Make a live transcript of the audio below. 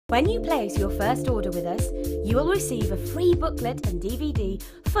When you place your first order with us, you will receive a free booklet and DVD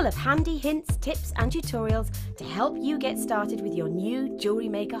full of handy hints, tips and tutorials to help you get started with your new jewellery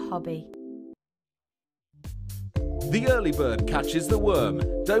maker hobby. The early bird catches the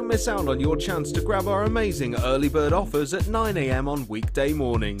worm. Don't miss out on your chance to grab our amazing early bird offers at 9 AM on weekday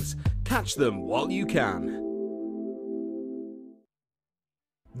mornings. Catch them while you can.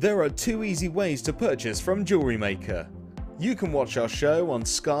 There are 2 easy ways to purchase from Jewellery Maker. You can watch our show on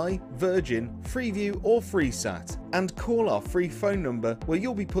Sky, Virgin, Freeview or FreeSat and call our free phone number where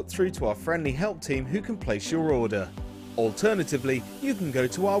you'll be put through to our friendly help team who can place your order. Alternatively, you can go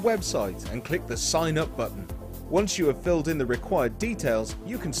to our website and click the sign up button. Once you have filled in the required details,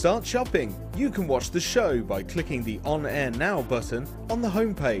 you can start shopping. You can watch the show by clicking the On Air Now button on the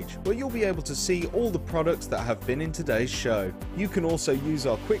homepage, where you'll be able to see all the products that have been in today's show. You can also use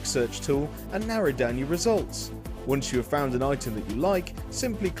our quick search tool and narrow down your results. Once you have found an item that you like,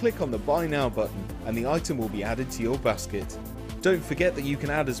 simply click on the Buy Now button and the item will be added to your basket. Don't forget that you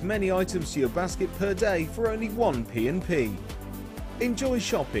can add as many items to your basket per day for only 1 P&P. Enjoy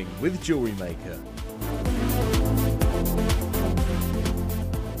shopping with Jewellery Maker.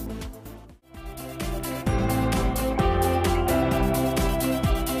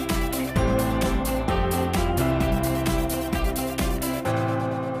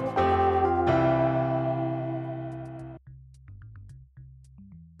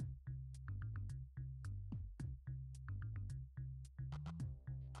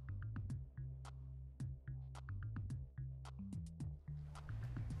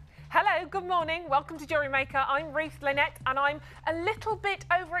 Hello, good morning, welcome to Jewellery Maker. I'm Ruth Lynette and I'm a little bit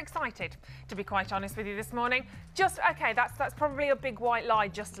overexcited, to be quite honest with you this morning. Okay, that's probably a big white lie,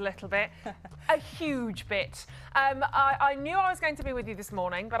 just a little bit. A huge bit. I knew I was going to be with you this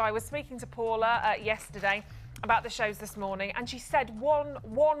morning, but I was speaking to Paula yesterday about the shows this morning, and she said one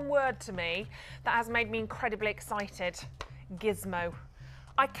word to me that has made me incredibly excited. Gizmo.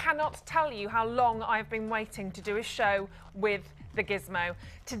 I cannot tell you how long I've been waiting to do a show with the Gizmo.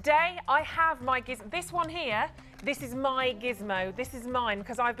 Today I have my Gizmo. This one here, this is my Gizmo. This is mine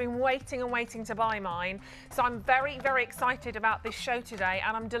because I've been waiting and waiting to buy mine. So I'm very, very excited about this show today,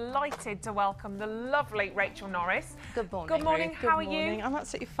 and I'm delighted to welcome the lovely Rachel Norris. Good morning. Good morning. Ruth. How Good are morning. you? I'm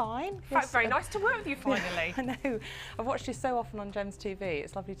absolutely fine. Yes, very nice to work with you finally. I know. I've watched you so often on Gems TV.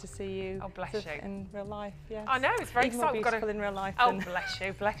 It's lovely to see you. Oh, bless sort of you. In real life, yes. I know, it's very Even more exciting. beautiful in real life. Oh, bless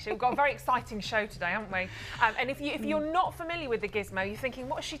you, bless you. We've got a very exciting show today, haven't we? And if you're not familiar with the Gizmo, you're thinking,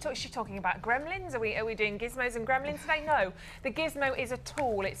 what is she talking about? Gremlins? Are we doing gizmos and gremlins today? No. The Gizmo is a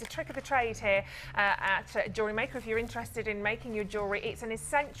tool. It's a trick of the trade here at Jewellery Maker. If you're interested in making your jewellery, it's an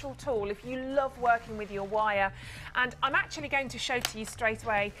essential tool if you love working with your wire. And I'm actually going to show to you straight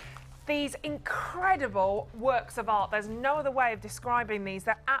away these incredible works of art. There's no other way of describing these.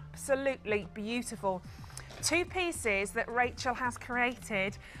 They're absolutely beautiful. 2 pieces that Rachel has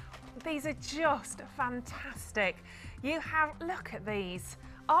created. These are just fantastic. You have, look at these.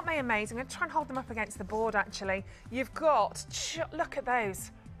 Aren't they amazing? I'm going to try and hold them up against the board actually. You've got, look at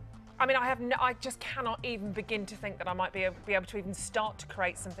those. I mean, I just cannot even begin to think that I might be able to even start to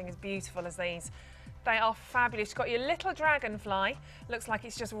create something as beautiful as these. They are fabulous. You've got your little dragonfly. Looks like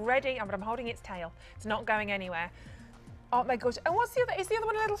it's just ready, but I'm holding its tail. It's not going anywhere. Oh my gosh. And what's the other? Is the other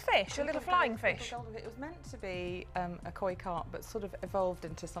one a little fish? A little flying fish? It was meant to be a koi carp, but sort of evolved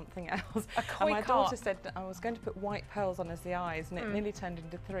into something else. A koi and my carp? daughter said that I was going to put white pearls on as the eyes, and it nearly turned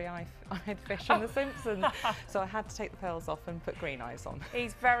into 3-eyed fish in The Simpsons. So I had to take the pearls off and put green eyes on.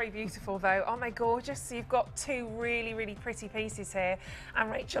 He's very beautiful though. Aren't they gorgeous? So you've got 2 really, really pretty pieces here. And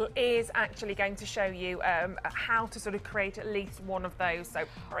Rachel is actually going to show you how to sort of create at least one of those. So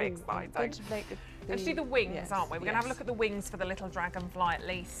very exciting. Let's do the wings, yes, aren't we? We're going to have a look at the wings for the little dragonfly at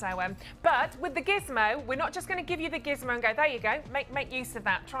least. So, but with the Gizmo, we're not just going to give you the Gizmo and go, there you go, make use of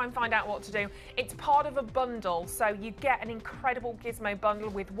that. Try and find out what to do. It's part of a bundle, so you get an incredible Gizmo bundle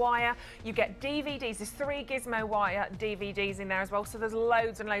with wire. You get DVDs. There's 3 Gizmo wire DVDs in there as well, so there's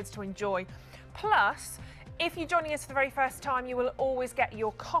loads and loads to enjoy. Plus, if you're joining us for the very first time, you will always get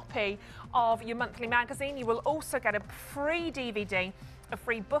your copy of your monthly magazine. You will also get a free DVD, a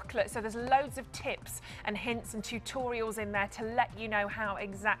free booklet, so there's loads of tips and hints and tutorials in there to let you know how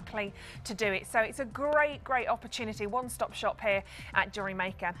exactly to do it. So it's a great, great opportunity, one-stop shop here at Jewellery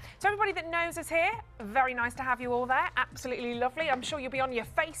Maker. So everybody that knows us here, very nice to have you all there, absolutely lovely. I'm sure you'll be on your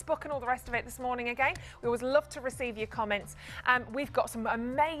Facebook and all the rest of it this morning again. We always love to receive your comments. We've got some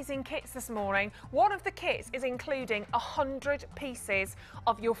amazing kits this morning. One of the kits is including 100 pieces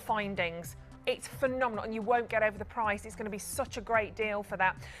of your findings. It's phenomenal and you won't get over the price. It's going to be such a great deal for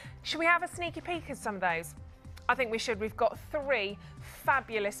that. Should we have a sneaky peek at some of those? I think we should. We've got 3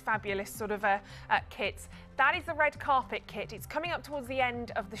 fabulous sort of kits. That is the red carpet kit. It's coming up towards the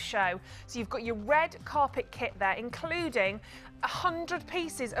end of the show. So you've got your red carpet kit there, including 100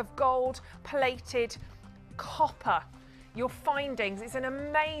 pieces of gold plated copper. Your findings. It's an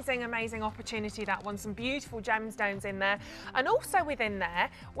amazing opportunity, that one. Some beautiful gemstones in there. And also within there,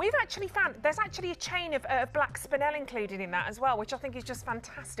 we've actually found there's actually a chain of black spinel included in that as well, which I think is just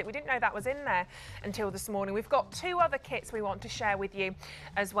fantastic. We didn't know that was in there until this morning. We've got 2 other kits we want to share with you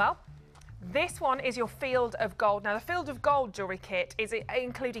as well. This one is your Field of Gold. Now, the Field of Gold jewellery kit is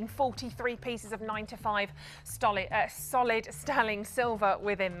including 43 pieces of 9 to 5 solid sterling silver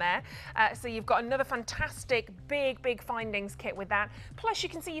within there. So you've got another fantastic big findings kit with that. Plus, you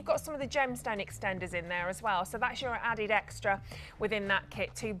can see you've got some of the gemstone extenders in there as well. So that's your added extra within that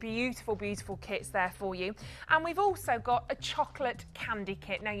kit. 2 beautiful kits there for you. And we've also got a chocolate candy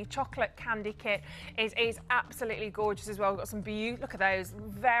kit. Now, your chocolate candy kit is absolutely gorgeous as well. We've got some look at those,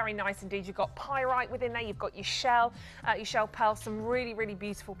 very nice indeed. You've got pyrite within there, you've got your shell pearl, some really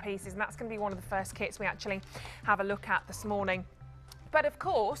beautiful pieces, and that's going to be one of the first kits we actually have a look at this morning. But of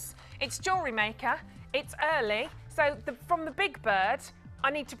course, it's Jewellery Maker, it's early, so from the big bird,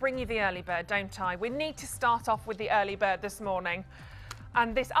 I need to bring you the early bird, don't I? We need to start off with the early bird this morning.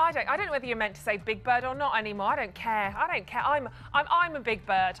 And this, I don't know whether you're meant to say big bird or not anymore. I don't care. I'm a big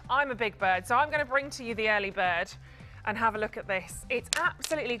bird. I'm a big bird. So I'm going to bring to you the early bird and have a look at this. It's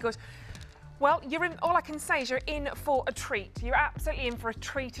absolutely good. Well, all I can say is you're in for a treat. You're absolutely in for a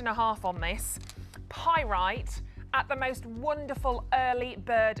treat and a half on this. Pyrite at the most wonderful early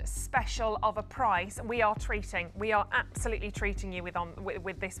bird special of a price. We are absolutely treating you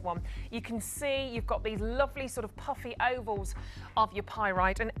with this one. You can see you've got these lovely sort of puffy ovals of your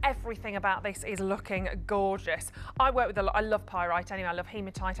pyrite, and everything about this is looking gorgeous. I love pyrite anyway. I love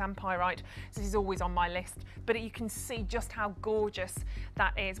hematite and pyrite, so this is always on my list. But you can see just how gorgeous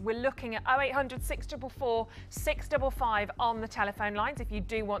that is. We're looking at 0800 644 655 on the telephone lines. If you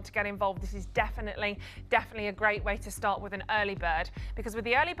do want to get involved, this is definitely a great way to start with an early bird, because with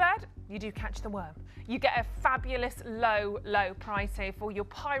the early bird you do catch the worm. You get a fabulous low price here for your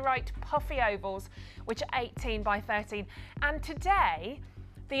pyrite puffy ovals, which are 18 by 13. And today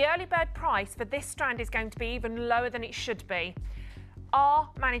the early bird price for this strand is going to be even lower than it should be. Our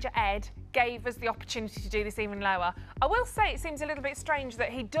manager Ed gave us the opportunity to do this even lower. I will say it seems a little bit strange that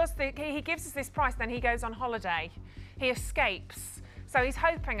he gives us this price, then he goes on holiday. He escapes. So he's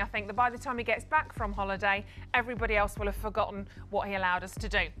hoping, I think, that by the time he gets back from holiday, everybody else will have forgotten what he allowed us to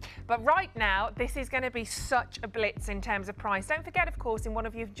do. But right now, this is going to be such a blitz in terms of price. Don't forget, of course, in one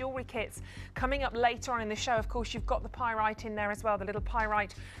of your jewellery kits coming up later on in the show, of course, you've got the pyrite in there as well, the little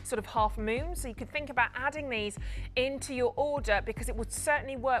pyrite sort of half moon. So you could think about adding these into your order, because it would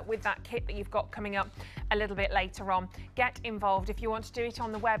certainly work with that kit that you've got coming up a little bit later on. Get involved. If you want to do it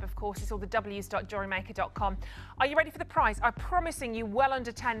on the web, of course, it's all the w's.jewellerymaker.com. Are you ready for the price? I'm promising you well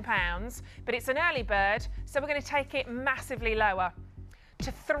under £10, but it's an early bird, so we're going to take it massively lower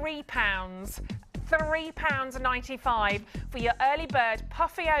to £3. £3.95 for your early bird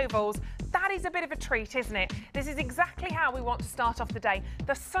puffy ovals. That is a bit of a treat, isn't it? This is exactly how we want to start off the day.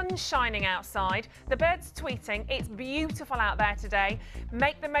 The sun's shining outside, the birds tweeting, it's beautiful out there today.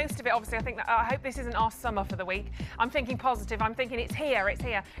 Make the most of it. Obviously, I hope this isn't our summer for the week. I'm thinking positive. I'm thinking it's here,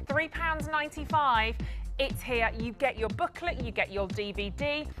 £3.95. It's here. You get your booklet, you get your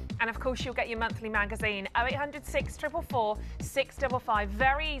DVD, and of course you'll get your monthly magazine. 0800 644 655.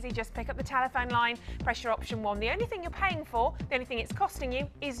 Very easy. Just pick up the telephone line, press your option 1. The only thing you're paying for, the only thing it's costing you,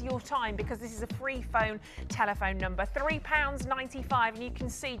 is your time, because this is a free phone telephone number. £3.95, and you can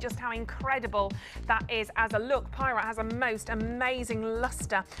see just how incredible that is as a look. Pyrite has a most amazing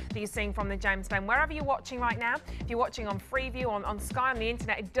lustre that you're seeing from the gemstone. Wherever you're watching right now, if you're watching on Freeview, on Sky, on the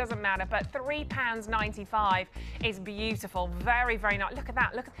internet, it doesn't matter, but £3.95 is beautiful. Very nice. Look at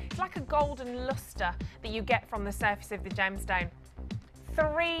that. Look, it's like a golden lustre that you get from the surface of the gemstone.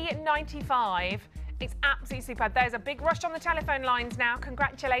 £3.95. It's absolutely superb. There's a big rush on the telephone lines now.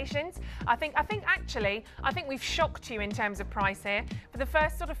 Congratulations. I think we've shocked you in terms of price here. For the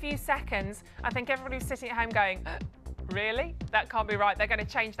first sort of few seconds, I think everybody was sitting at home going, really? That can't be right. They're going to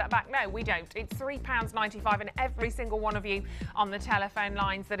change that back. No, we don't. It's £3.95, and every single one of you on the telephone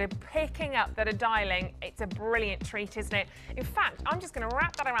lines that are picking up, that are dialing, it's a brilliant treat, isn't it? In fact, I'm just going to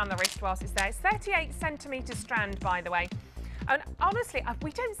wrap that around the wrist whilst it's there. It's 38 centimetre strand, by the way. And honestly,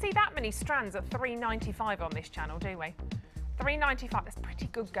 we don't see that many strands at £3.95 on this channel, do we? £3.95, that's pretty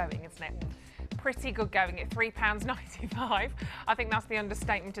good going, isn't it? Pretty good going at £3.95. I think that's the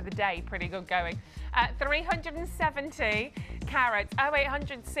understatement of the day. Pretty good going. 370 carats,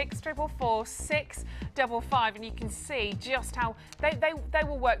 0800 644 655, and you can see just how they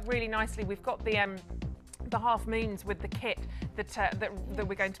will work really nicely. We've got the half moons with the kit that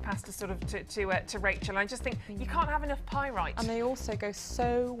we're going to pass to sort of to Rachel. I just think you can't have enough pyrite. And they also go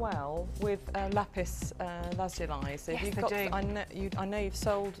so well with lapis lazuli. So yes, you've they got, do. I know you've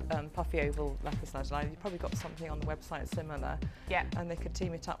sold puffy oval lapis lazuli. You've probably got something on the website similar. Yeah. And they could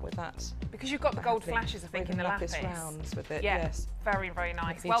team it up with that. Because you've got the gold flashes, I think, in the lapis rounds with it. Yeah, yes. very, very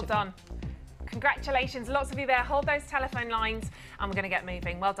nice. Well done. Congratulations, lots of you there. Hold those telephone lines and we're going to get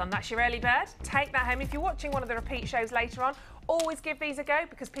moving. Well done. That's your early bird. Take that home. If you're watching one of the repeat shows later on, always give these a go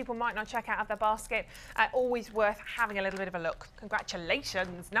because people might not check out of their basket. Always worth having a little bit of a look.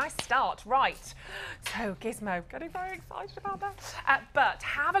 Congratulations. Nice start. Right. So, Gizmo, getting very excited about that. But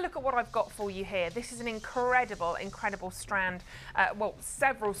have a look at what I've got for you here. This is an incredible, incredible strand. Well,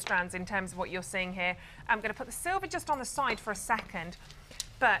 several strands in terms of what you're seeing here. I'm going to put the silver just on the side for a second.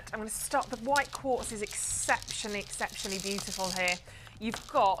 But I'm going to start. The white quartz is exceptionally, exceptionally beautiful here. You've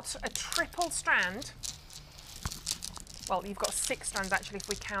got a triple strand. Well, you've got 6 strands actually if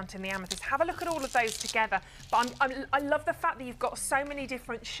we count in the amethyst. Have a look at all of those together. But I love the fact that you've got so many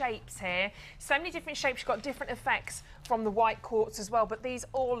different shapes here. So many different shapes. You've got different effects from the white quartz as well. But these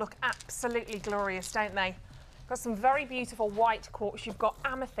all look absolutely glorious, don't they? Got some very beautiful white quartz. You've got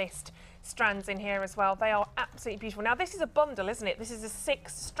amethyst strands in here as well. They are absolutely beautiful. Now, this is a bundle, isn't it? This is a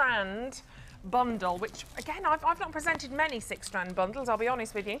 6-strand bundle, which, again, I've not presented many 6-strand bundles, I'll be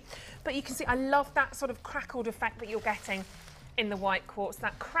honest with you. But you can see, I love that sort of crackled effect that you're getting in the white quartz.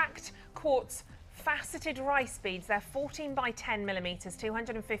 That cracked quartz faceted rice beads. They're 14 by 10 millimeters,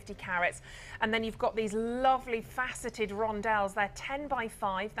 250 carats. And then you've got these lovely faceted rondelles. They're 10 by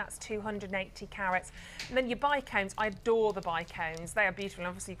 5, that's 280 carats. And then your bicones, I adore the bicones. They are beautiful. And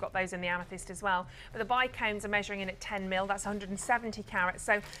obviously, you've got those in the amethyst as well. But the bicones are measuring in at 10 mil, that's 170 carats.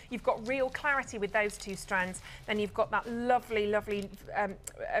 So you've got real clarity with those 2 strands. Then you've got that lovely, lovely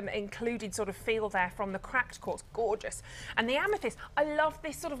included sort of feel there from the cracked quartz. Gorgeous. And the amethyst, I love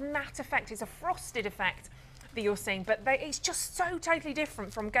this sort of matte effect. It's a frosted effect that you're seeing, but it's just so totally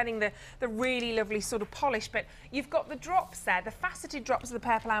different from getting the really lovely sort of polish. But you've got the drops there, the faceted drops of the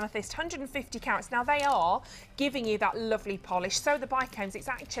purple amethyst, 150 carats. Now they are giving you that lovely polish. So the bicones, it's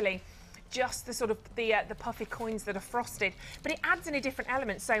actually just the sort of the puffy coins that are frosted, but it adds in a different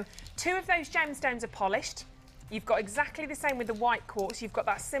element. So 2 of those gemstones are polished. You've got exactly the same with the white quartz. You've got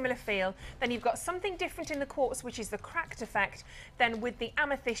that similar feel. Then you've got something different in the quartz, which is the cracked effect. Then with the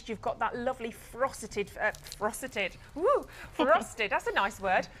amethyst, you've got that lovely frosted. That's a nice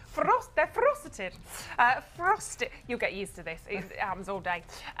word. They're frosted. Frosted. You'll get used to this. It happens all day.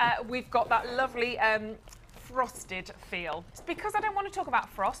 We've got that lovely frosted feel. It's because I don't want to talk about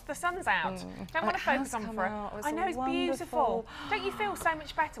frost. The sun's out. Don't want to focus on frost. I know, it's beautiful. Don't you feel so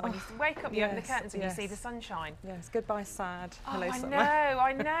much better when you wake up, you open the curtains and you see the sunshine? Yes, goodbye sad. Oh, Hello, summer.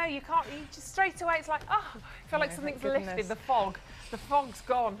 I know. You can't, you just straight away, it's like, oh, I feel like something's lifted, the fog. The fog's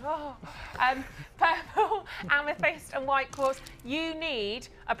gone. Oh. Purple, amethyst and white quartz. You need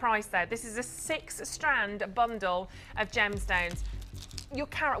a price there. This is a 6-strand bundle of gemstones. Your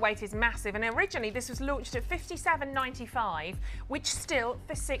carat weight is massive, and originally this was launched at $57.95, which still,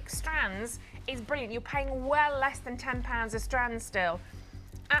 for 6 strands, is brilliant. You're paying well less than £10 a strand still.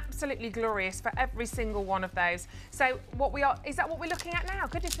 Absolutely glorious for every single one of those. So is that what we're looking at now?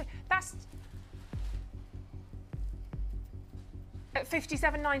 Goodness me, that's at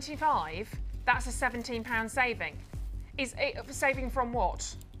 $57.95, that's a £17 saving. Is it saving from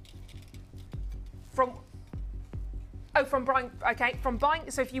what? From buying, okay, from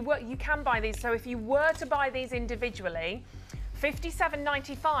buying, so if you can buy these, so if you were to buy these individually,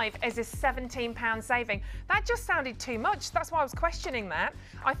 $57.95 is a £17 saving. That just sounded too much. That's why I was questioning that.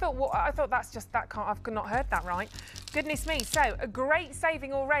 I thought that's just, I've not heard that right. Goodness me, so a great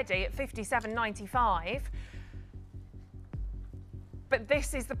saving already at $57.95. But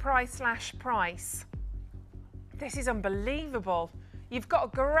this is the price/price. This is unbelievable. You've got a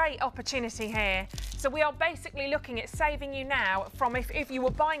great opportunity here. So we are basically looking at saving you now from, if you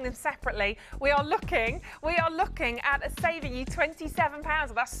were buying them separately, we are looking at saving you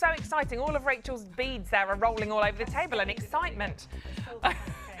 £27. That's so exciting. All of Rachel's beads there are rolling all over the table in excitement.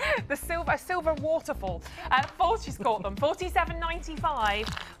 The silver waterfall. She's caught them. $47.95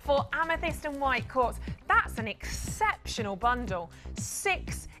 for amethyst and white quartz. That's an exceptional bundle.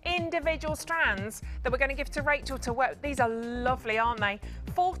 6 individual strands that we're going to give to Rachel to work. These are lovely, aren't they?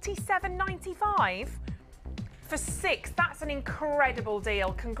 $47.95 for £6. That's an incredible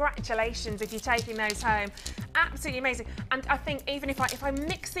deal. Congratulations if you're taking those home. Absolutely amazing. And I think even if I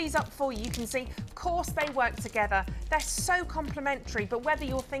mix these up for you, you can see, of course they work together. They're so complementary, but whether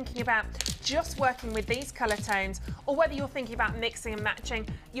you're thinking about just working with these colour tones or whether you're thinking about mixing and matching,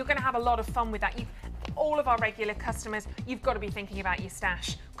 you're going to have a lot of fun with that. All of our regular customers, you've got to be thinking about your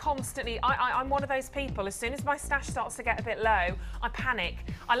stash constantly. I'm one of those people, as soon as my stash starts to get a bit low, I panic.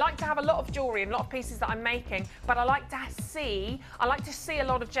 I like to have a lot of jewellery and a lot of pieces that I'm making, but I like to see a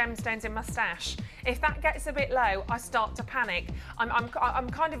lot of gemstones in my stash. If that gets a bit low, I start to panic. I'm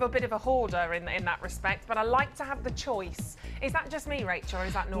kind of a bit of a hoarder in that respect, but I like to have the choice. Is that just me, Rachel, or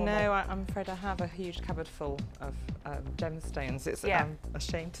is that normal? No, I'm afraid I have a huge cupboard full of gemstones. It's a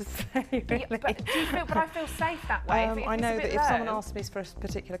shame to say, really. Yeah, but I feel safe that way. If I know that if low, someone asks me for a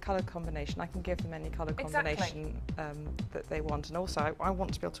particular colour combination, I can give them any colour combination that they want. And also, I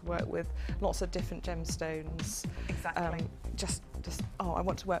want to be able to work with lots of different gemstones. Exactly. I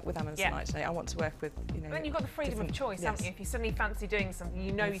want to work with Amazonite today. I want to work with, you know. Then you've got the freedom of choice, haven't you? If you suddenly fancy doing something,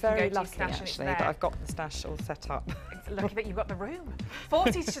 you know you can go to your stash and it's there. That I've got the stash all set up. Lucky that you've got the room.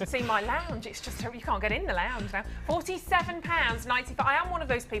 40s should see my lounge. It's just you can't get in the lounge now. £47.95. I am one of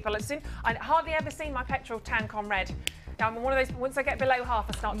those people. I hardly ever see my petrol tank on red. I'm one of those, once I get below half,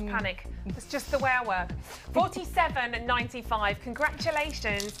 I start to panic. It's just the way I work. £47.95.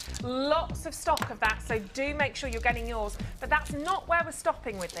 Congratulations. Lots of stock of that, so do make sure you're getting yours. But that's not where we're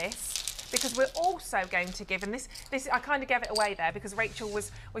stopping with this, because we're also going to give, and this I kind of gave it away there because Rachel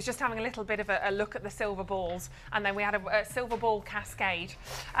was just having a little bit of a look at the silver balls, and then we had a silver ball cascade.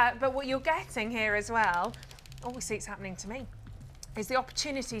 But what you're getting here as well, oh, we see it's happening to me, is the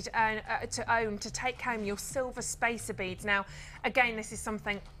opportunity to take home your silver spacer beads. Now, again, this is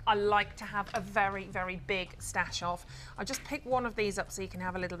something I like to have a very, very big stash of. I just pick one of these up so you can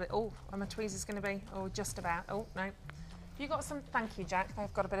have a little bit. Oh, are my tweezers going to be? Oh, just about. Oh, no. You got some? Thank you, Jack.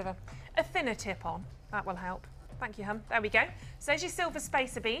 They've got a bit of a thinner tip on. That will help. Thank you, hun. There we go. So there's your silver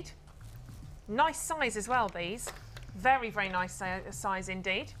spacer bead. Nice size as well, these. Very, very nice size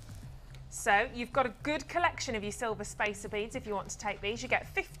indeed. So you've got a good collection of your silver spacer beads if you want to take these. You get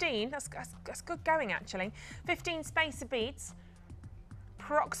 15, that's good going actually. 15 spacer beads,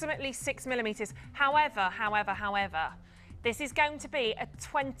 approximately 6mm. However, this is going to be a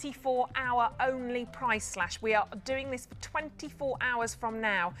 24-hour only price slash. We are doing this for 24 hours from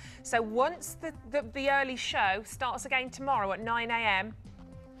now. So once the early show starts again tomorrow at 9 AM,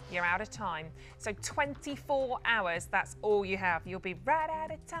 you're out of time. So 24 hours, that's all you have. You'll be right out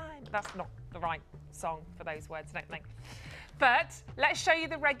of time. That's not the right song for those words, I don't think. But let's show you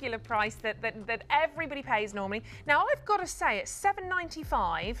the regular price that everybody pays normally. Now, I've got to say, at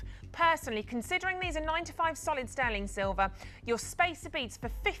 $7.95, personally, considering these are 9-to-5 solid sterling silver, your spacer beads for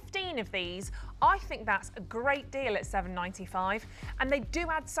 15 of these, I think that's a great deal at $7.95. And they do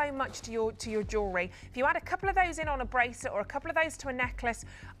add so much to your jewellery. If you add a couple of those in on a bracelet or a couple of those to a necklace,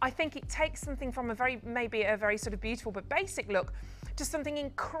 I think it takes something from maybe a very sort of beautiful but basic look to something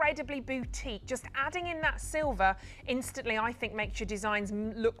incredibly boutique. Just adding in that silver instantly, I think, makes your designs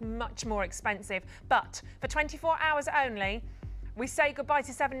look much more expensive. But for 24 hours only, we say goodbye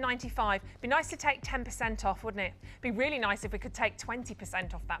to $7.95. Be nice to take 10% off, wouldn't it? Be really nice if we could take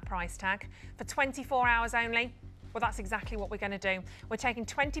 20% off that price tag. For 24 hours only, well, that's exactly what we're going to do. We're taking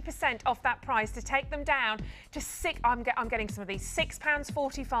 20% off that price to take them down to I'm getting some of these,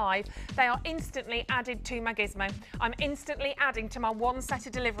 £6.45. They are instantly added to my gizmo. I'm instantly adding to my one set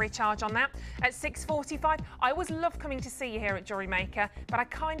of delivery charge on that at $6.45. I always love coming to see you here at Jewellery Maker, but I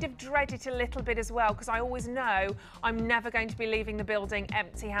kind of dread it a little bit as well because I always know I'm never going to be leaving the building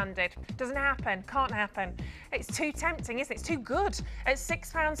empty-handed. Doesn't happen, can't happen. It's too tempting, isn't it? It's too good. At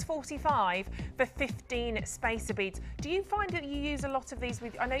 £6.45 for 15 spacer beads. Do you find that you use a lot of these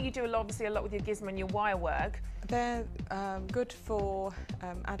with, I know you do obviously a lot with your gizmo and your wire work. They're good for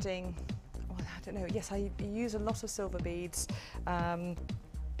adding, well, I don't know, yes, I use a lot of silver beads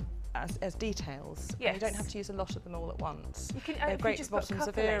as details. Yes. And you don't have to use a lot of them all at once. You can, they're great for bottoms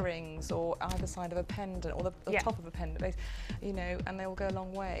of earrings or either side of a pendant or the top of a pendant, you know, and they will go a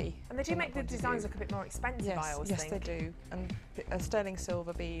long way. And they do make the designs look a bit more expensive, I always think. Yes, they do. And sterling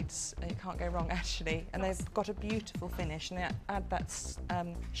silver beads, you can't go wrong actually. And they've got a beautiful finish and they add that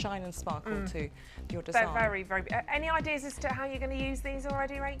shine and sparkle to your design. They're very, very. Any ideas as to how you're going to use these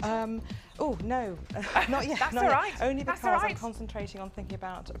already, Rachel? Oh no, not yet. That's not all yet. right. Only because I'm concentrating on thinking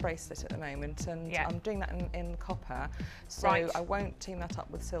about a bracelet bracelet at the moment, and Yeah. I'm doing that in copper, so Right. I won't team that up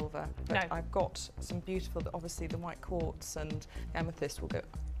with silver. But No. I've got some beautiful, obviously the white quartz and the amethyst will go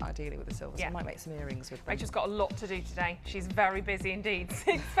ideally with the silver, so Yeah. I might make some earrings with them. Rachel's got a lot to do today. She's very busy indeed.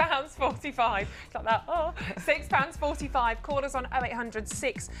 £6.45. It's like that. Oh, £6.45. Call us on 0800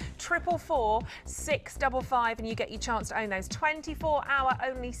 644 655 and you get your chance to own those. 24-hour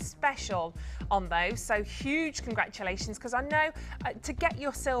only special on those. So huge congratulations, because I know to get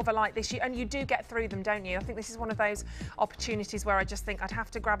your silver like this, and you do get through them, don't you? I think this is one of those opportunities where I just think I'd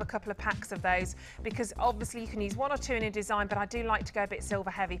have to grab a couple of packs of those, because obviously you can use one or two in a design, but I do like to go a bit silver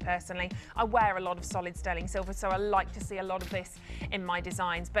heavy personally. I wear a lot of solid sterling silver, so I like to see a lot of this in my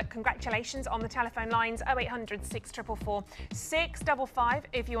designs. But congratulations on the telephone lines, 0800 644 655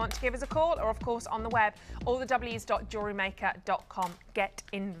 if you want to give us a call, or of course on the web, allthews.jewellerymaker.com. Get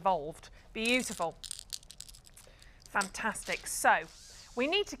involved. Beautiful. Fantastic. So we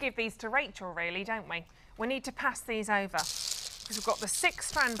need to give these to Rachel, really, don't we? We need to pass these over, because we've got the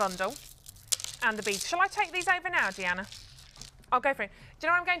 6-strand bundle and the beads. Shall I take these over now, Deanna? I'll go for it. Do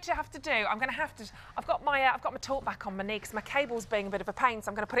you know what I'm going to have to do? I'm going to have to. I've got my talk back on my knee because my cable's being a bit of a pain, so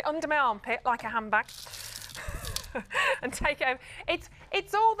I'm going to put it under my armpit like a handbag and take it over.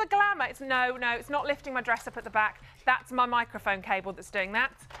 It's all the glamour. It's no, it's not lifting my dress up at the back. That's my microphone cable that's doing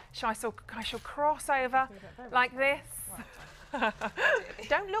that. I shall cross over like this.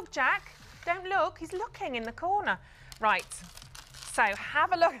 Don't look, Jack. Don't look. He's looking in the corner. Right. So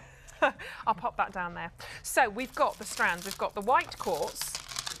have a look. I'll pop that down there. So we've got the strands. We've got the white quartz.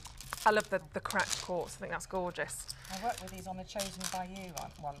 I love the cracked quartz. I think that's gorgeous. I worked with these on the Chosen by You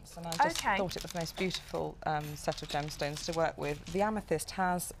once, and I just thought it was the most beautiful set of gemstones to work with. The amethyst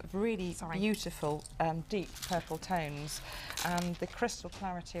has really beautiful deep purple tones, and the crystal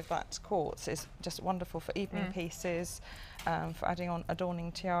clarity of that quartz is just wonderful for evening pieces, for adding on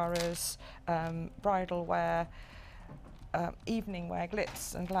adorning tiaras, bridal wear. Evening wear,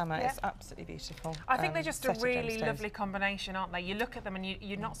 glitz and glamour. It's absolutely beautiful. I think they're just a really lovely combination, aren't they? You look at them and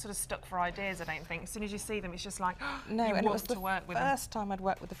you're not sort of stuck for ideas, I don't think. As soon as you see them, it's just like, no, you and want it was to the work with them. first time I'd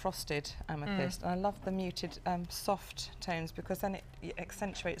worked with the frosted amethyst, and I love the muted soft tones, because then it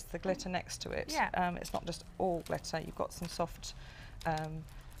accentuates the glitter next to it. Yeah. It's not just all glitter, you've got some soft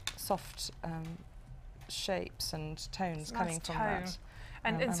shapes and tones coming from that.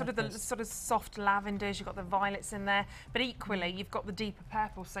 And sort of the sort of soft lavenders, you've got the violets in there, but equally you've got the deeper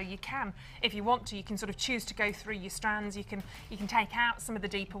purple, so you can, if you want to, you can sort of choose to go through your strands. You can take out some of the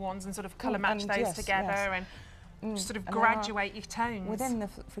deeper ones and sort of colour match those together and sort of graduate your tones. Within the,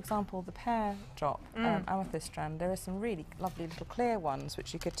 for example, the pear drop amethyst strand, there are some really lovely little clear ones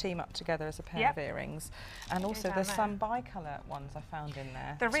which you could team up together as a pair of earrings, and also there's some bi-colour ones I found in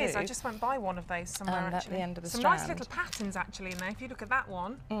there. There is. I just went by one of those somewhere and actually. At the end of the some strand. nice little patterns actually in there. If you look at that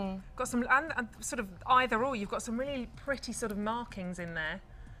one, got some and sort of either or. You've got some really pretty sort of markings in there.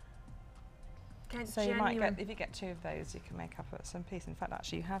 So you might get, if you get two of those, you can make up some piece. In fact,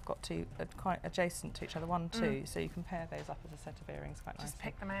 actually, you have got two quite adjacent to each other, 1, 2, so you can pair those up as a set of earrings quite nicely. Just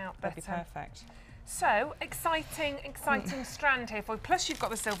pick them out. That'd be perfect. So exciting strand here for you. Plus, you've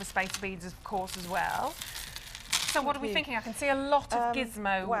got the silver space beads, of course, as well. So what are we thinking? I can see a lot of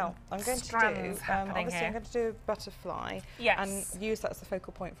gizmo well, I'm going strands to do, happening obviously here. I'm going to do a butterfly and use that as the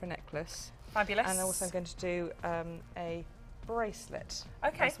focal point for a necklace. Fabulous. And also I'm going to do a bracelet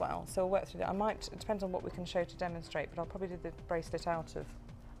as well. So we'll work through that. I might, it depends on what we can show to demonstrate, but I'll probably do the bracelet out of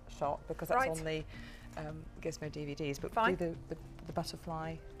shot because that's on the Gizmo DVDs, but we'll do the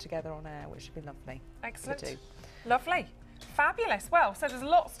butterfly together on air, which should be lovely. Excellent. To do. Lovely. Fabulous. Well, so there's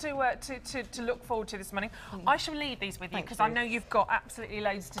lots to look forward to this morning. I shall leave these with you because I know you've got absolutely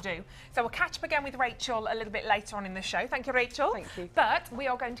loads to do. So we'll catch up again with Rachel a little bit later on in the show. Thank you, Rachel. Thank you. But we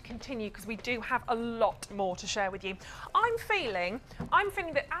are going to continue because we do have a lot more to share with you. I'm feeling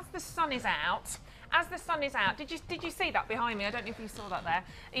that as the sun is out, did you see that behind me? I don't know if you saw that there.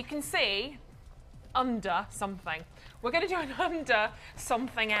 You can see under something. We're going to do an under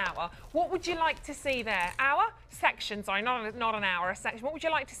something hour. What would you like to see there? Hour? Section, sorry, not an hour, a section. What would you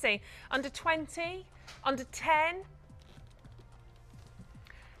like to see? Under 20? Under 10?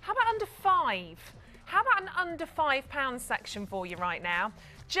 How about under 5? How about an under £5 section for you right now?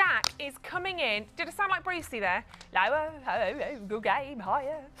 Jack is coming in. Did it sound like Brucey there? Lower, good game,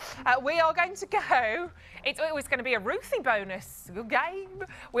 higher. We are going to go. It was going to be a Ruthie bonus. Good game.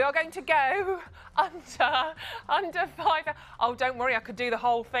 We are going to go under 5. Oh, don't worry, I could do the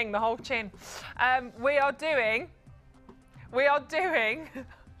whole thing, the whole chin. We are doing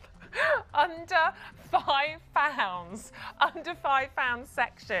under £5, under £5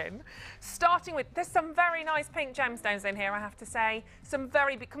 section. Starting with, there's some very nice pink gemstones in here, I have to say. Some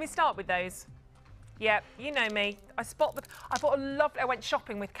very big, can we start with those? Yeah, you know me. I bought a lovely, I went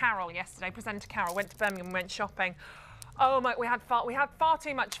shopping with Carol yesterday, presenter Carol, went to Birmingham and went shopping. Oh my, we had far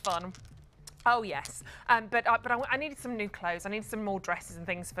too much fun. Oh yes, but I needed some new clothes. I needed some more dresses and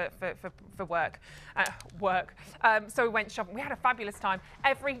things for work. So we went shopping. We had a fabulous time.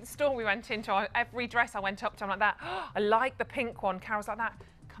 Every store we went into, every dress I went up to, I'm like that. Oh, I like the pink one. Carol's like that.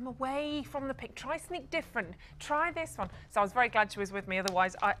 Come away from the pink. Try something different. Try this one. So I was very glad she was with me.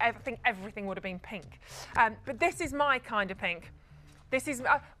 Otherwise, I think everything would have been pink. But this is my kind of pink. This is,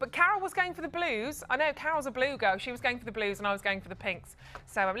 but Carol was going for the blues. I know Carol's a blue girl. She was going for the blues and I was going for the pinks.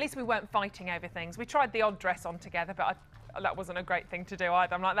 So at least we weren't fighting over things. We tried the odd dress on together, but that wasn't a great thing to do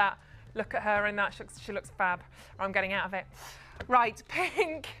either. I'm like that. Look at her in that. She looks fab. I'm getting out of it. Right,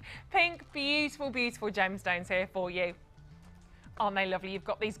 pink, beautiful, beautiful gemstones here for you. Aren't they lovely? You've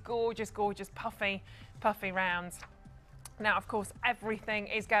got these gorgeous, gorgeous puffy rounds. Now, of course, everything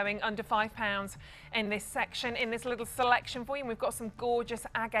is going under £5 in this section, in this little selection for you. And we've got some gorgeous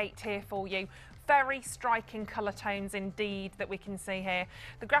agate here for you. Very striking colour tones indeed that we can see here.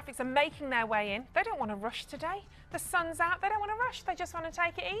 The graphics are making their way in. They don't want to rush today. The sun's out. They don't want to rush. They just want to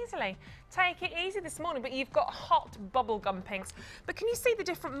take it easily. Take it easy this morning. But you've got hot bubblegum pinks. But can you see the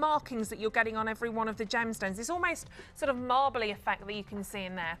different markings that you're getting on every one of the gemstones? It's almost sort of marbly effect that you can see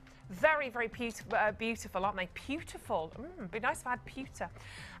in there. Very, very beautiful, aren't they? Beautiful. Be nice if I had pewter.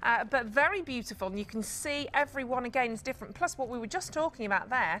 But very beautiful. And you can see every one again is different. Plus what we were just talking about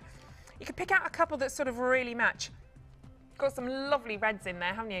there, you can pick out a couple that sort of really match. Got some lovely reds in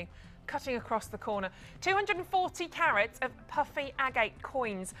there, haven't you? Cutting across the corner. 240 carats of puffy agate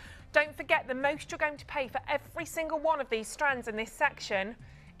coins. Don't forget, the most you're going to pay for every single one of these strands in this section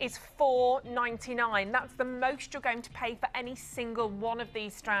is $4.99. That's the most you're going to pay for any single one of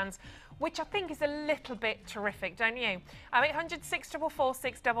these strands, which I think is a little bit terrific, don't you? 0800 644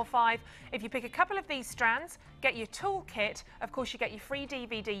 655. If you pick a couple of these strands, get your toolkit, of course you get your free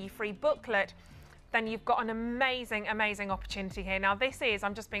DVD, your free booklet, then you've got an amazing, amazing opportunity here. Now this is,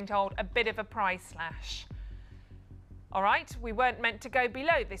 I'm just being told, a bit of a price slash. All right, we weren't meant to go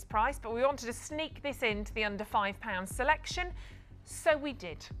below this price, but we wanted to sneak this into the under £5 selection. So we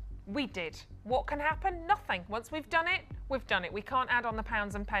did. We did. What can happen? Nothing. Once we've done it, we've done it. We can't add on the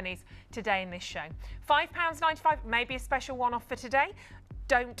pounds and pennies today in this show. £5.95, maybe a special one-off for today.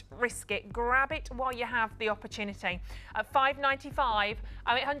 Don't risk it. Grab it while you have the opportunity. At $5.95,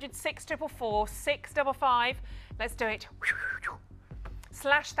 0800 644 655. Let's do it.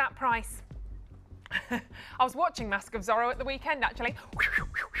 Slash that price. I was watching Mask of Zorro at the weekend, actually.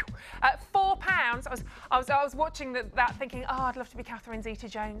 At £4, I was watching that thinking, oh, I'd love to be Catherine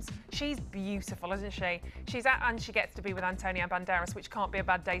Zeta-Jones. She's beautiful, isn't she? And she gets to be with Antonio Banderas, which can't be a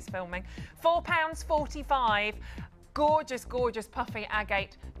bad day's filming. £4.45. Gorgeous, gorgeous puffy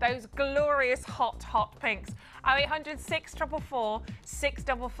agate. Those glorious hot, hot pinks. 0800 644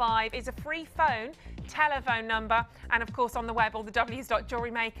 655 is a free phone, telephone number, and of course on the web, all the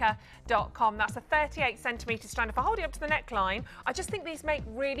w's.jewellerymaker.com. That's a 38cm strand. If I hold it up to the neckline, I just think these make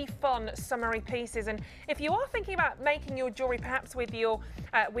really fun summery pieces. And if you are thinking about making your jewellery perhaps with your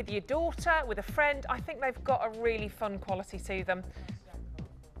daughter, with a friend, I think they've got a really fun quality to them.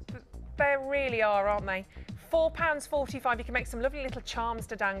 They really are, aren't they? £4.45, you can make some lovely little charms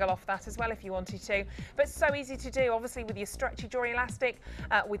to dangle off that as well if you wanted to. But so easy to do, obviously, with your stretchy jewellery elastic,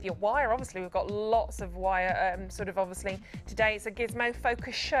 with your wire. Obviously, we've got lots of wire, obviously. Today it's a gizmo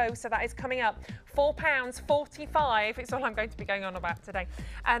focus show, so that is coming up. £4.45, it's all I'm going to be going on about today.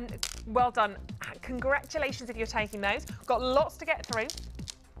 Well done. Congratulations if you're taking those. Got lots to get through.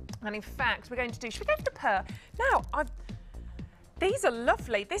 And in fact, we're going to do, should we go for the pearl? Now, these are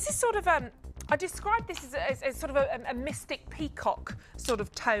lovely. This is sort of, I describe this as sort of a mystic peacock sort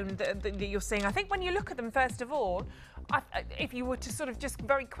of tone that you're seeing. I think when you look at them, first of all, if you were to sort of just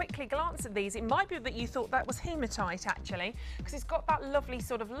very quickly glance at these, it might be that you thought that was hematite actually, because it's got that lovely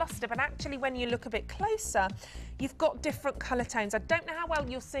sort of luster, but actually when you look a bit closer, you've got different colour tones. I don't know how well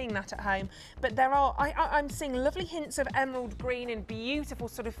you're seeing that at home, but there are, I'm seeing lovely hints of emerald green and beautiful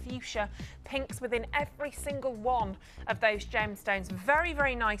sort of fuchsia pinks within every single one of those gemstones. Very,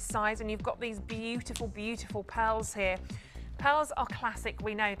 very nice size, and you've got these beautiful, beautiful pearls here. Pearls are classic,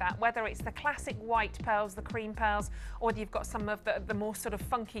 we know that, whether it's the classic white pearls, the cream pearls, or whether you've got some of the more sort of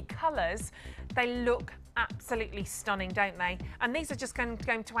funky colours, they look absolutely stunning, don't they? And these are just going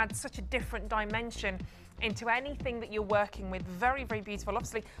to add such a different dimension into anything that you're working with. Very, very beautiful.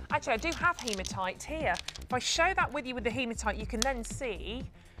 Obviously, actually, I do have hematite here. If I show that with you with the hematite, you can then see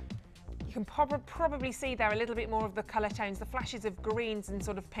You can probably see there a little bit more of the colour tones, the flashes of greens and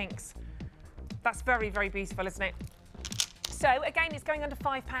sort of pinks. That's very, very beautiful, isn't it? So again, it's going under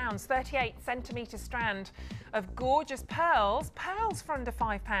 £5, 38 centimetre strand of gorgeous pearls, pearls for under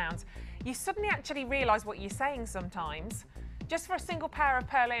 £5. You suddenly actually realise what you're saying sometimes. Just for a single pair of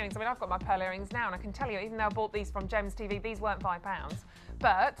pearl earrings, I mean, I've got my pearl earrings now, and I can tell you, even though I bought these from Gems TV, these weren't £5,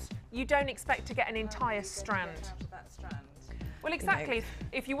 but you don't expect to get an entire strand. Well, exactly.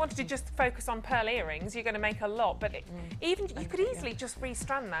 If you wanted to just focus on pearl earrings, you're going to make a lot. But even you could easily just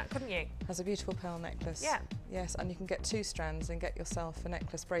restrand that, couldn't you? Has a beautiful pearl necklace. Yeah. Yes, and you can get 2 strands and get yourself a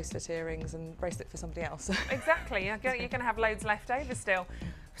necklace, bracelet, earrings, and bracelet for somebody else. Exactly. You're going to have loads left over still.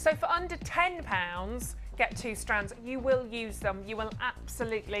 So for under £10, get 2 strands. You will use them. You will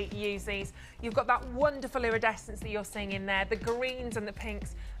absolutely use these. You've got that wonderful iridescence that you're seeing in there, the greens and the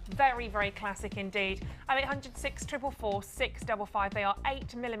pinks. Very, very classic indeed. 0800 644 655. They are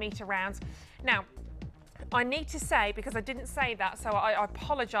 8mm rounds. Now, I need to say, because I didn't say that, so I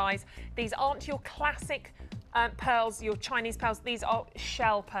apologise, these aren't your classic pearls, your Chinese pearls. These are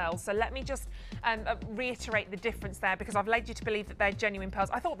shell pearls. So let me just reiterate the difference there, because I've led you to believe that they're genuine pearls.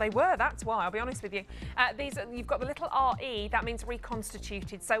 I thought they were, that's why, I'll be honest with you. These, you've got the little RE, that means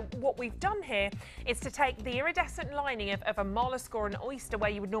reconstituted. So what we've done here is to take the iridescent lining of a mollusk or an oyster,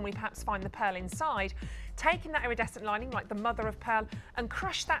 where you would normally perhaps find the pearl inside, taking that iridescent lining, like the mother of pearl, and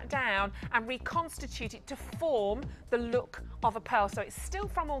crush that down and reconstitute it to form the look of a pearl. So it's still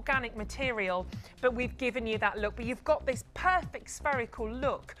from organic material, but we've given you that look. But you've got this perfect spherical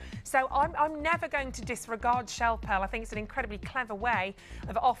look. So I'm never going to disregard shell pearl. I think it's an incredibly clever way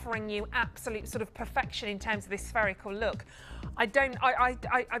of offering you absolute sort of perfection in terms of this spherical look. I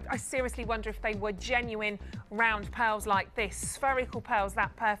seriously wonder if they were genuine round pearls like this, spherical pearls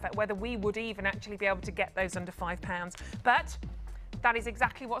that perfect, whether we would even actually be able to get those under £5. But that is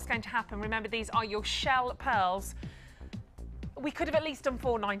exactly what's going to happen. Remember, these are your shell pearls. We could have at least done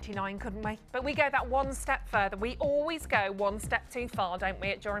 £4.99, couldn't we? But we go that one step further. We always go one step too far, don't we,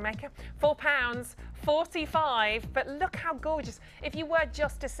 at Jewellery Maker? £4.45, but look how gorgeous. If you were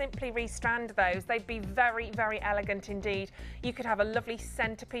just to simply restrand those, they'd be very, very elegant indeed. You could have a lovely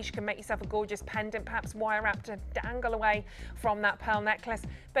centrepiece. You can make yourself a gorgeous pendant, perhaps wire wrap to dangle away from that pearl necklace.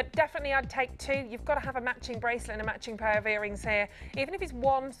 But definitely I'd take 2. You've got to have a matching bracelet and a matching pair of earrings here. Even if it's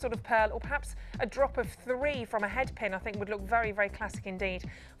one sort of pearl, or perhaps a drop of 3 from a head pin, I think would look very, very classic indeed.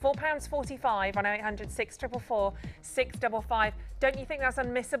 £4.45 on 0800 644 655. Don't you think that's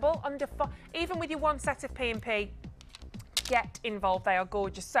unmissable? Even with your one set of P&P, get involved. They are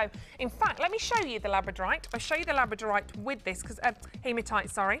gorgeous. So, in fact, let me show you the labradorite. I'll show you the labradorite with this, because hematite,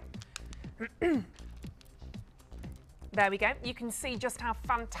 sorry. There we go. You can see just how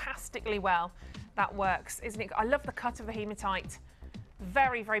fantastically well that works, isn't it? I love the cut of the hematite.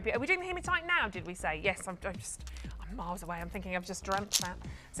 Very, very beautiful. Are we doing the hematite now, did we say? Yes, I'm miles away. I'm thinking I've just dreamt that.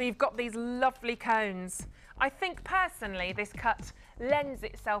 So you've got these lovely cones. I think personally this cut lends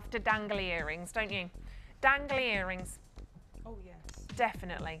itself to dangly earrings, don't you? Dangly earrings. Oh yes.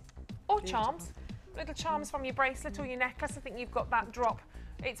 Definitely. Or charms. Little charms from your bracelet or your necklace. I think you've got that drop.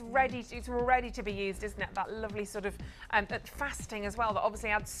 It's ready to be used, isn't it? That lovely sort of fasting as well, that obviously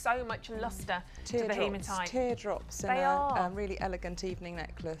adds so much lustre to the hematite. Teardrops in a really elegant evening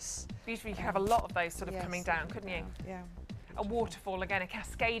necklace. Beautiful. You could have a lot of those sort of coming down, couldn't you? Yeah. A waterfall again, a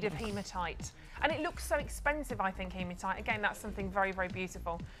cascade of hematite. And it looks so expensive, I think, hematite. Again, that's something very, very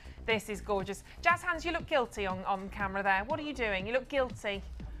beautiful. This is gorgeous. Jazz hands, you look guilty on camera there. What are you doing? You look guilty.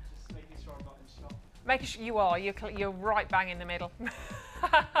 Just making sure I'm not in shot. Making sure you are. You're right bang in the middle.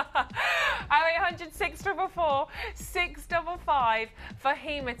 0800 644 655 for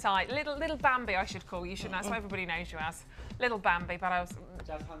hematite. Little Bambi, I should call you, shouldn't I? So everybody knows you as Little Bambi, but I was.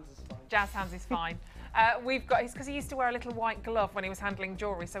 Jazz hands is fine. Jazz hands is fine. We've got, it's because he used to wear a little white glove when he was handling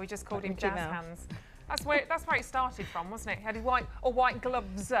jewellery, so we just called him Jazz hands. That's where it started from, wasn't it? He had his white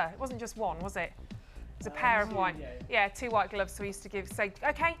gloves. It wasn't just one, was it? It was a pair of white. Yeah, 2 white gloves. So we used to say,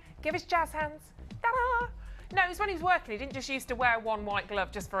 okay, give us Jazz hands. Ta-da! No, it was when he was working. He didn't just used to wear one white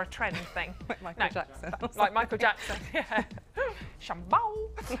glove just for a trend thing. Like Michael Jackson. Like Michael Jackson, yeah. Shambol.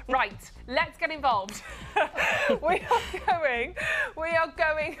 Right, let's get involved. We are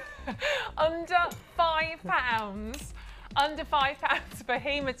going under £5. Under £5 for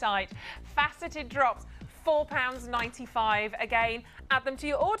hematite. Faceted drops. £4.95. Again, add them to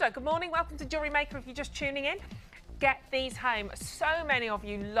your order. Good morning, welcome to Jewellery Maker if you're just tuning in. Get these home. So many of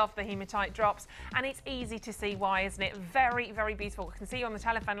you love the hematite drops, and it's easy to see why, isn't it? Very, very beautiful. I can see you on the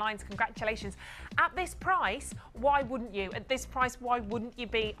telephone lines. Congratulations. At this price, why wouldn't you? At this price, why wouldn't you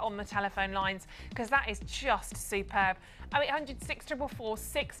be on the telephone lines? Because that is just superb. 0800 644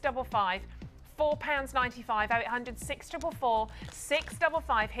 655. £4.95, 0800 644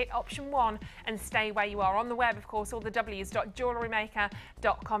 655. Hit option 1 and stay where you are. On the web, of course, all the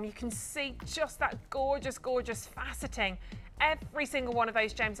w's.jewellerymaker.com. You can see just that gorgeous, gorgeous faceting. Every single one of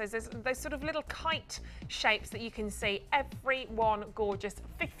those gemstones, there's those sort of little kite shapes that you can see. Every one gorgeous.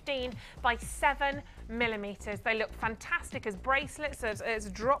 15 by 7 millimeters. They look fantastic as bracelets,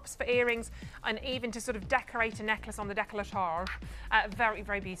 as drops for earrings, and even to sort of decorate a necklace on the décolletage. Very,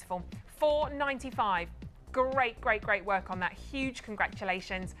 very beautiful. £4.95. Great, great, great work on that. Huge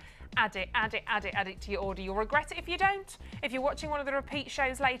congratulations. Add it, add it, add it, add it to your order. You'll regret it if you don't. If you're watching one of the repeat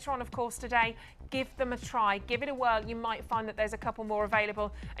shows later on, of course, today, give them a try. Give it a whirl. You might find that there's a couple more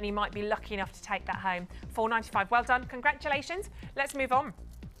available and you might be lucky enough to take that home. £4.95. Well done. Congratulations. Let's move on.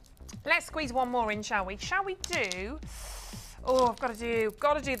 Let's squeeze one more in, shall we? Shall we do... Oh, I've got to do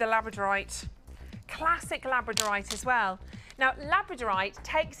the labradorite. Classic labradorite as well. Now, labradorite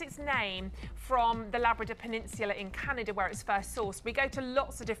takes its name from the Labrador Peninsula in Canada, where it's first sourced. We go to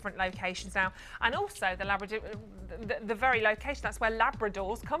lots of different locations now, and also the Labrador, the very location, that's where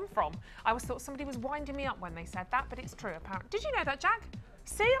Labradors come from. I always thought somebody was winding me up when they said that, but it's true apparently. Did you know that, Jack?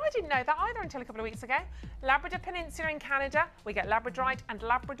 See, I didn't know that either until a couple of weeks ago. Labrador Peninsula in Canada, we get labradorite and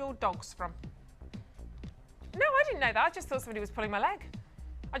Labrador dogs from. No, I didn't know that. I just thought somebody was pulling my leg.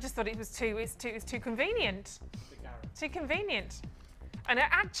 I just thought it was too convenient. Too convenient. And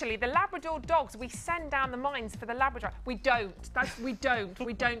actually, the Labrador dogs, we send down the mines for the Labrador. We don't. We don't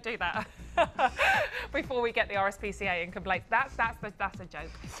do that. Before we get the RSPCA in complaints. That's a joke.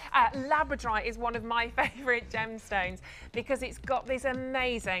 Labradorite is one of my favourite gemstones because it's got this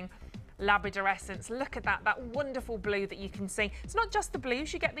amazing Labrador essence. Look at that wonderful blue that you can see. It's not just the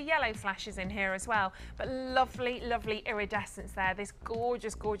blues, you get the yellow flashes in here as well, but lovely, lovely iridescence there. This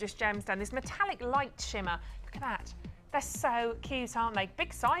gorgeous, gorgeous gemstone, this metallic light shimmer. Look at that. They're so cute, aren't they?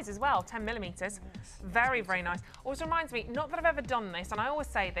 Big size as well, 10 millimeters. Very, very nice. Always reminds me, not that I've ever done this, and I always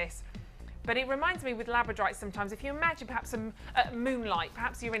say this, but it reminds me with labradorite sometimes, if you imagine perhaps moonlight,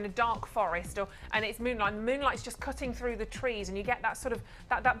 perhaps you're in a dark forest and it's moonlight, and the moonlight's just cutting through the trees and you get that sort of,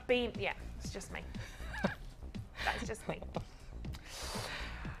 that beam. Yeah, it's just me. That's just me.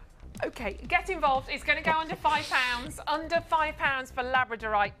 Okay, get involved. It's going to go under £5. Under £5 for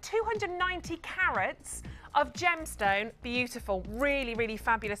labradorite. 290 carats of gemstone. Beautiful, really, really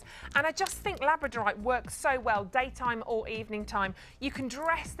fabulous. And I just think labradorite works so well, daytime or evening time. You can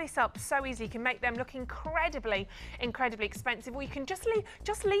dress this up so easily. You can make them look incredibly, incredibly expensive, or you can just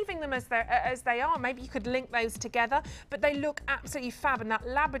leaving them as they are. Maybe you could link those together, but they look absolutely fab. And that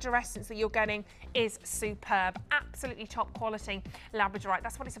labrador essence that you're getting is superb. Absolutely top quality labradorite.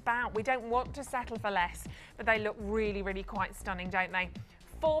 That's what it's about. We don't want to settle for less, but they look really, really quite stunning, don't they?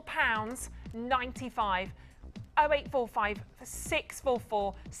 £4.95. 0845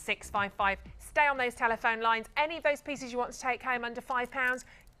 644 655. Stay on those telephone lines. Any of those pieces you want to take home under £5,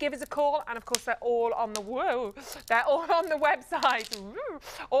 give us a call. And of course, they're all on the they're all on the website.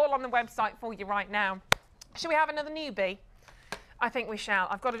 All on the website for you right now. Shall we have another newbie? I think we shall.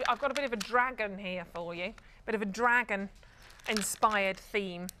 I've got a bit of a dragon here for you. Bit of a dragon inspired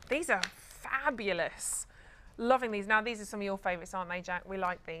theme. These are fabulous. Loving these. Now, these are some of your favourites, aren't they, Jack? We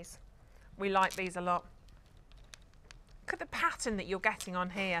like these. We like these a lot. Look at the pattern that you're getting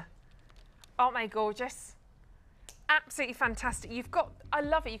on here. Aren't they gorgeous? Absolutely fantastic. You've got, I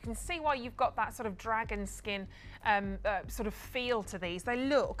love it. You can see why you've got that sort of dragon skin sort of feel to these. They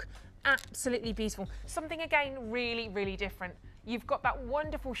look absolutely beautiful. Something, again, really, really different. You've got that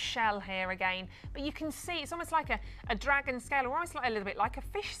wonderful shell here again, but you can see it's almost like a dragon scale, or almost like a little bit like a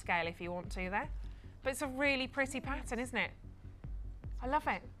fish scale if you want to there. But it's a really pretty pattern, isn't it? I love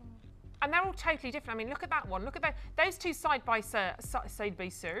it. And they're all totally different. I mean, look at that one. Look at those two side by side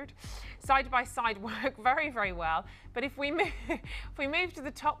work very, very well. But if we move to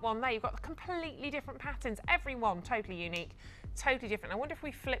the top one there, you've got completely different patterns. Every one totally unique, totally different. I wonder if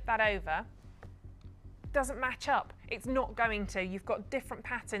we flip that over. Doesn't match up. It's not going to. You've got different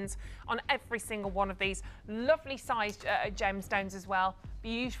patterns on every single one of these. Lovely sized gemstones as well.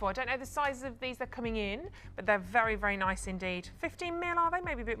 Beautiful. I don't know the sizes of these they're coming in, but they're very, very nice indeed. 15 mil, are they?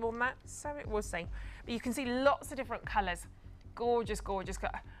 Maybe a bit more than that. So we'll see. But you can see lots of different colours. Gorgeous, gorgeous.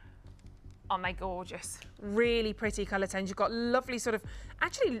 Aren't they gorgeous? Really pretty colour tones. You've got lovely sort of,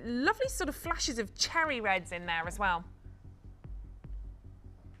 actually lovely sort of flashes of cherry reds in there as well.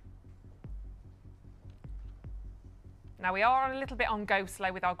 Now we are a little bit on go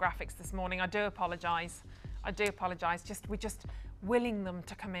slow with our graphics this morning. I do apologise. I do apologise. We're just willing them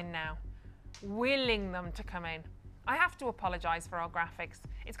to come in now. Willing them to come in. I have to apologise for our graphics.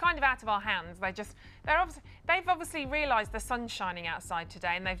 It's kind of out of our hands. They've obviously realised the sun's shining outside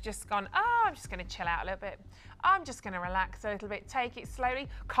today, and they've just gone, oh, I'm just going to chill out a little bit. I'm just going to relax a little bit, take it slowly.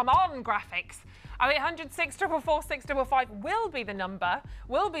 Come on, graphics. 0800 644 655 will be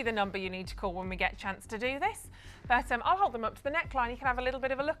the number you need to call when we get a chance to do this. But I'll hold them up to the neckline. You can have a little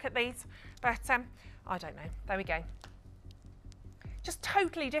bit of a look at these. But I don't know. There we go. Just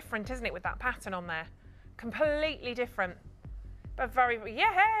totally different, isn't it, with that pattern on there? Completely different. But very,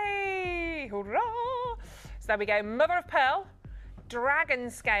 yay! Hurrah! So there we go. Mother of pearl, dragon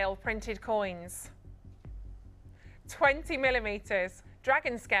scale printed coins. 20mm.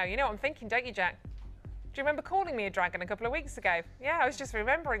 Dragon scale. You know what I'm thinking, don't you, Jack? Do you remember calling me a dragon a couple of weeks ago? Yeah, I was just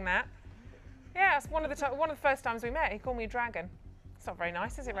remembering that. Yeah, it's one of the first times we met. He called me a dragon. It's not very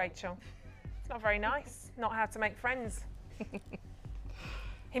nice, is it, Rachel? It's not very nice. Not how to make friends.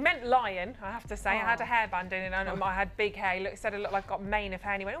 He meant lion, I have to say. I had a hairband in and I had big hair. He said it looked like I got mane of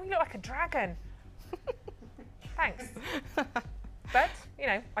hair. And he went, oh, you look like a dragon. Thanks. But, you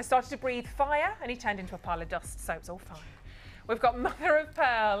know, I started to breathe fire and he turned into a pile of dust, so it's all fine. We've got Mother of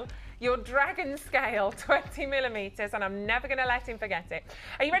Pearl, your dragon scale, 20mm, and I'm never going to let him forget it.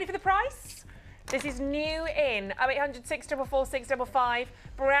 Are you ready for the price? This is new in 0800 644 655,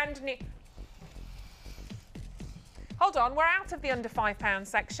 brand new. Hold on, we're out of the under £5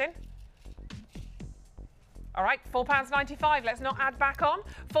 section. All right, £4.95. Let's not add back on.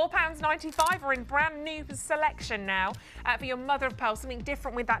 £4.95. We're in brand new selection now for your mother of pearl. Something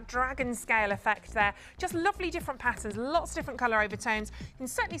different with that dragon scale effect there. Just lovely different patterns, lots of different colour overtones. You can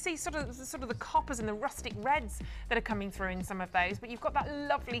certainly see sort of the coppers and the rustic reds that are coming through in some of those. But you've got that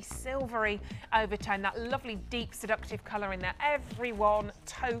lovely silvery overtone, that lovely deep seductive colour in there. Everyone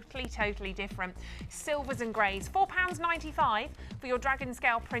totally different. Silvers and greys. £4.95 for your dragon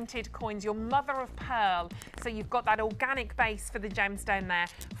scale printed coins, your mother of pearl. So you've got that organic base for the gemstone there.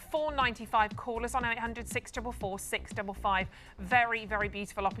 £4.95. Call us on 0800 644 655. Very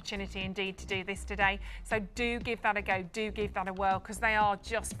beautiful opportunity indeed to do this today. So do give that a go. Do give that a whirl because they are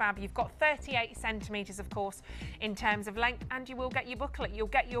just fab. You've got 38 centimetres, of course, in terms of length, and you will get your booklet. You'll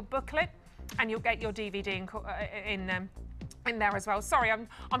get your booklet and you'll get your DVD in there as well. Sorry, I'm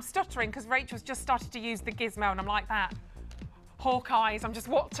stuttering because Rachel's just started to use the gizmo and I'm like that. Hawk eyes, I'm just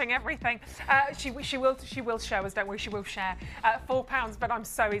watching everything. She will show us, don't worry, she will share. £4, but I'm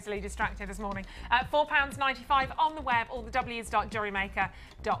so easily distracted this morning. £4.95 on the web, all the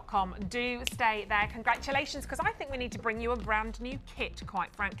w's.jewellerymaker.com. Do stay there. Congratulations, because I think we need to bring you a brand new kit,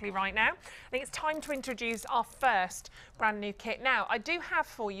 quite frankly, right now. I think it's time to introduce our first brand new kit. Now, I do have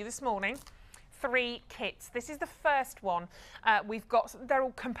for you this morning 3 kits. This is the first one. They're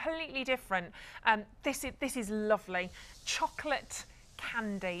all completely different. This is lovely. Chocolate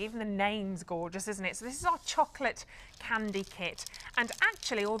candy, even the name's gorgeous, isn't it? So this is our chocolate candy kit. And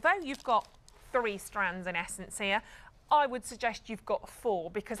actually, although you've got 3 strands in essence here, I would suggest you've got 4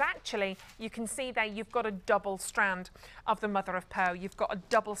 because actually you can see there you've got a double strand of the mother of pearl. You've got a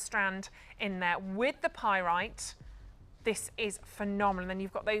double strand in there with the pyrite. This is phenomenal. And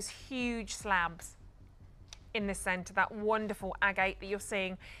you've got those huge slabs in the centre, that wonderful agate that you're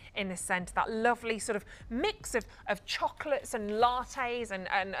seeing in the centre, that lovely sort of mix of chocolates and lattes and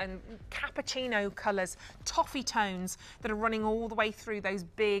cappuccino colours, toffee tones that are running all the way through those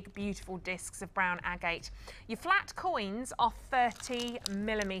big, beautiful discs of brown agate. Your flat coins are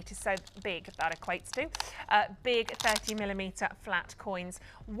 30mm, so big that equates to. Big 30mm flat coins.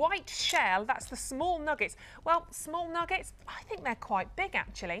 White shell, that's the small nuggets. Well, small nuggets, I think they're quite big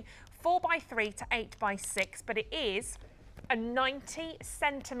actually. 4x3 to 8x6, but it is a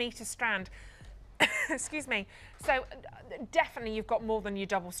 90cm strand. Excuse me. So definitely you've got more than your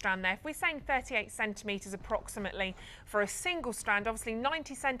double strand there. If we're saying 38 centimetres approximately for a single strand, obviously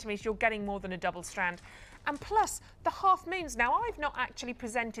 90 centimetres, you're getting more than a double strand. And plus the half moons. Now I've not actually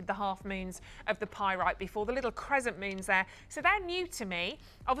presented the half moons of the pyrite before, the little crescent moons there. So they're new to me.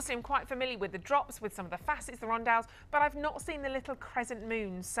 Obviously I'm quite familiar with the drops, with some of the facets, the rondelles, but I've not seen the little crescent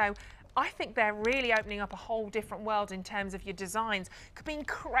moons. So I think they're really opening up a whole different world in terms of your designs. Could be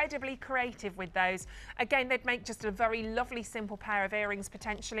incredibly creative with those. Again, they'd make just a very lovely, simple pair of earrings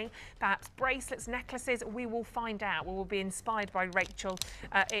potentially. Perhaps bracelets, necklaces, we will find out. We will be inspired by Rachel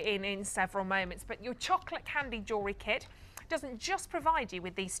in several moments. But your chocolate candy jewellery kit, doesn't just provide you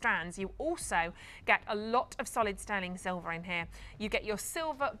with these strands, you also get a lot of solid sterling silver in here. You get your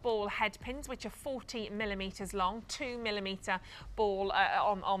silver ball head pins, which are 40 millimeters long, 2mm ball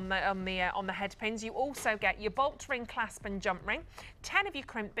on the head pins. You also get your bolt ring, clasp and jump ring, 10 of your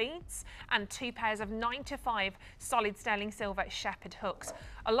crimp beads, and 2 pairs of 9 to 5 solid sterling silver shepherd hooks.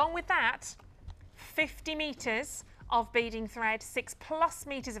 Along with that, 50 meters of beading thread, 6+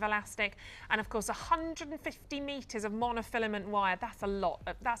 meters of elastic, and of course 150 meters of monofilament wire. That's a lot.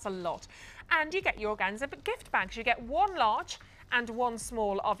 That's a lot. And you get your organza gift bags. You get 1 large and 1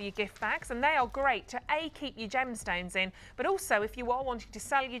 small of your gift bags, and they are great to keep your gemstones in, but also if you are wanting to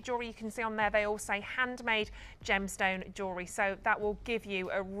sell your jewellery, you can see on there they all say handmade gemstone jewellery, so that will give you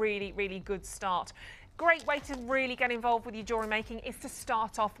a really, really good start. Great way to really get involved with your jewellery making is to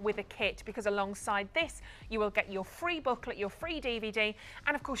start off with a kit, because alongside this you will get your free booklet, your free DVD,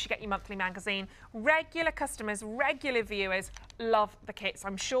 and of course you get your monthly magazine. Regular customers, regular viewers love the kits.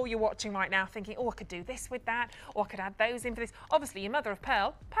 I'm sure you're watching right now thinking, oh, I could do this with that, or I could add those in for this. Obviously your mother of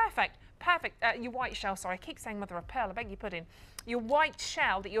pearl, perfect. Perfect. Your white shell, sorry, I keep saying mother of pearl, I beg your pudding. Your white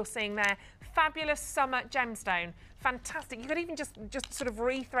shell that you're seeing there, fabulous summer gemstone. Fantastic. You could even just sort of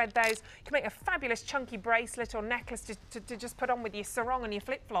rethread those. You can make a fabulous chunky bracelet or necklace to just put on with your sarong and your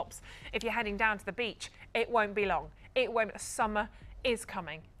flip-flops if you're heading down to the beach. It won't be long. It won't. Summer is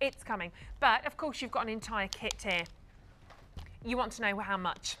coming. It's coming. But of course you've got an entire kit here. You want to know how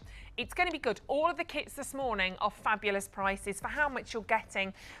much. It's going to be good. All of the kits this morning are fabulous prices for how much you're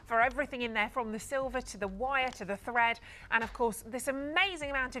getting for everything in there, from the silver to the wire to the thread, and of course this amazing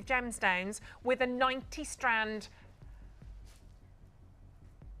amount of gemstones with a 90 strand.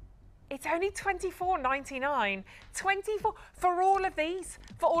 It's only $24.99. 24 for all of these.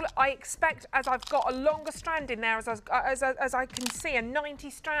 For all, I expect, as I've got a longer strand in there, as I can see, a 90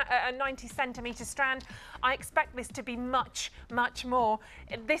 centimetre strand, I expect this to be much, much more.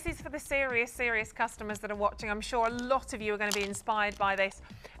 This is for the serious customers that are watching. I'm sure a lot of you are going to be inspired by this.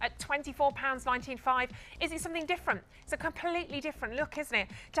 At £24.95, is it something different? It's a completely different look, isn't it?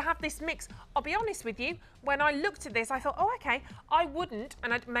 To have this mix, I'll be honest with you, when I looked at this, I thought, oh, okay, I wouldn't,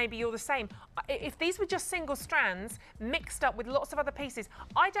 and maybe you're the same. If these were just single strands mixed up with lots of other pieces,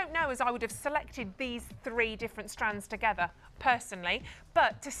 I don't know as I would have selected these 3 different strands together personally,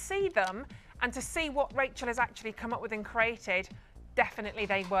 but to see them and to see what Rachel has actually come up with and created, definitely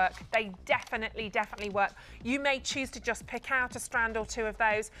they work. They definitely work. You may choose to just pick out a strand or 2 of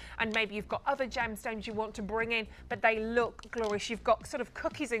those, and maybe you've got other gemstones you want to bring in, but they look glorious. You've got sort of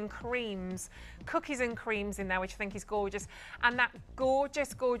cookies and creams in there, which I think is gorgeous. And that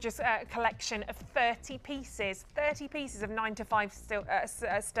gorgeous collection of 30 pieces of 9 to 5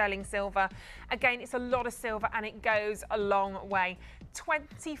 sterling silver. Again, it's a lot of silver and it goes a long way.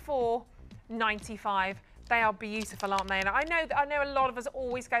 $24.95. They are beautiful, aren't they? And I know a lot of us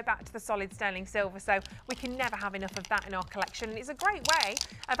always go back to the solid sterling silver, so we can never have enough of that in our collection. And it's a great way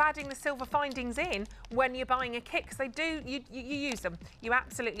of adding the silver findings in when you're buying a kit, because you use them. You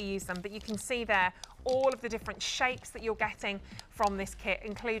absolutely use them. But you can see there all of the different shapes that you're getting from this kit,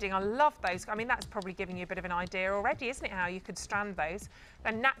 including, I love those. I mean, that's probably giving you a bit of an idea already, isn't it, how you could strand those.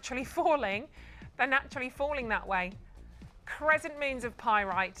 They're naturally falling. They're naturally falling that way. Crescent moons of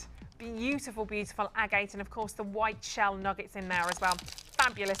pyrite. Beautiful agate, and of course the white shell nuggets in there as well.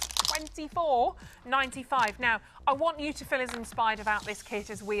 Fabulous. $24.95. Now, I want you to feel as inspired about this kit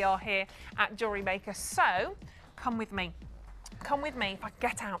as we are here at Jewellery Maker, so come with me. Come with me if I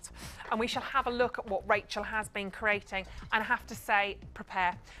get out, and we shall have a look at what Rachel has been creating. And I have to say,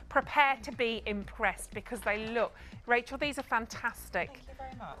 prepare to be impressed, because they look, Rachel, these are fantastic. Thank you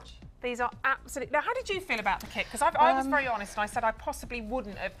very much. These are absolutely. Now, how did you feel about the kit? Because I was very honest, and I said I possibly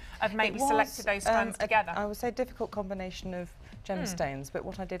wouldn't have maybe selected those strands together. I would say difficult combination of gemstones, but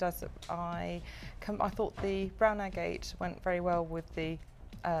what I did is I thought the brown agate went very well with the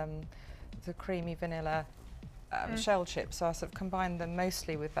creamy vanilla shell chip, so I sort of combined them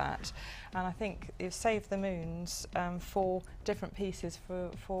mostly with that, and I think it saved the moons for different pieces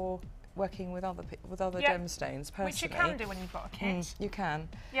for working with other gemstones personally. Which you can do when you've got a kit. You can.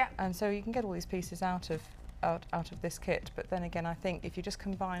 Yeah. And so you can get all these pieces out of this kit, but then again I think if you just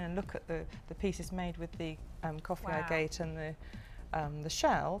combine and look at the pieces made with the coffee agate and the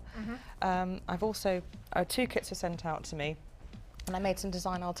shell, I've also 2 kits were sent out to me, and I made some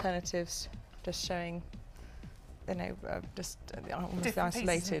design alternatives just showing, you know, almost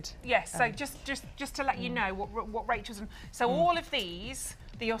isolated. Yes, so just to let you know what Rachel's. So all of these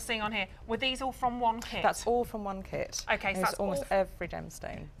that you're seeing on here, were these all from one kit? That's all from one kit. Okay, so that's almost every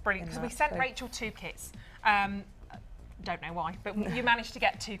gemstone. Brilliant, because we sent Rachel 2 kits. Don't know why, but you managed to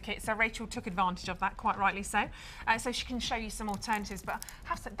get 2 kits, so Rachel took advantage of that, quite rightly so. So she can show you some alternatives, but I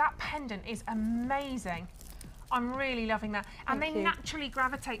have to say, that pendant is amazing. I'm really loving that. And Thank they you. naturally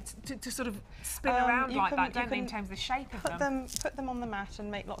gravitate to sort of spin around like that, don't they, in terms of the shape of them? Put them on the mat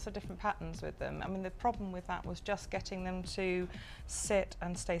and make lots of different patterns with them. I mean, the problem with that was just getting them to sit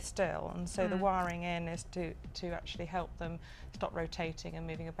and stay still, and so the wiring in is to actually help them stop rotating and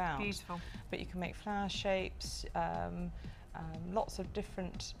moving about. Beautiful. But you can make flower shapes, lots of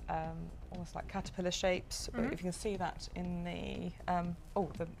different, almost like caterpillar shapes. But if you can see that in the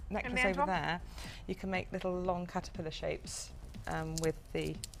the necklace over there, you can make little long caterpillar shapes with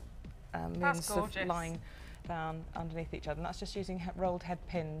the moons sort of lying down underneath each other. And that's just using rolled head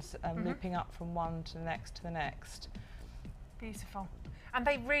pins, looping up from one to the next to the next. Beautiful. And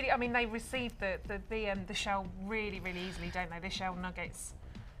they really, I mean, they receive the shell really, really easily, don't they? The shell nuggets.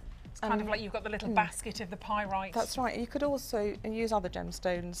 It's kind of like you've got the little basket of the pyrite. That's right. You could also use other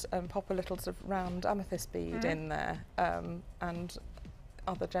gemstones and pop a little sort of round amethyst bead in there, and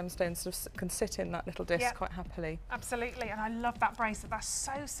other gemstones sort of can sit in that little disc quite happily. Absolutely, and I love that bracelet. That's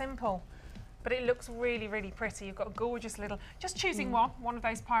so simple, but it looks really, really pretty. You've got a gorgeous little, just choosing one of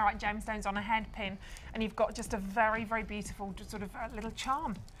those pyrite gemstones on a head pin, and you've got just a very, very beautiful sort of little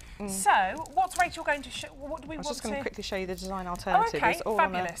charm. So, what's Rachel going to show? What do we want to? I'm just going to quickly show you the design alternative. Okay, it's all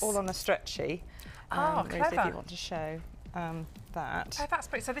fabulous. all on a stretchy. Oh, Rosie, clever. if you want to show that. Oh, that's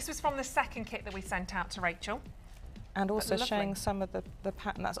pretty. So this was from the second kit that we sent out to Rachel. And also lovely. showing some of the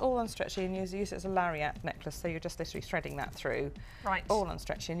pattern. That's all on stretchy, and you use it as a lariat necklace, so you're just literally threading that through. Right. All on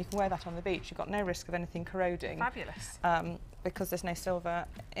stretchy, and you can wear that on the beach. You've got no risk of anything corroding. Fabulous. Because there's no silver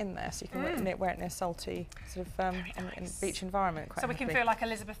in there, so you can wear it in a salty sort of in beach environment. Quite So we can happily. feel like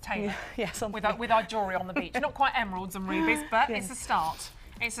Elizabeth Taylor Yes, with our jewellery on the beach. Not quite emeralds and rubies, but it's a start.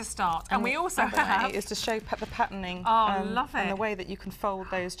 It's a start. And we also have... is to show the patterning love it. and the way that you can fold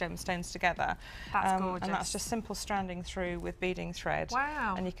those gemstones together. That's gorgeous. And that's just simple stranding through with beading thread.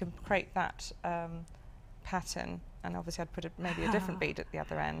 Wow. And you can create that pattern. And obviously I'd put maybe a different bead at the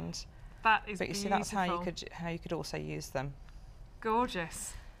other end. That is But you see, beautiful. that's how you could also use them.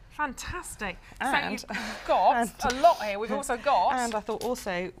 Gorgeous. Fantastic. And, so you've got a lot here. We've also got... And I thought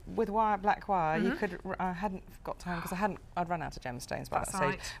also with black wire, you could, I hadn't got time because I'd run out of gemstones by that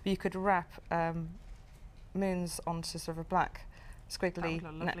stage. But you could wrap moons onto sort of a black squiggly,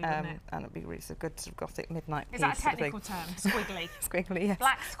 and it'd be really a good sort of gothic midnight piece. Is that a technical term? Squiggly. Squiggly, yes.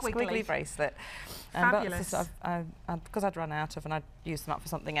 Black squiggly. Squiggly bracelet. Fabulous. But because I'd run out of, and I'd use them up for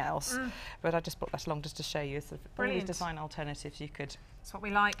something else, but I just brought that along just to show you sort of all these design alternatives you could. That's what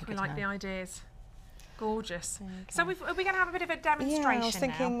we like. We like the ideas. Gorgeous. So are we going to have a bit of a demonstration now? Yeah, I was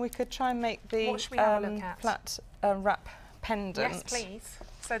thinking we could try and make the what should we have a look at? flat wrap pendant. Yes, please.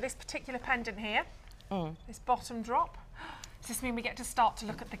 So this particular pendant here, this bottom drop. Does this mean we get to start to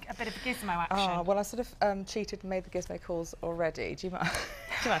look at a bit of gizmo action? Well, I sort of cheated and made the gizmo calls already. Do you mind?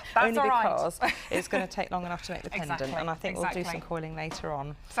 That's Only all right. because it's going to take long enough to make the pendant, and I think we'll do some coiling later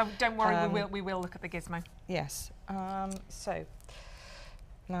on. So don't worry, we will look at the gizmo. Yes. So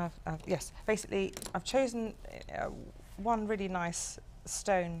now, yes, basically, I've chosen one really nice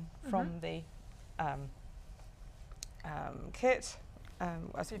stone from the kit.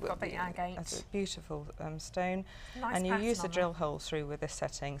 So you've got the agate. That's a beautiful stone. Nice and you pattern use the on drill hole through with this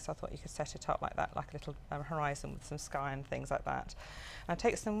setting, so I thought you could set it up like that, like a little horizon with some sky and things like that. And I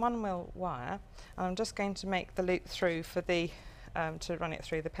take some 1mm wire, and I'm just going to make the loop through for the, to run it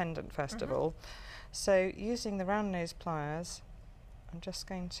through the pendant first of all. So using the round nose pliers, I'm just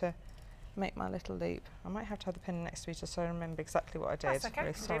going to make my little loop. I might have to have the pin next to me just so I remember exactly what I did. That's okay,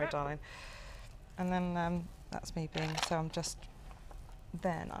 Really sorry, darling. And then that's me being, so I'm just,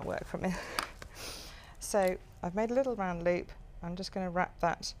 then I work from it. So I've made a little round loop. I'm just going to wrap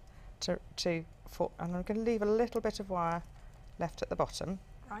that and I'm going to leave a little bit of wire left at the bottom.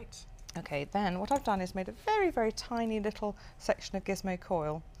 Right. Okay, then what I've done is made a very, very tiny little section of gizmo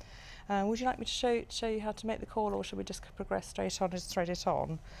coil. Would you like me to show you how to make the coil, or should we just progress straight on and just thread it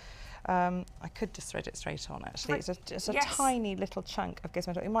on? I could just thread it straight on actually. It's a tiny little chunk of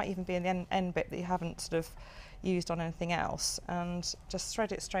gizmo. It might even be in the end bit that you haven't sort of used on anything else, and just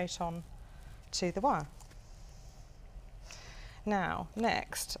thread it straight on to the wire. Now,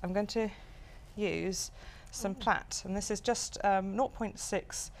 next I'm going to use some plait, and this is just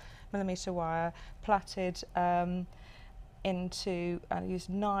 0.6mm wire plaited into, I used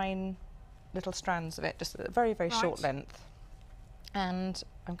 9 little strands of it, just at a very, very short length. And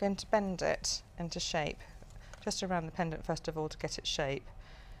I'm going to bend it into shape, just around the pendant first of all to get its shape,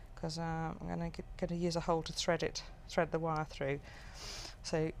 because I'm going to use a hole to thread the wire through.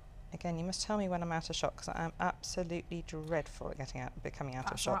 So Again, you must tell me when I'm out of shot because I am absolutely dreadful at becoming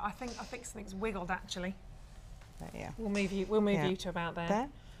out of shot. Right. I think something's wiggled actually. Yeah. We'll move you to about there. There?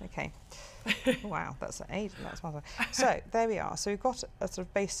 Okay. Wow, that's that's marvellous. So there we are. So we've got a sort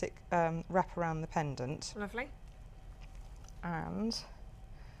of basic wrap around the pendant. Lovely. And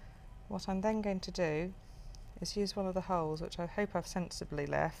what I'm then going to do is use one of the holes, which I hope I've sensibly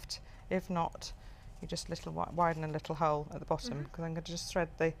left. If not, you just widen a little hole at the bottom, because I'm going to just thread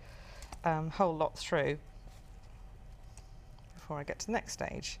the whole lot through before I get to the next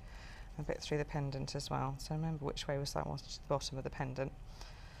stage. A bit through the pendant as well. So remember which way was to the bottom of the pendant.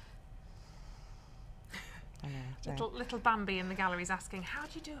 I know, Little Bambi in the gallery is asking, how do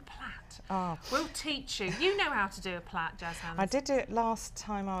you do a plait? Oh. We'll teach you. You know how to do a plait, Jazz Hands. I did do it last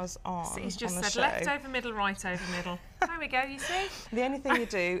time I was on. So he's just on the said show. left over middle, right over middle. There we go, you see? The only thing you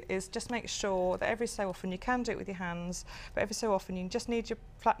do is just make sure that every so often, you can do it with your hands, but every so often you just need your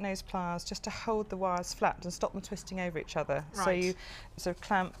flat nose pliers just to hold the wires flat and stop them twisting over each other. Right. So you sort of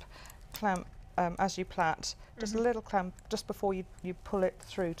clamp as you plait, just a little clamp just before you pull it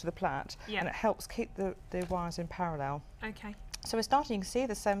through to the plait, and it helps keep the wires in parallel. Okay. So we're starting, you can see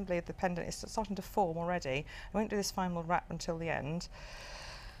the assembly of the pendant is starting to form already. I won't do this final wrap until the end.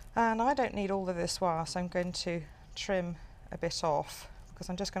 And I don't need all of this wire, so I'm going to trim a bit off because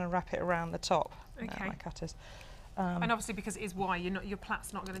I'm just going to wrap it around the top. Okay. My cutters. And obviously because it is wire, your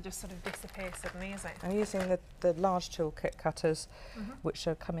plait's not going to just sort of disappear suddenly, is it? I'm using the large toolkit cutters, which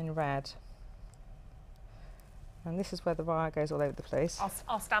come in red. And this is where the wire goes all over the place.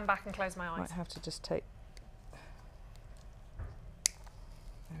 I'll stand back and close my eyes. Might have to just take.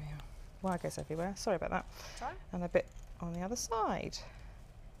 There we are. Wire goes everywhere. Sorry about that. That's right. And a bit on the other side.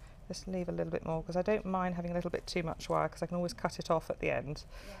 Just leave a little bit more because I don't mind having a little bit too much wire because I can always cut it off at the end.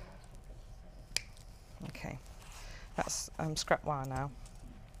 Okay, that's scrap wire now.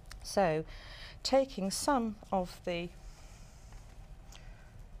 So, taking some of the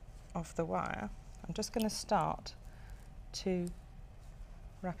wire, I'm just going to start to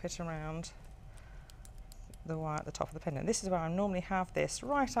wrap it around the wire at the top of the pendant. This is where I normally have this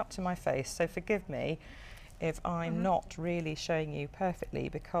right up to my face, so forgive me if I'm not really showing you perfectly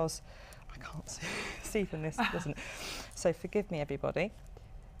because I can't see from this, doesn't it? So forgive me, everybody.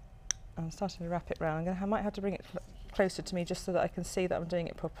 I'm starting to wrap it round. I might have to bring it closer to me just so that I can see that I'm doing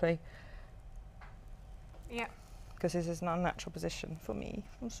it properly. Yeah. Because this is an unnatural position for me.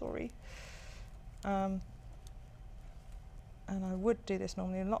 I'm sorry. And I would do this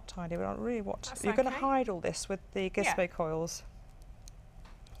normally a lot tidier, but I don't really want to. You're going to hide all this with the Gizmo coils.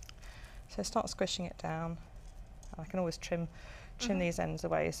 So start squishing it down. I can always trim these ends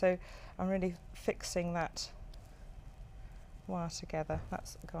away. So I'm really fixing that wire together.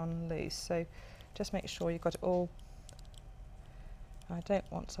 That's gone loose. So just make sure you've got it all. I don't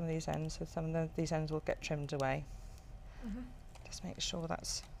want some of these ends, so some of these ends will get trimmed away. Just make sure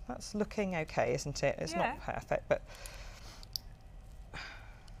that's looking okay, isn't it? It's not perfect, but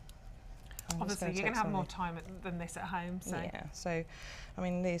obviously you're going to have more time than this at home. So yeah. So I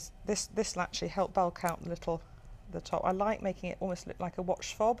mean, this will actually help bulk out the top. I like making it almost look like a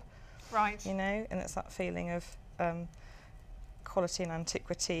watch fob. Right. You know, and it's that feeling of quality and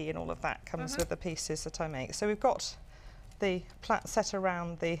antiquity and all of that comes with the pieces that I make. So we've got the plait set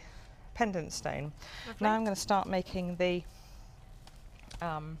around the pendant stone. Lovely. Now I'm going to start making the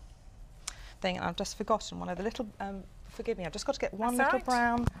thing. I've just forgotten one of the little, forgive me, I've just got to get one little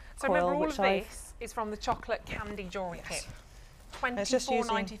brown so coil. Remember all of this is from the chocolate candy jewellery kit.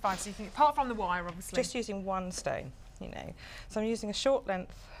 £24.95, so you can, apart from the wire obviously. Just using one stone, you know. So I'm using a short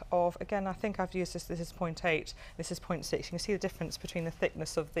length of, again, I think I've used this is 0.8, this is 0.6. You can see the difference between the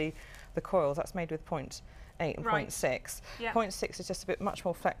thickness of the coils. That's made with 0.8 and 0.6. Yep. 0.6 is just a bit much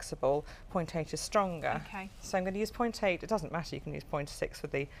more flexible, 0.8 is stronger. Okay. So I'm going to use 0.8, it doesn't matter, you can use 0.6 for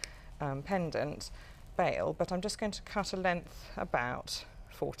the pendant bail, but I'm just going to cut a length about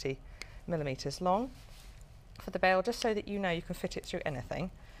 40 millimetres long for the bail, just so that you know you can fit it through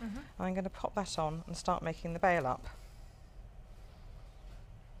anything. I'm going to pop that on and start making the bail up.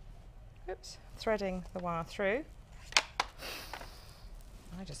 Oops, threading the wire through.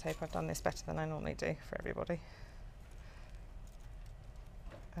 I just hope I've done this better than I normally do for everybody.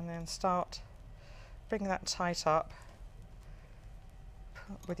 And then start bringing that tight up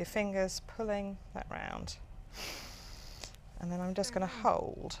with your fingers, pulling that round. And then I'm just going to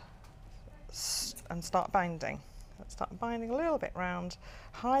hold and start binding. Start binding a little bit round,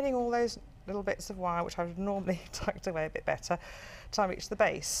 hiding all those little bits of wire which I would normally tucked away a bit better till I reach the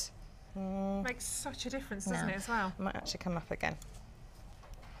base. Makes such a difference, doesn't it, as well? It might actually come up again.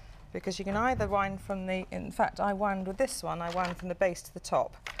 because you can either wind from the, in fact I wind with this one, I wind from the base to the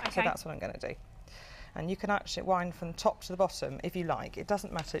top, so that's what I'm going to do. And you can actually wind from top to the bottom if you like, it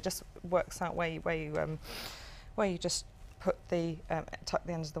doesn't matter, it just works out where you just put the, tuck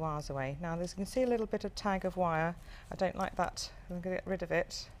the ends of the wires away. Now you can see a little bit of tag of wire, I don't like that, I'm going to get rid of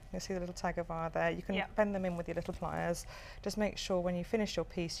it. You can see the little tag of wire there, you can bend them in with your little pliers. Just make sure when you finish your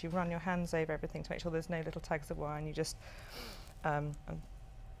piece you run your hands over everything to make sure there's no little tags of wire, and you just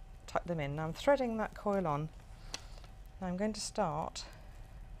tuck them in. Now I'm threading that coil on. Now I'm going to start,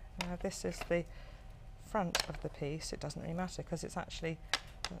 now this is the front of the piece, it doesn't really matter because it's actually,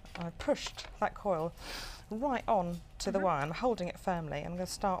 I pushed that coil right on to the wire, I'm holding it firmly, I'm going to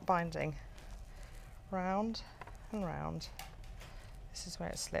start binding round and round. This is where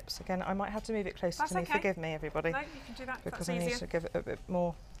it slips. Again, I might have to move it closer to me, forgive me everybody. No, you can do that, because I need to give it a bit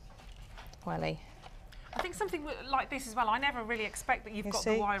more welly. I think something like this as well, I never really expect that you've got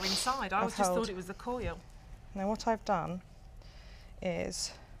the wire inside, I always just thought it was the coil. Now what I've done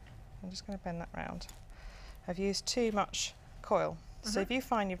is, I'm just going to bend that round. I've used too much coil. So if you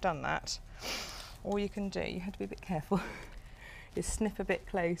find you've done that, all you can do, you have to be a bit careful, is snip a bit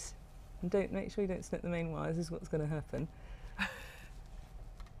close. And make sure you don't snip the main wires, this is what's going to happen.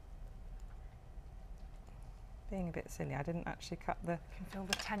 Being a bit silly, I didn't actually cut the... You can feel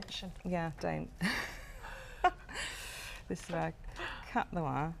the tension. Yeah, don't. This is where I cut the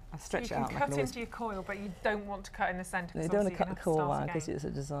wire, I stretch it out. You can cut into your coil, but you don't want to cut in the centre. No, you don't want to cut the coil wire because it's a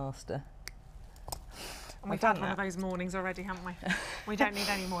disaster. And we've had one of those mornings already, haven't we? We don't need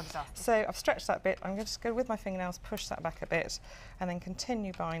any more disasters. So I've stretched that bit, I'm going to just go with my fingernails, push that back a bit, and then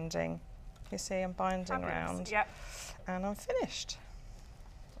continue binding. You see, I'm binding around, and I'm finished.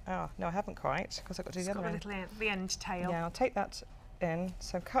 Oh, no, I haven't quite, because I've got to do the other end. The end tail. Yeah, I'll take that in,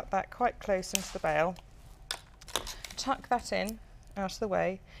 so cut that quite close into the bail, tuck that in, out of the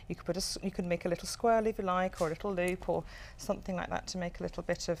way. You could you could make a little swirl if you like, or a little loop, or something like that to make a little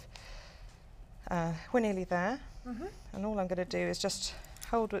bit of, we're nearly there. And all I'm going to do is just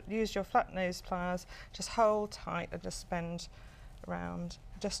use your flat nose pliers, just hold tight and just bend around,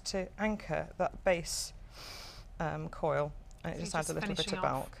 just to anchor that base coil. And it just adds a little bit of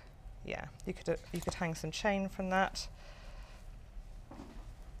bulk. Yeah, you could hang some chain from that.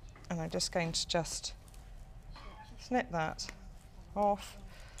 And I'm just going to just snip that off.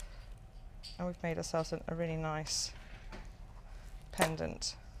 And we've made ourselves a really nice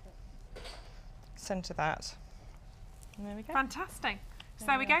pendant. Centre that. And there we go. Fantastic. So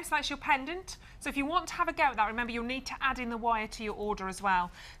there we go, so that's your pendant. So if you want to have a go at that, remember you'll need to add in the wire to your order as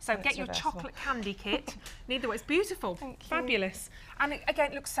well. So get your chocolate candy kit. Need the wire, it's beautiful, fabulous. And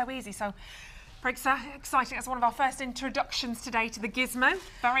again, it looks so easy, so very exciting. That's one of our first introductions today to the gizmo.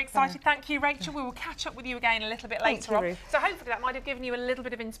 Very excited. Thank you, Rachel. We will catch up with you again a little bit later on. So hopefully that might have given you a little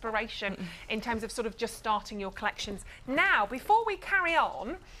bit of inspiration in terms of sort of just starting your collections. Now, before we carry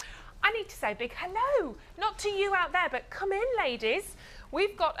on, I need to say a big hello, not to you out there, but come in, ladies.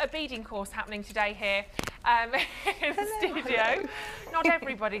 We've got a beading course happening today here in the studio. Not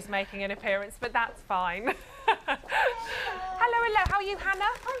everybody's making an appearance, but that's fine. Hello, how are you, Hannah?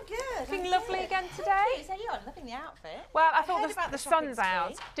 I'm good. Looking lovely again today. So you're loving the outfit. Well, I thought the sun's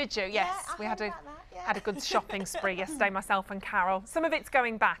out. Did you? Yes, we had a good shopping spree yesterday, myself and Carol. Some of it's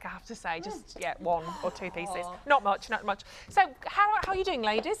going back, I have to say, just one or two pieces. Not much. So how are you doing,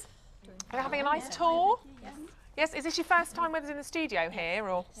 ladies? Are you having a nice tour? Yes. Yes, is this your first time with us in the studio here,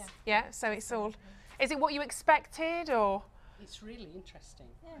 or? Yeah, so it's all, is it what you expected, or? It's really interesting.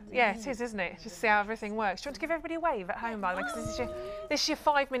 Yeah, it is, isn't it? Just see how everything works. Do you want to give everybody a wave at home, by the way? Because this is your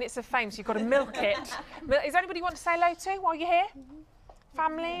 5 minutes of fame, so you've got to milk it. Is there anybody you want to say hello to while you're here?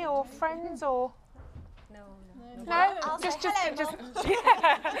 Family or friends or? No, just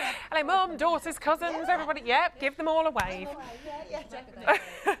hello, mum, daughters, cousins, everybody. Yep, give them all a wave. Yeah,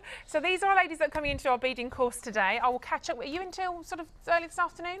 definitely. So these are our ladies that are coming into our beading course today. I will catch up with you until sort of early this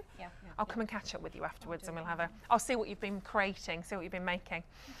afternoon. Yeah. I'll come and catch up with you afterwards, and I'll see what you've been creating, see what you've been making.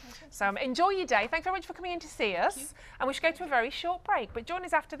 So enjoy your day. Thank you very much for coming in to see us. And we should go to a very short break, but join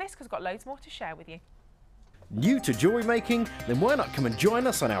us after this because we've got loads more to share with you. New to jewellery making? Then why not come and join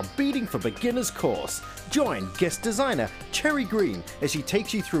us on our Beading for Beginners course. Join guest designer Cherry Green as she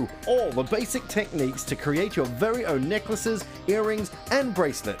takes you through all the basic techniques to create your very own necklaces, earrings and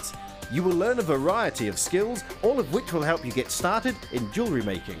bracelets. You will learn a variety of skills, all of which will help you get started in jewellery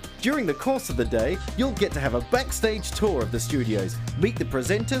making. During the course of the day, you'll get to have a backstage tour of the studios, meet the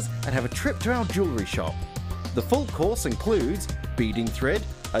presenters and have a trip to our jewellery shop. The full course includes beading thread,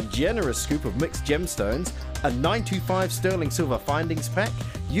 a generous scoop of mixed gemstones, a 925 sterling silver findings pack,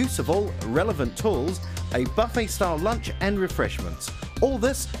 use of all relevant tools, a buffet-style lunch and refreshments. All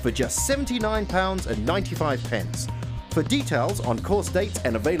this for just £79.95. For details on course dates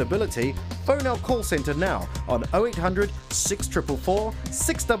and availability, phone our call centre now on 0800 644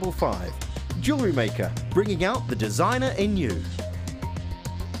 655. Jewellery Maker, bringing out the designer in you.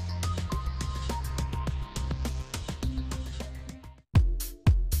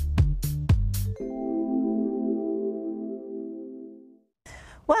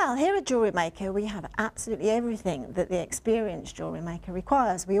 Well, here at Jewellery Maker we have absolutely everything that the experienced jewellery maker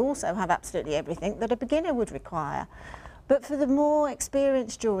requires. We also have absolutely everything that a beginner would require. But for the more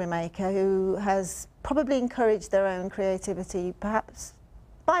experienced jewellery maker who has probably encouraged their own creativity, perhaps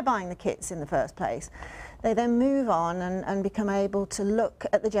by buying the kits in the first place, they then move on and become able to look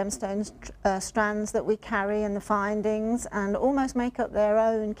at the gemstones strands that we carry and the findings and almost make up their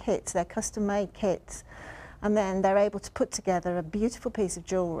own kits, their custom-made kits. And then they're able to put together a beautiful piece of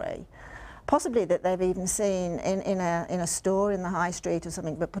jewellery, possibly that they've even seen in a store in the high street or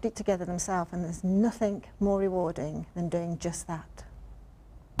something, but put it together themselves, and there's nothing more rewarding than doing just that.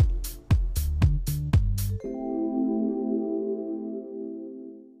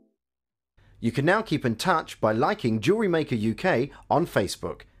 You can now keep in touch by liking Jewellery Maker UK on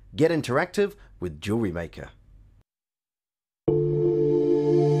Facebook. Get interactive with Jewellery Maker.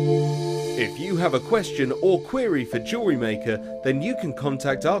 If you have a question or query for Jewellery Maker, then you can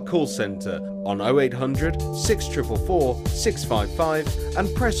contact our call centre on 0800 644 655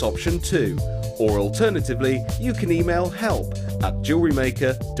 and press option 2. Or alternatively, you can email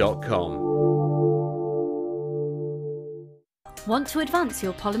help@jewellerymaker.com. Want to advance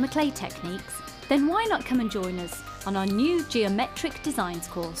your polymer clay techniques? Then why not come and join us on our new Geometric Designs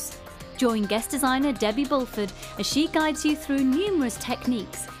course. Join guest designer Debbie Bulford as she guides you through numerous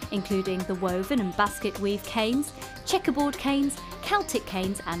techniques, including the woven and basket weave canes, checkerboard canes, Celtic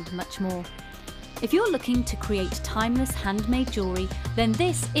canes and much more. If you're looking to create timeless handmade jewellery, then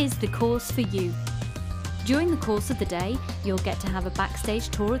this is the course for you. During the course of the day, you'll get to have a backstage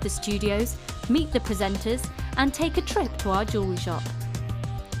tour of the studios, meet the presenters and take a trip to our jewellery shop.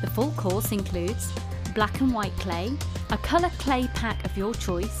 The full course includes black and white clay, a colour clay pack of your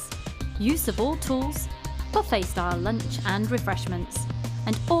choice, use of all tools, buffet style lunch and refreshments,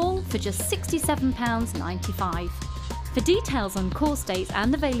 and all for just £67.95. For details on course dates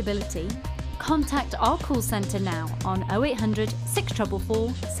and availability, contact our call centre now on 0800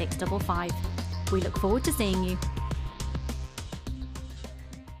 644 655. We look forward to seeing you.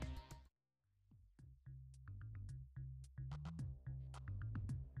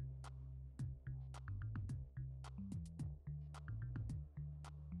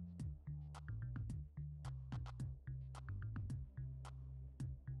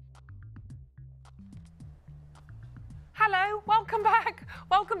 Hello, welcome back.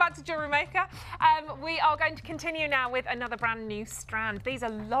 Welcome back to Jewellery Maker. We are going to continue now with another brand new strand. These are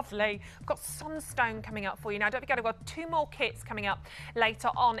lovely. I've got Sunstone coming up for you now. Don't forget, I've got 2 more kits coming up later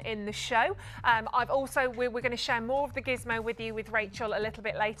on in the show. We're going to share more of the gizmo with you with Rachel a little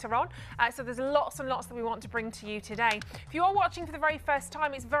bit later on. So there's lots and lots that we want to bring to you today. If you are watching for the very first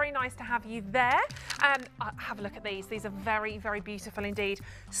time, it's very nice to have you there. Have a look at these. These are very, very beautiful indeed.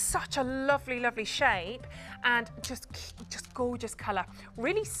 Such a lovely, lovely shape and just gorgeous colour.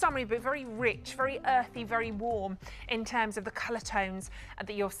 Really summery but very rich, very earthy, very warm in terms of the colour tones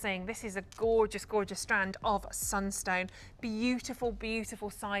that you're seeing. This is a gorgeous, gorgeous strand of Sunstone. Beautiful, beautiful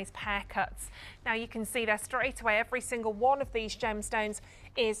size pear cuts. Now you can see there straight away every single one of these gemstones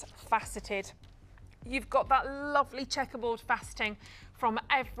is faceted. You've got that lovely checkerboard faceting from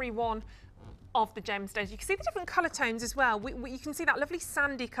every one of the gemstones. You can see the different colour tones as well. You can see that lovely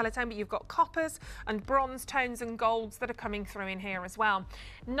sandy colour tone, but you've got coppers and bronze tones and golds that are coming through in here as well.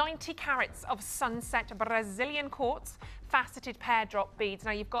 90 carats of sunset Brazilian quartz faceted pear drop beads.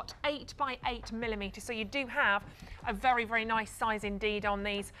 Now you've got 8 by 8 millimetres, so you do have a very, very nice size indeed on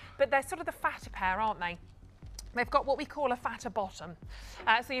these, but they're sort of the fatter pair, aren't they? They've got what we call a fatter bottom.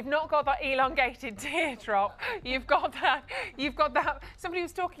 So you've not got that elongated teardrop. You've got that. Somebody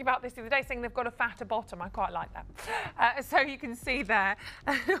was talking about this the other day, saying they've got a fatter bottom. I quite like that. So you can see there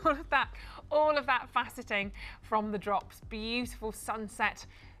all of that faceting from the drops. Beautiful sunset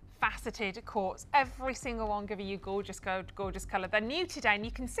faceted quartz, every single one giving you gorgeous gold, gorgeous colour. They're new today, and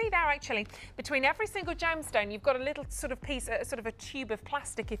you can see there actually between every single gemstone you've got a little sort of piece, sort of a tube of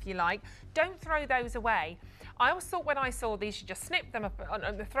plastic if you like. Don't throw those away. I always thought when I saw these you just snip them up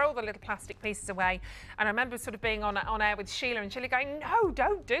and throw all the little plastic pieces away, and I remember sort of being on air with Sheila and Sheila going, no,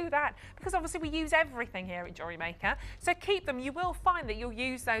 don't do that, because obviously we use everything here at Jewellery Maker, so keep them. You will find that you'll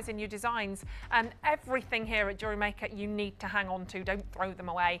use those in your designs, and everything here at Jewellery Maker you need to hang on to. Don't throw them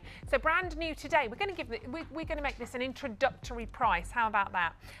away. So brand new today, we're going to make this an introductory price. How about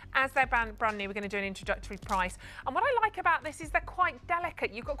that? As they're brand new, we're going to do an introductory price. And what I like about this is they're quite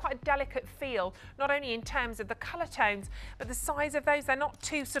delicate. You've got quite a delicate feel, not only in terms of the colour tones, but the size of those. They're not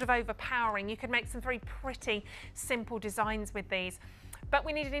too sort of overpowering. You can make some very pretty, simple designs with these. But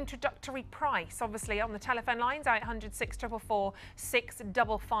we need an introductory price, obviously, on the telephone lines, 0800 644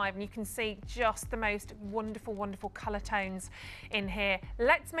 655, and you can see just the most wonderful, wonderful colour tones in here.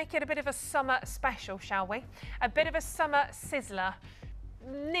 Let's make it a bit of a summer special, shall we? A bit of a summer sizzler.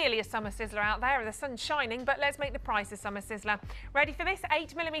 Nearly a summer sizzler out there, the sun's shining, but let's make the price a summer sizzler. Ready for this?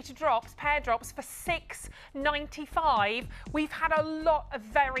 8mm drops, pair drops for £6.95. We've had a lot of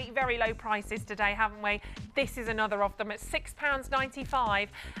very, very low prices today, haven't we? This is another of them at £6.95.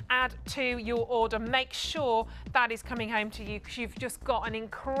 Add to your order. Make sure that is coming home to you, because you've just got an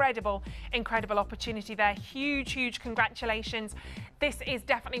incredible, incredible opportunity there. Huge, huge congratulations. This is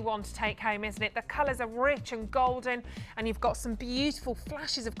definitely one to take home, isn't it? The colours are rich and golden, and you've got some beautiful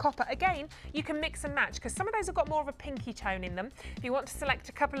flashes of copper. Again, you can mix and match, because some of those have got more of a pinky tone in them. If you want to select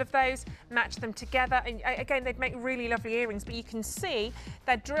a couple of those, match them together, and again, they'd make really lovely earrings, but you can see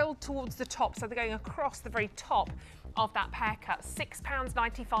they're drilled towards the top, so they're going across the very top of that pair cut.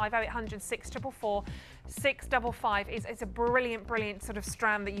 £6.95, 0800 644 655 is a brilliant, brilliant sort of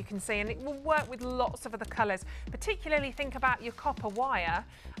strand that you can see, and it will work with lots of other colours. Particularly think about your copper wire.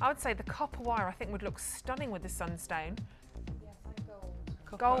 I would say the copper wire, I think, would look stunning with the sunstone. Yes, and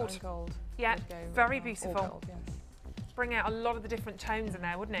gold. Gold. And gold. Yeah, very beautiful. Gold, yes. Bring out a lot of the different tones in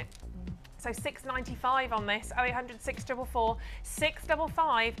there, wouldn't it? So £6.95 on this, 0800 644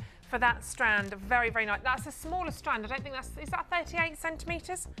 655 for that strand. Very, very nice. That's a smaller strand. I don't think that's, is that 38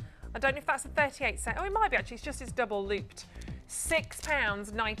 centimetres? I don't know if that's a 38 cent. Oh, it might be actually. It's double looped.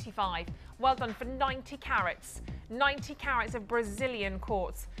 £6.95. Well done for 90 carats. 90 carats of Brazilian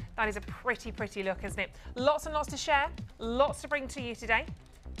quartz. That is a pretty, pretty look, isn't it? Lots and lots to share. Lots to bring to you today.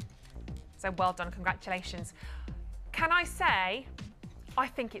 So well done. Congratulations. Can I say, I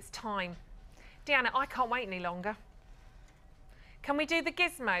think it's time. Deanna, I can't wait any longer. Can we do the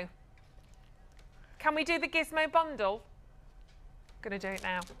gizmo? Can we do the gizmo bundle? Going to do it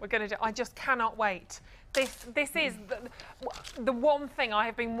now. We're going to do. I just cannot wait. This is the one thing I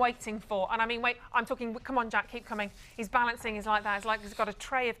have been waiting for. And I mean, wait. I'm talking. Come on, Jack, keep coming. He's balancing. He's like that. It's like he's got a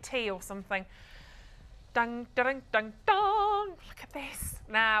tray of tea or something. Dun dun dun dun. Look at this.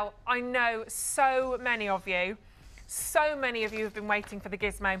 Now I know so many of you have been waiting for the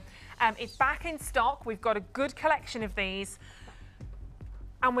gizmo. It's back in stock. We've got a good collection of these,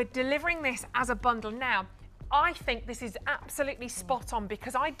 and we're delivering this as a bundle now. I think this is absolutely spot on,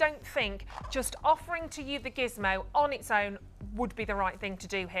 because I don't think just offering to you the gizmo on its own would be the right thing to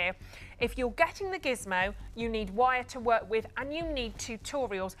do here. If you're getting the gizmo, you need wire to work with, and you need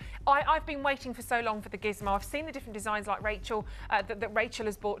tutorials. I've been waiting for so long for the gizmo. I've seen the different designs like Rachel, that Rachel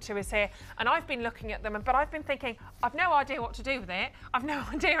has brought to us here, and I've been looking at them, but I've been thinking, I've no idea what to do with it. I've no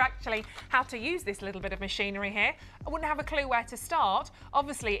idea actually how to use this little bit of machinery here. I wouldn't have a clue where to start.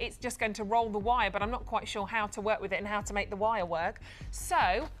 Obviously, it's just going to roll the wire, but I'm not quite sure how to work with it and how to make the wire work.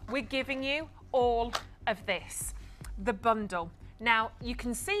 So we're giving you all of this. The bundle. Now you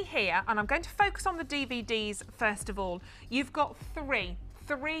can see here, and I'm going to focus on the DVDs first of all. You've got three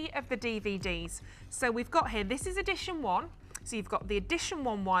of the DVDs. So we've got here, this is edition 1. So you've got the edition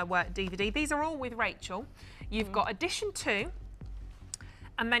 1 wire work DVD. These are all with Rachel. You've got edition 2,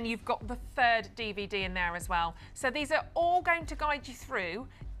 and then you've got the 3rd DVD in there as well. So these are all going to guide you through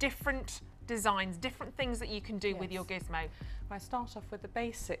different designs, different things that you can do with your gizmo. I start off with the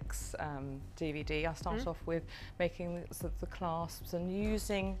basics DVD. I start off with making the clasps and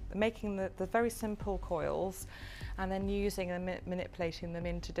making the very simple coils, and then using and manipulating them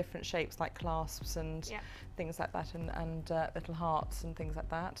into different shapes like clasps and things like that, and little hearts and things like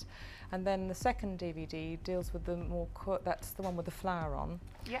that. And then the second DVD deals with the more, that's the one with the flower on.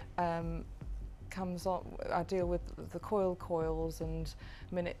 Comes on, I deal with the coils and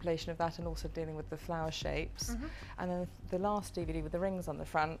manipulation of that, and also dealing with the flower shapes. And then the last DVD with the rings on the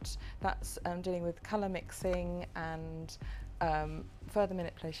front, that's dealing with colour mixing and further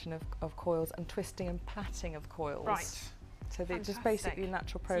manipulation of coils, and twisting and plaiting of coils. Right. So they're just basically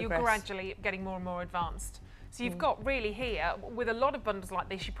natural progress. So you're gradually getting more and more advanced. So you've got really here, with a lot of bundles like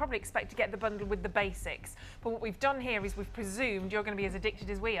this, you probably expect to get the bundle with the basics. But what we've done here is we've presumed you're going to be as addicted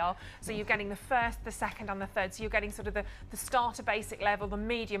as we are. So you're getting the 1st, the 2nd and the 3rd. So you're getting sort of the starter basic level, the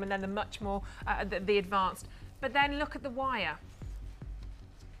medium, and then the much more, the advanced. But then look at the wire.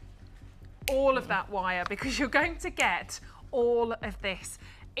 All of that wire, because you're going to get all of this.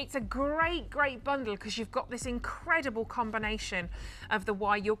 It's a great bundle because you've got this incredible combination of the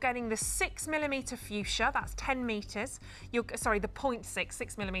wire. You're getting the 6mm fuchsia, that's 10 metres. Sorry, the 0.6,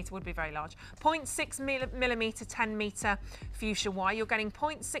 6mm would be very large. 0.6mm 10 metre fuchsia wire. You're getting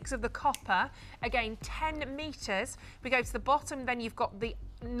 0.6 of the copper, again 10 metres. We go to the bottom, then you've got the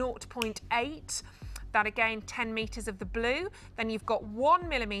 0.8. That again, 10 metres of the blue. Then you've got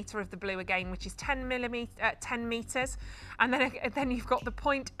 1mm of the blue again, which is 10 metres. And then you've got the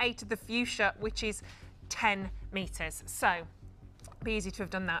 0.8 of the fuchsia, which is 10 metres. So be easy to have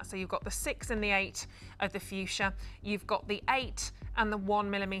done that. So you've got the 6 and the 8 of the fuchsia. You've got the 8 and the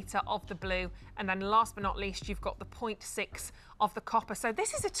 1mm of the blue. And then last but not least, you've got the 0.6 of the copper. So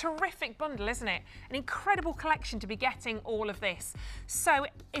this is a terrific bundle, isn't it? An incredible collection to be getting all of this. So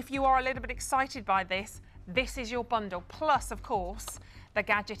if you are a little bit excited by this, this is your bundle. Plus, of course, the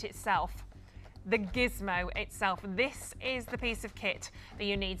gadget itself. The gizmo itself. This is the piece of kit that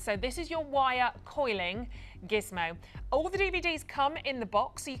you need. So this is your wire coiling gizmo. All the DVDs come in the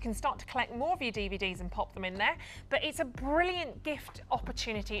box, so you can start to collect more of your DVDs and pop them in there. But it's a brilliant gift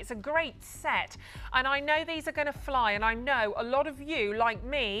opportunity. It's a great set. And I know these are going to fly, and I know a lot of you, like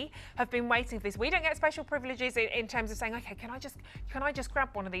me, have been waiting for this. We don't get special privileges in terms of saying, okay, can I just grab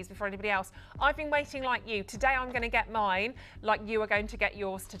one of these before anybody else? I've been waiting like you. Today I'm going to get mine, like you are going to get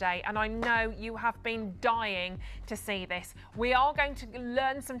yours today. And I know you have been dying to see this. We are going to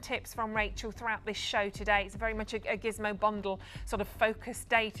learn some tips from Rachel throughout this show today. It's very much a gizmo bundle sort of focused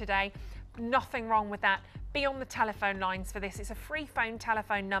day today. Nothing wrong with that. Be on the telephone lines for this. It's a free phone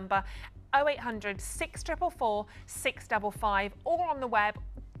telephone number, 0800 644 655, or on the web,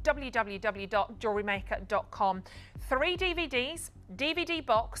 www.jewellerymaker.com. 3 DVDs, DVD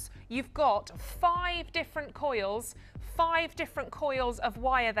box. You've got 5 different coils, 5 different coils of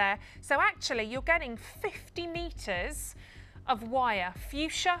wire there. So actually you're getting 50 metres of wire,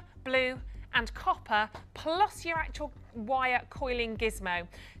 fuchsia, blue and copper, plus your actual wire coiling gizmo.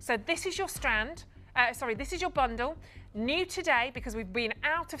 So this is your strand, this is your bundle. New today, because we've been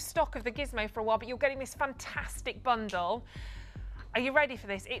out of stock of the gizmo for a while, but you're getting this fantastic bundle. Are you ready for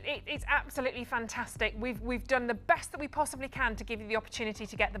this? It's absolutely fantastic. We've done the best that we possibly can to give you the opportunity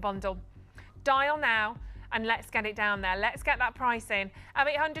to get the bundle. Dial now and let's get it down there. Let's get that price in.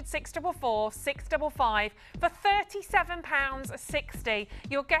 0800 644 655 for £37.60.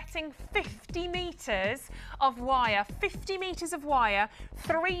 You're getting 50 metres of wire, 50 metres of wire,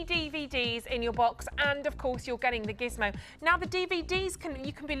 3 DVDs in your box, and of course you're getting the gizmo. Now the DVDs,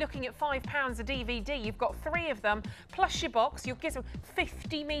 you can be looking at £5 a DVD. You've got 3 of them, plus your box, your gizmo,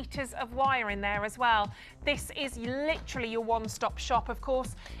 50 metres of wire in there as well. This is literally your one-stop shop. Of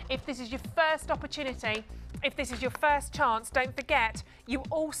course, if this is your first opportunity, if this is your first chance, don't forget, you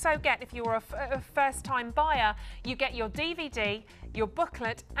also get, if you're a first-time buyer, you get your DVD, your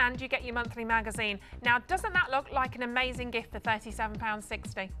booklet, and you get your monthly magazine. Now, doesn't that look like an amazing gift for £37.60?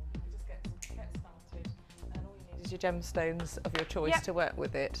 Just get started, and all you need is your gemstones of your choice to work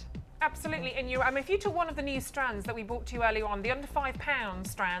with it. Absolutely, and if you took one of the new strands that we brought to you earlier on, the under £5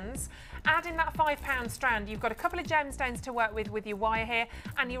 strands, add in that £5 strand, you've got a couple of gemstones to work with your wire here,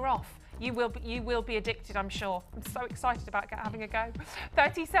 and you're off. You will be addicted, I'm sure. I'm so excited about having a go.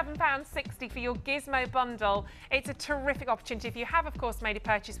 £37.60 for your gizmo bundle. It's a terrific opportunity. If you have, of course, made a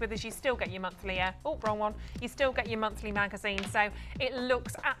purchase with us, you still get your monthly, oh, wrong one. You still get your monthly magazine. So it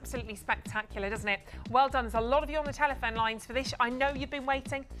looks absolutely spectacular, doesn't it? Well done. There's a lot of you on the telephone lines for this. I know you've been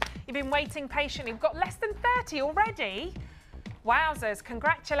waiting. You've been waiting patiently. We've got less than 30 already. Wowzers,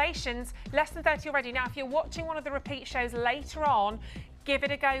 congratulations. Less than 30 already. Now, if you're watching one of the repeat shows later on, give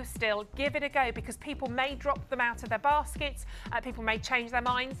it a go still, give it a go, because people may drop them out of their baskets, people may change their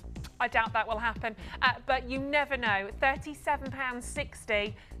minds. I doubt that will happen, but you never know.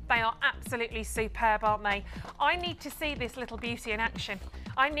 £37.60, they are absolutely superb, aren't they? I need to see this little beauty in action.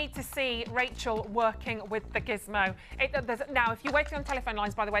 I need to see Rachel working with the gizmo. Now, if you're waiting on telephone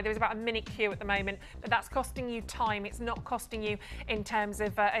lines, by the way, there is about a minute queue at the moment, but that's costing you time. It's not costing you in terms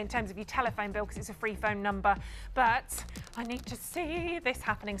of your telephone bill, because it's a free phone number. But I need to see this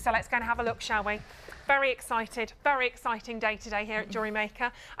happening. So let's go and have a look, shall we? Very excited, very exciting day today here at Jewellery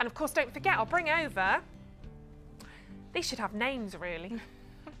Maker. And of course, don't forget, I'll bring over, these should have names really.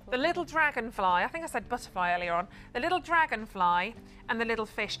 The little dragonfly, I think I said butterfly earlier on, the little dragonfly and the little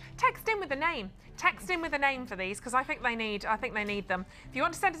fish. Text in with a name. Text in with a name for these, because I think they need them. If you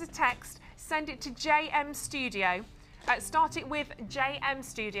want to send us a text, send it to JM Studio. Start it with JM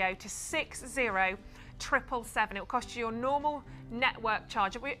Studio to 60777. It will cost you your normal network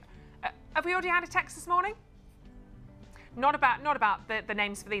charge. Have we already had a text this morning? Not about the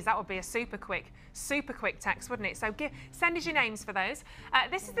names for these. That would be a super quick text, wouldn't it? So send us your names for those.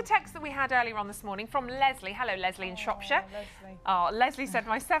 This is the text that we had earlier on this morning from Leslie. Hello, Leslie in Shropshire. Leslie. Oh, Leslie said,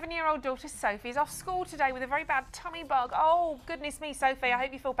 my 7-year-old daughter Sophie is off school today with a very bad tummy bug. Oh, goodness me, Sophie, I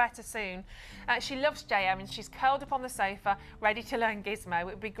hope you feel better soon. She loves JM and she's curled up on the sofa, ready to learn Gizmo. It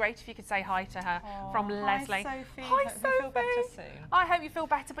would be great if you could say hi to her from Leslie. Hi, Sophie. Hi, Hope Sophie. you feel better soon. I hope you feel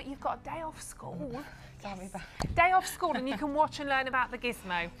better, but you've got a day off school. Day off school, and you can watch and learn about the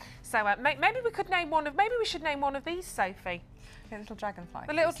Gizmo. So maybe we should name one of these, Sophie. The little dragonfly.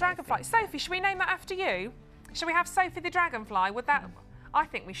 The little dragonfly. Sophie, should we name that after you? Should we have Sophie the dragonfly? Would that? I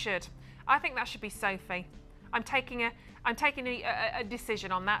think we should. I think that should be Sophie. I'm taking a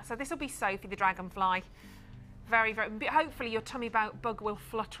decision on that. So this will be Sophie the dragonfly. Very, very. Hopefully your tummy bug will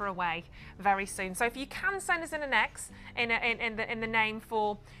flutter away very soon. So if you can send us in an X in the name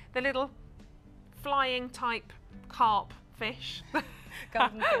for the little flying type carp fish.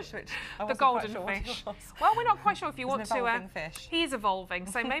 Golden fish, which the golden fish. Well, we're not quite sure if you want to. Fish. He is evolving,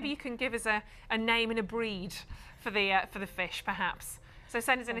 so maybe you can give us a name and a breed for the fish, perhaps. So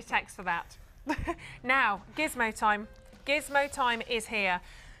send us in a text for that. Now, Gizmo time. Gizmo time is here.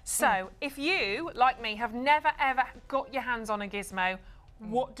 So, if you, like me, have never ever got your hands on a Gizmo,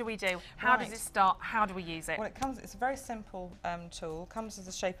 what do we do? How does it start? How do we use it? Well, it's a very simple tool. It comes as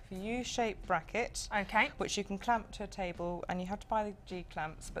the shape of a U-shaped bracket, which you can clamp to a table, and you have to buy the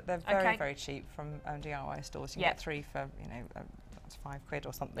G-clamps, but they're very, very cheap from DIY stores. You can get 3 for, that's £5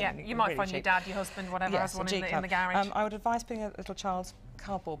 or something. Yeah, you might really find cheap. your dad, your husband, whatever, has one in the garage. I would advise putting a little child's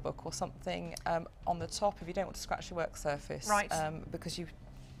cardboard book or something on the top if you don't want to scratch your work surface. Right. Because you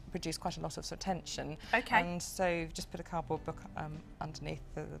produce quite a lot of tension. Okay. And so just put a cardboard book underneath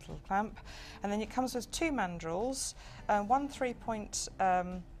the little clamp. And then it comes with 2 mandrels, one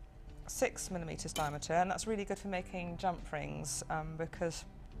 3.6 millimetres diameter, and that's really good for making jump rings because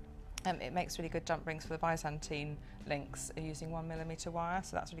it makes really good jump rings for the Byzantine links using 1 millimetre wire,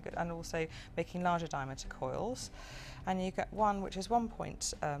 so that's really good, and also making larger diameter coils. And you get one which is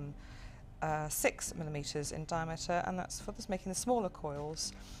 1.6 millimetres in diameter, and that's for making the smaller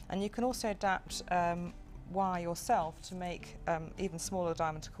coils. And you can also adapt wire yourself to make even smaller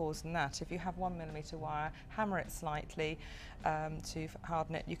diameter coils than that. If you have 1 millimetre wire, hammer it slightly to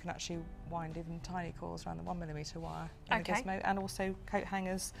harden it. You can actually wind even tiny coils around the 1 millimetre wire in the Gizmo, and also coat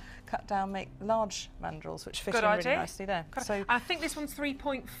hangers cut down make large mandrels which fit in really nicely there. So I think this one's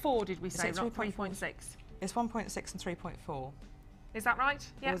 3.4, did we say, not 3.6? It's 1.6 and 3.4. Is that right?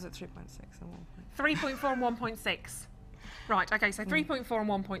 Yeah. Or was it 3.6 and 1.6? 3.4 and 1.6. Right, okay, so 3.4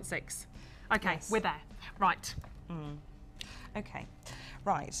 and 1.6. Okay, we're there. Right. Okay,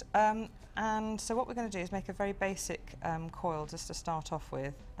 right. And so what we're going to do is make a very basic coil just to start off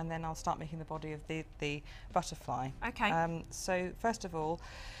with, and then I'll start making the body of the butterfly. Okay. So first of all,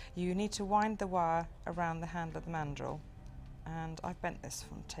 you need to wind the wire around the handle of the mandrel. And I've bent this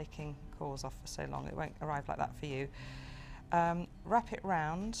from taking coils off for so long, it won't arrive like that for you. Wrap it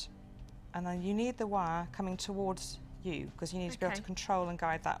round, and then you need the wire coming towards you because you need to be able to control and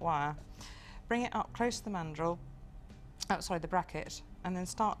guide that wire. Bring it up close to the mandrel, the bracket, and then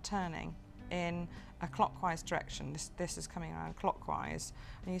start turning in a clockwise direction. This is coming around clockwise,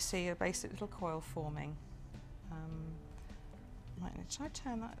 and you see a basic little coil forming. Right, should I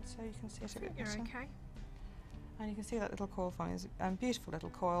turn that so you can see it a bit better? Okay. And you can see that little coil forming is a beautiful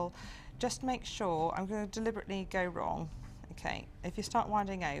little coil. Just make sure, I'm going to deliberately go wrong. Okay, if you start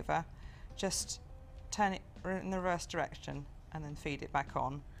winding over, just turn it in the reverse direction and then feed it back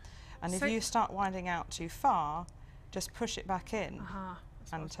on. And if you start winding out too far, just push it back in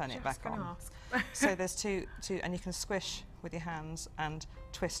and turn it back on. So there's two, and you can squish with your hands and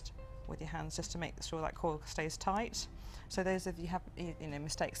twist with your hands just to make sure that coil stays tight. So those of you have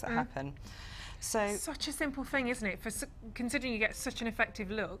mistakes that happen. So such a simple thing, isn't it? Considering you get such an effective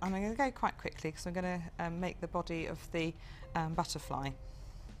look. I'm going to go quite quickly because I'm going to make the body of the butterfly,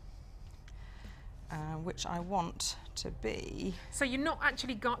 which I want to be. So you're not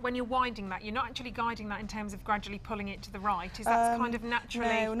actually when you're winding that, you're not actually guiding that in terms of gradually pulling it to the right. Is that kind of naturally?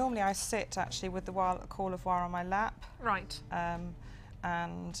 No, normally I sit actually with the coil of wire on my lap. Right.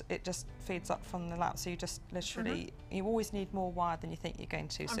 And it just feeds up from the lap, so you just literally, you always need more wire than you think you're going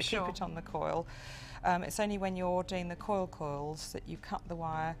to, so keep it on the coil. It's only when you're doing the coils that you cut the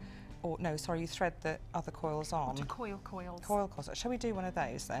wire, or no, sorry, you thread the other coils on. What are coils? Coil coils. Shall we do one of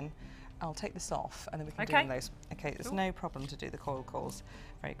those then? I'll take this off and then we can do one of those. Okay, there's no problem to do the coil coils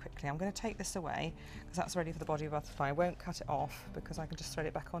very quickly. I'm going to take this away because that's ready for the body of the butterfly. I won't cut it off because I can just thread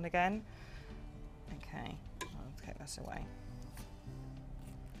it back on again. Okay, I'll take this away.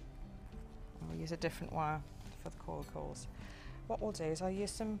 We'll use a different wire for the coils. What we'll do is I'll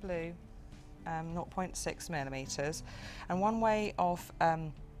use some blue, 0.6 millimetres, and one way of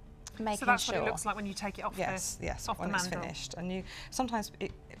making so that's sure what it looks like when you take it off yes, off when the it's mandrel. finished. And you sometimes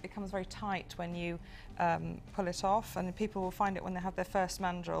it becomes very tight when you pull it off, and people will find it when they have their first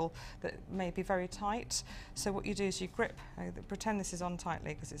mandrel that may be very tight. So what you do is you grip, pretend this is on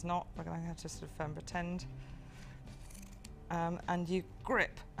tightly because it's not, we're going to have to sort of pretend, and you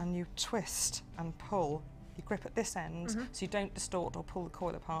grip and you twist and pull. You grip at this end so you don't distort or pull the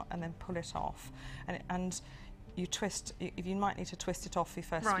coil apart, and then pull it off. And you twist, you might need to twist it off your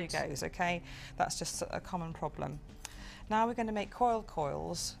first few goes, okay? That's just a common problem. Now we're going to make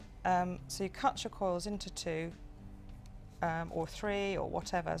coils. So you cut your coils into 2 or 3 or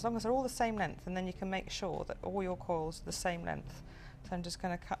whatever, as long as they're all the same length, and then you can make sure that all your coils are the same length. So I'm just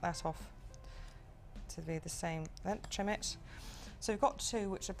going to cut that off to be the same length, trim it. So we've got 2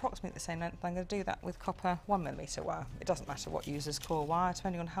 which are approximately the same length. I'm going to do that with copper 1mm wire. It doesn't matter what uses coil wire,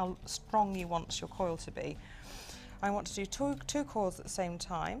 depending on how strong you want your coil to be. I want to do two coils at the same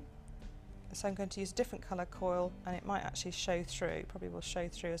time. So I'm going to use a different colour coil, and it might actually show through, probably will show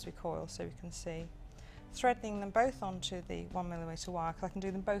through as we coil so we can see. Threading them both onto the 1mm wire, because I can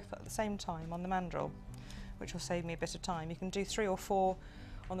do them both at the same time on the mandrel, which will save me a bit of time. You can do 3 or 4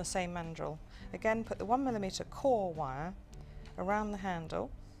 on the same mandrel. Again, put the 1mm core wire around the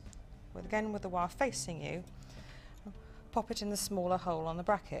handle, with the wire facing you, pop it in the smaller hole on the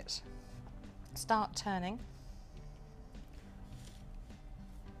bracket. Start turning,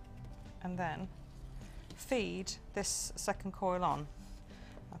 and then feed this second coil on.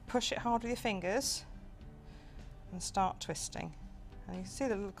 Now push it hard with your fingers and start twisting. And you can see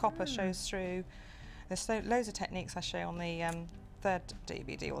the little copper shows through. There's loads of techniques I show on the third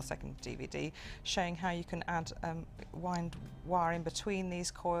DVD or the second DVD, showing how you can add wind wire in between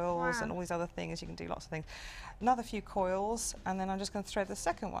these coils and all these other things. You can do lots of things. Another few coils, and then I'm just going to thread the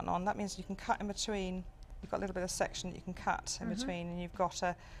second one on. That means you can cut in between. You've got a little bit of section that you can cut in between, and you've got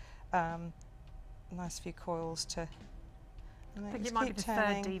a nice few coils to. I think it might be the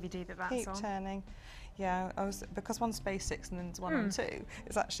third DVD that's keep on. Keep turning. Yeah, because one's basics and then there's 1 and 2.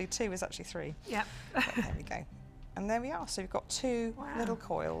 It's actually 2 is actually 3. Yeah. There we go. And there we are. So we've got 2 little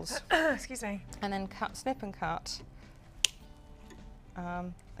coils. Excuse me. And then snip and cut.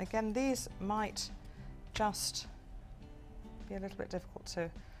 Again, these might just be a little bit difficult to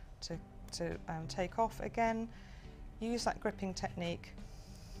take off. Again, use that gripping technique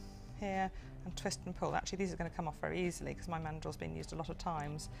here and twist and pull. Actually, these are going to come off very easily because my mandrel's been used a lot of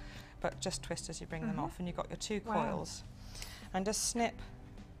times. But just twist as you bring them off, and you've got your 2 coils. And just snip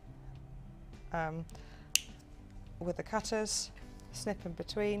with the cutters, snip in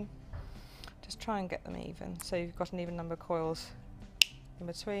between. Just try and get them even, so you've got an even number of coils in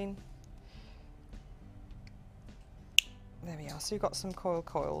between. There we are. So you've got some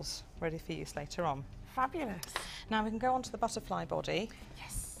coils ready for use later on. Fabulous. Now we can go on to the butterfly body.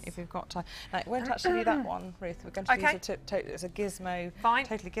 Yes. If we've got time. Now, it won't actually be that one, Ruth. We're going to use it's a gizmo,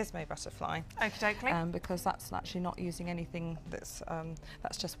 totally gizmo butterfly. Okay. Because that's actually not using anything that's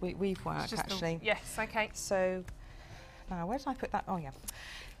just weave work actually. Yes. Okay. So now where did I put that? Oh yeah.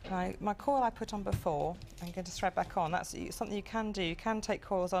 Now my coil I put on before, I'm going to thread back on. That's something you can do. You can take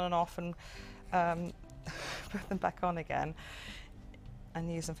coils on and off and put them back on again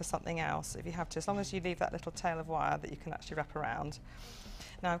and use them for something else if you have to, as long as you leave that little tail of wire that you can actually wrap around.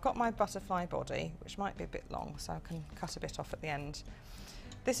 Now I've got my butterfly body, which might be a bit long, so I can cut a bit off at the end.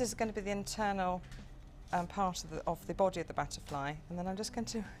 This is going to be the internal part of the body of the butterfly, and then I'm just going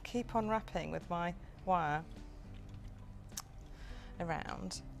to keep on wrapping with my wire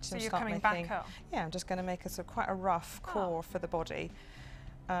around. So you're coming back up? Yeah, I'm just going to make quite a rough core for the body.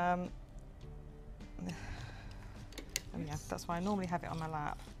 Yeah, that's why I normally have it on my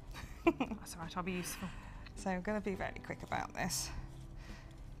lap. That's all right, I'll be useful. So I'm going to be very quick about this.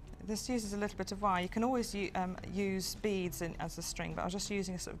 This uses a little bit of wire. You can always use beads as a string, but I was just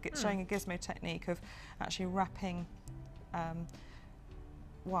using showing a gizmo technique of actually wrapping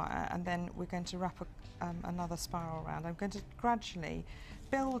wire, and then we're going to wrap another spiral around. I'm going to gradually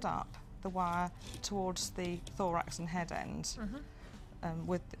build up the wire towards the thorax and head end,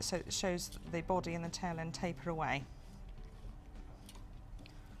 so it shows the body and the tail end taper away.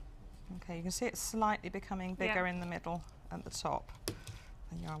 Okay, you can see it's slightly becoming bigger in the middle at the top.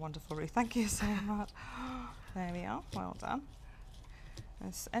 And you are wonderful, Ruth. Thank you so much. There we are. Well done.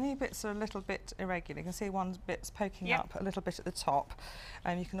 Any bits are a little bit irregular. You can see one bit's poking up a little bit at the top.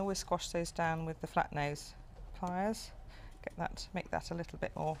 You can always squash those down with the flat nose pliers. Make that a little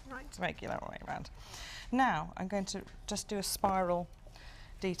bit more regular all the way around. Now I'm going to just do a spiral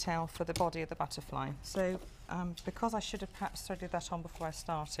detail for the body of the butterfly. So because I should have perhaps threaded that on before I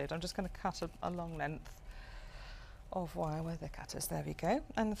started, I'm just going to cut a long length of wire. Where are the cutters? There we go.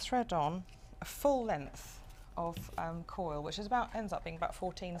 And thread on a full length of coil, which is ends up being about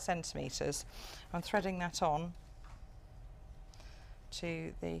 14 centimetres. I'm threading that on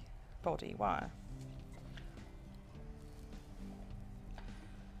to the body wire.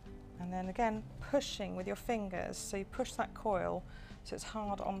 And then again, pushing with your fingers, so you push that coil so it's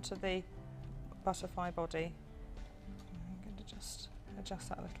hard onto the butterfly body. I'm going to just adjust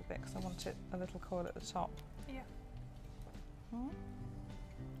that a little bit because I want it a little coil at the top. Yeah. A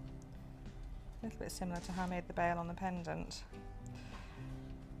little bit similar to how I made the bail on the pendant.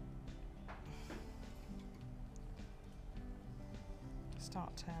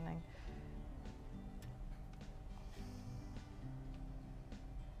 Start turning.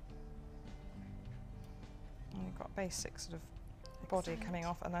 And you've got basic sort of body coming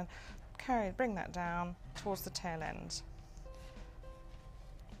off, and then bring that down towards the tail end.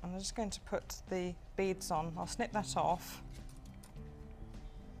 And I'm just going to put the beads on. I'll snip that off.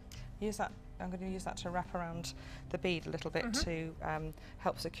 Use that. I'm going to use that to wrap around the bead a little bit to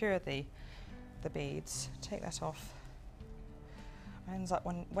help secure the beads. Take that off. Ends up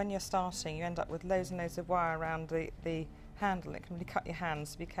when you're starting, you end up with loads and loads of wire around the handle. It can really cut your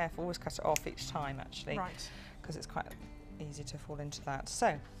hands, so be careful. Always cut it off each time, actually, because it's quite easy to fall into that.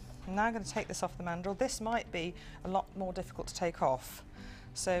 So I'm now going to take this off the mandrel. This might be a lot more difficult to take off.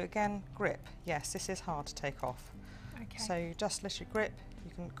 So again, grip. Yes, this is hard to take off. Okay. So you just literally grip.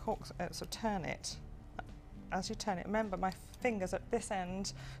 You can sort of turn it. As you turn it, remember my fingers at this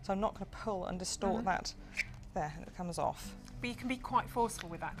end, so I'm not going to pull and distort that there, and it comes off. But you can be quite forceful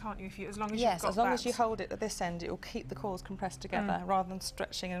with that, can't you? As long as you've got yes, as long as you hold it at this end, it will keep the coils compressed together rather than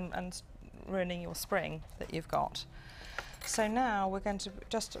stretching and ruining your spring that you've got. So now we're going to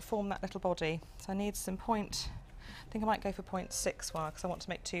just form that little body. So I need some point. I think I might go for 0.6 wire because I want to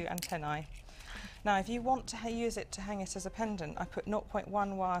make 2 antennae. Now, if you want to use it to hang it as a pendant, I put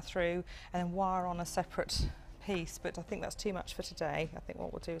 0.1 wire through and then wire on a separate piece, but I think that's too much for today. I think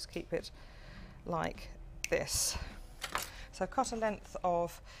what we'll do is keep it like this. So I've cut a length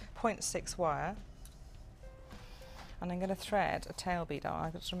of 0.6 wire, and I'm going to thread a tail bead on.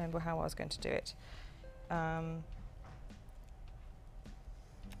 I've got to remember how I was going to do it. Sorry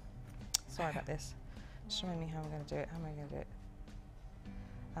about this. Just remind me how I'm going to do it. How am I going to do it?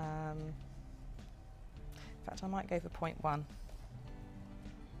 In fact, I might go for 0.1.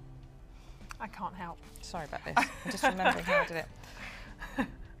 I can't help. Sorry about this. I'm just remembering how I did it. But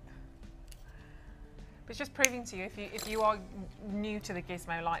it's just proving to you, if you are new to the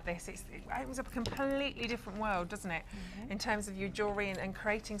gizmo like this, it opens up a completely different world, doesn't it? In terms of your jewellery and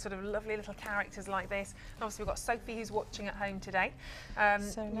creating sort of lovely little characters like this. And obviously we've got Sophie who's watching at home today.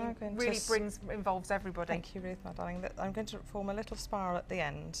 So now I'm going really involves everybody. Thank you, Ruth, my darling. I'm going to form a little spiral at the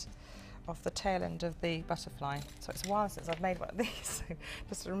end of the tail end of the butterfly. So it's a while since I've made one of these, so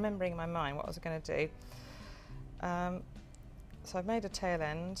just remembering in my mind what I was going to do. So I've made a tail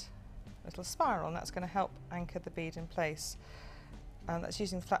end, little spiral, and that's going to help anchor the bead in place. And that's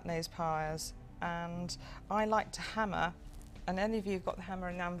using flat nose pliers. And I like to hammer, and any of you who've got the hammer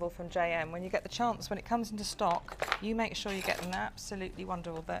and anvil from JM, when you get the chance, when it comes into stock, you make sure you get an absolutely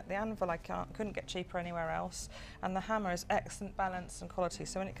wonderful. The anvil I couldn't get cheaper anywhere else, and the hammer is excellent balance and quality.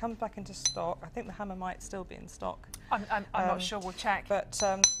 So when it comes back into stock, I think the hammer might still be in stock. I'm not sure, we'll check. But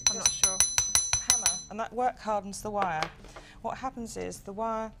I'm not sure. Hammer, and that work hardens the wire. What happens is the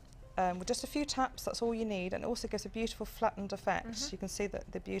wire, with just a few taps, that's all you need, and it also gives a beautiful flattened effect. You can see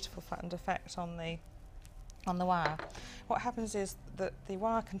the beautiful flattened effect on the wire. What happens is that the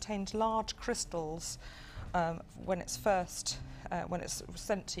wire contains large crystals when it's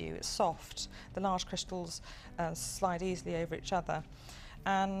sent to you. It's soft. The large crystals slide easily over each other,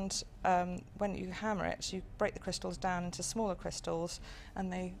 and when you hammer it, you break the crystals down into smaller crystals,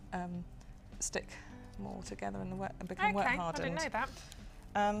 and they stick more together and become work hardened. I didn't know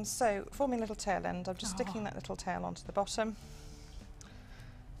that. So forming a little tail end, I'm just sticking that little tail onto the bottom.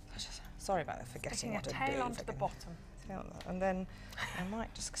 Sorry about forgetting what to do. Tail onto the bottom. And then I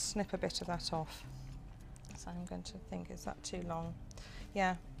might just snip a bit of that off. So I'm going to think, is that too long?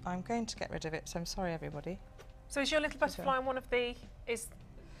 Yeah, I'm going to get rid of it, so I'm sorry everybody. So is your little butterfly on one of the, is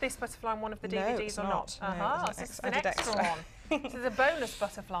this butterfly on one of the DVDs or not? No, so this is an extra one. This is a bonus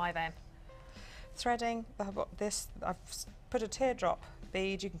butterfly then. Threading, I've got this, I've put a teardrop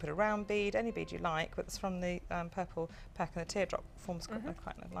bead. You can put a round bead, any bead you like, but it's from the purple pack, and the teardrop forms quite a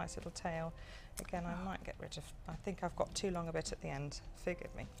nice little tail. Again, I might get rid of, I think I've got too long a bit at the end.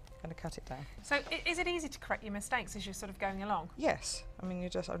 Forgive me. I'm going to cut it down. So is it easy to correct your mistakes as you're sort of going along? Yes. I mean,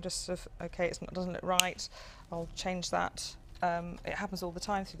 I'm just sort of, okay, it doesn't look right. I'll change that. It happens all the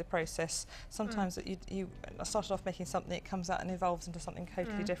time through the process. Sometimes that I started off making something, it comes out and evolves into something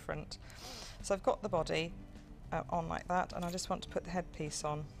totally different. So I've got the body on like that, and I just want to put the headpiece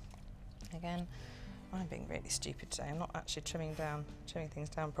on. Again, I'm being really stupid today. I'm not actually trimming things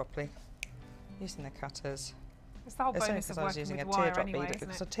down properly. Using the cutters. It's the whole bonus of working with wire anyway, isn't it?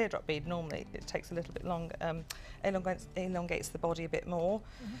 Because a teardrop bead normally it takes a little bit longer, elongates the body a bit more,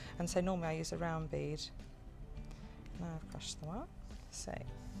 and so normally I use a round bead. Now I've crushed the wire. So,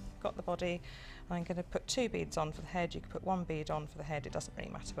 got the body. I'm going to put 2 beads on for the head. You can put 1 bead on for the head. It doesn't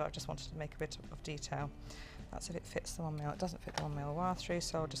really matter, but I just wanted to make a bit of detail. That's if it fits the 1 mil. It doesn't fit the 1 mil wire through,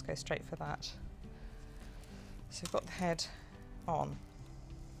 so I'll just go straight for that. So we've got the head on.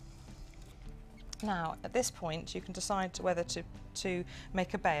 Now, at this point, you can decide whether to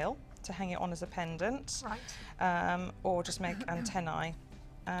make a bail to hang it on as a pendant, or just make antennae.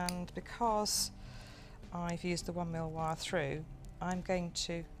 And because I've used the 1 mil wire through, I'm going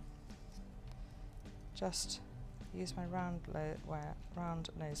to just use my round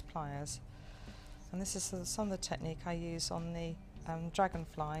nose pliers. And this is some of the technique I use on the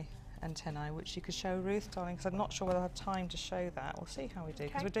dragonfly antennae, which you could show Ruth, darling, because I'm not sure whether I have time to show that. We'll see how we do,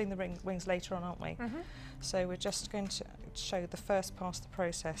 because we're doing the wings later on, aren't we? So we're just going to show the first part of the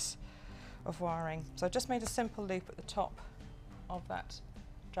process of wiring. So I've just made a simple loop at the top of that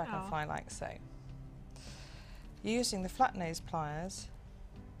dragonfly like so. Using the flat nose pliers,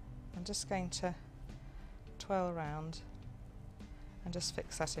 I'm just going to twirl around and just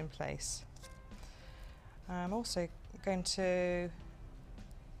fix that in place. I'm also going to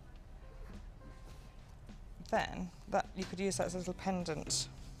then, you could use that as a little pendant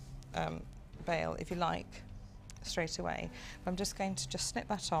bail if you like, straight away. But I'm just going to just snip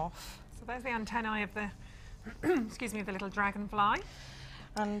that off. So there's the antennae of the, excuse me, of the little dragonfly.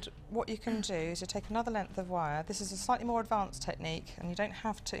 And what you can do is you take another length of wire. This is a slightly more advanced technique, and you don't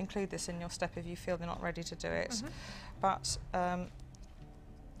have to include this in your step if you feel you're not ready to do it. But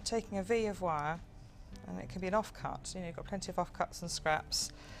taking a V of wire, and it can be an offcut, you know, you've got plenty of offcuts and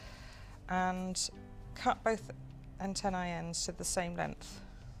scraps, and cut both antennae ends to the same length.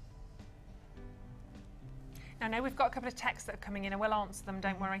 Now, I know we've got a couple of texts that are coming in, and we'll answer them,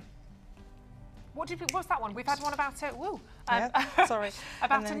 don't worry. What's that one? We've had one about it. Sorry.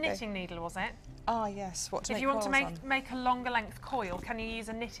 About a knitting needle, was it? Ah, yes. If you want to make a longer length coil, can you use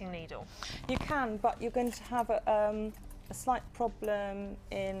a knitting needle? You can, but you're going to have a slight problem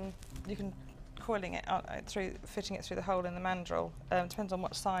in coiling it through, fitting it through the hole in the mandrel. Depends on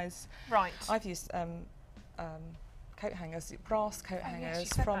what size. Right. I've used coat hangers, brass coat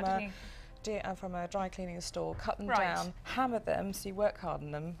hangers from a dry cleaning store, cut them down, hammer them, so you work hard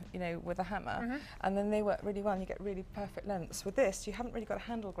on them, you know, with a hammer, and then they work really well and you get really perfect lengths. With this, you haven't really got a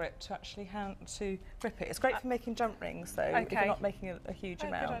handle grip to actually grip it. It's great for making jump rings though, if you're not making a huge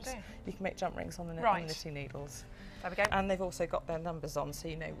amount. You can make jump rings on the knitting needles. There we go. And they've also got their numbers on, so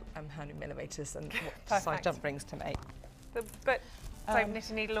you know how many millimetres and what size jump rings to make. But so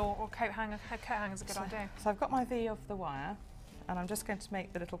knitting needle or coat hanger is a good idea. So I've got my V of the wire, and I'm just going to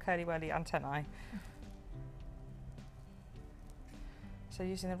make the little curly-whirly antennae. So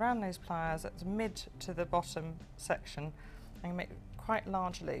using the round nose pliers at the mid to the bottom section, I'm going to make quite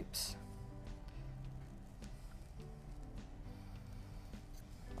large loops.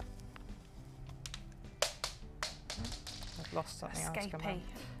 I've lost something else. Don't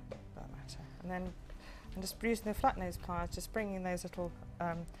matter. And then I'm just using the flat nose pliers, just bringing those little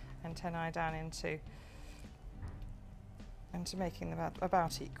antennae down into making them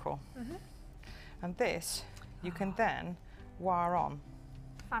about equal. And this you can then wire on.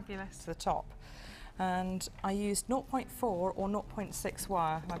 Fabulous. To the top. And I used 0.4 or 0.6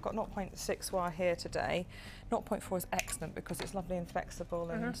 wire. I've got 0.6 wire here today. 0.4 is excellent because it's lovely and flexible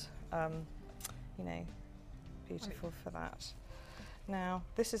and you know, beautiful for that. Now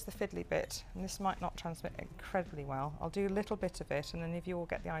this is the fiddly bit, and this might not transmit incredibly well. I'll do a little bit of it, and then if you all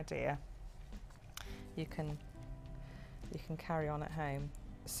get the idea, you can carry on at home.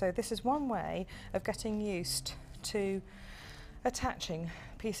 So this is one way of getting used to attaching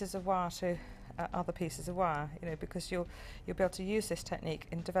pieces of wire to other pieces of wire, you know, because you'll be able to use this technique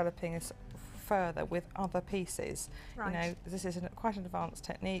in developing this further with other pieces. You know, this is quite an advanced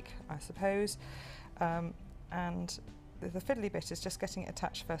technique, I suppose, and the fiddly bit is just getting it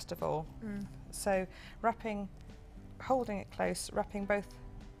attached first of all. So holding it close, wrapping both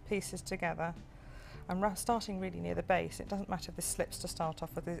pieces together. I'm starting really near the base. It doesn't matter if this slips to start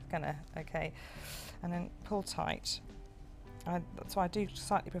off with, it's gonna, okay. And then pull tight. So I do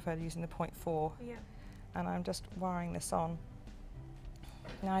slightly prefer using the 0.4. And I'm just wiring this on.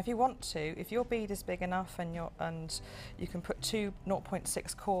 Now if you want to, if your bead is big enough and you can put two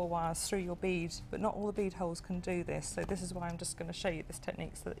 0.6 core wires through your bead, but not all the bead holes can do this, so this is why I'm just going to show you this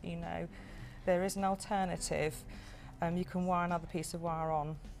technique so that you know there is an alternative. You can wire another piece of wire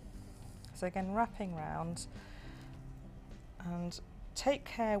on. So again, wrapping round, and take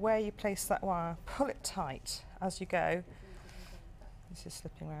care where you place that wire. Pull it tight as you go. This is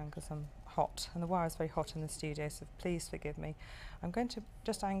slipping around because I'm hot, and the wire is very hot in the studio, so please forgive me. I'm going to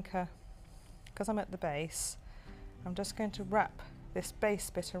just anchor, because I'm at the base, I'm just going to wrap this base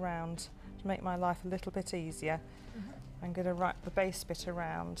bit around to make my life a little bit easier. I'm going to wrap the base bit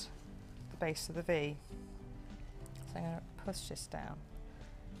around the base of the V. So I'm going to push this down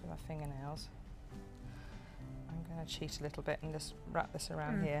with my fingernails. I'm going to cheat a little bit and just wrap this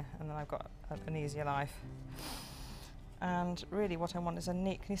around here, and then I've got an easier life. And really what I want is a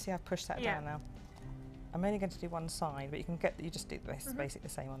neat, can you see I've pushed that down now? I'm only going to do one side, but you can get, you just do this, basically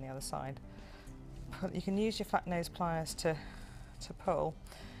the same on the other side. You can use your flat nose pliers to pull.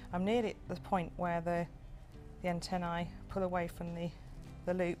 I'm nearly at the point where the antennae pull away from the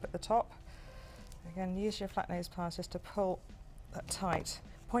loop at the top. Again, use your flat nose pliers just to pull that tight.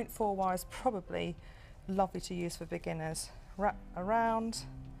 0.4 wire is probably lovely to use for beginners. Wrap around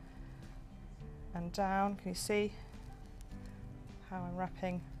and down, can you see how I'm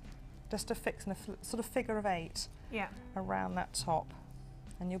wrapping? Just to fix in a sort of figure of 8 around that top.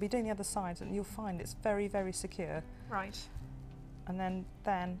 And you'll be doing the other sides and you'll find it's very, very secure. Right. And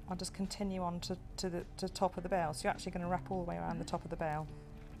then I'll just continue on to the top of the bell. So you're actually going to wrap all the way around the top of the bell.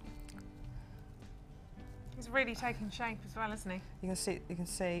 He's really taking shape as well, isn't he? You can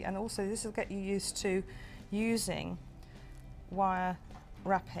see, and also this will get you used to using wire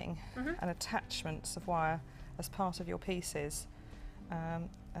wrapping and attachments of wire as part of your pieces. And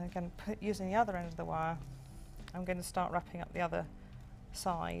again, using the other end of the wire, I'm going to start wrapping up the other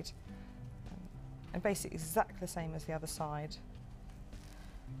side, and basically exactly the same as the other side.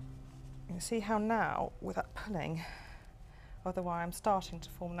 You can see how now, with that pulling of the wire, I'm starting to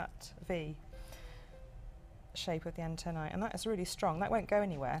form that V shape of the antennae, and that is really strong. That won't go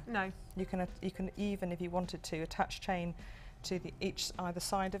anywhere. No. You can even, if you wanted to, attach chain to either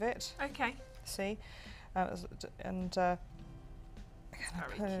side of it. Okay. See, you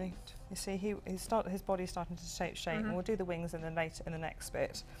see, his body's starting to take shape, and we'll do the wings in the next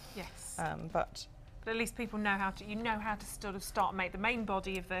bit. Yes. But at least people know how to. You know how to sort of start make the main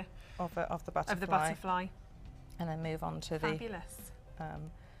body of the butterfly, and then move on to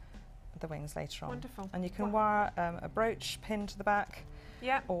the wings later on. Wonderful. And you can wire a brooch pin to the back.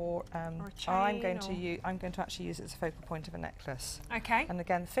 Yeah. Or a chain, I'm going to actually use it as a focal point of a necklace. Okay. And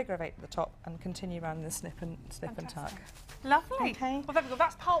again, figure of 8 at the top, and continue around the snip and tuck. Lovely. Okay. Well, there we go.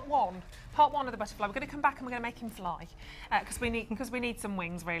 That's part one. Part one of the butterfly. We're going to come back and we're going to make him fly because we need some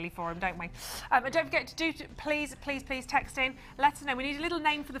wings really for him, don't we? And don't forget to please text in. Let us know. We need a little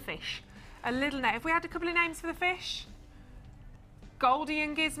name for the fish. A little name. If we had a couple of names for the fish, Goldie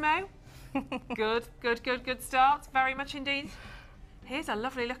and Gizmo. Good start. Very much indeed. Here's a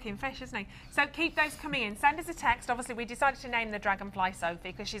lovely looking fish, isn't he? So keep those coming in. Send us a text. Obviously, we decided to name the dragonfly Sophie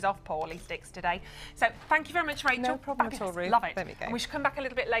because she's off poorly sticks today. So thank you very much, Rachel. No problem at all, Ruth. Love it. There we go. And we should come back a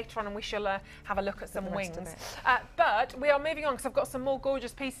little bit later on and we shall have a look at some wings. But we are moving on because I've got some more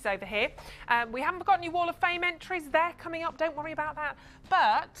gorgeous pieces over here. We haven't got any Wall of Fame entries. They're coming up. Don't worry about that.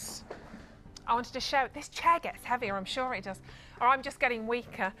 But I wanted to show, this chair gets heavier, I'm sure it does. Or I'm just getting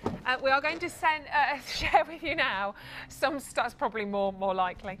weaker. We are going to share with you now some that's probably more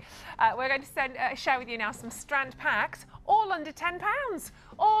likely. We're going to share with you now some strand packs, all under £10.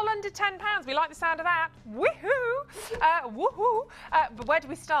 All under £10. We like the sound of that. Woohoo! Woohoo! But where do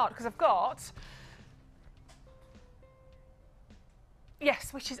we start? Because I've got.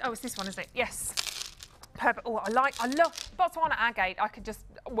 Yes, which is it's this one, isn't it? Yes. Purple. Oh, I love Botswana agate. I could just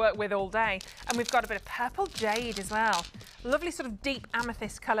work with all day. And we've got a bit of purple jade as well. Lovely sort of deep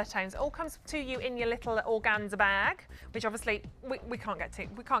amethyst colour tones. It all comes to you in your little organza bag, which obviously we can't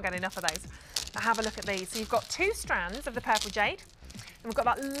get enough of those. But have a look at these. So you've got 2 strands of the purple jade. And we've got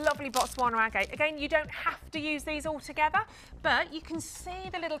that lovely Botswana agate. Again, you don't have to use these all together, but you can see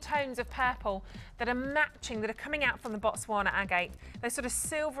the little tones of purple that are matching, that are coming out from the Botswana agate. Those sort of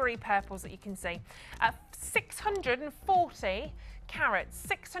silvery purples that you can see. 640 carats,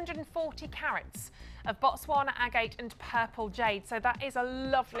 640 carats of Botswana agate and purple jade. So that is a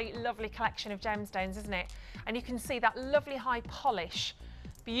lovely, lovely collection of gemstones, isn't it? And you can see that lovely high polish.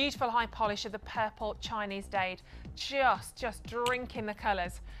 Beautiful high polish of the purple Chinese jade. Just drinking the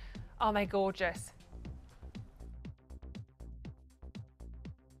colours. Aren't they gorgeous?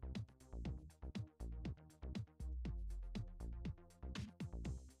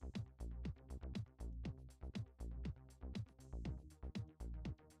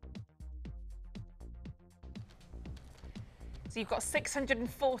 So you've got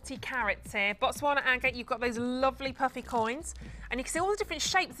 640 carats here. Botswana agate, you've got those lovely puffy coins. And you can see all the different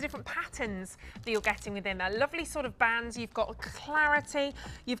shapes, the different patterns that you're getting within there. Lovely sort of bands. You've got clarity.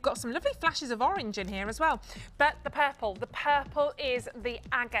 You've got some lovely flashes of orange in here as well. But the purple is the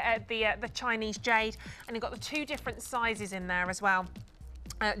agate, the Chinese jade. And you've got the two different sizes in there as well.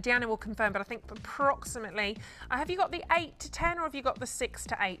 Deanna will confirm, but I think approximately, have you got the 8 to 10 or have you got the 6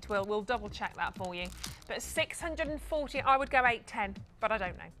 to 8? We'll double check that for you. But 640, I would go 810, but I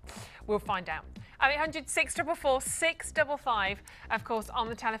don't know. We'll find out. 0800 644 655, of course, on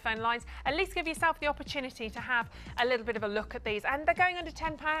the telephone lines. At least give yourself the opportunity to have a little bit of a look at these. And they're going under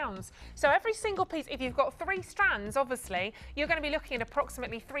 £10. So every single piece, if you've got 3 strands, obviously, you're going to be looking at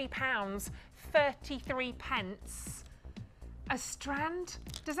approximately £3, 33 pence. A strand?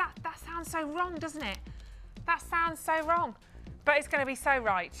 Does that sounds so wrong, doesn't it? That sounds so wrong. But it's going to be so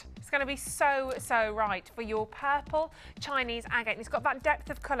right. It's going to be so right for your purple Chinese agate. And it's got that depth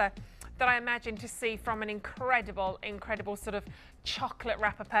of colour that I imagine to see from an incredible sort of chocolate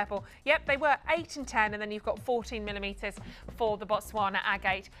wrapper purple. Yep, they were 8 and 10, and then you've got 14mm for the Botswana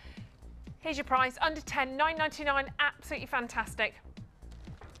agate. Here's your price, under 10, £9.99, absolutely fantastic.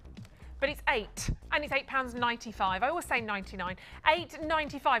 But it's 8, and it's £8.95. I always say 99.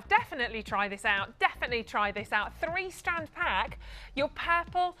 £8.95. Definitely try this out. Definitely try this out. 3-strand pack. Your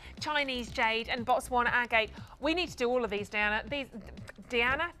purple Chinese jade and Botswana agate. We need to do all of these, Diana.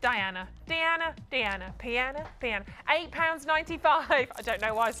 Diana. £8.95. I don't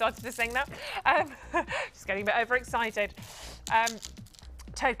know why I started to sing that. Just getting a bit overexcited.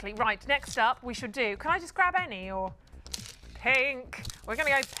 Totally right. Next up, we should do. Can I just grab any or? Pink. We're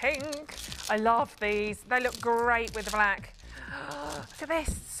going to go pink. I love these. They look great with the black. Look at this.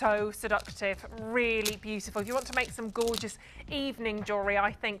 So seductive. Really beautiful. If you want to make some gorgeous evening jewellery,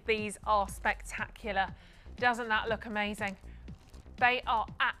 I think these are spectacular. Doesn't that look amazing? They are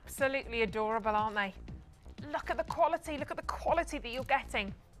absolutely adorable, aren't they? Look at the quality. Look at the quality that you're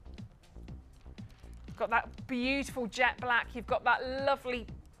getting. You've got that beautiful jet black. You've got that lovely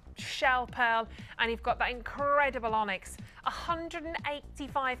shell pearl, and you've got that incredible onyx.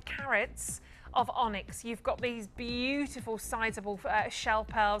 185 carats of onyx. You've got these beautiful sizable shell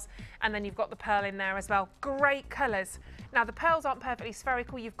pearls, and then you've got the pearl in there as well. Great colours. Now the pearls aren't perfectly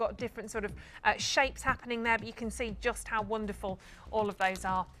spherical. You've got different sort of shapes happening there, but you can see just how wonderful all of those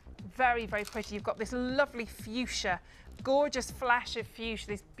are. Very pretty. You've got this lovely fuchsia, gorgeous flash of fuchsia,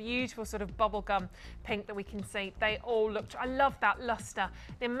 this beautiful sort of bubblegum pink that we can see. They all look, I love that lustre.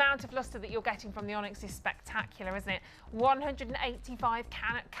 The amount of lustre that you're getting from the onyx is spectacular, isn't it? 185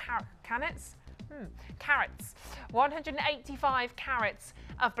 carats. 185 carats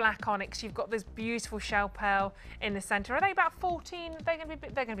of black onyx. You've got this beautiful shell pearl in the centre. Are they about 14? They're going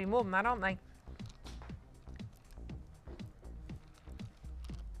to be more than that, aren't they?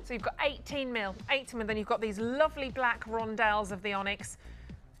 So you've got 18mm, then you've got these lovely black rondelles of the onyx.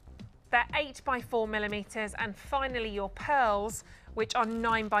 They're 8x4mm, and finally your pearls, which are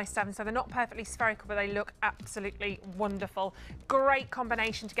 9x7, so they're not perfectly spherical, but they look absolutely wonderful. Great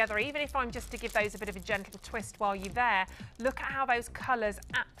combination together. Even if I'm just to give those a bit of a gentle twist while you're there, look at how those colours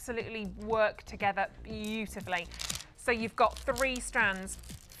absolutely work together beautifully. So you've got 3 strands.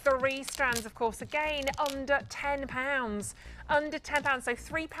 3 strands, of course, again, under £10. Under £10, so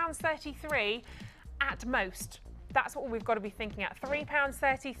 £3.33 at most. That's what we've got to be thinking at.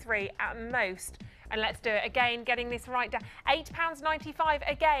 £3.33 at most. And let's do it again, getting this right down. £8.95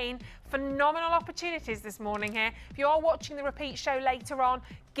 again. Phenomenal opportunities this morning here. If you are watching the repeat show later on,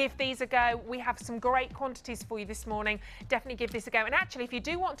 give these a go. We have some great quantities for you this morning. Definitely give this a go. And actually, if you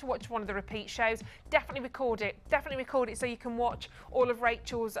do want to watch one of the repeat shows, definitely record it. Definitely record it so you can watch all of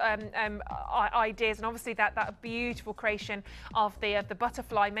Rachel's ideas, and obviously that beautiful creation of the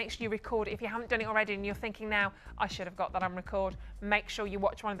butterfly. Make sure you record it. If you haven't done it already and you're thinking now, I should have got that on record, make sure you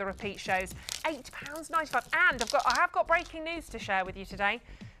watch one of the repeat shows. £8.95. And I have got breaking news to share with you today.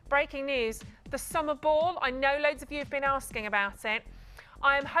 Breaking news, the summer ball. I know loads of you have been asking about it.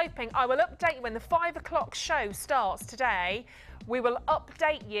 I am hoping I will update you when the 5 o'clock show starts today. We will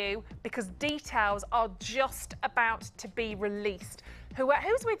update you because details are just about to be released.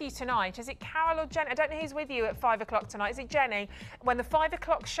 Who's with you tonight? Is it Carol or Jenny? I don't know who's with you at 5 o'clock tonight. Is it Jenny? When the 5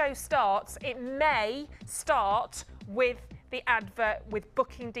 o'clock show starts, it may start with the advert with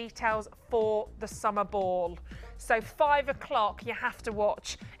booking details for the summer ball. So 5 o'clock, you have to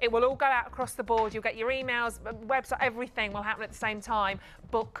watch. It will all go out across the board. You'll get your emails, website, everything will happen at the same time.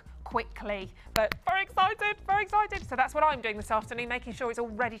 Book quickly. But very excited, very excited. So that's what I'm doing this afternoon, making sure it's all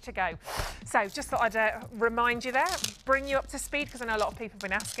ready to go. So just thought I'd remind you there, bring you up to speed, because I know a lot of people have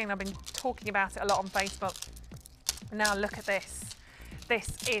been asking. I've been talking about it a lot on Facebook. Now look at this. This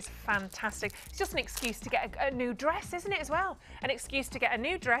is fantastic. It's just an excuse to get a new dress, isn't it, as well? An excuse to get a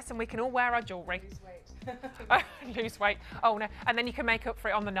new dress and we can all wear our jewellery. Lose weight. Lose weight. Oh, no. And then you can make up for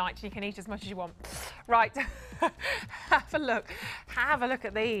it on the night. You can eat as much as you want. Right. Have a look. Have a look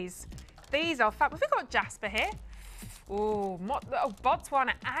at these. These are fab. Have we got jasper here? Ooh,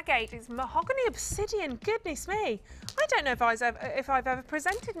 Botswana agate. It's mahogany obsidian. Goodness me. I don't know if I've ever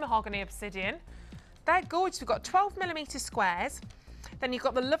presented mahogany obsidian. They're gorgeous. We've got 12mm squares. Then you've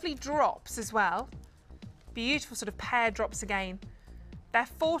got the lovely drops as well. Beautiful sort of pear drops again. They're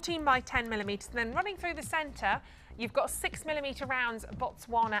 14 by 10mm. And then running through the centre, you've got 6mm rounds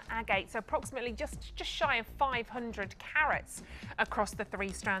Botswana agate. So approximately just shy of 500 carats across the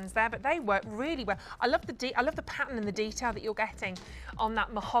 3 strands there. But they work really well. I love the pattern and the detail that you're getting on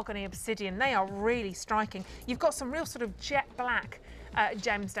that mahogany obsidian. They are really striking. You've got some real sort of jet black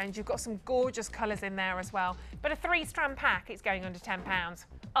gemstones. You've got some gorgeous colours in there as well. But a 3-strand pack, it's going under £10.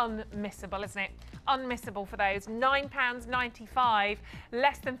 Unmissable, isn't it? Unmissable for those. £9.95,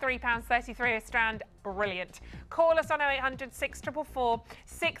 less than £3.33 a strand. Brilliant. Call us on 0800 644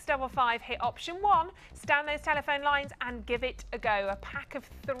 655. Hit option 1, stand those telephone lines and give it a go. A pack of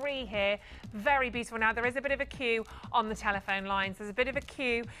 3 here. Very beautiful. Now, there is a bit of a queue on the telephone lines. There's a bit of a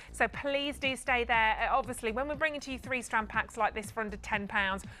queue, so please do stay there. Obviously, when we're bringing to you 3-strand packs like this for under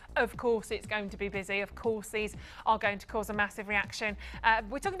 £10, of course it's going to be busy. Of course these are going to cause a massive reaction.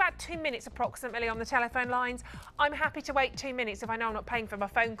 We're talking about 2 minutes approximately on the telephone lines. I'm happy to wait 2 minutes if I know I'm not paying for my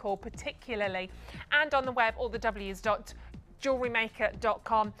phone call particularly. And on the web, all the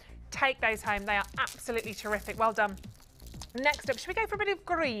w's.jewellerymaker.com. Take those home. They are absolutely terrific. Well done. Next up, should we go for a bit of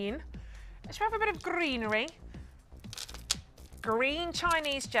green? Should we have a bit of greenery? Green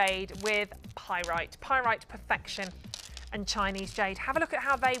Chinese jade with pyrite. Pyrite perfection and Chinese jade. Have a look at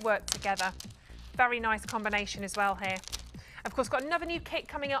how they work together. Very nice combination as well here. Of course, got another new kit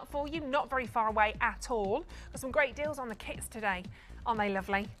coming up for you, not very far away at all. Got some great deals on the kits today. Aren't they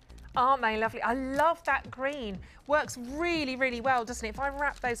lovely? Aren't they lovely? I love that green. Works really, really well, doesn't it? If I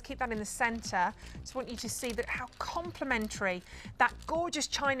wrap those, keep that in the centre, just want you to see that how complementary that gorgeous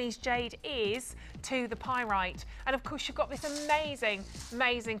Chinese jade is to the pyrite. And of course, you've got this amazing,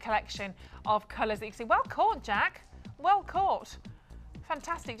 amazing collection of colours that you can see. Well caught, Jack. Well caught.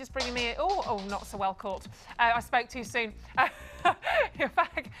 Fantastic, just bringing me, oh, not so well caught. I spoke too soon. In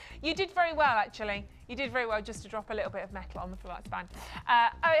fact, you did very well, actually. You did very well just to drop a little bit of metal on the floor, that's fine.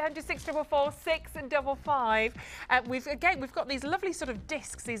 0800 644 655. We've got these lovely sort of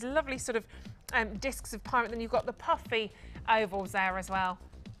discs, these lovely sort of discs of pyrite, then you've got the puffy ovals there as well.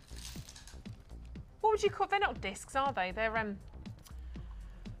 What would you call, they're not discs, are they? They're,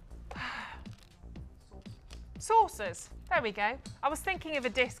 saucers. There we go. I was thinking of a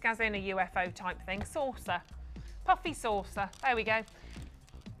disc as in a UFO type thing. Saucer. Puffy saucer. There we go.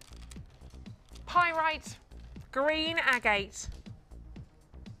 Pyrite, green agate.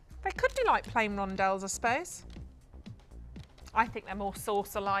 They could be like plain rondelles, I suppose. I think they're more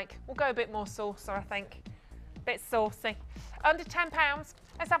saucer-like. We'll go a bit more saucer, I think. Bit saucy. Under £10.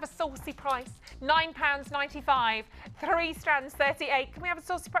 Let's have a saucy price. £9.95. 3 strands, 38. Can we have a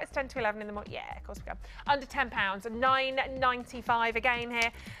saucy price? 10 to 11 in the morning. Yeah, of course we can. Under £10. £9.95 again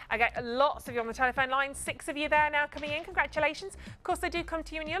here. I get lots of you on the telephone line. 6 of you there now coming in. Congratulations. Of course, they do come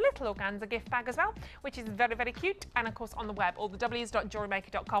to you in your little organza gift bag as well, which is very, very cute. And of course, on the web, all the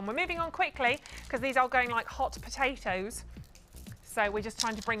w's.jewellerymaker.com. We're moving on quickly because these are going like hot potatoes. So we're just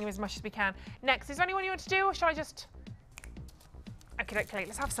trying to bring you as much as we can. Next, is there anyone you want to do, or shall I just... Okay,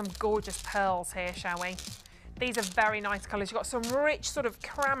 let's have some gorgeous pearls here, shall we? These are very nice colours. You've got some rich sort of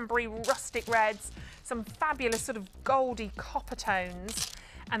cranberry rustic reds, some fabulous sort of goldy copper tones,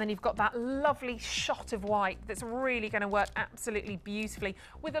 and then you've got that lovely shot of white that's really going to work absolutely beautifully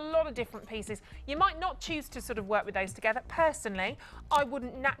with a lot of different pieces. You might not choose to sort of work with those together. Personally, I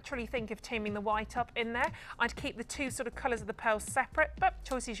wouldn't naturally think of teaming the white up in there. I'd keep the 2 sort of colours of the pearls separate, but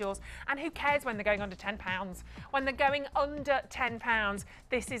choice is yours. And who cares when they're going under £10? When they're going under £10,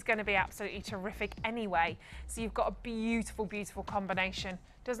 this is going to be absolutely terrific anyway. So you've got a beautiful, beautiful combination.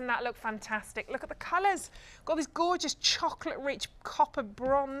 Doesn't that look fantastic? Look at the colours. Got this gorgeous chocolate-rich copper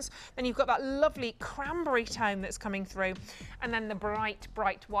bronze. Then you've got that lovely cranberry tone that's coming through. And then the bright,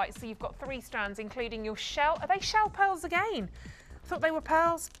 bright white. So you've got 3 strands, including your shell. Are they shell pearls again? I thought they were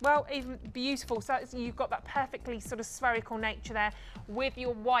pearls. Well, even beautiful. So you've got that perfectly sort of spherical nature there with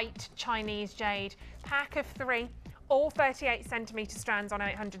your white Chinese jade. Pack of 3. All 38 centimetre strands on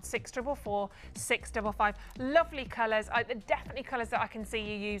 0800 644 655. Lovely colours, definitely colours that I can see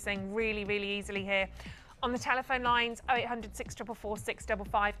you using really, really easily here. On the telephone lines, 0800 644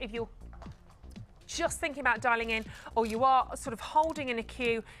 655. If you're just thinking about dialing in, or you are sort of holding in a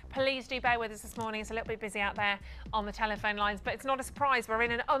queue, please do bear with us this morning. It's a little bit busy out there on the telephone lines, but it's not a surprise. We're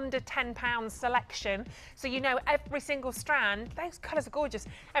in an under £10 selection. So you know every single strand, those colours are gorgeous.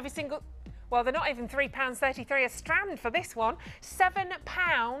 Every single, well, they're not even £3.33 a strand for this one.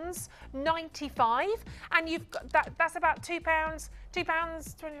 £7.95, and you've got that's about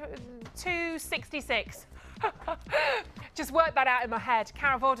 £2.66. Just work that out in my head.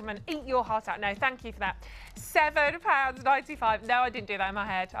 Cara Vorderman, eat your heart out. No, thank you for that. £7.95. No, I didn't do that in my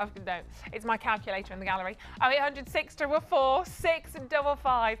head. No, it's my calculator in the gallery. 0800 644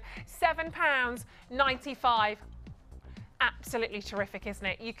 655. £7.95. Absolutely terrific, isn't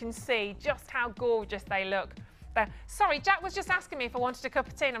it? You can see just how gorgeous they look. Sorry, Jack was just asking me if I wanted a cup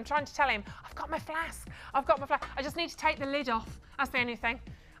of tea, and I'm trying to tell him, I've got my flask. I've got my flask. I just need to take the lid off. That's the only thing.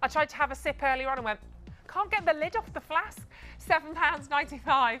 I tried to have a sip earlier on and went, can't get the lid off the flask.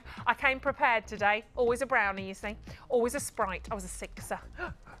 £7.95. I came prepared today. Always a brownie, you see. Always a Sprite. I was a sixer.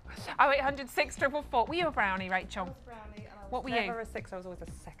 0800 644. Were you a brownie, Rachel? I was a brownie, and I was what were never you? a sixer. I was always a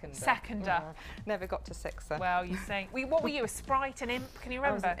seconder. Seconder. Never got to sixer. Well, you see. What were you? A Sprite, an imp? Can you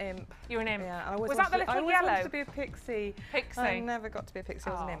remember? I was an imp. You were an imp. Yeah, was that the little I always yellow? wanted to be a pixie. Pixie. I never got to be a pixie.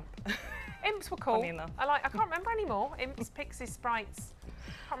 I was an imp. Imps were cool. Funny enough. I can't remember anymore. Imps, pixies, sprites.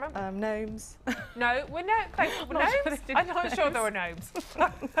 Can't remember. Gnomes. No, we're gnomes. I'm not sure there were gnomes,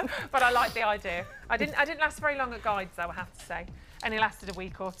 but I like the idea. I didn't last very long at Guides, though, I have to say. Only lasted a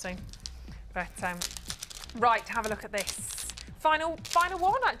week or two. But right, have a look at this. Final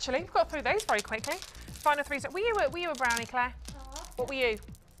one, actually. We've got through those very quickly. Final three. Were you a brownie, Claire? What were you? I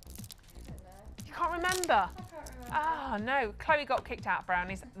don't know. You can't remember? I can't remember. Ah, no. Chloe got kicked out of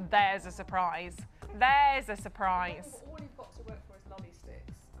brownies. There's a surprise. There's a surprise. All you've got to work for is lolly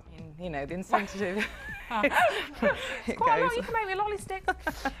sticks. I mean, you know, the incentive. It's quite a lot you can make with lolly sticks.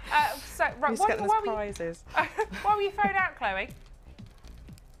 So, right, prizes. Why were you thrown out, Chloe?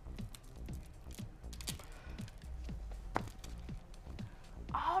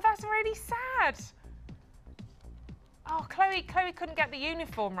 Oh, that's really sad. Oh, Chloe couldn't get the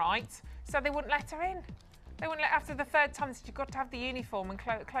uniform right, so they wouldn't let her in. They wouldn't let, after the third time, they said, you've got to have the uniform, and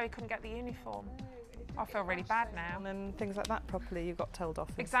Chloe couldn't get the uniform. I feel really bad now. And things like that properly, you got told off.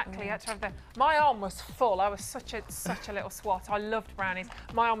 Exactly, you had to have the... My arm was full. I was such a little swat. I loved brownies.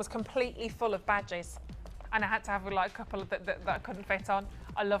 My arm was completely full of badges, and I had to have like a couple that I couldn't fit on.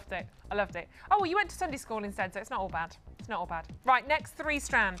 I loved it. I loved it. Oh, well, you went to Sunday school instead, so it's not all bad. It's not all bad. Right, next 3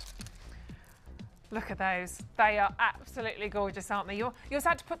 strand. Look at those. They are absolutely gorgeous, aren't they? You also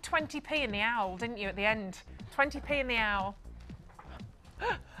had to put 20p in the owl, didn't you, at the end? 20p in the owl.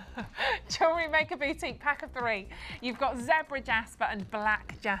 Jewellery Maker Boutique, pack of 3. You've got zebra jasper and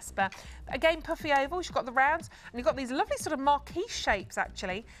black jasper. Again, puffy ovals, you've got the rounds, and you've got these lovely sort of marquee shapes,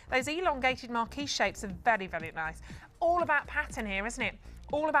 actually. Those elongated marquee shapes are very, very nice. All about pattern here, isn't it?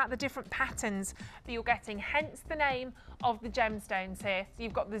 All about the different patterns that you're getting, hence the name of the gemstones here. So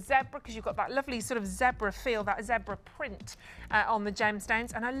you've got the zebra, because you've got that lovely sort of zebra feel, that zebra print on the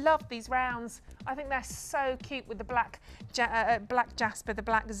gemstones. And I love these rounds. I think they're so cute with the black jasper, the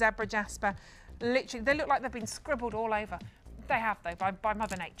black zebra jasper. Literally, they look like they've been scribbled all over. They have, though, by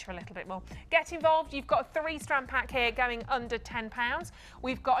Mother Nature a little bit more. Get involved. You've got a 3-strand pack here going under £10.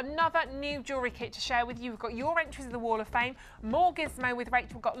 We've got another new jewellery kit to share with you. We've got your entries of the Wall of Fame, more gizmo with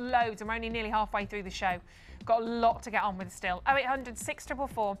Rachel. We've got loads, and we're only nearly halfway through the show. Got a lot to get on with still. 0800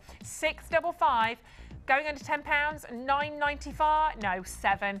 644 655. Going under £10, £9.95. No,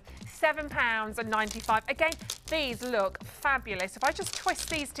 £7.95. Again, these look fabulous. If I just twist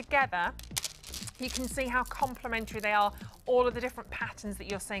these together, you can see how complementary they are. All of the different patterns that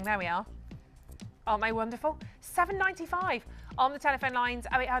you're seeing. There we are. Aren't they wonderful? £7.95 on the telephone lines,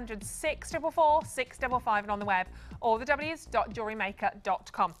 0800 644 655, and on the web, or the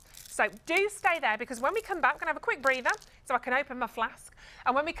w's.jewellerymaker.com. So do stay there, because when we come back, we're going to have a quick breather so I can open my flask.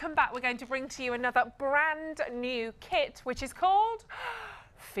 And when we come back, we're going to bring to you another brand new kit, which is called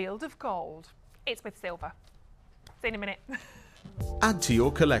Field of Gold. It's with silver. See you in a minute. Add to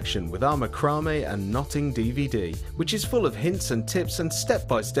your collection with our macrame and knotting DVD, which is full of hints and tips and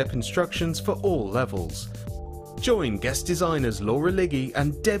step-by-step instructions for all levels. Join guest designers Laura Liggy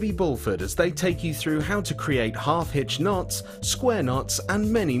and Debbie Bulford as they take you through how to create half-hitch knots, square knots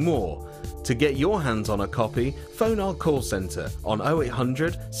and many more. To get your hands on a copy, phone our call centre on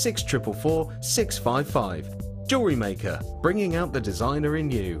 0800 644 655. Jewellery Maker, bringing out the designer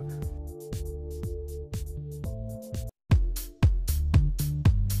in you.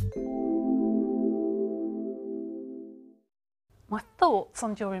 My thoughts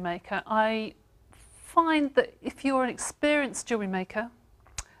on Jewellery Maker. I find that if you're an experienced jewellery maker,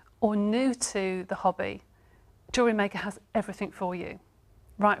 or new to the hobby, Jewellery Maker has everything for you.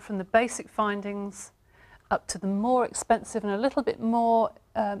 Right from the basic findings up to the more expensive and a little bit more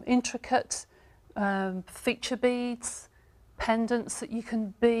intricate feature beads, pendants that you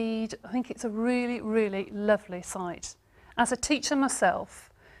can bead. I think it's a really, really lovely site. As a teacher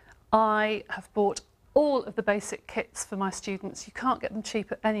myself, I have bought all of the basic kits for my students. You can't get them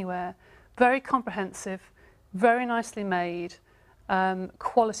cheaper anywhere. Very comprehensive, very nicely made,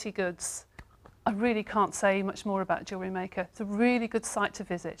 quality goods. I really can't say much more about Jewellery Maker. It's a really good site to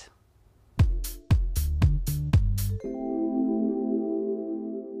visit.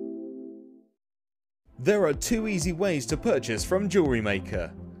 There are 2 easy ways to purchase from Jewellery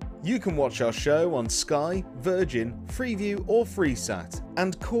Maker. You can watch our show on Sky, Virgin, Freeview or FreeSat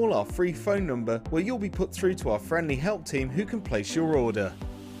and call our free phone number where you'll be put through to our friendly help team who can place your order.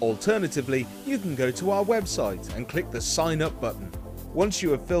 Alternatively, you can go to our website and click the Sign Up button. Once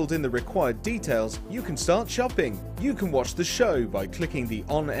you have filled in the required details, you can start shopping. You can watch the show by clicking the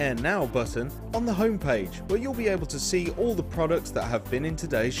On Air Now button on the homepage, where you'll be able to see all the products that have been in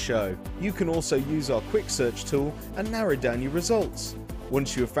today's show. You can also use our quick search tool and narrow down your results.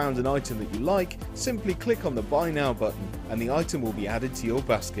 Once you have found an item that you like, simply click on the Buy Now button and the item will be added to your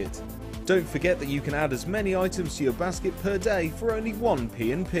basket. Don't forget that you can add as many items to your basket per day for only 1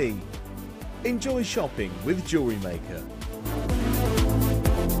 P&P. Enjoy shopping with Jewellery Maker.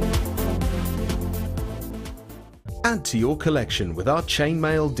 Add to your collection with our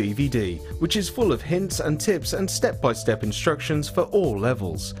Chainmail DVD, which is full of hints and tips and step-by-step instructions for all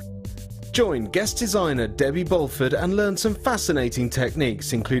levels. Join guest designer Debbie Bulford and learn some fascinating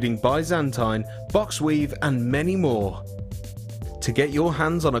techniques including Byzantine, box weave and many more. To get your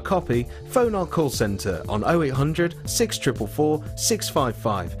hands on a copy, phone our call centre on 0800 644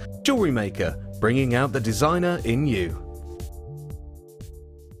 655. Jewellery Maker, bringing out the designer in you.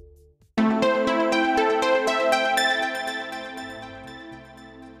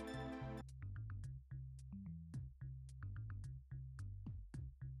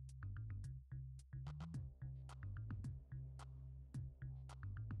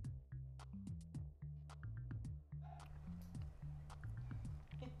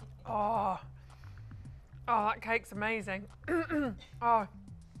 Oh, that cake's amazing. Oh,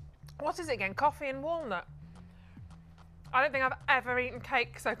 what is it again? Coffee and walnut. I don't think I've ever eaten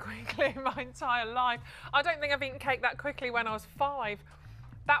cake so quickly in my entire life. I don't think I've eaten cake that quickly when I was 5.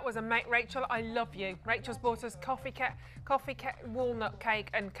 That was amazing. Rachel, I love you. Rachel's bought us coffee cake, walnut cake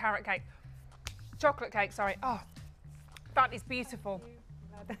and carrot cake. Chocolate cake, sorry. Oh, that is beautiful.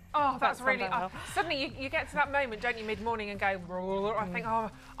 Oh, that's really... suddenly you get to that moment, don't you, mid-morning and go, I think, oh,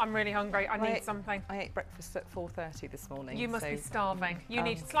 I'm really hungry, I need something. I ate breakfast at 4:30 this morning. You must be starving. You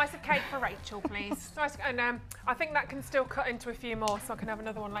need a slice of cake for Rachel, please. And I think that can still cut into a few more, so I can have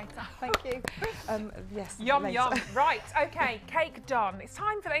another one later. Thank you. Yes. Yum, yum. Right, okay, cake done. It's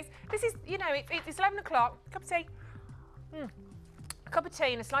time for this. This is, you know, it's 11 o'clock, cup of tea. A cup of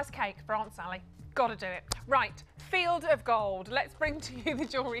tea and a slice of cake for Aunt Sally. Gotta do it. Right, Field of Gold. Let's bring to you the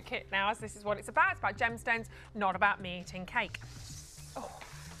jewellery kit now, as this is what it's about. It's about gemstones, not about me eating cake. Oh,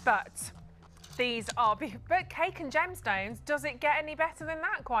 but these are, but cake and gemstones, does it get any better than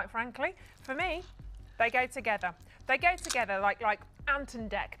that, quite frankly? For me, they go together. They go together like Ant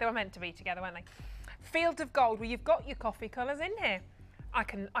and Dec. They were meant to be together, weren't they? Field of Gold, well, you've got your coffee colours in here. I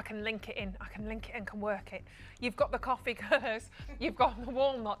can link it in. I can link it and can work it. You've got the coffee colours. You've got the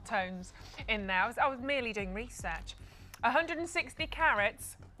walnut tones in there. I was merely doing research. 160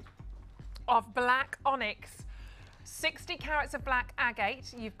 carats of black onyx, 60 carats of black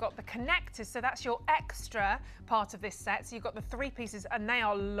agate. You've got the connectors, so that's your extra part of this set. So you've got the 3 pieces, and they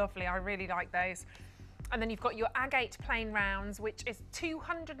are lovely. I really like those. And then you've got your agate plain rounds, which is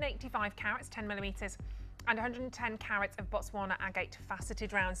 285 carats, 10 millimetres. And 110 carats of Botswana agate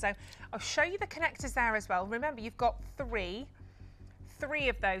faceted rounds. So I'll show you the connectors there as well. Remember, you've got three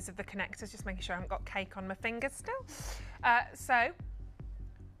of those of the connectors, just making sure I haven't got cake on my fingers still. So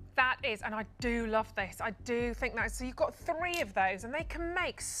that is, and I do love this. I do think that, so you've got 3 of those and they can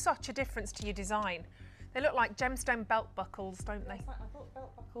make such a difference to your design. They look like gemstone belt buckles, don't they? I thought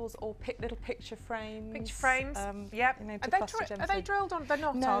belt buckles or little picture frames. Picture frames, yep. You know, are they drilled on? They're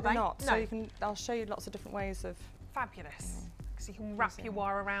not, no, are they? They're not. No. So you can, I'll show you lots of different ways of... Fabulous. Because you can wrap your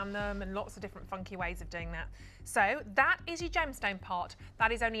wire around them and lots of different funky ways of doing that. So that is your gemstone part.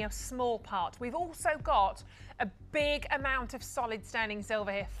 That is only a small part. We've also got a big amount of solid sterling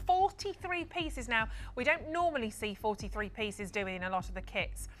silver here. 43 pieces now. We don't normally see 43 pieces doing a lot of the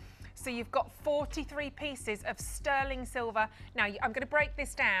kits. So you've got 43 pieces of sterling silver. Now I'm going to break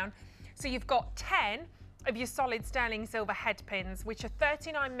this down. So you've got 10 of your solid sterling silver head pins, which are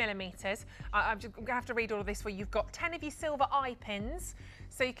 39 millimeters. I'm going to have to read all of this for you. You've got 10 of your silver eye pins.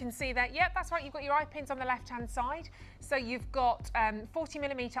 So you can see that, yep, that's right, you've got your eye pins on the left-hand side. So you've got 40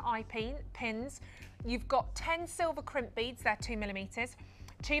 millimeter eye pins. You've got 10 silver crimp beads, they're 2 millimeters.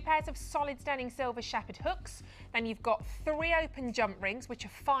 2 pairs of solid sterling silver shepherd hooks. Then you've got 3 open jump rings, which are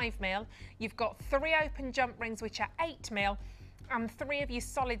 5 mil. You've got 3 open jump rings, which are 8 mil. And 3 of your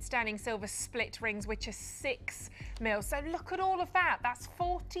solid sterling silver split rings, which are 6 mil. So look at all of that. That's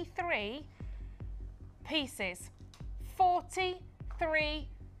 43 pieces. 43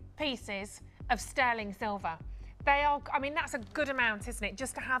 pieces of sterling silver. They are, I mean, that's a good amount, isn't it?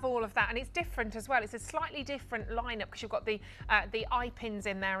 Just to have all of that. And it's different as well. It's a slightly different lineup because you've got the eye pins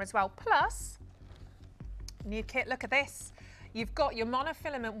in there as well. Plus, new kit, look at this. You've got your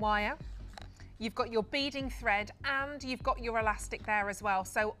monofilament wire. You've got your beading thread and you've got your elastic there as well.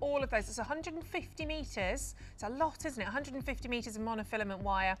 So all of those, it's 150 metres. It's a lot, isn't it? 150 metres of monofilament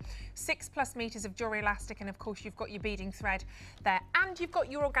wire, 6+ meters of jewellery elastic, and of course you've got your beading thread there. And you've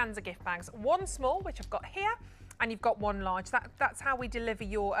got your organza gift bags. 1 small, which I've got here, and you've got 1 large. That's how we deliver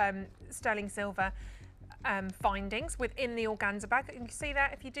your sterling silver findings within the organza bag. You can see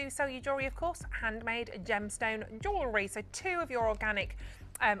that if you do sell your jewellery, of course, handmade gemstone jewellery. So 2 of your organza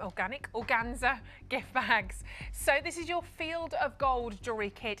gift bags. So this is your Field of Gold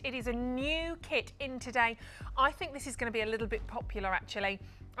jewellery kit. It is a new kit in today. I think this is going to be a little bit popular actually.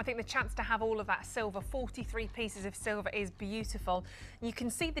 I think the chance to have all of that silver, 43 pieces of silver, is beautiful. You can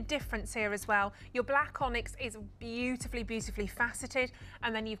see the difference here as well. Your black onyx is beautifully, beautifully faceted.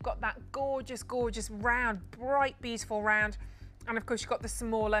 And then you've got that gorgeous, gorgeous round, bright, beautiful round. And of course you've got the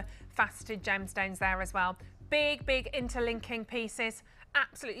smaller faceted gemstones there as well. Big, big interlinking pieces.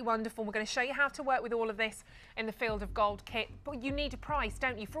 Absolutely wonderful. We're going to show you how to work with all of this in the Field of Gold kit, but you need a price,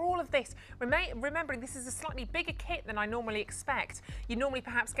 don't you, for all of this. Remembering this is a slightly bigger kit than I normally expect. You normally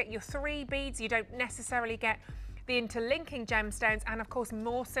perhaps get your 3 beads, you don't necessarily get the interlinking gemstones, and of course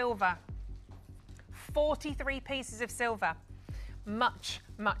more silver. 43 pieces of silver. Much,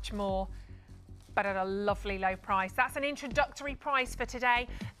 much more, but at a lovely low price. That's an introductory price for today,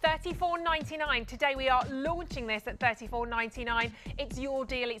 $34.99. Today we are launching this at $34.99. It's your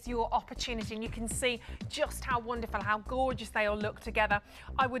deal, it's your opportunity, and you can see just how wonderful, how gorgeous they all look together.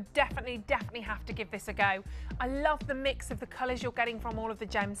 I would definitely have to give this a go. I love the mix of the colours you're getting from all of the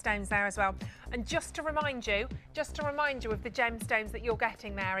gemstones there as well. And just to remind you of the gemstones that you're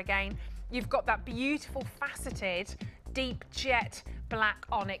getting there again, you've got that beautiful faceted deep jet black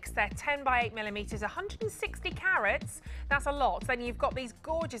onyx. They're 10 by 8 millimeters, 160 carats. That's a lot. Then you've got these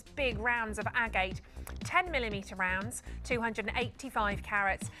gorgeous big rounds of agate, 10 millimeter rounds, 285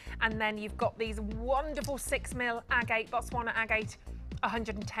 carats. And then you've got these wonderful 6 mil agate, Botswana agate,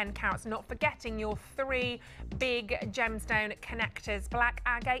 110 carats, not forgetting your 3 big gemstone connectors. Black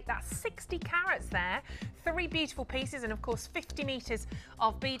agate, that's 60 carats there. 3 beautiful pieces, and of course 50 meters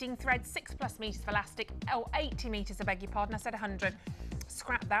of beading thread, 6+ meters of elastic, 80 meters, I beg your pardon, I said 100.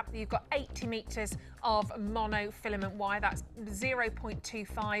 Scrap that. You've got 80 meters of monofilament wire, that's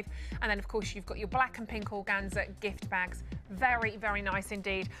 0.25, and then of course you've got your black and pink organza gift bags. Very, very nice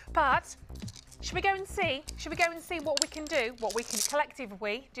indeed. But should we go and see? Should we go and see what we can do? What we can, collective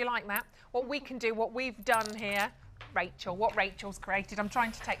we, do you like that? What we can do, what we've done here. Rachel, what Rachel's created. I'm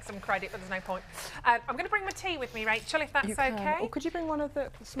trying to take some credit, but there's no point. I'm going to bring my tea with me, Rachel, if that's okay. Or could you bring one of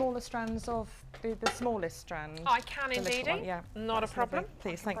the smaller strands of the smallest strand? I can indeed. Yeah, not a problem. Lovely.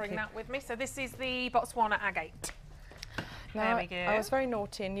 Please, thank you. Bring that with me. So this is the Botswana agate. Now, there we go. I was very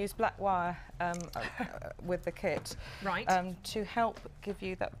naughty and used black wire with the kit, right? To help give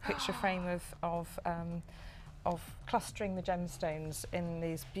you that picture frame of clustering the gemstones in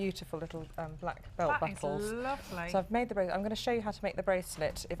these beautiful little black belt buckles. That is lovely. So I've made the bracelet. I'm going to show you how to make the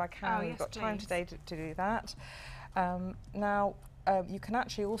bracelet if I can. Oh, We've got time today to do that. Now you can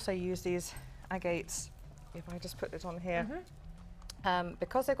actually also use these agates. If I just put it on here.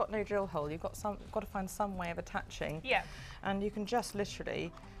 Because they've got no drill hole, you've got to find some way of attaching. Yeah. And you can just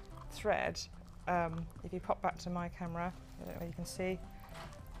literally thread. If you pop back to my camera, I don't know if you can see.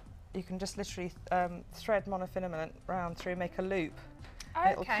 You can just literally thread monofilament round through, make a loop.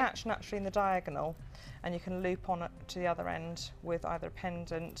 Okay. It will catch naturally in the diagonal, and you can loop on it to the other end with either a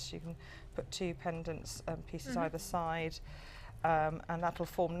pendant. You can put 2 pendants pieces either side. And that'll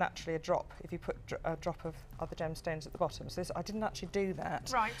form naturally a drop if you put a drop of other gemstones at the bottom. So this, I didn't actually do that,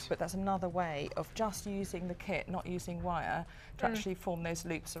 right? But that's another way of just using the kit, not using wire, to actually form those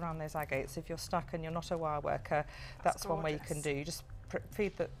loops around those agates. If you're stuck and you're not a wire worker, that's one way you can do. You just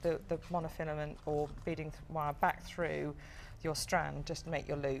feed the monofilament or beading wire back through your strand, just to make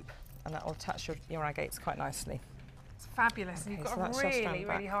your loop. and that will attach your agates quite nicely. It's fabulous, and you've got a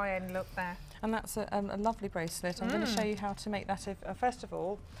really high-end look there. And that's a lovely bracelet. I'm going to show you how to make that. First of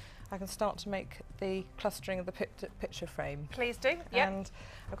all, I can start to make the clustering of the picture frame. Please do. Yep. And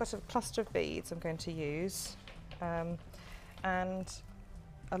I've got a cluster of beads I'm going to use, and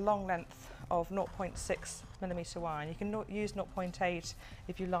a long length of 0.6mm wire. And you can use 0.8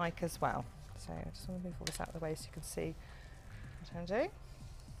 if you like as well. So I just want to move all this out of the way so you can see what I'm doing.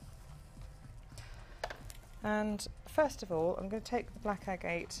 And first of all, I'm going to take the black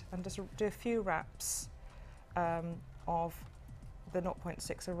agate and just do a few wraps of the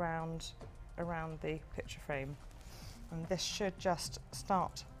 0.6 around the picture frame, and this should just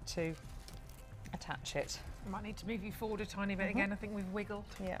start to attach it. I might need to move you forward a tiny bit again. I think we've wiggled.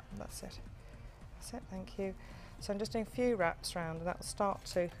 Yeah, that's it. That's it, thank you. So I'm just doing a few wraps around, and that will start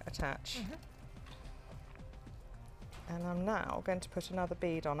to attach. And I'm now going to put another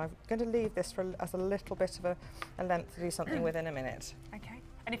bead on. I'm going to leave this as a little bit of a length to do something with in a minute. Okay.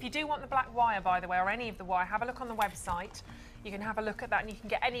 And if you do want the black wire, by the way, or any of the wire, have a look on the website. You can have a look at that, and you can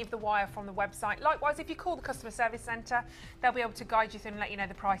get any of the wire from the website. Likewise, if you call the customer service centre, they'll be able to guide you through and let you know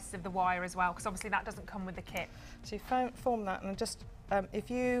the prices of the wire as well, because obviously that doesn't come with the kit. So you form that, and just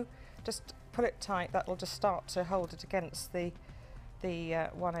if you just pull it tight, that will just start to hold it against the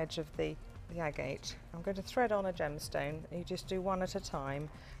one edge of the agate. I'm going to thread on a gemstone. You just do one at a time,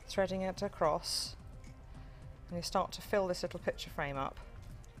 threading it across, and you start to fill this little picture frame up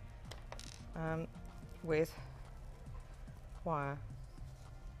with wire.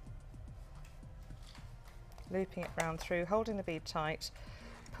 Looping it round through, holding the bead tight,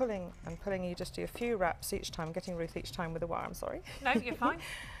 pulling and pulling. You just do a few wraps each time, getting Ruth each time with the wire, I'm sorry. No, you're fine.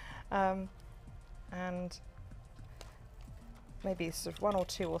 And maybe sort of 1 or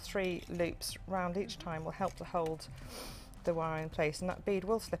 2 or 3 loops round each time will help to hold the wire in place, and that bead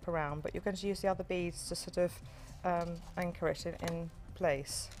will slip around, but you're going to use the other beads to sort of anchor it in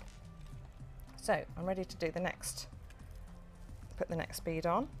place. So I'm ready to do the next, put the next bead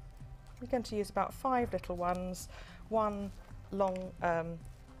on. We're going to use about 5 little ones, 1 long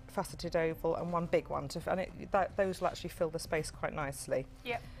faceted oval and 1 big one, and those will actually fill the space quite nicely.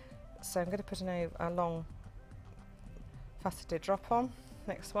 Yep. So I'm going to put a long faceted drop on,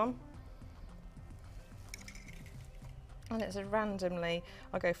 next one. And it's randomly,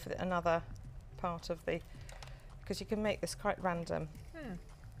 I'll go for another part of because you can make this quite random.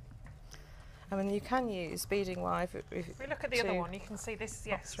 I mean, you can use beading wire. If we look at the other one, you can see this,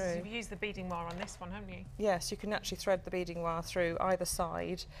 yes, you've used the beading wire on this one, haven't you? Yes, you can actually thread the beading wire through either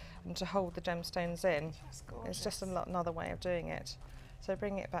side and to hold the gemstones in. That's gorgeous. It's just another way of doing it. So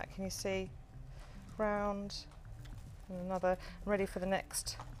bring it back, can you see? Round, and another, ready for the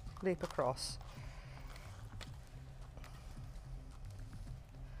next loop across.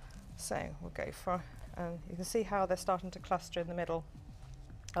 So we'll go for, you can see how they're starting to cluster in the middle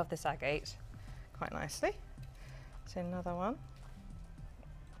of this agate quite nicely. So another one.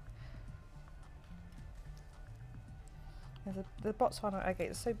 The Botswana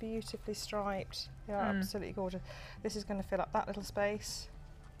agate is so beautifully striped. They are absolutely gorgeous. This is going to fill up that little space,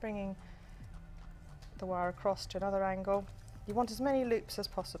 bringing the wire across to another angle. You want as many loops as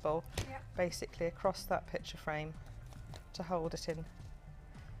possible, basically across that picture frame to hold it in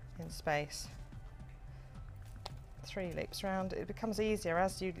space. 3 loops round. It becomes easier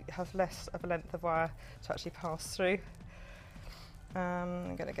as you have less of a length of wire to actually pass through.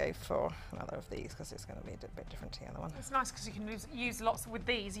 I'm going to go for another of these because it's going to be a bit different to the other one. It's nice because you can use lots with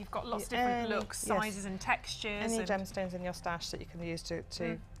these. You've got lots of different looks, sizes and textures. Any gemstones in your stash that you can use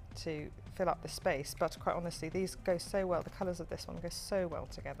to fill up the space, but quite honestly these go so well, the colours of this one go so well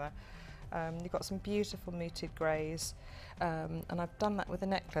together. You've got some beautiful muted greys, and I've done that with the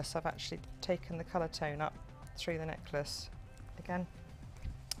necklace. I've actually taken the colour tone up through the necklace again.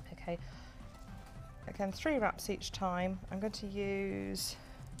 Okay, again 3 wraps each time. I'm going to use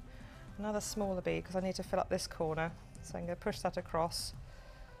another smaller bead because I need to fill up this corner, so I'm going to push that across,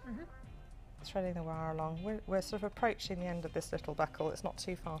 threading the wire along. We're sort of approaching the end of this little buckle. It's not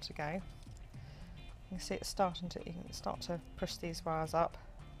too far to go. You can see it's starting to, you can start to push these wires up.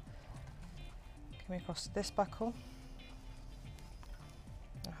 Coming across to this buckle,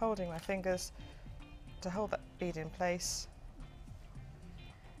 and holding my fingers to hold that bead in place.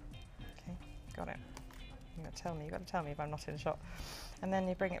 Okay, got it. You've got to tell me if I'm not in shot. And then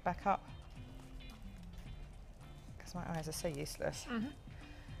you bring it back up, because my eyes are so useless.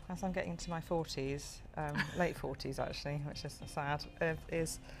 As I'm getting into my 40s, late 40s actually, which is sad,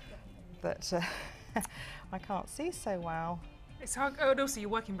 is that I can't see so well. It's hard, and also you're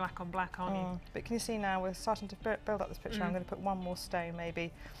working black on black, aren't you? But can you see now we're starting to build up this picture. I'm going to put 1 more stone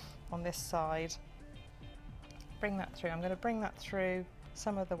maybe on this side. Bring that through. I'm going to bring that through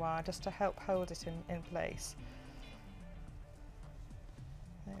some of the wire just to help hold it in place.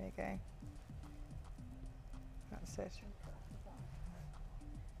 There we go. That's it.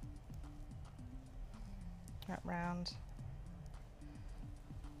 Wrap round.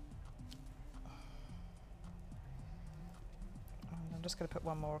 And I'm just going to put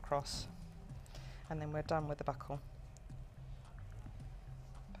one more across, and then we're done with the buckle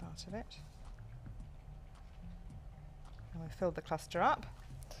part of it. And we've filled the cluster up.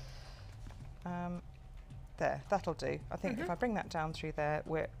 There, that'll do. I think if I bring that down through there,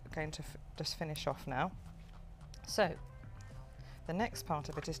 we're going to just finish off now. So, the next part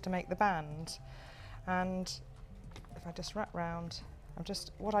of it is to make the band. And if I just wrap round,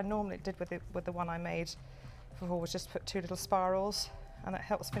 what I normally did with the one I made before was just put 2 little spirals, and that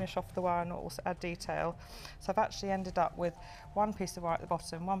helps finish off the wire and also add detail. So I've actually ended up with 1 piece of wire at the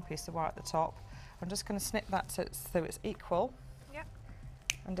bottom, 1 piece of wire at the top. I'm just going to snip that so it's equal. Yep.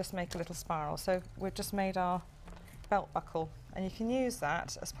 And just make a little spiral. So we've just made our belt buckle, and you can use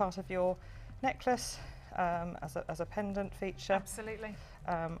that as part of your necklace, as a pendant feature. Absolutely.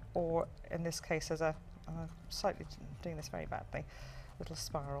 Or in this case as I'm slightly doing this very badly, little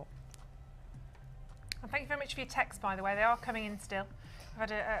spiral. And thank you very much for your text, by the way. They are coming in still. I've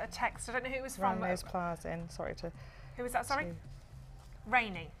had a text. I don't know who it was from. Run those pliers in. Sorry to. Who was that? Sorry.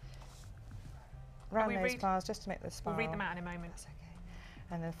 Rainy. Round nose pliers just to make the spiral. We'll read them out in a moment. That's okay.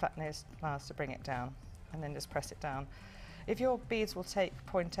 And then flat nose pliers to bring it down, and then just press it down. If your beads will take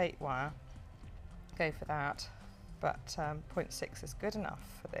 0.8 wire, go for that. But 0.6 is good enough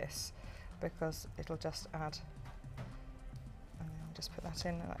for this because it'll just add. And then I'll just put that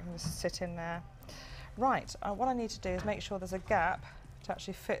in. That can just sit in there. Right. What I need to do is make sure there's a gap to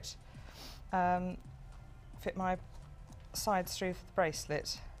actually fit my sides through for the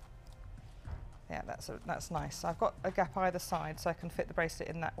bracelet. Yeah, that's nice. So I've got a gap either side so I can fit the bracelet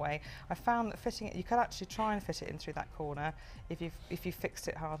in that way. I found that fitting it, you could actually try and fit it in through that corner if you fixed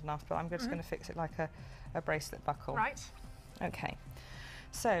it hard enough, but I'm just going to fix it like a bracelet buckle. Right. Okay.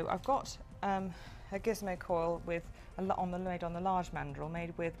 So I've got a gizmo coil with made on the large mandrel,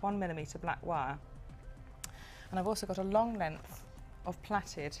 made with 1mm black wire. And I've also got a long length of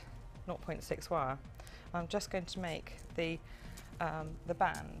plaited 0.6 wire. I'm just going to make the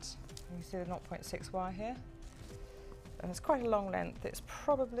band. You see the 0.6 wire here? And it's quite a long length. It's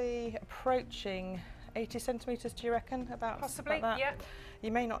probably approaching 80 centimetres, do you reckon? Possibly, about that? Yeah.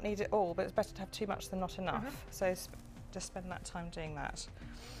 You may not need it all, but it's better to have too much than not enough. So just spend that time doing that.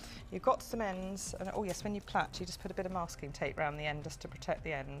 You've got some ends, and oh yes, when you plait, you just put a bit of masking tape around the end just to protect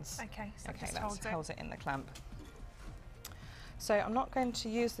the ends. Okay, so okay, just holds it in the clamp. So I'm not going to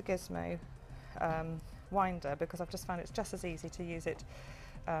use the gizmo winder because I've just found it's just as easy to use it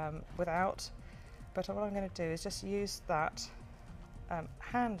without. But what I'm going to do is just use that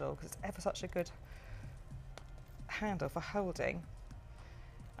handle, because it's ever such a good handle for holding.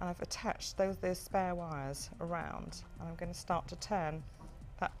 And I've attached those spare wires around, and I'm going to start to turn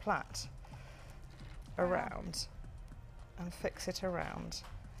that plait around and fix it around.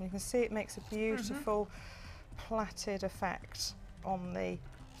 And you can see it makes a beautiful plaited effect on the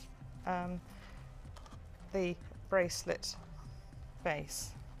bracelet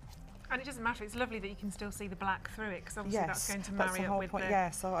base. And it doesn't matter, it's lovely that you can still see the black through it, because obviously that's going to marry up with the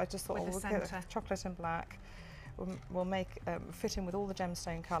yeah, so I just thought, we'll get chocolate and black. We'll make fit in with all the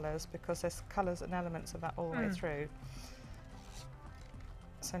gemstone colours, because there's colours and elements of that all the way through.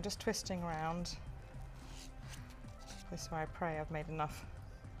 So I'm just twisting around. This way I pray I've made enough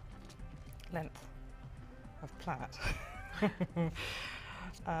length of plait.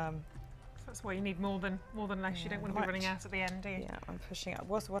 That's why you need more than less. Yeah, you don't want to be running out at the end, do you? Yeah, I'm pushing out.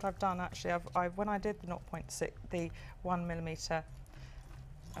 What I've done actually, when I did the 0.6, the 1mm,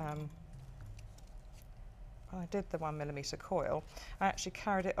 when I did the 1mm coil, I actually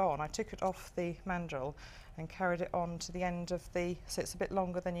carried it on. I took it off the mandrel and carried it on to the end of so it's a bit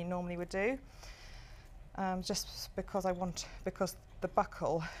longer than you normally would do. Just because because the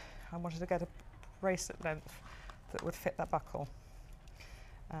buckle, I wanted to get a bracelet length that would fit that buckle.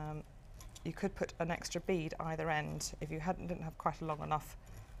 You could put an extra bead either end if you didn't have quite a long enough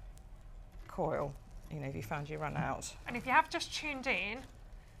coil, if you found you run out. And if you have just tuned in,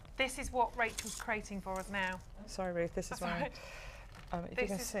 this is what Rachel's creating for us now. Sorry Ruth, this is why. If you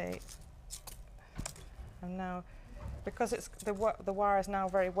can see, and now, because it's the wire is now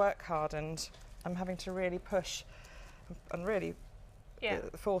very work hardened, I'm having to really push and really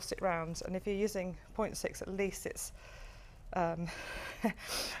force it round. And if you're using 0.6, at least it's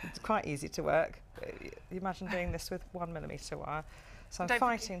it's quite easy to work. You imagine doing this with 1mm wire. So I'm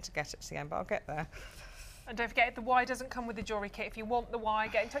fighting to get it to the end, but I'll get there. And don't forget, the wire doesn't come with the jewellery kit. If you want the wire,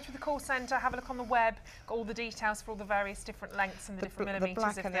 get in touch with the call centre, have a look on the web, got all the details for all the various different lengths and the different millimetres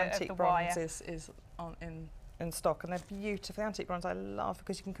black of and the antique wire. bronze is in stock, and they're beautiful. The antique bronze I love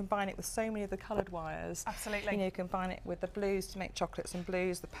because you can combine it with so many of the coloured wires. Absolutely. You know, you combine it with the blues to make chocolates and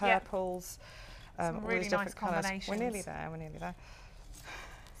blues, the purples, some really nice combinations. We're nearly there, we're nearly there.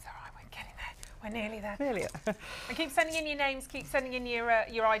 It's all right, we're getting there. We're nearly there. Nearly there. And keep sending in your names, keep sending in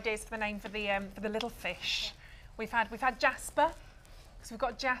your ideas for the name for the little fish. We've had Jasper, because we've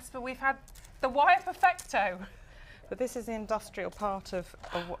got Jasper. We've had the wire perfecto. But this is the industrial part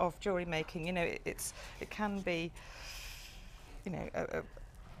of jewellery making. You know, it can be, you know,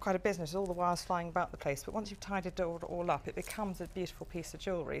 quite a business, all the wires flying about the place. But once you've tied it all up, it becomes a beautiful piece of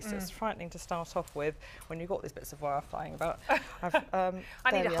jewellery. So it's frightening to start off with when you've got these bits of wire flying about.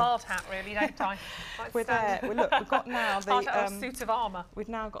 I need a hard hat, really, don't I? We're there. Look, we've got now the hard hat or a suit of armour. We've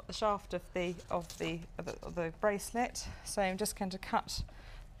now got the shaft of the bracelet. So I'm just going to cut.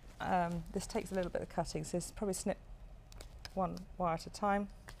 This takes a little bit of cutting, so it's probably snip one wire at a time.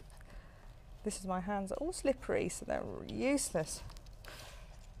 This is my hands are all slippery, so they're useless.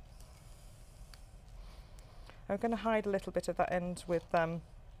 I'm going to hide a little bit of that end with some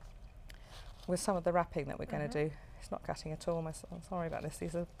of the wrapping that we're going to do. It's not cutting at all. I'm sorry about this.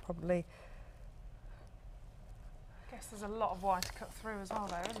 These are probably. I guess there's a lot of wire to cut through as well,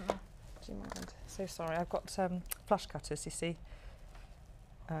 though, isn't there? Do you mind? So sorry. I've got flush cutters. You see.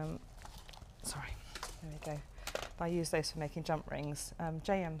 Sorry. There we go. I use those for making jump rings.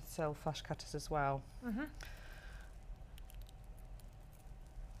 JM sell flush cutters as well.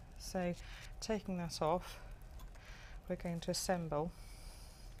 So, taking that off, we're going to assemble.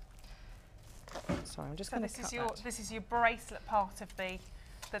 Sorry, I'm just going to cut that. This is your bracelet part of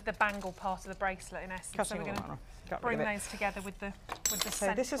the bangle part of the bracelet in essence. So we're going to bring those together with the central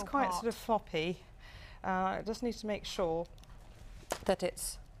So this is quite part. sort of floppy. I just need to make sure that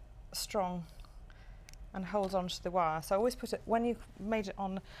it's strong and holds onto the wire. So I always put it, when you've made it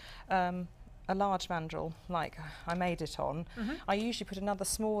on a large mandrel like I made it on, I usually put another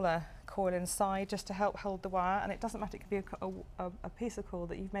smaller coil inside just to help hold the wire, and it doesn't matter, it could be a piece of coil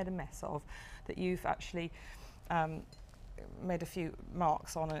that you've made a mess of, that you've actually made a few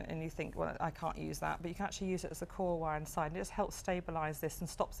marks on it and you think, well, I can't use that, but you can actually use it as a core wire inside, and it just helps stabilise this and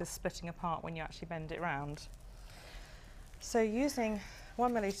stops this splitting apart when you actually bend it round. So using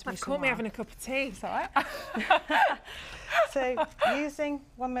 1 millimetre That caught me having a cup of tea, sorry. So using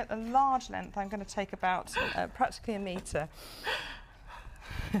a large length, I'm going to take about practically a metre.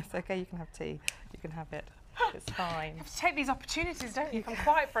 It's okay, you can have tea, you can have it, it's fine. You have to take these opportunities, don't you? If I'm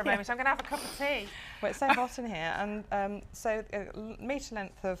quiet for a moment, I'm going to have a cup of tea. Well, it's so hot in here, and so a metre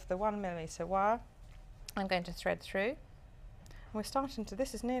length of the 1 millimetre wire, I'm going to thread through. And we're starting to,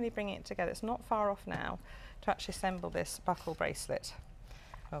 this is nearly bringing it together, it's not far off now to actually assemble this buckle bracelet,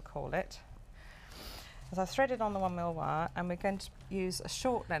 we'll call it. As I've threaded on the 1 mil wire, and we're going to use a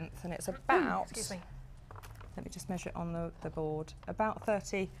short length, and it's about, excuse me, let me just measure it on the board, about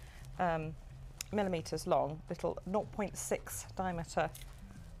 30 millimetres long, little 0.6 diameter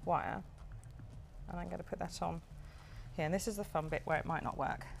wire, and I'm going to put that on here, and this is the fun bit where it might not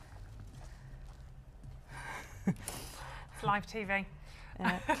work. It's live TV.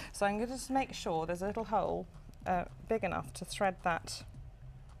 So I'm going to just make sure there's a little hole big enough to thread that.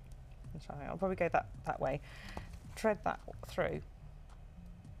 I'll probably go that way. Thread that through.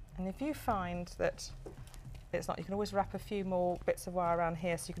 And if you find that it's not, you can always wrap a few more bits of wire around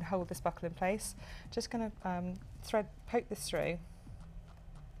here so you can hold this buckle in place. Just going to poke this through.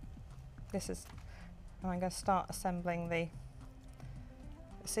 This is, and I'm going to start assembling the.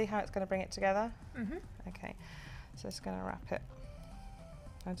 See how it's going to bring it together? Okay, so it's going to wrap it.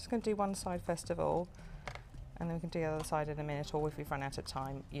 I'm just going to do one side first of all, and then we can do the other side in a minute, or if we've run out of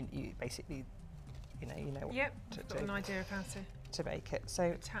time, you basically, you know what I've got an idea of how to make it. So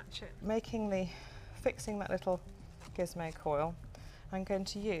attach it. Fixing that little gizmo coil, I'm going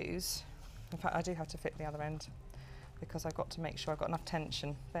to use, in fact I do have to fit the other end because I've got to make sure I've got enough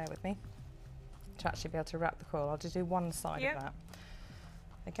tension, bear with me, to actually be able to wrap the coil. I'll just do one side of that.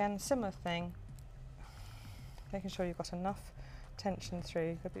 Again, similar thing, making sure you've got enough tension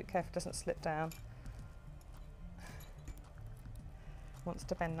through, got to be careful it doesn't slip down. Wants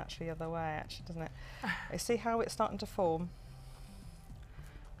to bend naturally the other way, actually, doesn't it? You see how it's starting to form?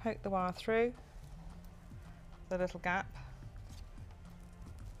 Poke the wire through the little gap,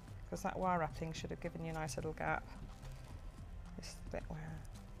 because that wire wrapping should have given you a nice little gap. This is the bit where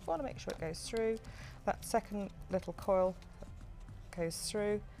you want to make sure it goes through. That second little coil goes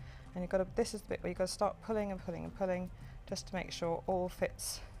through, and you've got to, this is the bit where you've got to start pulling and pulling and pulling just to make sure all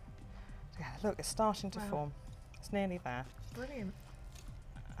fits together. Look, it's starting to form. It's nearly there. Brilliant.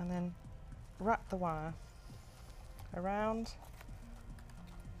 And then wrap the wire around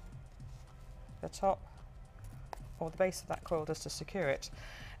the top or the base of that coil just to secure it.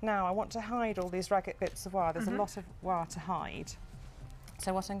 Now I want to hide all these ragged bits of wire. There's a lot of wire to hide.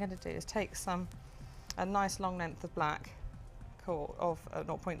 So what I'm going to do is take a nice long length of black coil of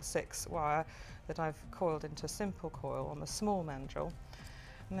 0.6 wire that I've coiled into a simple coil on the small mandrel,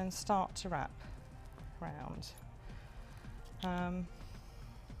 and then start to wrap round. In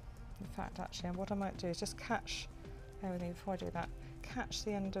fact, actually, what I might do is just catch, before I do that, catch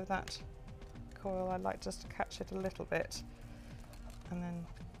the end of that coil. I like just to catch it a little bit, and then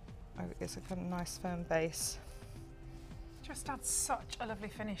it's a kind of nice firm base. Just adds such a lovely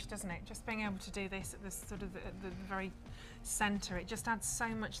finish, doesn't it? Just being able to do this at the sort of the very centre, it just adds so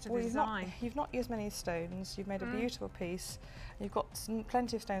much to the design. You've not used many stones. You've made a beautiful piece. You've got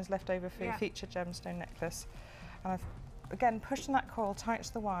plenty of stones left over for your featured gemstone necklace. And I've again pushing that coil tight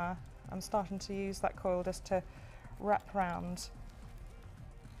to the wire. I'm starting to use that coil just to wrap round.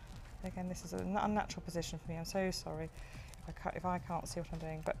 Again, this is an unnatural position for me. I'm so sorry if I can't see what I'm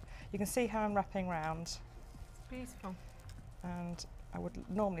doing, but you can see how I'm wrapping round. It's beautiful. And I would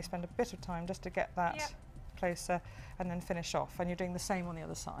normally spend a bit of time just to get that closer and then finish off, and you're doing the same on the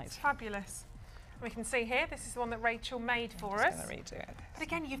other side. It's fabulous. We can see here, this is the one that Rachel made for us. I'm just going to redo it. But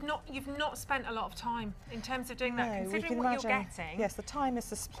again, you've not spent a lot of time in terms of doing that, No, considering what you're getting. Yes, the time is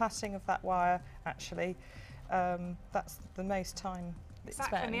the plaiting of that wire, actually. That's the most time it's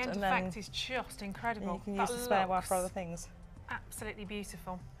spent. And the end effect is just incredible. You can use the spare wire for other things. Absolutely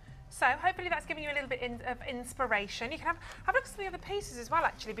beautiful. So hopefully that's giving you a little bit of inspiration. You can have a look at some of the other pieces as well,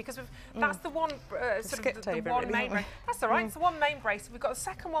 actually, because that's the one the one main brace. That's all right. It's the one main brace. We've got a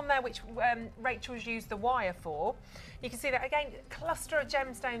second one there, which Rachel's used the wire for. You can see that again, cluster of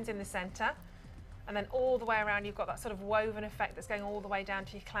gemstones in the centre, and then all the way around you've got that sort of woven effect that's going all the way down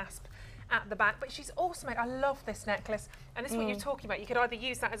to your clasp at the back. But she's also made, I love this necklace, and this is what you're talking about. You could either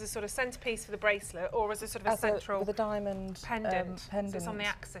use that as a sort of centrepiece for the bracelet, or as a sort of a central with a diamond pendant. So it's on the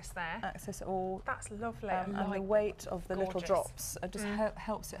axis there. Axis all. That's lovely. And the weight of the little drops just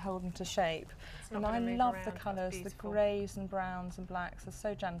helps it hold into shape. And I love the colours. The greys and browns and blacks are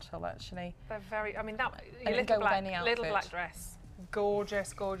so gentle, actually. They're very. I mean, that your little black dress,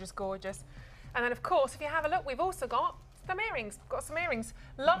 gorgeous, gorgeous, gorgeous. And then, of course, if you have a look, we've also got some earrings. We've got some earrings.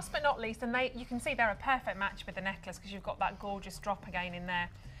 Last but not least, and you can see they're a perfect match with the necklace because you've got that gorgeous drop again in there.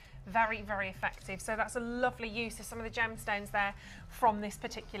 Very, very effective. So that's a lovely use of some of the gemstones there from this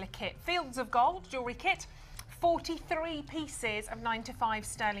particular kit. Fields of Gold jewellery kit. 43 pieces of 9 to 5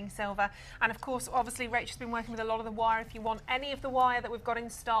 sterling silver, and of course obviously Rachel's been working with a lot of the wire. If you want any of the wire that we've got in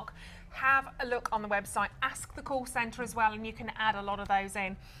stock, have a look on the website, ask the call centre as well, and you can add a lot of those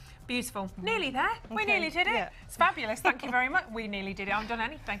in. Beautiful. Nearly there. We nearly did it. It's fabulous. Thank you very much. We nearly did it. I haven't done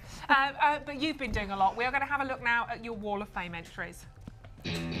anything. But you've been doing a lot. We are going to have a look now at your Wall of Fame entries.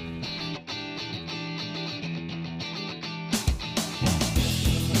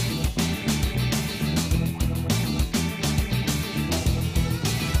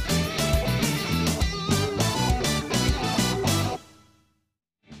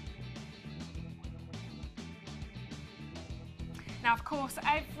 Now, of course,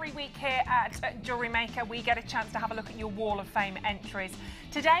 every week here at Jewellery Maker, we get a chance to have a look at your Wall of Fame entries.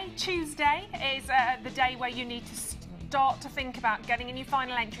 Today, Tuesday, is the day where you need to start to think about getting in your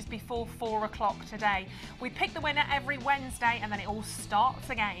final entries before 4 o'clock today. We pick the winner every Wednesday, and then it all starts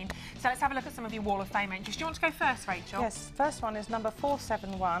again. So let's have a look at some of your Wall of Fame entries. Do you want to go first, Rachel? Yes, first one is number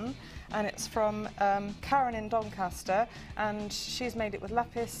 471, and it's from Karen in Doncaster, and she's made it with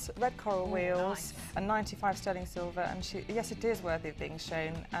lapis, red coral wheels, and 95 sterling silver, and yes, it is worthy of being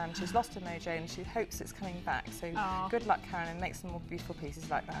shown, and she's lost her mojo, and she hopes it's coming back. So good luck, Karen, and make some more beautiful pieces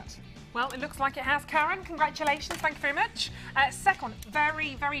like that. Well, it looks like it has, Karen. Congratulations. Thank you very much. Second,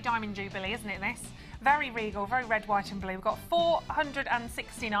 very, very Diamond Jubilee, isn't it, this? Very regal, very red, white and blue. We've got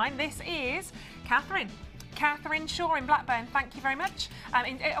 469. This is Catherine. Catherine Shaw in Blackburn, thank you very much.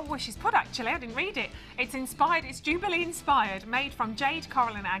 Oh, she's put actually, I didn't read it. It's inspired, it's Jubilee inspired, made from jade,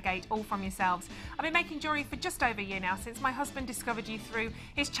 coral and agate, all from yourselves. I've been making jewellery for just over a year now, since my husband discovered you through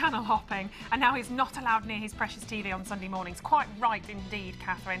his channel hopping, and now he's not allowed near his precious TV on Sunday mornings. Quite right indeed,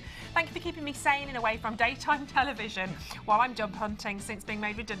 Catherine. Thank you for keeping me sane and away from daytime television while I'm job hunting since being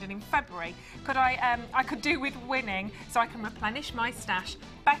made redundant in February. I could do with winning so I can replenish my stash.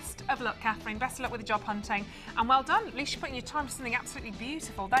 Best of luck, Catherine. Best of luck with the job hunting. And well done. At least you're putting your time to something absolutely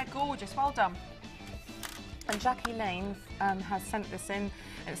beautiful. They're gorgeous. Well done. And Jackie Lane has sent this in.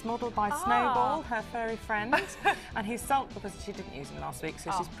 It's modelled by Snowball, her furry friend, and he's sulked because she didn't use him last week,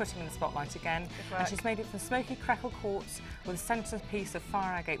 so she's putting him in the spotlight again. And she's made it from smoky crackle quartz with a centrepiece of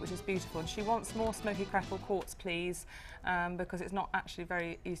fire agate, which is beautiful. And she wants more smoky crackle quartz, please, because it's not actually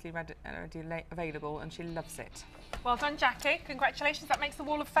very easily readily available, and she loves it. Well done, Jackie. Congratulations, that makes the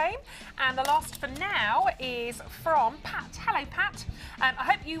Wall of Fame. And the last for now is from Pat. Hello, Pat. I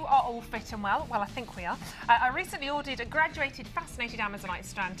hope you are all fit and well. Well, I think we are. I recently ordered a graduated fascinated Amazonite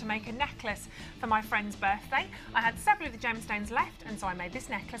strand to make a necklace for my friend's birthday. I had several of the gemstones left, and so I made this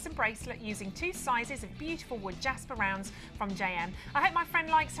necklace and bracelet using 2 sizes of beautiful wood jasper rounds from JM. I hope my friend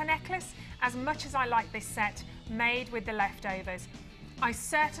likes her necklace as much as I like this set made with the leftovers. I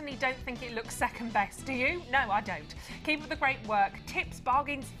certainly don't think it looks second best, do you? No, I don't. Keep up the great work. Tips,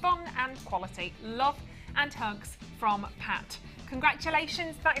 bargains, fun and quality. Love and hugs from Pat.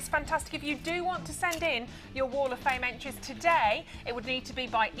 Congratulations, that is fantastic. If you do want to send in your Wall of Fame entries today, it would need to be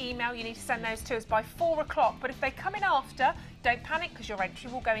by email. You need to send those to us by 4 o'clock. But if they come in after, don't panic, because your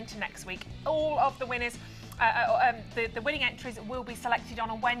entry will go into next week. All of the winners the winning entries will be selected on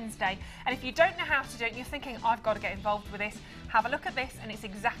a Wednesday. And if you don't know how to do it, you're thinking, I've got to get involved with this, have a look at this and it's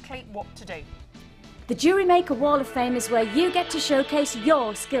exactly what to do. The Jewellery Maker Wall of Fame is where you get to showcase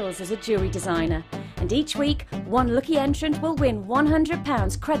your skills as a jewellery designer. And each week, one lucky entrant will win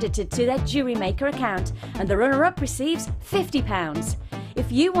 £100 credited to their Jewellery Maker account, and the runner-up receives £50.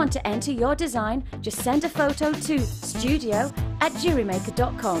 If you want to enter your design, just send a photo to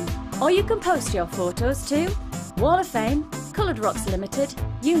studio@jewellerymaker.com, or you can post your photos to Wall of Fame, Coloured Rocks Limited,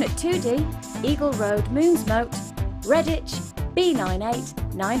 Unit 2D, Eagle Road, Moonsmote, Redditch, B98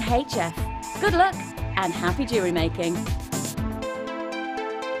 9HF. Good luck and happy jewellery making!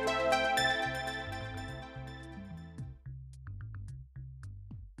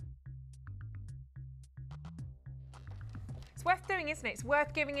 It's worth doing, isn't it? It's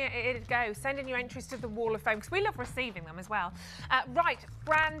worth giving it a go. Sending your entries to the Wall of Fame, because we love receiving them as well. Right,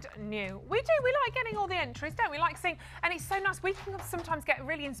 brand new. We like getting all the entries, don't we? Like seeing, and it's so nice. We can sometimes get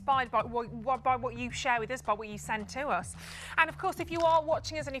really inspired by what you share with us, by what you send to us. And of course, if you are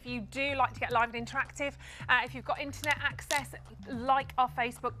watching us and if you do like to get live and interactive, if you've got internet access, like our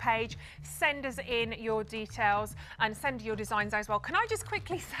Facebook page, send us in your details and send your designs as well. Can I just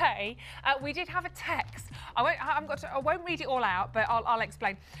quickly say, we did have a text. I won't read it all out, but I'll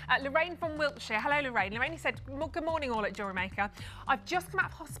explain. Lorraine from Wiltshire. Hello, Lorraine. Lorraine said, good morning all at Jewellery Maker. I've just come out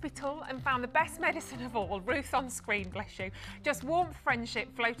of hospital and found the best medicine of all. Ruth on screen, bless you. Just warmth,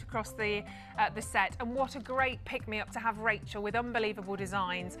 friendship float across the set, and what a great pick-me-up to have Rachel with unbelievable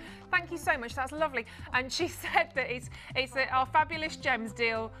designs. Thank you so much, that's lovely. And she said that it's our fabulous gems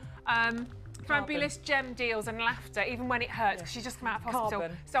deal. Fabulous gem deals and laughter, even when it hurts, because she's just come out of hospital.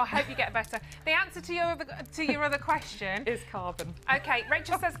 Carbon. So I hope you get better. The answer to your other question is carbon. Okay,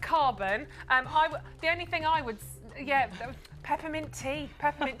 Rachel says carbon. The only thing I would, peppermint tea.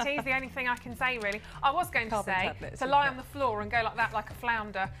 Peppermint tea is the only thing I can say, really. I was going to say to lie on the floor and go like that, like a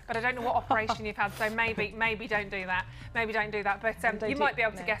flounder, but I don't know what operation you've had, so maybe don't do that. Maybe don't do that. But you might be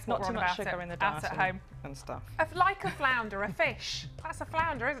able to guess what we're on about sugar in the diet at home and stuff. Like a flounder, a fish. That's a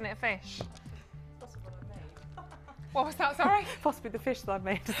flounder, isn't it? A fish. What was that, sorry? Possibly the fish that I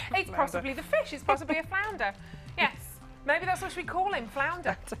made. It's possibly the fish, it's possibly a flounder. Yes, maybe that's what we call him,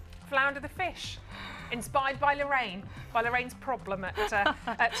 Flounder. Flounder the fish. Inspired by Lorraine's problem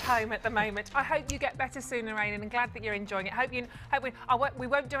at home at the moment. I hope you get better soon, Lorraine, and I'm glad that you're enjoying it. We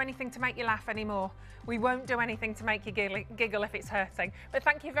won't do anything to make you laugh anymore. We won't do anything to make you giggle if it's hurting. But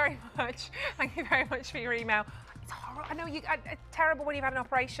thank you very much. Thank you very much for your email. It's horrible. I know it's terrible when you've had an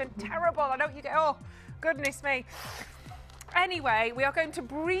operation. Terrible. I know you get, oh, goodness me. Anyway, we are going to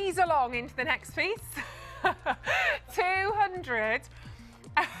breeze along into the next piece.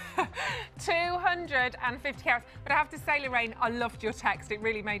 250 carats. But I have to say, Lorraine, I loved your text. It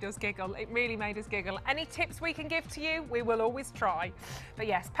really made us giggle. It really made us giggle. Any tips we can give to you, we will always try. But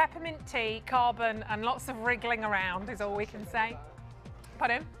yes, peppermint tea, carbon, and lots of wriggling around is all we can say.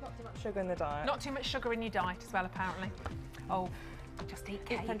 Pardon? Not too much sugar in the diet. Not too much sugar in your diet as well, apparently. Oh. Just eat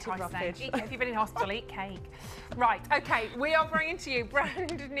cake, I say. Eat cake. If you've been in hospital, eat cake. Right, okay, we are bringing to you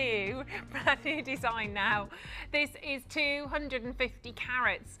brand new design now. This is 250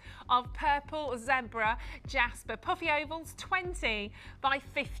 carats of purple zebra jasper. Puffy ovals, 20 by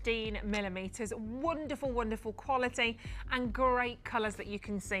 15 millimetres. Wonderful, wonderful quality and great colours that you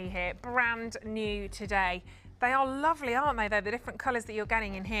can see here. Brand new today. They are lovely, aren't they, though, the different colours that you're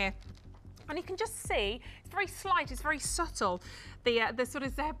getting in here. And you can just see, it's very slight, it's very subtle. the sort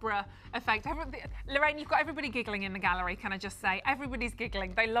of zebra effect. Lorraine, you've got everybody giggling in the gallery, can I just say? Everybody's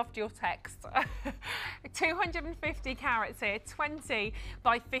giggling. They loved your text. 250 carats here, 20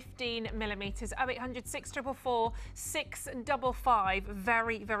 by 15 millimetres, 0800 644 655.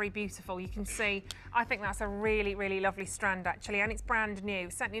 Very, very beautiful. You can see, I think that's a really, really lovely strand actually, and it's brand new.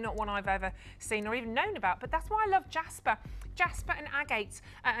 Certainly not one I've ever seen or even known about, but that's why I love jasper. Jasper and agates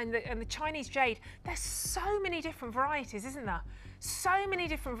and the Chinese jade. There's so many different varieties, isn't there? So many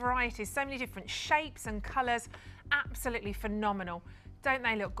different varieties, so many different shapes and colours. Absolutely phenomenal. Don't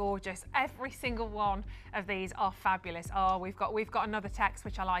they look gorgeous? Every single one of these are fabulous. Oh, we've got another text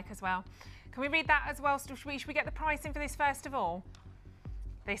which I like as well. Can we read that as well? Should we get the pricing for this first of all?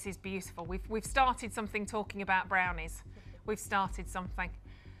 This is beautiful. We've started something talking about brownies. We've started something.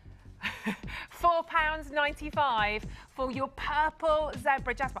 £4.95 for your purple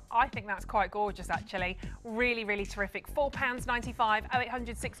zebra jasper. I think that's quite gorgeous actually. Really, really terrific. £4.95,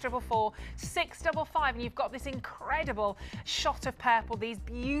 0800 644 655, and you've got this incredible shot of purple, these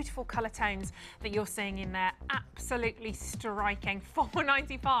beautiful colour tones that you're seeing in there. Absolutely striking.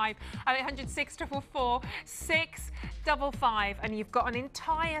 £4.95, 0800 644 655, and you've got an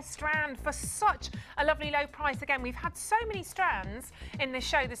entire strand for such a lovely low price. Again, we've had so many strands in this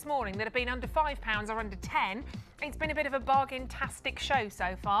show this morning that have been under £5 or under 10. It's been a bit of a bargain-tastic show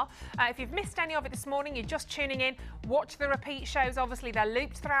so far. If you've missed any of it this morning, you're just tuning in, watch the repeat shows. Obviously, they're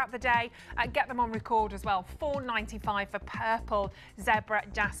looped throughout the day. Get them on record as well. £4.95 for purple zebra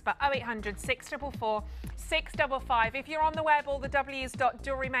jasper. 0800 644 655. If you're on the web, all the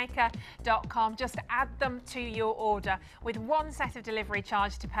w's.jewellerymaker.com, just add them to your order with one set of delivery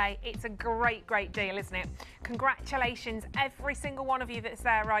charge to pay. It's a great, great deal, isn't it? Congratulations, every single one of you that's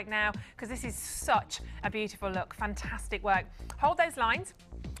there right now, because this is such a beautiful look. Fantastic work. Hold those lines.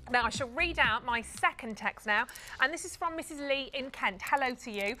 Now, I shall read out my second text now, and this is from Mrs. Lee in Kent. Hello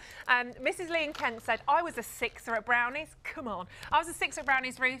to you. Mrs. Lee in Kent said, I was a sixer at Brownies. Come on. I was a sixer at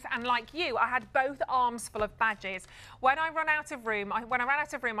Brownies, Ruth, and like you, I had both arms full of badges. When I ran out of room, I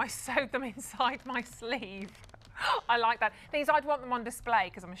sewed them inside my sleeve. I like that. Things I'd want them on display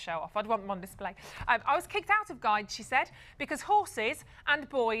because I'm a show-off. I'd want them on display. I was kicked out of guides, she said, because horses and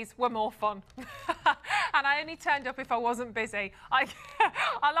boys were more fun. And I only turned up if I wasn't busy. I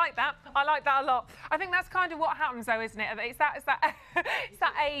like that. I like that a lot. I think that's kind of what happens, though, isn't it? It's that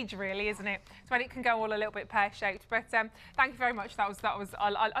age, really, isn't it? It's when it can go all a little bit pear-shaped. But thank you very much. That was.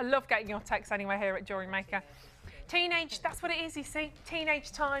 I love getting your texts anyway here at Jewellery Maker. Teenage, that's what it is, you see.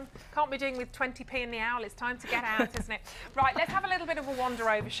 Teenage time. Can't be doing with 20p in the owl. It's time to get out, isn't it? Right, let's have a little bit of a wander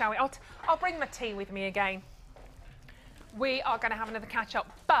over, shall we? I'll bring my tea with me again. We are going to have another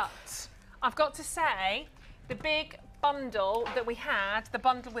catch-up, but I've got to say, the big bundle that we had, the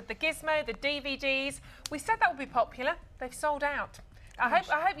bundle with the gizmo, the DVDs, we said that would be popular. They've sold out. I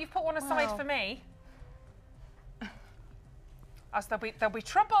hope you've put one aside for me. As there'll be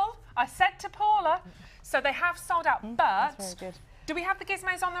trouble, I said to Paula. So they have sold out, but that's very good. Do we have the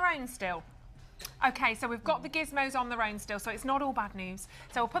gizmos on their own still? Okay, so we've got the gizmos on their own still, so it's not all bad news.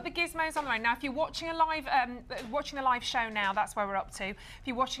 So we'll put the gizmos on their own. Now, if you're watching a live show now, that's where we're up to. If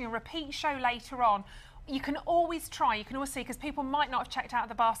you're watching a repeat show later on, you can always try, you can always see, because people might not have checked out of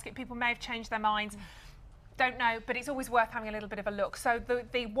the basket, people may have changed their minds. Don't know, but it's always worth having a little bit of a look. So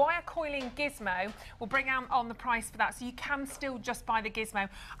the wire coiling gizmo will bring on the price for that, so you can still just buy the gizmo.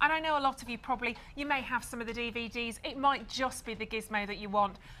 And I know a lot of you you may have some of the DVDs. It might just be the gizmo that you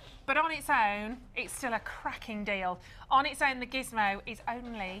want, but on its own, it's still a cracking deal. On its own, the gizmo is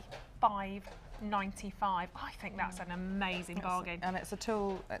only £5.95. I think that's an amazing bargain. And it's a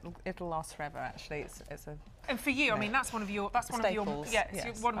tool. It'll last forever. Actually, it's a. And for you, I mean, that's one of your one of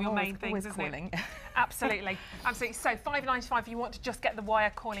your main things, isn't it? Absolutely, absolutely. So £5.95 if you want to just get the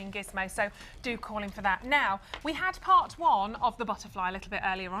wire coiling gizmo. So do call in for that. Now, we had part one of the butterfly a little bit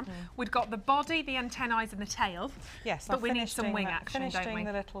earlier on. We'd got the body, the antennae, and the tail. Yes, but we need some wing action, don't we? Finishing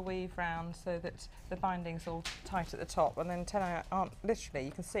the little weave round so that the binding's all tight at the top, and the antennae aren't literally.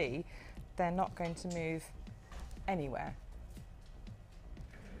 You can see they're not going to move anywhere.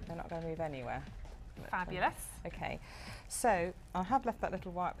 They're not going to move anywhere. Fabulous. Okay, so I have left that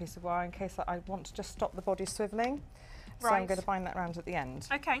little white piece of wire in case I want to just stop the body swivelling. So I'm going to bind that round at the end.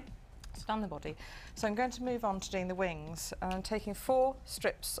 Okay. It's done the body. So I'm going to move on to doing the wings. I'm taking 4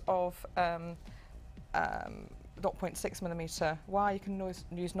 strips of 0.6mm wire. You can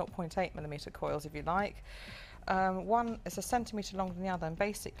use 0.8mm coils if you like. One is a centimetre longer than the other, and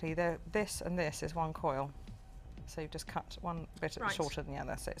basically this and this is one coil. So you've just cut one bit shorter than the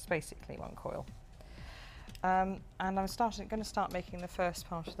other, so it's basically one coil. And I'm going to start making the first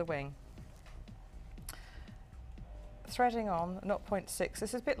part of the wing. threading on 0.6.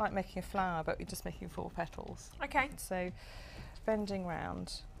 This is a bit like making a flower, but you're just making 4 petals. Okay. So bending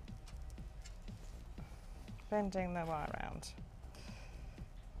round, bending the wire round.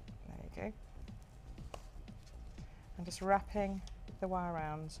 There you go. And just wrapping the wire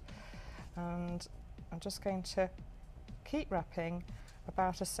round. And I'm just going to keep wrapping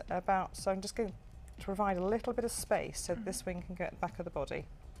so I'm just going to provide a little bit of space so that this wing can go at the back of the body.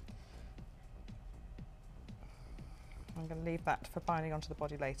 I'm going to leave that for binding onto the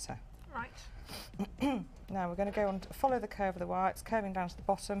body later. Right. Now we're going to go on to follow the curve of the wire. It's curving down to the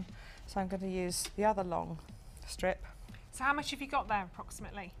bottom, so I'm going to use the other long strip. So how much have you got there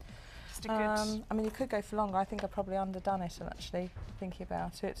approximately? Just a good... I mean, you could go for longer. I think I've probably underdone it, actually, thinking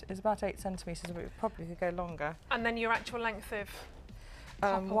about it. It's about 8 centimetres, but we probably could go longer. And then your actual length of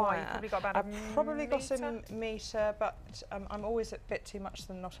copper wire, I've probably got about probably got a metre, but I'm always a bit too much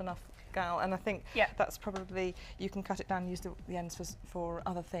than not enough gal, and I think that's probably, you can cut it down and use the ends for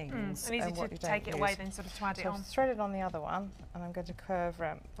other things. And easy to take it away then, sort of to add it on. I've threaded on the other one, and I'm going to curve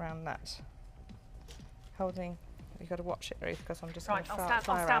round that. Holding, you've got to watch it, Ruth, because I'm just going to I'll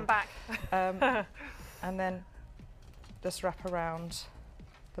stand back. And then just wrap around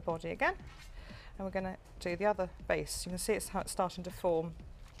the body again. And we're going to do the other base. You can see it's how it's starting to form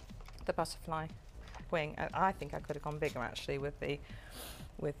the butterfly wing. I think I could have gone bigger actually with the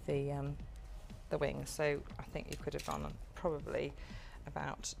wings. So I think you could have gone probably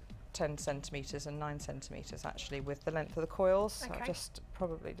about 10 centimetres and 9 centimetres actually with the length of the coils. So I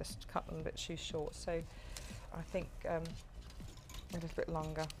probably just cut them a bit too short. So I think a little bit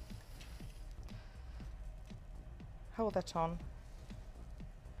longer. Hold that on.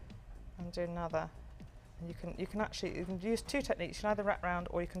 And do another, and you can use 2 techniques. You can either wrap round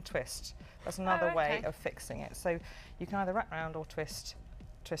or you can twist. That's another way of fixing it. So you can either wrap round or twist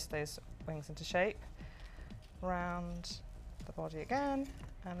those wings into shape. Round the body again,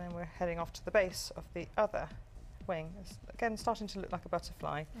 and then we're heading off to the base of the other wing. It's again starting to look like a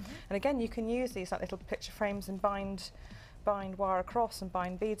butterfly. And again, you can use these like little picture frames and bind wire across and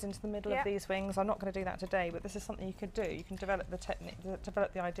bind beads into the middle of these wings. I'm not going to do that today, but this is something you could do. You can develop the technique,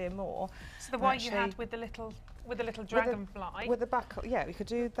 develop the idea more. So the one you had with the little dragonfly. With the back, yeah, we could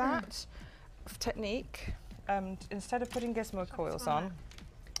do that technique. Instead of putting gizmo coils on,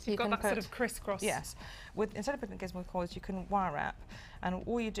 you've got that sort of crisscross. Yes, instead of putting gizmo coils, you can wire wrap, and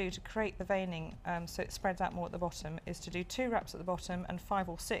all you do to create the veining so it spreads out more at the bottom is to do 2 wraps at the bottom and 5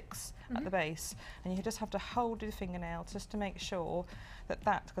 or 6 at the base, and you just have to hold your fingernail just to make sure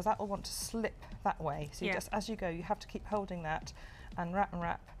because that will want to slip that way. So you just, as you go, you have to keep holding that and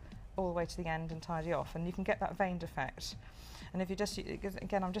wrap all the way to the end and tidy off, and you can get that veined effect. And if you just,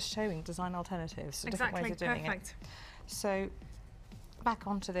 again, I'm just showing design alternatives, different ways of doing it. So back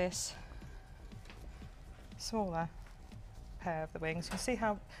onto this smaller pair of the wings. You can see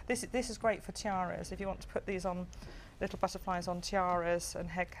how this is great for tiaras. If you want to put these on, little butterflies on tiaras and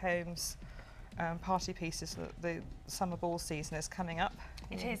head combs, party pieces. The summer ball season is coming up.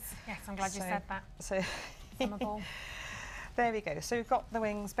 It is. Yes, I'm glad you said that. So summer ball. There we go. So we've got the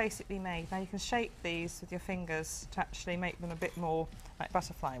wings basically made. Now you can shape these with your fingers to actually make them a bit more like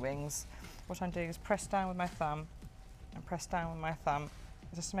butterfly wings. What I'm doing is press down with my thumb and press down with my thumb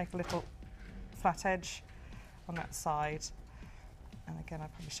just to make a little flat edge on that side. And again, I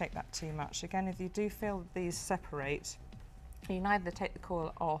probably shape that too much. Again, if you do feel that these separate, you can either take the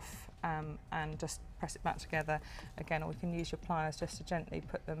coil off and just press it back together again, or we can use your pliers just to gently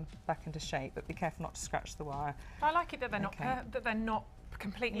put them back into shape, but be careful not to scratch the wire. I like it that they're not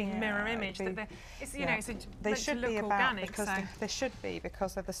completely mirror image. That it's they should be organic, because they should be,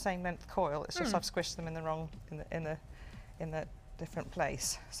 because they're the same length coil. It's just I've squished them in the wrong in the different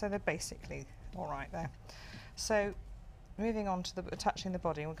place. So they're basically all right there. So moving on to attaching the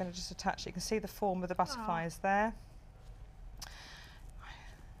body, we're going to just attach it. You can see the form of the butterfly is there.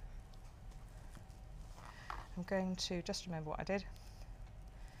 I'm going to just remember what I did.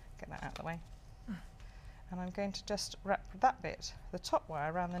 Get that out of the way. And I'm going to just wrap that bit, the top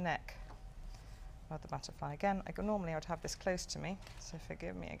wire, around the neck of the butterfly. Again, normally I would have this close to me, so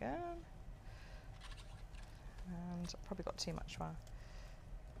forgive me again. And I've probably got too much wire.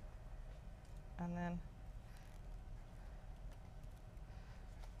 And then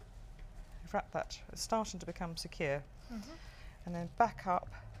wrap that. It's starting to become secure. And then back up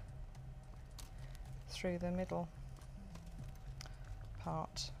through the middle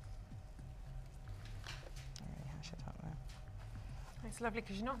part. It's lovely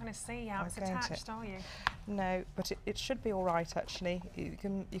because you're not going to see how it's attached, are you? No, but it should be all right actually. You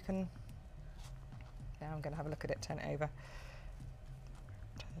can. Now I'm going to have a look at it. Turn it over.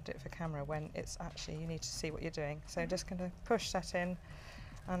 Turn do it for camera when it's actually you need to see what you're doing. So just going to push that in,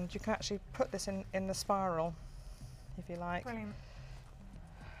 and you can actually put this in the spiral if you like. Brilliant.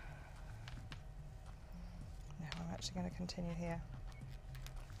 Now I'm actually going to continue here.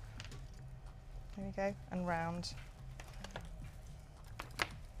 There we go, and round.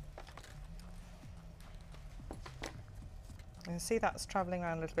 You can see that's travelling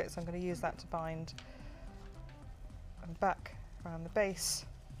around a little bit, so I'm going to use that to bind, and back around the base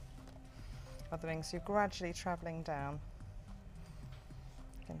of the ring. So you're gradually travelling down,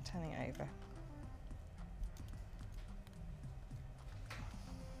 again turning it over.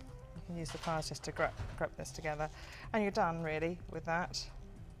 You can use the pliers just to grab this together, and you're done really with that.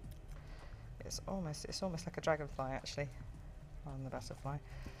 It's almost like a dragonfly actually, on the butterfly,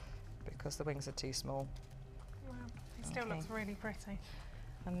 because the wings are too small. Wow, it still looks really pretty.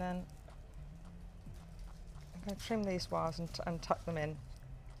 And then I'm going to trim these wires and tuck them in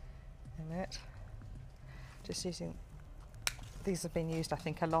a minute. Just using, these have been used I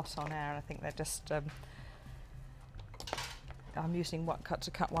think a lot on air. I think they're just, I'm using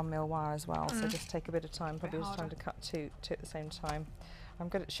to cut 1 mil wire as well, so just take a bit of time, probably was trying to cut two at the same time.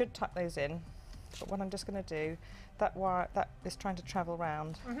 Should tuck those in, but what I'm just going to do, that wire that is trying to travel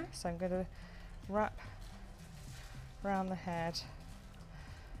round, so I'm going to wrap around the head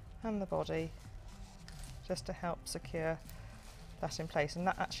and the body just to help secure that in place, and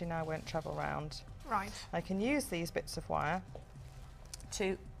that actually now won't travel round. Right. I can use these bits of wire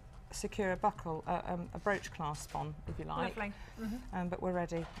to secure a buckle, a brooch clasp on, if you like. Lovely. But we're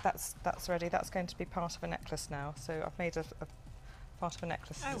ready. That's ready. That's going to be part of a necklace now. So I've made a part of a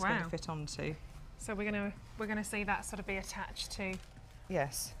necklace that's going to fit onto. So we're gonna see that sort of be attached to.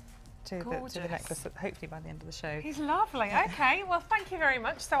 Yes. To the necklace, hopefully by the end of the show. He's lovely. Okay, well, thank you very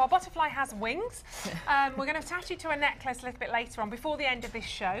much. So our butterfly has wings. We're going to attach it to a necklace a little bit later on, before the end of this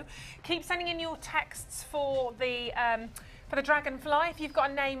show. Keep sending in your texts for the dragonfly. If you've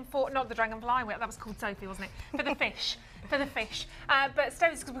got a name for, not the dragonfly, that was called Sophie, wasn't it? For the fish. For the fish. But stay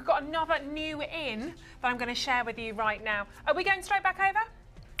with us, because we've got another new in that I'm going to share with you right now. Are we going straight back over?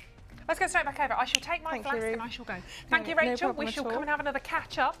 Let's go straight back over. I shall take my flask and I shall go. Thank you, Rachel. We shall come and have another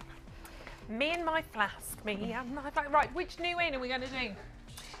catch up. Me and my flask, me and my flask. Right, which new in are we going to do?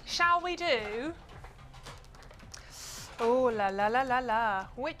 Shall we do? Oh, la la la la la.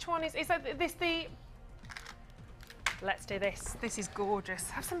 Which one is this the... Let's do this. This is gorgeous.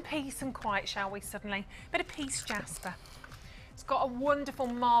 Have some peace and quiet, shall we, suddenly? Bit of peace, Jasper. It's got a wonderful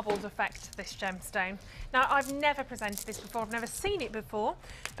marbled effect, this gemstone. Now, I've never presented this before, I've never seen it before,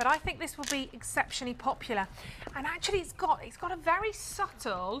 but I think this will be exceptionally popular. And actually, it's got a very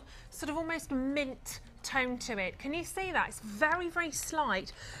subtle, sort of almost mint tone to it. Can you see that? It's very, very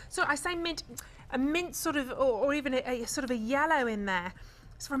slight. So I say mint, a mint sort of, or even a sort of a yellow in there.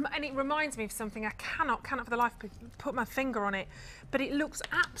 And it reminds me of something. I cannot for the life put my finger on it, but it looks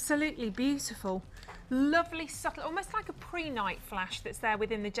absolutely beautiful. Lovely, subtle, almost like a pre-night flash that's there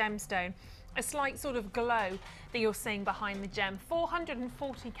within the gemstone. A slight sort of glow that you're seeing behind the gem.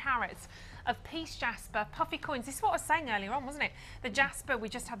 440 carats of peace jasper, puffy coins. This is what I was saying earlier on, wasn't it? The jasper, we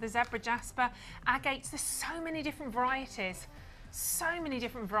just had the zebra jasper, agates. There's so many different varieties. So many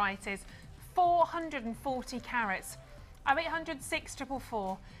different varieties. 440 carats. 0800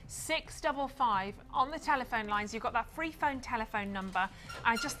 644 655 on the telephone lines. You've got that free phone telephone number.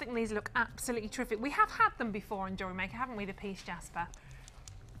 I just think these look absolutely terrific. We have had them before in Jewellery Maker, haven't we, the peace jasper?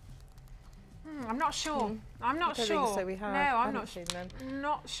 I'm not sure. I'm not sure. I don't think so, we have. No, I'm not seen them.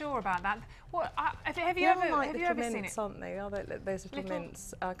 Not sure about that. What have you ever seen mints, it? Aren't they? Are they those little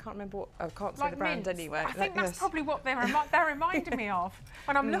mints? I can't remember what. I can't say the brand mints. anyway. I think that's probably what they're reminding me of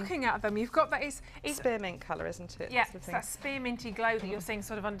when I'm looking at them. You've got that is spearmint colour, isn't it? Yeah, it's that spearminty glow that you're seeing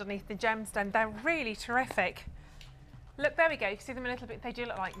sort of underneath the gemstone. They're really terrific. Look, there we go. You see them a little bit. They do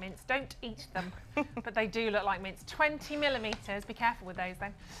look like mints. Don't eat them, but they do look like mints. 20 millimetres. Be careful with those,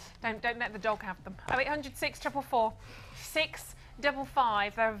 then. Don't let the dog have them. 0800 644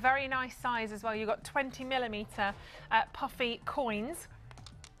 655. They're a very nice size as well. You've got 20 millimetre puffy coins.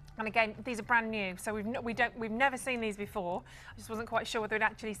 And again, these are brand new, so we've never seen these before. I just wasn't quite sure whether we'd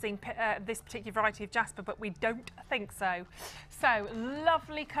actually seen this particular variety of jasper, but we don't think so. So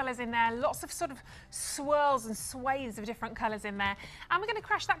lovely colours in there, lots of sort of swirls and swathes of different colours in there. And we're going to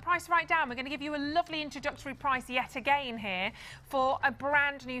crash that price right down. We're going to give you a lovely introductory price yet again here for a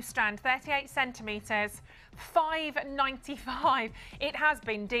brand new strand, 38 centimetres £5.95. It has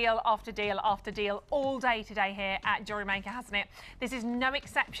been deal after deal after deal all day today here at Jewellery Maker, hasn't it? This is no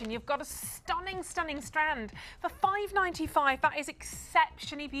exception. You've got a stunning, stunning strand for £5.95. That is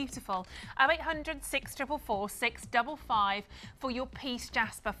exceptionally beautiful. 0800 644 655 for your piece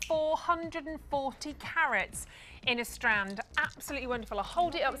jasper. 440 carats in a strand. Absolutely wonderful. I'll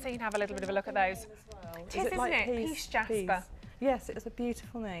hold it up so you can have a little bit of a look at those. It is, isn't it? Piece jasper. Yes, it's a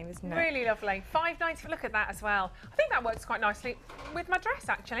beautiful name, isn't it? Really lovely. £5.90. Look at that as well. I think that works quite nicely with my dress,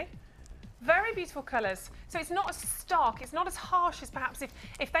 actually. Very beautiful colours. So it's not as stark, it's not as harsh as perhaps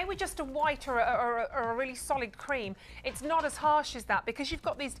if they were just a white or a really solid cream. It's not as harsh as that because you've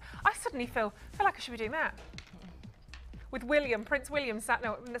got these. I suddenly feel like I should be doing that. With William, Prince William sat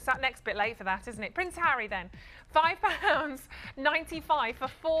next bit late for that, isn't it? Prince Harry then. £5.95 for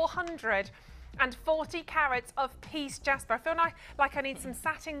 440 carats of piece jasper. I feel like I need some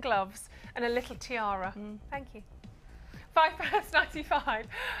satin gloves and a little tiara. Thank you. £5.95.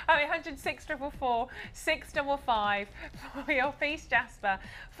 0800 644 655 for your piece jasper.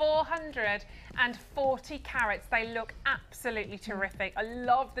 440 carats. They look absolutely terrific. I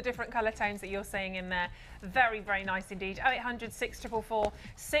love the different colour tones that you're seeing in there. Very, very nice indeed. 0800 644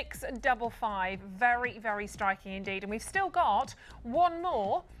 655. Very, very striking indeed. And we've still got one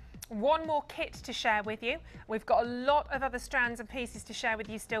more kit to share with you. We've got a lot of other strands and pieces to share with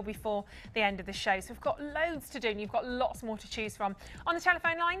you still before the end of the show. So we've got loads to do and you've got lots more to choose from. On the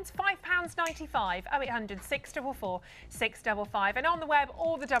telephone lines, £5.95, 0800 644 655. And on the web,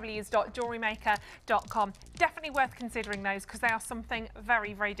 all the w's.jewellerymaker.com. Definitely worth considering those because they are something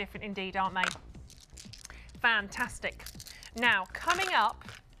very, very different indeed, aren't they? Fantastic. Now, coming up,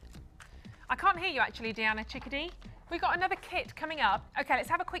 I can't hear you actually, Deanna Chickadee. We've got another kit coming up. Okay, let's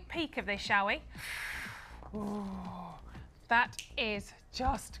have a quick peek of this, shall we? Ooh, that is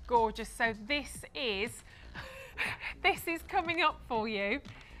just gorgeous. So this is coming up for you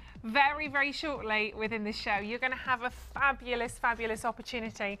very, very shortly within the show. You're going to have a fabulous, fabulous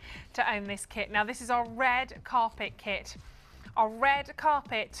opportunity to own this kit. Now, this is our red carpet kit. Our red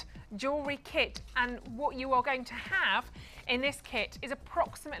carpet jewellery kit, and what you are going to have in this kit is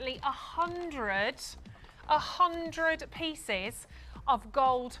approximately 100 pieces of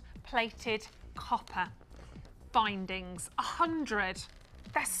gold-plated copper bindings. 100.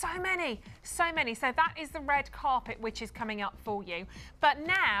 There's so many, so many. So that is the red carpet which is coming up for you. But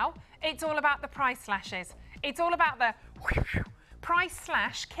now it's all about the price slashes. It's all about the price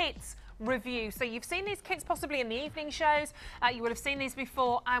slash kits review. So you've seen these kits possibly in the evening shows. You will have seen these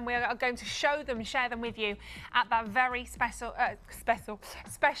before, and we're going to share them with you at that very special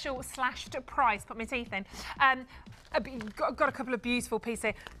slashed price. Put my teeth in. Got a couple of beautiful pieces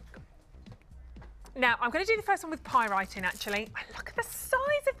here. Now I'm going to do the first one with pyrite in. Actually, look at the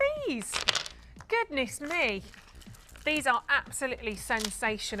size of these. Goodness me. These are absolutely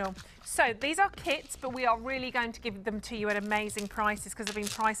sensational. So these are kits, but we are really going to give them to you at amazing prices because they've been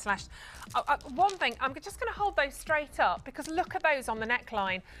price slashed. One thing, I'm just going to hold those straight up because look at those on the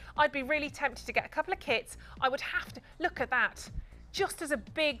neckline. I'd be really tempted to get a couple of kits. I would have to, look at that, just as a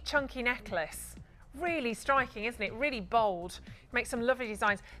big chunky necklace. Really striking, isn't it? Really bold. Makes some lovely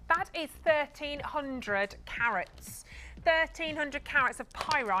designs. That is 1,300 carats. 1,300 carats of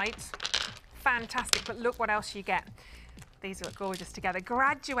pyrite. Fantastic, but look what else you get. These look gorgeous together.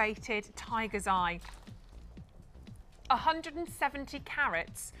 Graduated tiger's eye. 170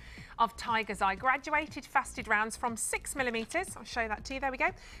 carats of tiger's eye. Graduated faceted rounds from 6mm. I'll show that to you. There we go.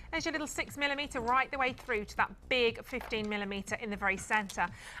 There's your little 6mm right the way through to that big 15mm in the very centre.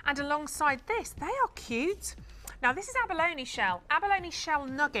 And alongside this, they are cute. Now, this is abalone shell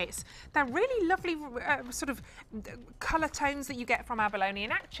nuggets. They're really lovely sort of colour tones that you get from abalone.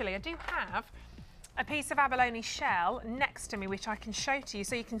 And actually, I do have a piece of abalone shell next to me, which I can show to you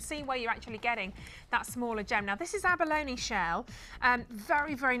so you can see where you're actually getting that smaller gem. Now, this is abalone shell.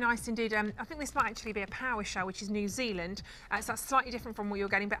 Very, very nice indeed. I think this might actually be a power shell, which is New Zealand. So that's slightly different from what you're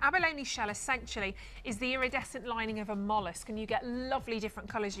getting. But abalone shell essentially is the iridescent lining of a mollusk, and you get lovely different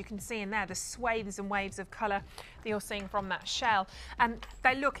colours you can see in there, the swathes and waves of colour that you're seeing from that shell.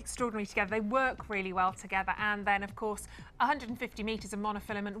 They look extraordinary together. They work really well together. And then, of course, 150 metres of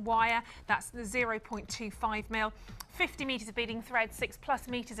monofilament wire. That's the 0.25 mil. 50 metres of beading thread, 6+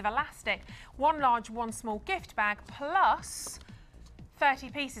 metres of elastic, one large, one small gift bag, plus 30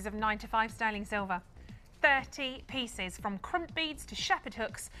 pieces of 9-to-5 sterling silver. 30 pieces, from crump beads to shepherd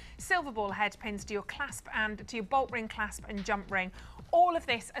hooks, silver ball head pins to your clasp and to your bolt ring, clasp and jump ring. All of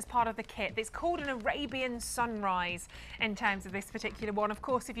this as part of the kit. It's called an Arabian Sunrise in terms of this particular one. Of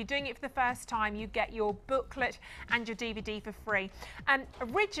course, if you're doing it for the first time, you get your booklet and your DVD for free. And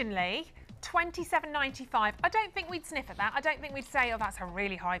originally, £27.95. I don't think we'd sniff at that. I don't think we'd say, oh, that's a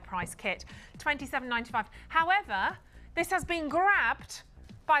really high price kit. £27.95. However, this has been grabbed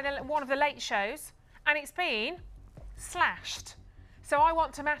by one of the late shows and it's been slashed. So I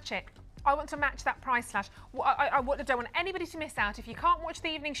want to match it. I want to match that price slash. I don't want anybody to miss out. If you can't watch the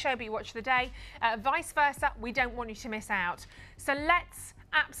evening show but you watch the day, vice versa, we don't want you to miss out. So let's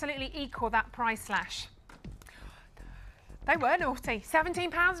absolutely equal that price slash. They were naughty.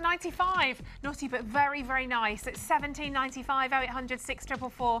 £17.95. Naughty but very, very nice. It's £17.95, 0800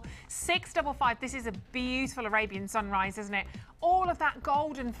 644 655. This is a beautiful Arabian sunrise, isn't it? All of that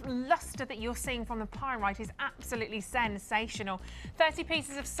golden lustre that you're seeing from the pyrite is absolutely sensational. 30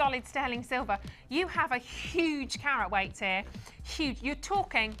 pieces of solid sterling silver. You have a huge carat weight here. Huge. You're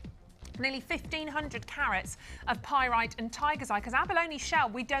talking nearly 1,500 carats of pyrite and tiger's eye, because abalone shell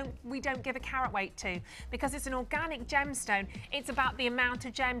we don't give a carat weight to, because it's an organic gemstone. It's about the amount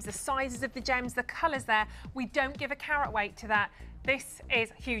of gems, the sizes of the gems, the colours there. We don't give a carat weight to that. This is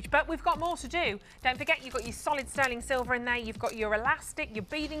huge, but we've got more to do. Don't forget, you've got your solid sterling silver in there, you've got your elastic, your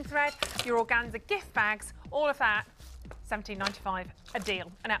beading thread, your organza gift bags, all of that. £17.95, a deal,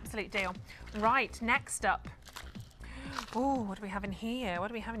 an absolute deal. Right, next up. Oh, what do we have in here? What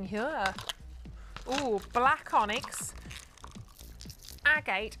do we have in here? Oh, black onyx,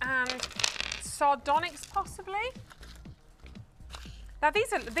 agate and sardonyx possibly. Now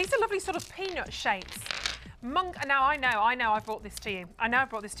these are lovely sort of peanut shapes. Now I know I've brought this to you. I know I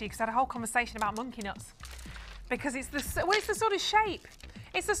brought this to you because I had a whole conversation about monkey nuts. Because it's the sort of shape.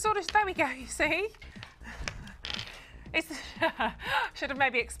 It's the sort of, there we go, you see? Should have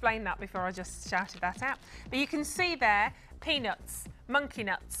maybe explained that before I just shouted that out. But you can see there, peanuts, monkey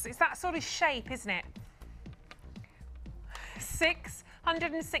nuts. It's that sort of shape, isn't it?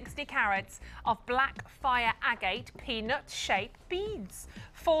 660 carats of black fire agate peanut shaped beads,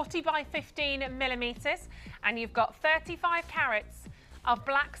 40 by 15 millimetres, and you've got 35 carats of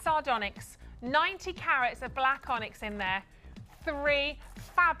black sardonyx, 90 carats of black onyx in there, 3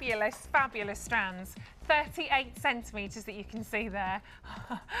 fabulous strands, 38 centimetres that you can see there.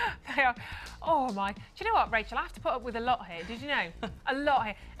 They are, oh my, do you know what, Rachel, I have to put up with a lot here, did you know? A lot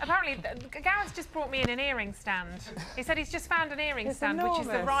here. Apparently, Gareth just brought me in an earring stand. He said he's just found an earring stand, enormous.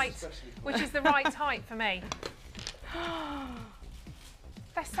 which is the right height for me.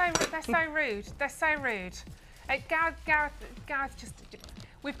 They're so rude. They're so rude. Gareth just.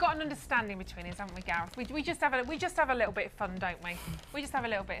 We've got an understanding between us, haven't we, Gareth? We just have a little bit of fun, don't we? We just have a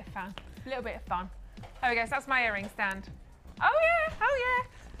little bit of fun. A little bit of fun. There we go. So that's my earring stand. Oh yeah. Oh yeah.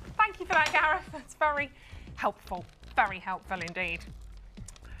 Thank you for that, Gareth. That's very helpful. Very helpful indeed.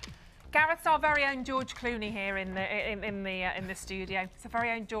 Gareth's our very own George Clooney here in the studio. It's our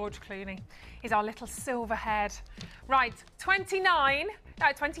very own George Clooney. He's our little silver head. Right,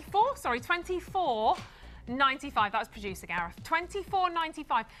 24. Sorry, 24.95. That was producer Gareth.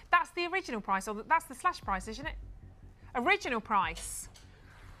 24.95. That's the original price, or that's the slash price, isn't it? Original price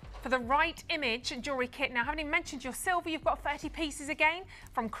for the right image jewellery kit. Now, having mentioned your silver, you've got 30 pieces again,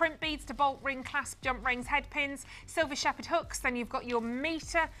 from crimp beads to bolt ring, clasp, jump rings, head pins, silver shepherd hooks. Then you've got your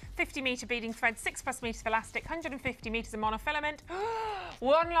metre, 50 metre beading thread, 6+ metres of elastic, 150 metres of monofilament,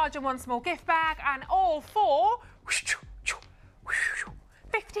 1 large and 1 small gift bag, and all for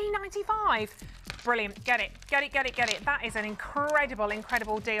 £15.95. Brilliant. Get it. That is an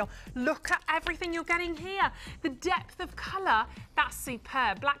incredible deal. Look at everything you're getting here. The depth of colour, that's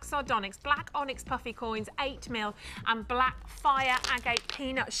superb. Black sardonyx, black onyx puffy coins, 8mm, and black fire agate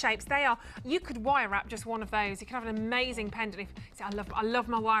peanut shapes. They are, you could wire wrap just one of those. You could have an amazing pendant. See, I love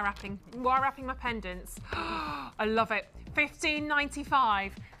my wire wrapping my pendants. I love it.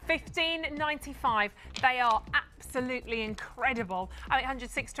 £15.95. £15.95. They are absolutely incredible.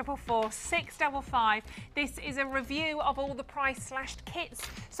 0800 644 655. This is a review of all the price slashed kits.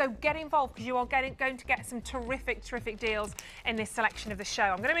 So get involved, because you are going to get some terrific deals in this selection of the show.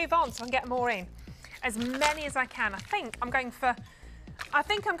 I'm going to move on so I can get more in, as many as I can. I think I'm going for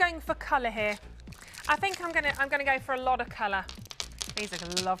colour here. I think I'm going to go for a lot of colour. These are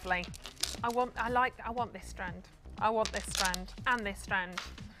lovely. I want this strand. I want this strand and this strand.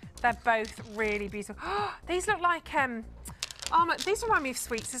 They're both really beautiful. Oh, these look like, these remind me of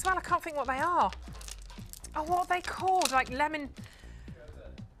sweets as well. I can't think what they are. Oh, what are they called? Like lemon,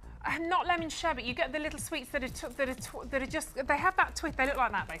 not lemon sherbet. You get the little sweets that are just, they have that twist. They look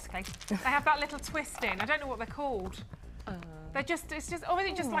like that, basically. They have that little twist in. I don't know what they're called. They're just, it's just, or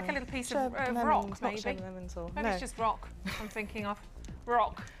is it just like a little piece of rock, maybe? Maybe it's just rock I'm thinking of.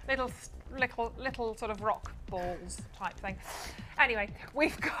 Rock. Little little sort of rock balls type thing. Anyway,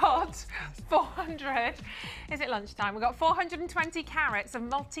 we've got 400, is it lunchtime? We've got 420 carats of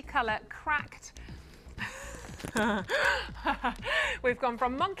multicolour cracked. We've gone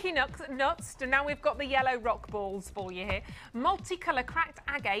from monkey nuts to now we've got the yellow rock balls for you here. Multicolour cracked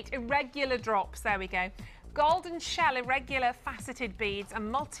agate, irregular drops, there we go. Golden shell, irregular faceted beads,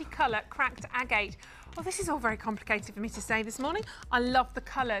 and multicolour cracked agate. Well, this is all very complicated for me to say this morning. I love the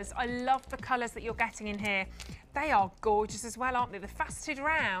colours. I love the colours that you're getting in here. They are gorgeous as well, aren't they? The faceted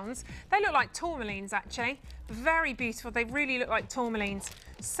rounds, they look like tourmalines actually. Very beautiful. They really look like tourmalines.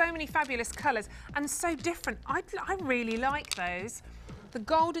 So many fabulous colours and so different. I really like those. The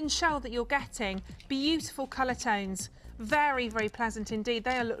golden shell that you're getting, beautiful colour tones. Very, very pleasant indeed.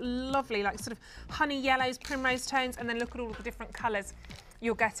 They are lovely, like sort of honey yellows, primrose tones, and then look at all the different colours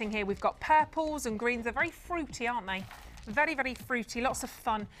you're getting here. We've got purples and greens. They're very fruity, aren't they? Very, very fruity, lots of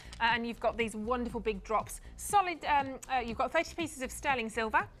fun. And you've got these wonderful big drops. Solid, you've got 30 pieces of sterling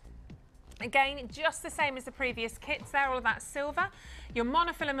silver. Again, just the same as the previous kits there, all of that silver. Your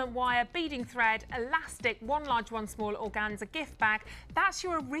monofilament wire, beading thread, elastic, one large, one small organza gift bag. That's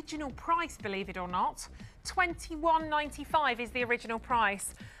your original price, believe it or not. £21.95 is the original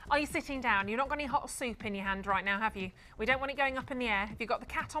price. Are you sitting down? You're not got any hot soup in your hand right now, have you? We don't want it going up in the air. Have you got the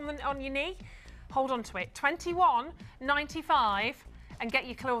cat on your knee? Hold on to it. £21.95. And get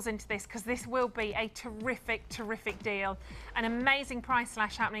your claws into this because this will be a terrific, terrific deal. An amazing price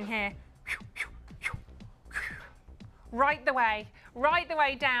slash happening here. Right the way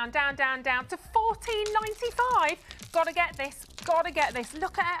down to £14.95. Gotta get this, gotta get this.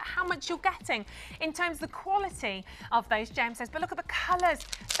 Look at how much you're getting in terms of the quality of those gemstones. But look at the colours.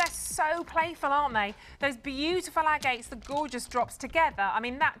 They're so playful, aren't they? Those beautiful agates, the gorgeous drops together. I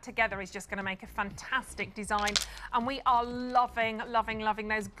mean, that together is just going to make a fantastic design. And we are loving, loving, loving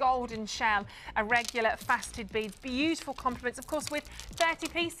those golden shell, irregular faceted beads. Beautiful complements, of course, with 30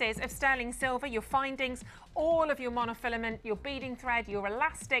 pieces of sterling silver, your findings, all of your monofilament, your beading thread, your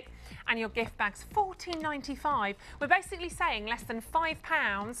elastic, and your gift bags. £14.95. We're basically saying less than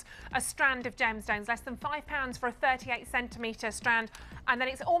 £5 a strand of gemstones, less than £5 for a 38cm strand, and then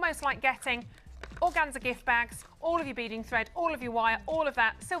it's almost like getting organza gift bags, all of your beading thread, all of your wire, all of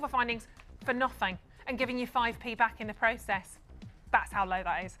that, silver findings for nothing, and giving you 5p back in the process. That's how low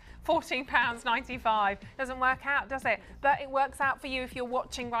that is. £14.95. Doesn't work out, does it? But it works out for you if you're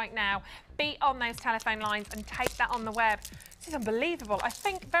watching right now. Be on those telephone lines and take that on the web. This is unbelievable. I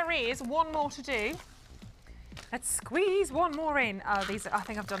think there is one more to do. Let's squeeze one more in. Oh, these are, I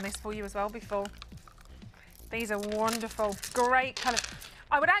think I've done this for you as well before. These are wonderful, great colours.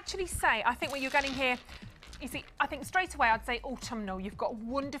 I would actually say, I think what you're getting here, you see, I think straight away I'd say autumnal. You've got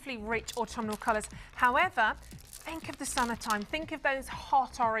wonderfully rich autumnal colours. However, think of the summertime. Think of those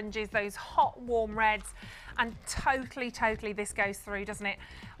hot oranges, those hot warm reds, and totally this goes through, doesn't it?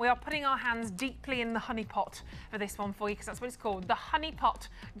 We are putting our hands deeply in the honey pot for this one for you because that's what it's called, the honey pot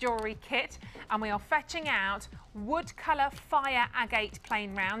jewellery kit. And we are fetching out wood colour fire agate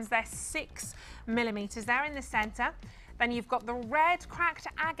plain rounds. They're 6mm. They're in the centre. Then you've got the red cracked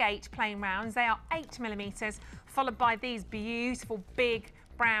agate plain rounds. They are 8mm, followed by these beautiful big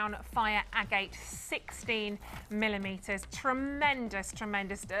brown fire agate 16mm. Tremendous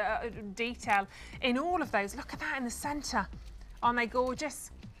detail in all of those. Look at that in the centre. Aren't they gorgeous?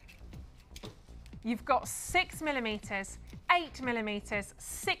 You've got 6mm, 8mm,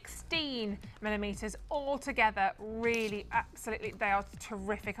 16mm all together. Really, absolutely, they are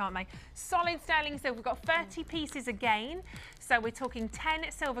terrific, aren't they? Solid sterling silver. We've got 30 pieces again. So we're talking 10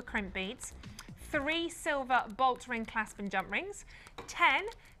 silver crimp beads, 3 silver bolt ring clasp and jump rings, 10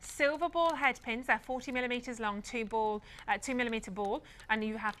 silver ball head pins. They're 40mm long, 2mm ball, and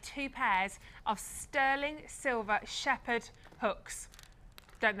you have 2 pairs of sterling silver shepherd hooks.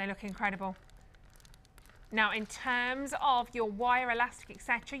 Don't they look incredible? Now, in terms of your wire, elastic,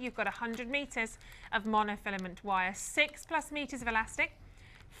 etc., you've got 100 meters of monofilament wire, 6+ meters of elastic,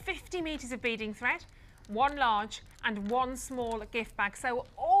 50 meters of beading thread, 1 large and 1 small gift bag. So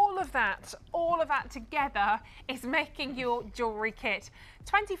all of that together is making your jewellery kit.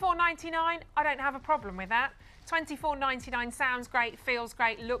 £24.99, I don't have a problem with that. £24.99 sounds great, feels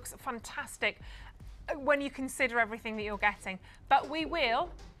great, looks fantastic when you consider everything that you're getting. But we will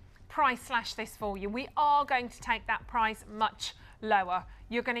price slash this for you. We are going to take that price much lower.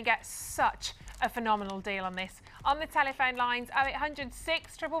 You're going to get such a phenomenal deal on this. On the telephone lines, 0800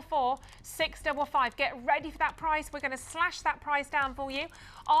 644 655. Get ready for that price. We're going to slash that price down for you.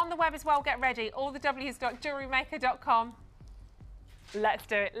 On the web as well, get ready. All the w's.jewellerymaker.com. Let's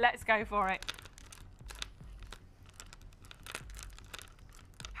do it. Let's go for it.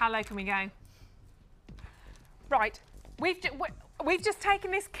 How low can we go? Right, we've just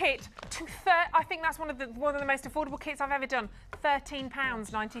taken this kit to I think that's one of the most affordable kits I've ever done.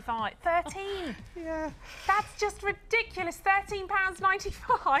 £13.95. 13. Yeah. That's just ridiculous.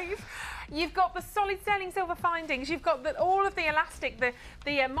 £13.95. You've got the solid sterling silver findings. You've got all of the elastic, the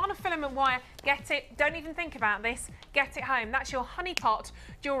monofilament wire. Get it. Don't even think about this. Get it home. That's your honeypot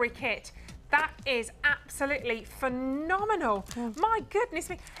jewellery kit. That is absolutely phenomenal. My goodness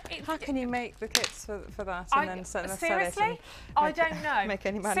me. How can you make the kits for that and then sell it? Seriously? I don't know. Make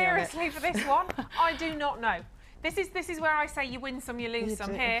any money seriously, on it? for this one, I do not know. This is where I say you win some, you lose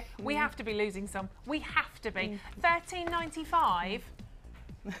some. Here, we have to be losing some. We have to be. £13.95.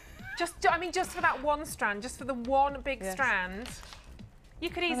 I mean, just for that one strand, just for the one big strand, you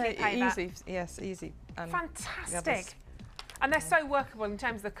could easily pay that. Yes, easy. Fantastic. And they're so workable in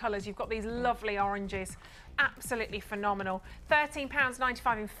terms of the colours. You've got these lovely oranges. Absolutely phenomenal.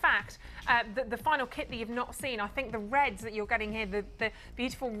 £13.95. In fact, the final kit that you've not seen, I think the reds that you're getting here, the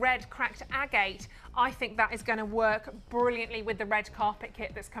beautiful red cracked agate, I think that is going to work brilliantly with the red carpet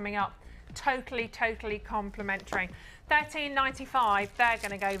kit that's coming up. Totally, totally complimentary. £13.95. They're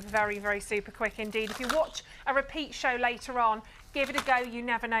going to go very, very super quick indeed. If you watch a repeat show later on, give it a go, you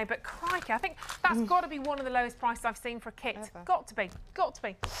never know. But crikey, I think that's got to be one of the lowest prices I've seen for a kit. Ever. Got to be, got to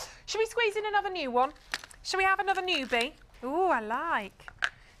be. Should we squeeze in another new one? Shall we have another newbie? Ooh, I like.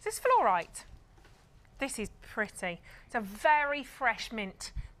 Is this fluorite? This is pretty. It's a very fresh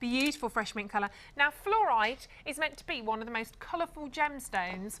mint. Beautiful fresh mint colour. Now, fluorite is meant to be one of the most colourful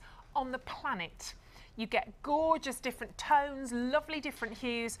gemstones on the planet. You get gorgeous different tones, lovely different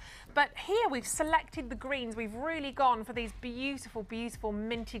hues, but here we've selected the greens. We've really gone for these beautiful, beautiful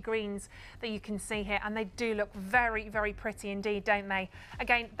minty greens that you can see here, and they do look very, very pretty indeed, don't they?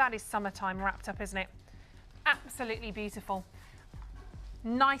 Again, that is summertime wrapped up, isn't it? Absolutely beautiful.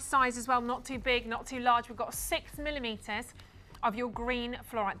 Nice size as well, not too big, not too large. We've got 6mm of your green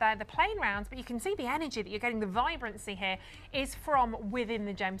fluorite there, the plain rounds, but you can see the energy that you're getting, the vibrancy here is from within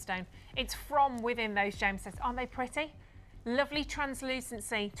the gemstone. It's from within those gemstones. Aren't they pretty? Lovely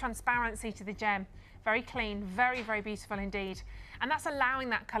translucency, transparency to the gem. Very clean, very, very beautiful indeed. And that's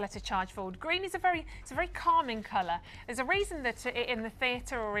allowing that colour to charge forward. Green is a very calming colour. There's a reason that in the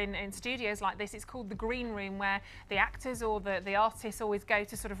theatre or in studios like this, it's called the green room, where the actors or the artists always go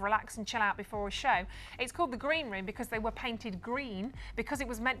to sort of relax and chill out before a show. It's called the green room because they were painted green, because it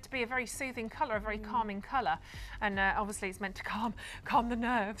was meant to be a very soothing colour, a very calming colour. And obviously it's meant to calm the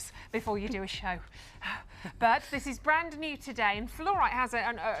nerves before you do a show. But this is brand new today, and fluorite has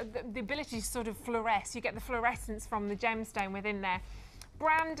the ability to sort of fluoresce. You get the fluorescence from the gemstone within there.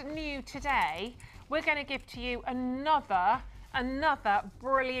 Brand new today, we're going to give to you another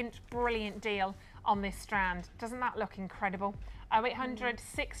brilliant, brilliant deal on this strand. Doesn't that look incredible? 0800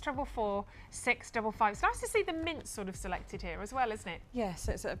 644 655. It's nice to see the mint sort of selected here as well, isn't it? Yes,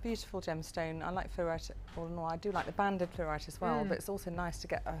 it's a beautiful gemstone. I like fluorite all in all. I do like the banded fluorite as well, but it's also nice to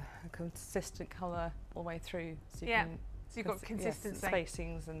get a consistent colour all the way through. So you can, so you've got consistency. Yes,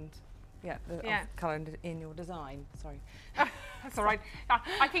 spacings and colour in your design. Sorry. That's all right.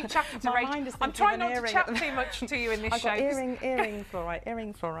 I keep chatting to Rachel. I'm trying not to chat too much to you in this show. Earring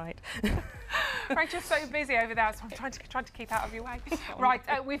fluorite. Rachel's so busy over there, so I'm trying to keep out of your way. Right,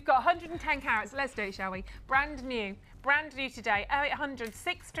 we've got 110 carats. Let's do it, shall we? Brand new today. 0800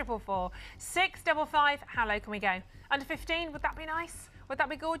 644 655. How low can we go? Under 15, would that be nice? Would that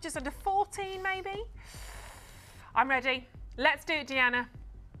be gorgeous? Under 14, maybe? I'm ready. Let's do it, Deanna.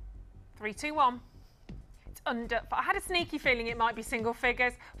 3, 2, 1. It's under. I had a sneaky feeling it might be single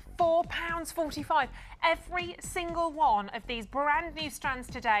figures. £4.45. Every single one of these brand new strands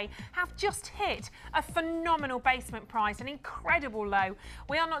today have just hit a phenomenal basement price, an incredible low.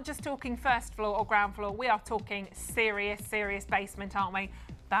 We are not just talking first floor or ground floor, we are talking serious basement, aren't we?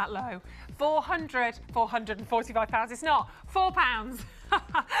 That low. £445. It's not. £4.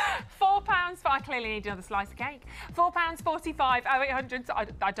 £4 for, I clearly need another slice of cake. £4.45, 0800,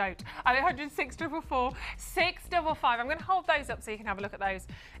 I don't. 0800 644 655. I'm going to hold those up so you can have a look at those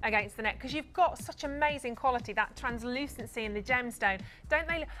against the net, because you've got such amazing quality, that translucency in the gemstone. Don't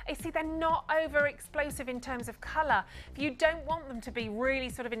they? You see, they're not over explosive in terms of colour. If you don't want them to be really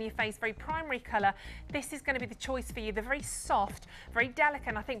sort of in your face, very primary colour, this is going to be the choice for you. They're very soft, very delicate,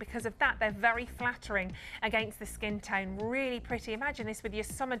 and I think because of that, they're very flattering against the skin tone. Really pretty. Imagine this with your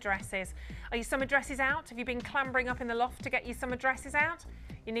summer dresses, or your summer summer dresses out? Have you been clambering up in the loft to get your summer dresses out?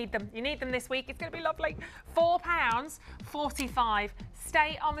 You need them. You need them this week. It's going to be lovely. £4.45.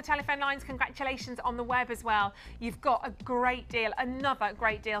 Stay on the telephone lines. Congratulations on the web as well. You've got a great deal, another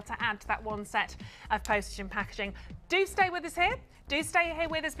great deal to add to that one set of postage and packaging. Do stay with us here. Do stay here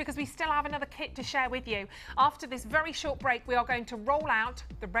with us because we still have another kit to share with you. After this very short break, we are going to roll out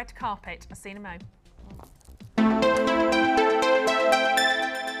the red carpet. I'll see you in a moment.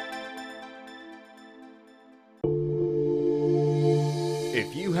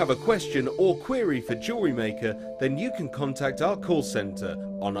 If you have a question or query for Jewellery Maker, then you can contact our call centre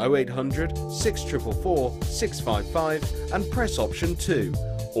on 0800 644 655 and press option 2.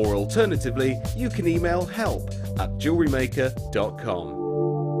 Or alternatively, you can email help@jewellerymaker.com.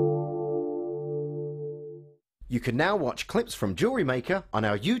 You can now watch clips from Jewellery Maker on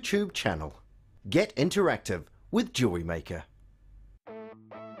our YouTube channel. Get interactive with Jewellery Maker.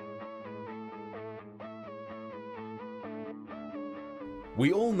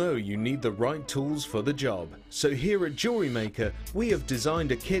 We all know you need the right tools for the job, so here at Jewellery Maker we have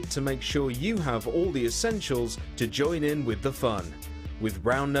designed a kit to make sure you have all the essentials to join in with the fun. With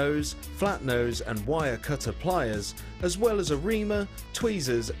round nose, flat nose and wire cutter pliers, as well as a reamer,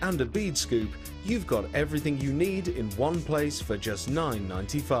 tweezers and a bead scoop, you've got everything you need in one place for just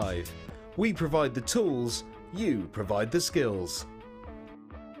 $9.95. We provide the tools, you provide the skills.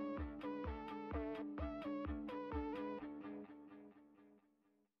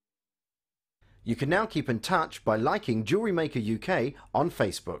 You can now keep in touch by liking Jewellery Maker UK on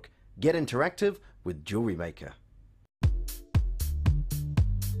Facebook. Get interactive with Jewellery Maker.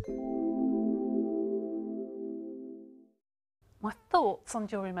 My thoughts on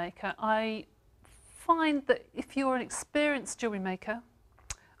Jewellery Maker. I find that if you're an experienced jewellery maker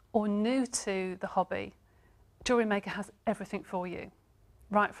or new to the hobby, Jewellery Maker has everything for you.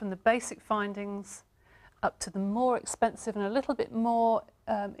 Right from the basic findings up to the more expensive and a little bit more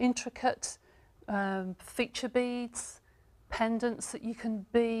intricate feature beads, pendants that you can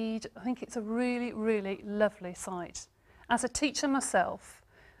bead. I think it's a really, really lovely site. As a teacher myself,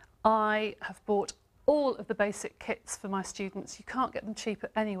 I have bought all of the basic kits for my students. You can't get them cheaper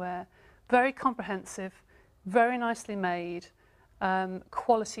anywhere. Very comprehensive, very nicely made,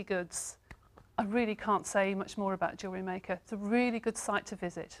 quality goods. I really can't say much more about Jewellery Maker. It's a really good site to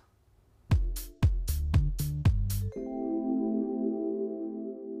visit.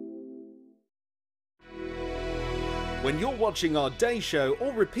 When you're watching our day show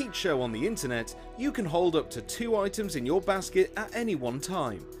or repeat show on the internet, you can hold up to 2 items in your basket at any one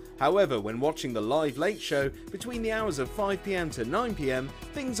time. However, when watching the live late show between the hours of 5 PM to 9 PM,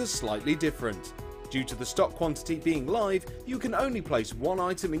 things are slightly different. Due to the stock quantity being live, you can only place 1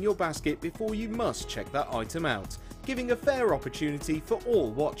 item in your basket before you must check that item out, giving a fair opportunity for all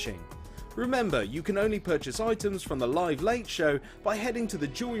watching. Remember, you can only purchase items from the live late show by heading to the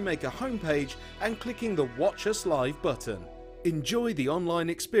Jewellery Maker homepage and clicking the Watch Us Live button. Enjoy the online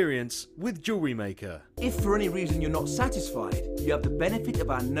experience with Jewellery Maker. If for any reason you're not satisfied, you have the benefit of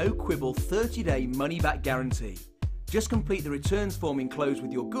our no-quibble 30-day money-back guarantee. Just complete the returns form enclosed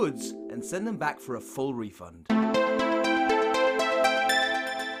with your goods and send them back for a full refund.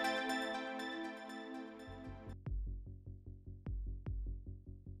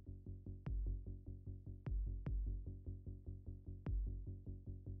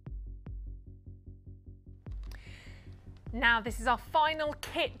 Now, this is our final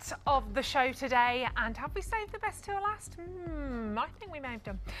kit of the show today, and have we saved the best till last? I think we may have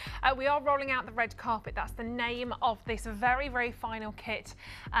done. We are rolling out the red carpet. That's the name of this very, very final kit,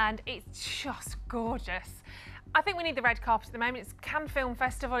 and it's just gorgeous. I think we need the red carpet at the moment. It's Cannes Film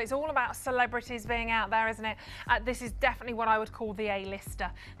Festival. It's all about celebrities being out there, isn't it? This is definitely what I would call the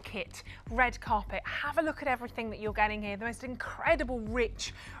A-lister kit. Red carpet. Have a look at everything that you're getting here. The most incredible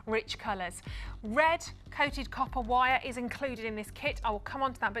rich colours. Red coated copper wire is included in this kit. I will come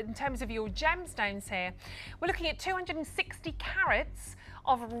on to that, but in terms of your gemstones here, we're looking at 260 carats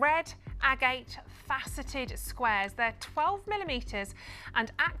of red agate faceted squares. They're 12mm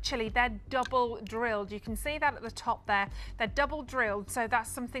and actually they're double drilled. You can see that at the top there. They're double drilled, so that's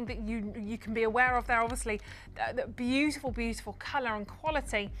something that you can be aware of there. Obviously, the beautiful colour and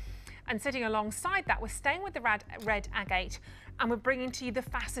quality. And sitting alongside that, we're staying with the red agate, and we're bringing to you the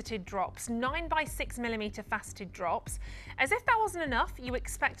faceted drops, 9x6mm faceted drops. As if that wasn't enough, you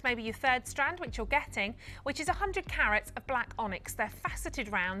expect maybe your third strand, which you're getting, which is 100 carats of black onyx. They're faceted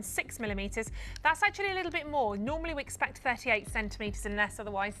rounds, 6mm. That's actually a little bit more. Normally we expect 38 centimetres unless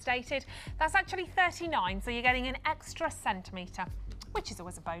otherwise stated. That's actually 39, so you're getting an extra centimetre which is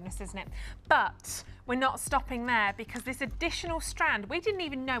always a bonus, isn't it? But we're not stopping there, because this additional strand, we didn't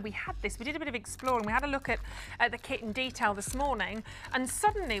even know we had this. We did a bit of exploring. We had a look at the kit in detail this morning, and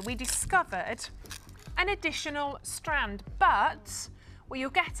suddenly we discovered an additional strand. But what you're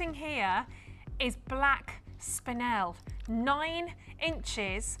getting here is black spinel, 9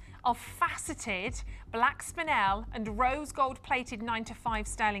 inches of faceted black spinel and rose gold plated 9-to-5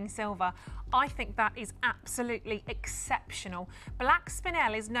 sterling silver. I think that is absolutely exceptional. Black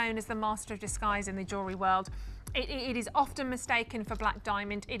spinel is known as the master of disguise in the jewellery world. It is often mistaken for black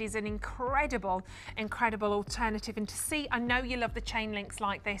diamond. It is an incredible, incredible alternative. And to see, I know you love the chain links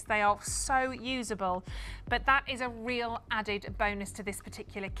like this. They are so usable, but that is a real added bonus to this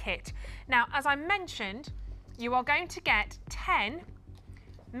particular kit. Now, as I mentioned, you are going to get 10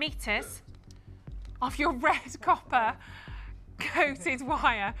 metres of your red copper coated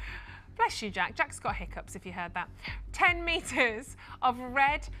wire. Bless you, Jack. Jack's got hiccups if you heard that. 10 metres of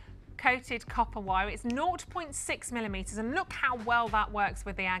red coated copper wire. It's 0.6 millimetres, and look how well that works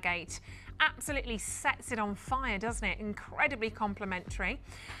with the agate. Absolutely sets it on fire, doesn't it? Incredibly complimentary.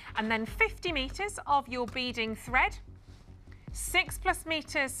 And then 50 metres of your beading thread, 6+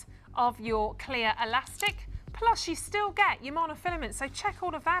 metres of your clear elastic, plus you still get your monofilament, so check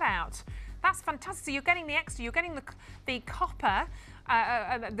all of that out. That's fantastic. So you're getting the extra, you're getting the copper,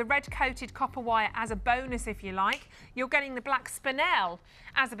 the red coated copper wire as a bonus, if you like. You're getting the black spinel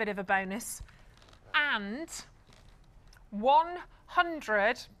as a bit of a bonus. And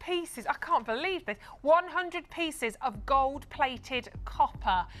 100 pieces, I can't believe this, 100 pieces of gold plated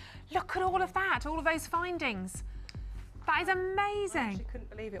copper. Look at all of that, all of those findings. That is amazing. I actually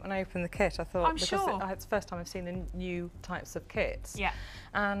couldn't believe it when I opened the kit. I thought, I'm sure. It's the first time I've seen the new types of kits. Yeah.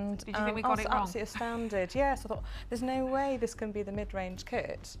 And did you think we got it wrong? I was absolutely astounded. Yes, I thought, there's no way this can be the mid-range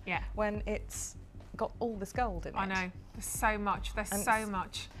kit. Yeah. When it's got all this gold in it. I know. There's so much. There's so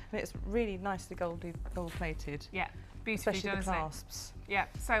much. And it's really nicely gold-plated. Yeah. Beautifully especially done, the isn't clasps. It? Yeah.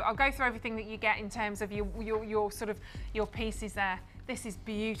 So I'll go through everything that you get in terms of your pieces there. This is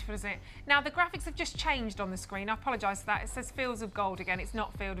beautiful, isn't it? Now, the graphics have just changed on the screen. I apologise for that. It says Fields of Gold again. It's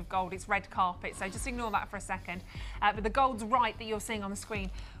not Field of Gold, it's red carpet. So just ignore that for a second. But the gold's right that you're seeing on the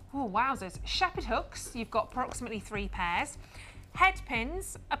screen. Oh, wowzers. Shepherd hooks, you've got approximately 3 pairs. Head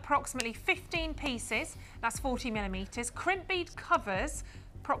pins, approximately 15 pieces. That's 40 millimetres. Crimp bead covers,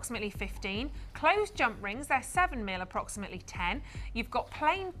 approximately 15. Closed jump rings, they're 7 mil, approximately 10. You've got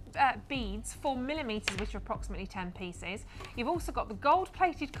plain beads, 4 millimetres, which are approximately 10 pieces. You've also got the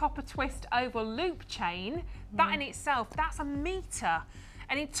gold-plated copper twist oval loop chain. That in itself, that's a metre.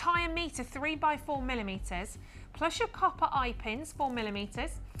 An entire metre, 3 by 4 millimetres. Plus your copper eye pins, 4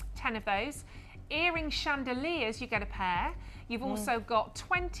 millimetres, 10 of those. Earring chandeliers, you get a pair. You've also got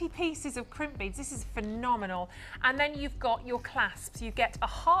 20 pieces of crimp beads. This is phenomenal. And then you've got your clasps. You get a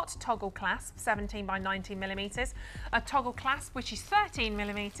heart toggle clasp, 17 by 19 millimetres, a toggle clasp, which is 13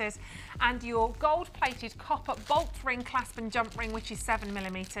 millimetres, and your gold-plated copper bolt ring clasp and jump ring, which is 7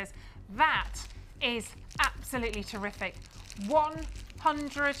 millimetres. That is absolutely terrific.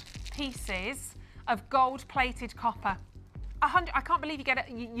 100 pieces of gold-plated copper. 100, I can't believe you get it.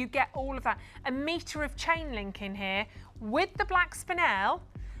 You get all of that. A metre of chain link in here with the black spinel,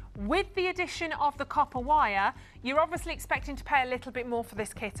 with the addition of the copper wire. You're obviously expecting to pay a little bit more for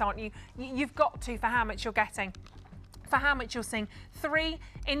this kit, aren't you? You've got to, for how much you're getting. For how much you're seeing. 3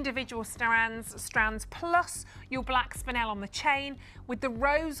 individual strands plus your black spinel on the chain with the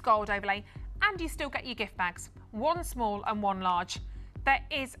rose gold overlay, and you still get your gift bags. 1 small and 1 large. There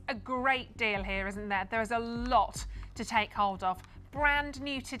is a great deal here, isn't there? There is a lot to take hold of. Brand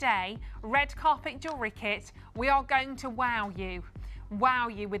new today, red carpet jewellery kit. We are going to wow you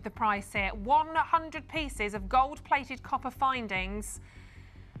with the price here. 100 pieces of gold-plated copper findings.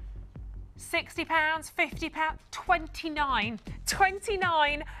 £60, £50,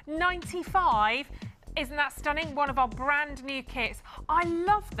 £29.95. Isn't that stunning? One of our brand new kits. I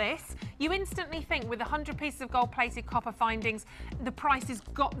love this. You instantly think with 100 pieces of gold-plated copper findings, the price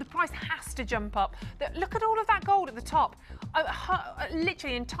has to jump up. Look at all of that gold at the top.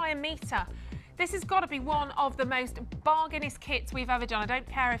 Literally an entire metre. This has got to be one of the most bargainist kits we've ever done. I don't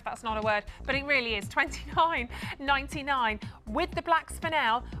care if that's not a word, but it really is. £29.99 with the black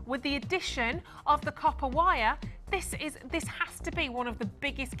spinel, with the addition of the copper wire. This has to be one of the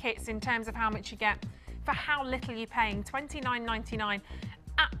biggest kits in terms of how much you get for how little you're paying. £29.99.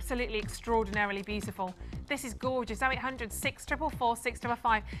 Absolutely extraordinarily beautiful. This is gorgeous. 0800 644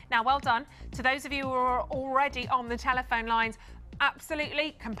 655. Now, well done to those of you who are already on the telephone lines.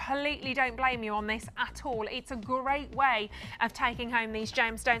 Absolutely, completely don't blame you on this at all. It's a great way of taking home these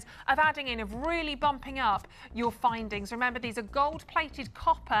gemstones, of adding in, of really bumping up your findings. Remember, these are gold-plated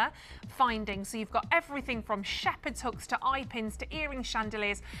copper findings, so you've got everything from shepherd's hooks to eye pins to earring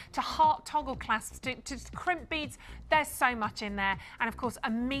chandeliers to heart toggle clasps to crimp beads. There's so much in there. And of course, a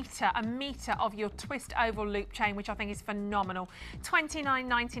metre of your twist oval loop chain, which I think is phenomenal.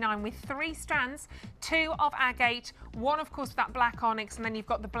 $29.99 with 3 strands, 2 of agate, 1 of course with that black onyx, and then you've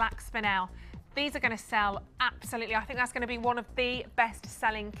got the black spinel. These are going to sell absolutely. I think that's going to be one of the best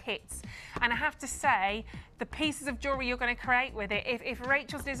selling kits. And I have to say, the pieces of jewellery you're going to create with it, if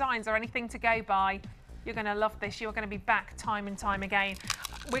Rachel's designs are anything to go by, you're going to love this. You're going to be back time and time again.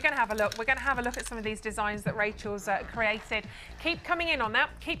 We're going to have a look. We're going to have a look at some of these designs that Rachel's created. Keep coming in on that.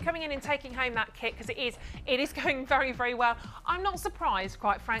 Keep coming in and taking home that kit, because it is going very, very well. I'm not surprised,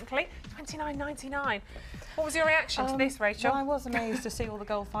 quite frankly. $29.99. What was your reaction to this, Rachel? Well, I was amazed to see all the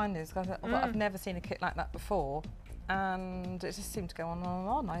gold findings, because I've never seen a kit like that before. And it just seemed to go on and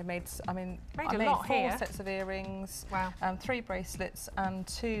on. I made 4 sets of earrings, wow. 3 bracelets and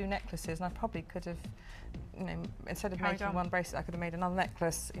 2 necklaces, and I probably could have, you know, instead of making one bracelet, I could have made another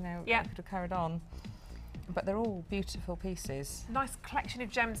necklace, you know, I could have carried on. But they're all beautiful pieces. Nice collection of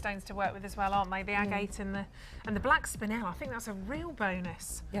gemstones to work with as well, aren't they? The agate and the black spinel. I think that's a real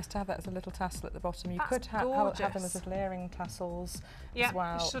bonus. Yes, to have that as a little tassel at the bottom. You could have them as little earring tassels as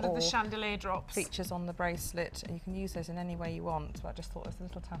well. Sort of the chandelier drops. Features on the bracelet, and you can use those in any way you want. But I just thought it was a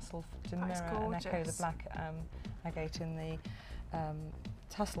little tassel to mirror and echo the black agate in the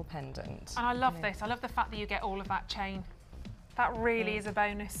tassel pendant. And I love this. I love the fact that you get all of that chain. That really is a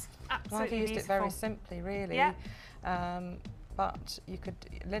bonus. Absolutely I've used it very simply, really. Yeah. But you could.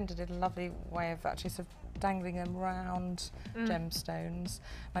 Linda did a lovely way of actually sort of dangling them round gemstones. And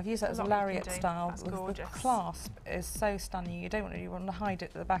I've used that as a lariat style. The clasp is so stunning. You don't really want to hide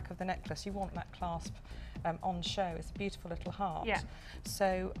it at the back of the necklace. You want that clasp on show. It's a beautiful little heart. Yeah.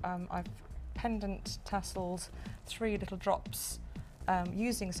 So I've pendant tassels, 3 little drops,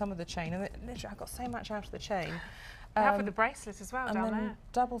 using some of the chain, and literally I got so much out of the chain. With the bracelet as well, and down then there.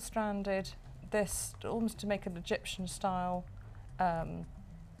 Double-stranded this almost to make an Egyptian style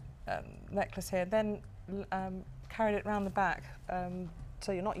necklace here. Then carried it round the back,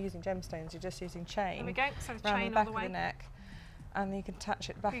 so you're not using gemstones, you're just using chain. There we go. So the round chain the back all the way. of the neck, and you can attach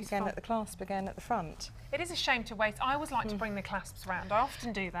it back again at the clasp again at the front. It is a shame to waste. I always like to bring the clasps round. I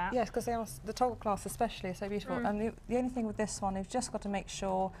often do that. Yes, because the toggle clasp especially are so beautiful. And the only thing with this one, you've just got to make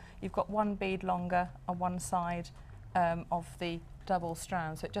sure you've got 1 bead longer on one side of the double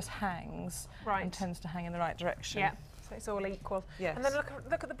strand, so it just hangs and tends to hang in the right direction. Yeah, so it's all equal. Yes. And then look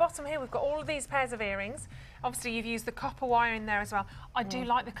at the bottom here. We've got all of these pairs of earrings. Obviously, you've used the copper wire in there as well. I do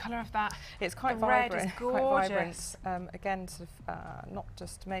like the colour of that. It's quite vibrant. Red is gorgeous. Quite vibrant. Again, sort of not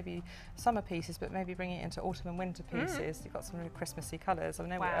just maybe summer pieces, but maybe bringing it into autumn and winter pieces. You've got some really Christmassy colours. I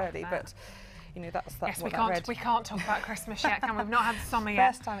know we're early, but you know, that's yes, we can't talk about Christmas yet, can we? We've not had the summer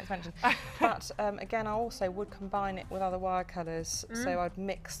yet. First time it's mentioned. But again, I also would combine it with other wire colours. So I'd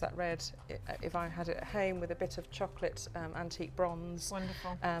mix that red, if I had it at home, with a bit of chocolate antique bronze.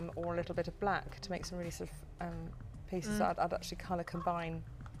 Wonderful. Or a little bit of black to make some really sort of pieces that I'd actually colour combine.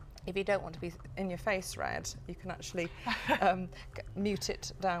 If you don't want to be in your face red, you can actually mute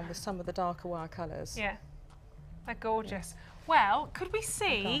it down with some of the darker wire colours. Yeah, they're gorgeous. Well, could we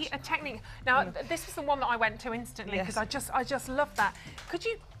see a technique? Now, this was the one that I went to instantly because I just love that.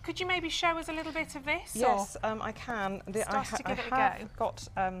 Could you maybe show us a little bit of this? Yes, I can. I have got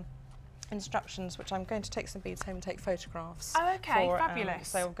instructions, which I'm going to take some beads home and take photographs. Oh, okay, fabulous.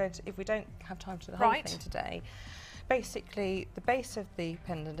 So I'm going to, if we don't have time to do the whole thing today, basically the base of the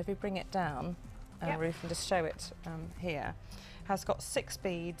pendant, if we bring it down, Ruth, and just show it here, has got 6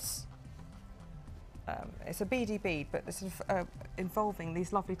 beads. It's a beady bead, but it's sort of involving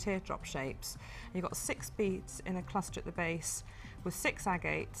these lovely teardrop shapes. You've got 6 beads in a cluster at the base with 6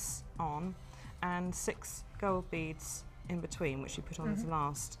 agates on and 6 gold beads in between, which you put on as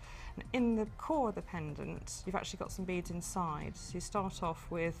last. And in the core of the pendant, you've actually got some beads inside. So you start off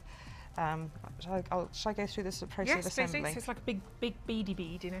with, shall I go through this process of assembly? Yes, it's like a big beady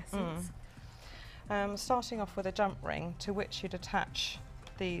bead in essence. Starting off with a jump ring to which you'd attach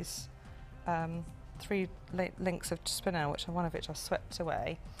these 3 links of spinel, one of which I've swept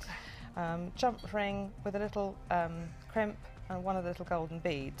away. Jump ring with a little crimp and one of the little golden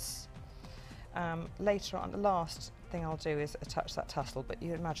beads. Later on, the last thing I'll do is attach that tassel, but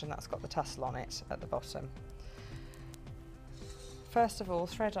you imagine that's got the tassel on it at the bottom. First of all,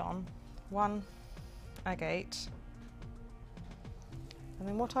 thread on 1 agate, and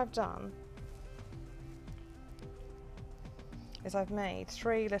then what I've done, is I've made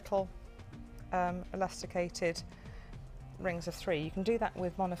 3 little elasticated rings of 3. You can do that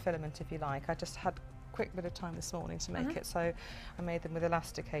with monofilament if you like. I just had a quick bit of time this morning to make it, so I made them with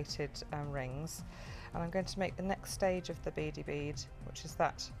elasticated rings. And I'm going to make the next stage of the beady bead, which is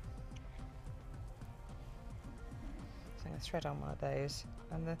that. So I'm going to thread on one of those.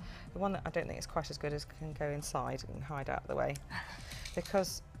 And the one that I don't think is quite as good as can go inside and hide out of the way.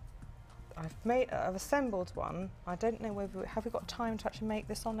 Because I've assembled one. I don't know whether have we got time to actually make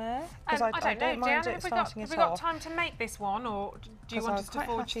this on air? I don't know, Diana. Have we got time to make this one, or do you want us to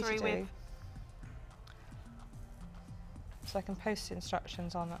forge through with? So I can post the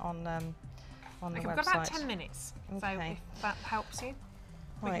instructions on the website. We've got about 10 minutes, so if that helps you,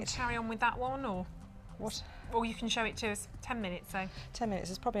 we can carry on with that one, or what? Or you can show it to us. 10 minutes, so 10 minutes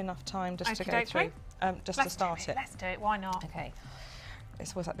is probably enough time just to go through, just to start it. Let's do it. Why not? Okay.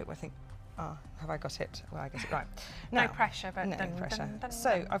 It's always that bit where I think, have I got it? Well, I get it right. Now, no pressure, but no pressure.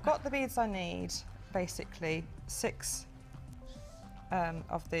 So I've got the beads I need. Basically, 6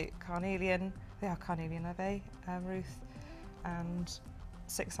 of the carnelian. They are carnelian, are they, Ruth? And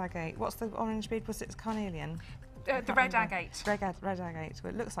 6 agate. What's the orange bead? Was it carnelian? The red agate. Red agate.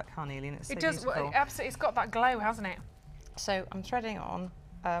 Well, it looks like carnelian. It's so beautiful. Well, absolutely. It's got that glow, hasn't it? So I'm threading on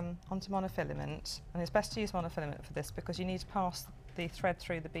onto monofilament, and it's best to use monofilament for this because you need to pass the thread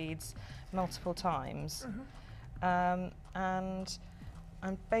through the beads multiple times. And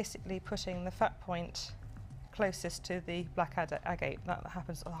I'm basically putting the fat point closest to the black agate. That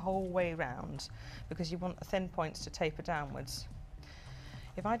happens the whole way round because you want the thin points to taper downwards.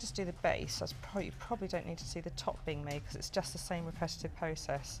 If I just do the base, you probably don't need to see the top being made because it's just the same repetitive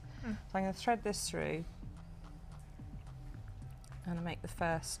process. So I'm going to thread this through and I make the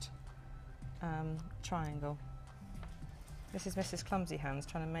first triangle. This is Mrs. Clumsy Hands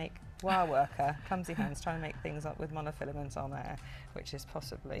trying to make, wire worker, Clumsy Hands trying to make things up with monofilament on there, which is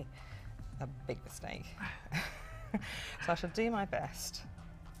possibly a big mistake. So I shall do my best.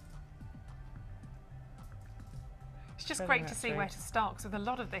 It's just great to see where to start, because with a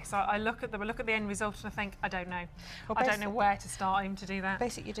lot of this, I look at the end result and I think, I don't know. Well, I don't know where to start even to do that.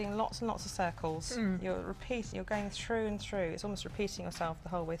 Basically, you're doing lots and lots of circles. You're repeating, you're going through and through. It's almost repeating yourself the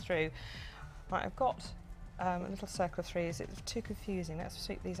whole way through. Right, I've got a little circle of 3. Is it too confusing? Let's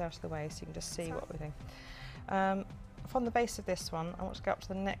sweep these out of the way so you can just see what we're doing. From the base of this one, I want to go up to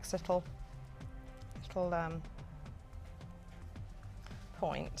the next little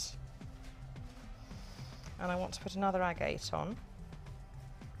point. And I want to put another agate on.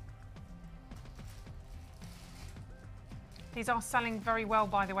 These are selling very well,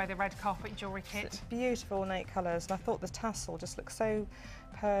 by the way, the red carpet jewellery kit. It's beautiful ornate colours, and I thought the tassel just looked so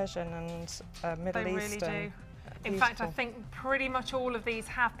Persian and Middle Eastern. They really do. In fact, I think pretty much all of these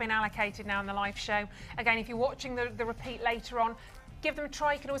have been allocated now in the live show. Again, if you're watching the repeat later on, give them a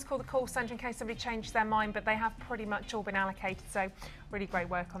try. You can always call the call centre in case somebody changes their mind, but they have pretty much all been allocated, so really great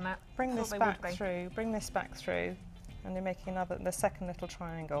work on that. Bring this back through, and you're making the second little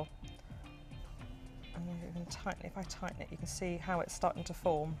triangle. And you can tighten it. If I tighten it, you can see how it's starting to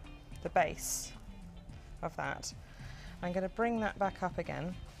form the base of that. I'm going to bring that back up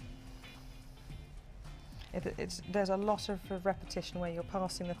again. There's a lot of repetition where you're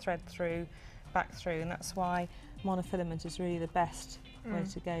passing the thread through, back through, and that's why monofilament is really the best way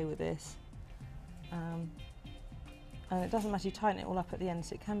to go with this. And it doesn't matter, you tighten it all up at the end,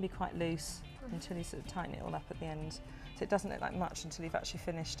 so it can be quite loose until you sort of tighten it all up at the end. So it doesn't look like much until you've actually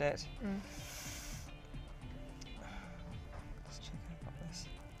finished it. Just check I've got this.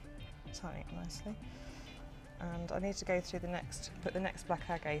 Tighten it nicely. And I need to go through put the next black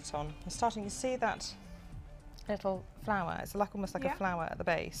agate on. I'm starting, you see that little flower? It's like almost like a flower at the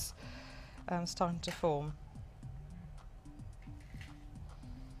base, starting to form.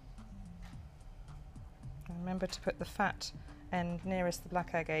 And remember to put the fat end nearest the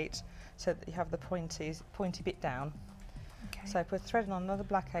black agate so that you have the pointy bit down. Okay. So I put thread on another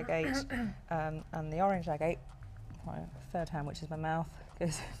black agate and the orange agate, my third hand, which is my mouth,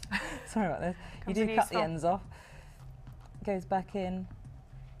 goes. Sorry about this. You do cut the ends off. Goes back in,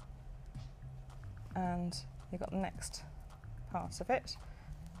 and you've got the next part of it.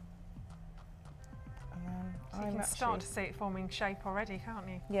 And then so you can start to see it forming shape already, can't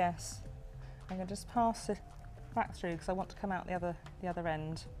you? Yes. I'm going to just pass it back through because I want to come out the other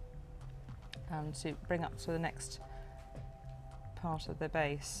end and to bring up to the next part of the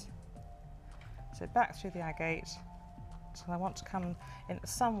base. So back through the agate. So I want to come in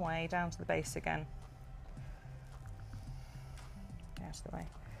some way down to the base again. Get out of the way.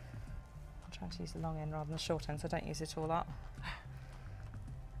 I'm trying to use the long end rather than the short end, so I don't use it all up.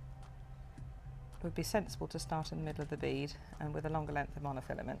 it would be sensible to start in the middle of the bead and with a longer length of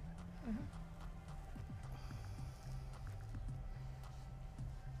monofilament.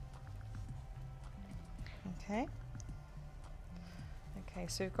 Okay. Okay,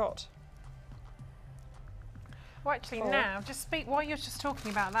 so we've got. Well, actually, 4. now, just speak while you're just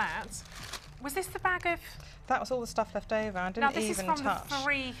talking about that. Was this the bag of? That was all the stuff left over. I didn't Now, this even is from touch. the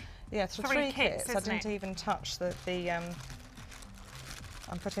three. Yeah, so three three kits, I isn't didn't it? even touch the.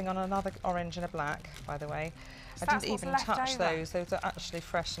 I'm putting on another orange and a black, by the way. So I that's didn't what's even left touch over. those. Those are actually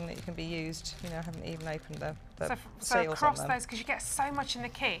fresh and that can be used. You know, I haven't even opened the So seals on across them. those, because you get so much in the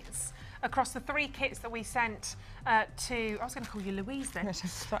kits. Across the 3 kits that we sent to, I was going to call you Louise then.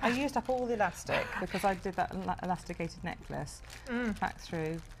 I used up all the elastic because I did that elasticated necklace. Back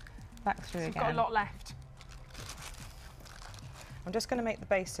through So again. you've got a lot left. I'm just going to make the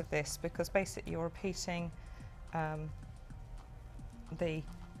base of this because basically you're repeating the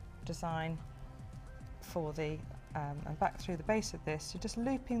design for the and back through the base of this. You're just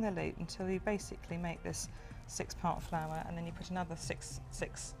looping the loop until you basically make this 6-part flower, and then you put another six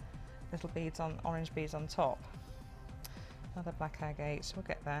little beads on, orange beads on top. Another black agate. We'll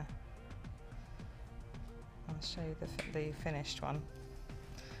get there. I'll show you the finished one.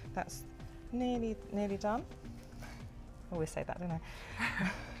 That's nearly done. I always say that, don't I?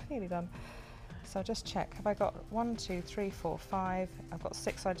 Nearly done. So I'll just check. Have I got 1, 2, 3, 4, 5? I've got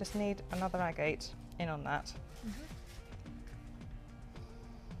 6. So I just need another agate in on that.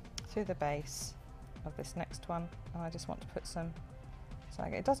 Through the base of this next one, and I just want to put some. So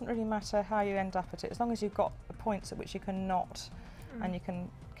it doesn't really matter how you end up at it, as long as you've got the points at which you can knot and you can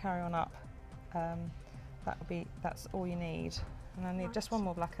carry on up. That's all you need. And I need just one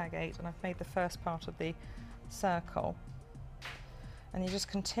more black agate, and I've made the first part of the circle. And you just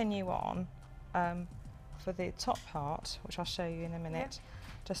continue on for the top part, which I'll show you in a minute,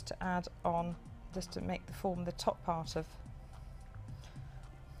 just to add on, just to make the form the top part of.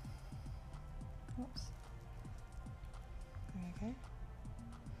 Oops. There you go.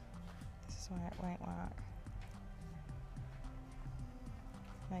 This is where it won't work.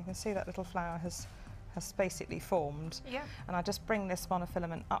 Now you can see that little flower has basically formed. Yeah. And I just bring this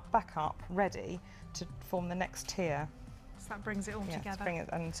monofilament back up, ready to form the next tier. So that brings it all together. To bring it,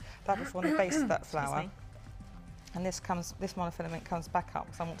 and that will form the base of that flower. Excuse me. And this monofilament comes back up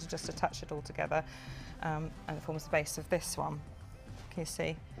because I want to just attach it all together, and it forms the base of this one. Can you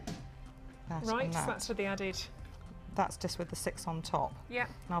see? That Right, and so that. that's for the added. That's just with the 6 on top. Yeah.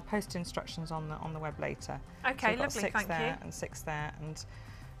 And I'll post instructions on the web later. Okay, so I've got lovely, 6 thank there you. and 6 there and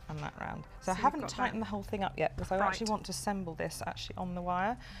that round. So So I you've haven't got tightened that. the whole thing up yet because I actually want to assemble this actually on the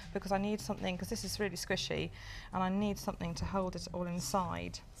wire, because I need something, because this is really squishy, and I need something to hold it all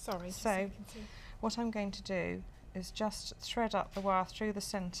inside. Sorry, just So so you can see. what I'm going to do is just thread up the wire through the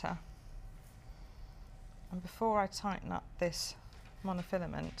centre, and before I tighten up this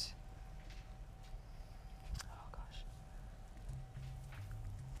monofilament,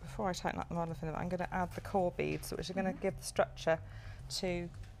 before I tighten up the monofilament, I'm going to add the core beads, which are going to give the structure to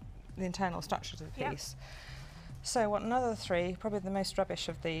the internal structure to the piece. So I want another 3, probably the most rubbish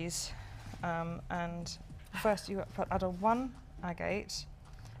of these, and first you add on 1 agate,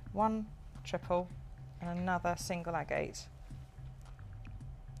 1 triple, and another single agate,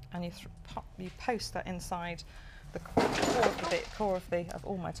 and you post that inside the core of the.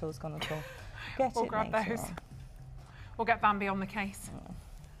 All my tools gone at all. We'll grab those. We'll get Bambi on the case. Oh.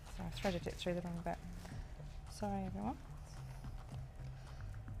 So I threaded it through the wrong bit. Sorry, everyone.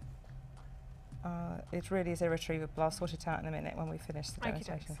 It really is irretrievable. I'll sort it out in a minute when we finish the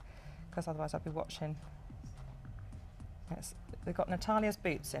demonstration, because otherwise I'll be watching. We've got Natalia's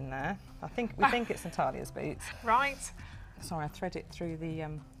boots in there. We think it's Natalia's boots. Right. Sorry, I thread it through the. Get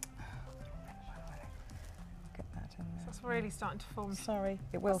that in there. So it's really starting to form. Sorry,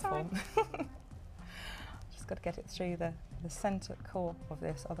 it will form. Just got to get it through the centre core of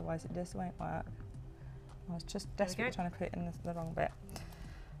this, otherwise it just won't work. I was just desperately trying to put it in the wrong bit.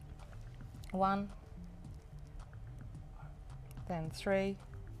 1, then 3,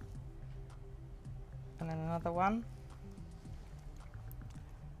 and then another 1.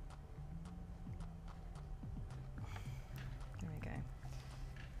 There we go.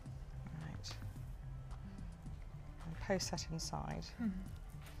 Right. And post that inside.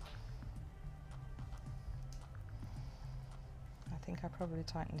 I think I probably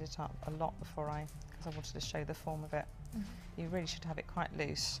tightened it up a lot before because I wanted to show the form of it. You really should have it quite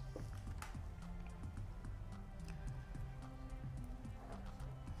loose.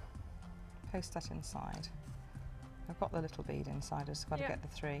 Post that inside. I've got the little bead inside, I've just got to get the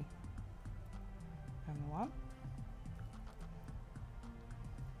 3 and the 1.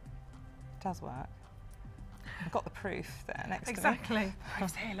 It does work. I've got the proof there next to me. Exactly.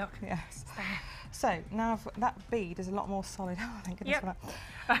 Proof's here, look. Yes. So now that bead is a lot more solid. Oh, thank goodness for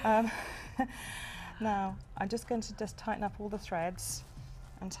that. Now I'm just going to tighten up all the threads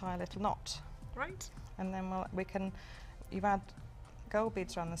and tie a little knot. Right. And then you've had gold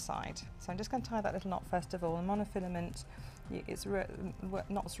beads around the side. So I'm just going to tie that little knot first of all. And monofilament,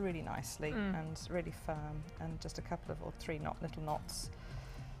 knots really nicely and really firm, and just a couple of or 3 little knots.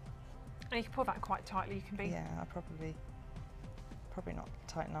 And you can pull that quite tightly. You can be. Yeah, probably not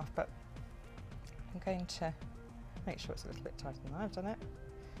tight enough, but I'm going to make sure it's a little bit tighter than I've done it.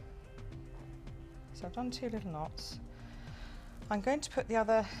 So I've done 2 little knots. I'm going to put the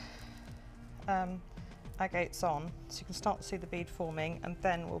other agates on, so you can start to see the bead forming, and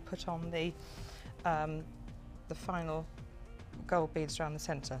then we'll put on the final gold beads around the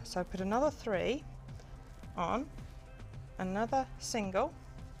centre. So I put another 3 on, another single,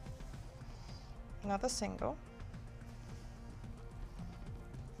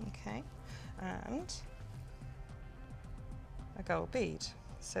 okay, and a gold bead.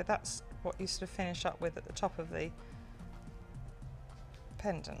 So that's what you sort of finish up with at the top of the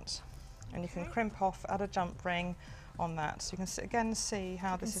pendant. And you can crimp off, add a jump ring on that. So you can again see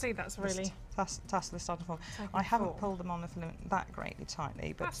how this is. That's really tassel is starting to form. I haven't pulled them on the filament that greatly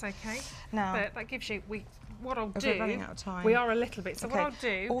tightly, but that's okay. Now, but that gives you. What I'll do. We're running out of time. We are a little bit. So okay. what I'll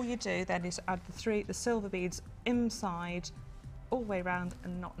do. All you do then is add the silver beads inside, all the way around,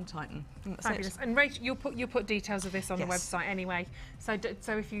 and knot and tighten. And that's Fabulous. it. And Rachel, you'll put details of this on the website anyway. So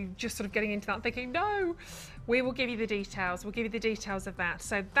if you just sort of getting into that thinking, no, we will give you the details. We'll give you the details of that.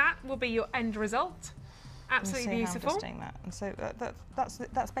 So that will be your end result. Absolutely beautiful. I'm just doing that, and so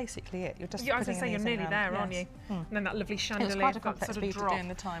that's basically it. You're just. I was going to say you're nearly there, aren't you? And then that lovely chandelier. It's quite a complex sort bead of to do in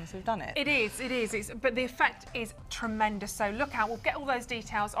the time, so we've done it. It is. But the effect is tremendous. So look out. We'll get all those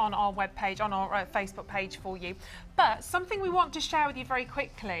details on our webpage, on our Facebook page for you. But something we want to share with you very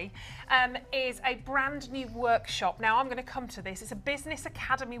quickly is a brand new workshop. Now I'm going to come to this. It's a Business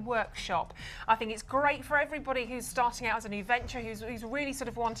Academy workshop. I think it's great for everybody who's starting out as a new venture, who's really sort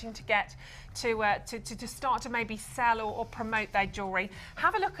of wanting to get to start to maybe sell or promote their jewellery.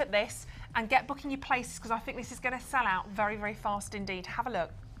 Have a look at this and get booking your places, because I think this is going to sell out very, very fast indeed. Have a look.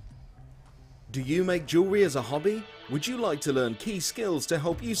 Do you make jewellery as a hobby? Would you like to learn key skills to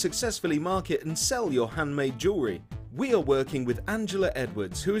help you successfully market and sell your handmade jewellery? We are working with Angela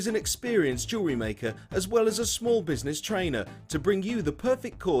Edwards, who is an experienced jewellery maker as well as a small business trainer, to bring you the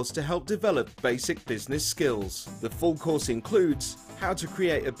perfect course to help develop basic business skills. The full course includes how to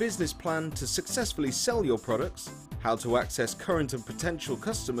create a business plan to successfully sell your products, how to access current and potential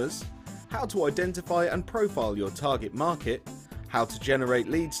customers, how to identify and profile your target market, how to generate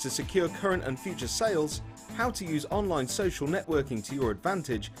leads to secure current and future sales, how to use online social networking to your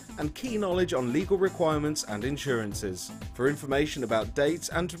advantage, and key knowledge on legal requirements and insurances. For information about dates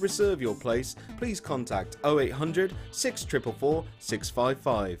and to reserve your place, please contact 0800 644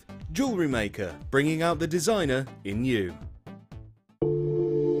 655. Jewellery Maker, bringing out the designer in you.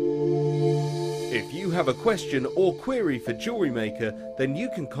 If you have a question or query for Jewellery Maker, then you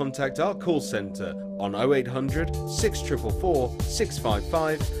can contact our call centre on 0800 644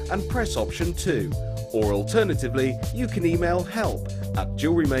 655 and press option 2. Or alternatively, you can email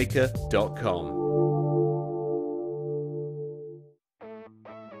help@jewellerymaker.com.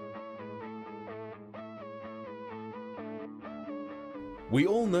 We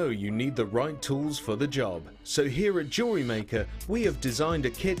all know you need the right tools for the job, so here at Jewellery Maker we have designed a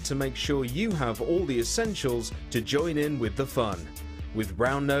kit to make sure you have all the essentials to join in with the fun. With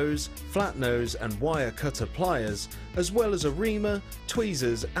round nose, flat nose and wire cutter pliers, as well as a reamer,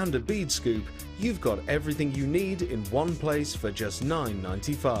 tweezers and a bead scoop, you've got everything you need in one place for just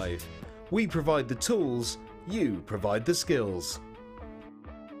 $9.95. We provide the tools, you provide the skills.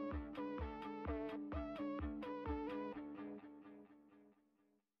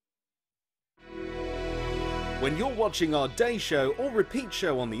 When you're watching our day show or repeat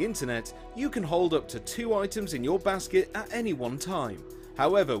show on the internet, you can hold up to 2 items in your basket at any one time.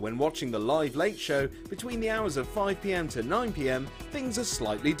 However, when watching the live late show between the hours of 5 PM to 9 PM, things are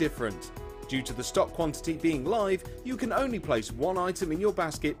slightly different. Due to the stock quantity being live, you can only place 1 item in your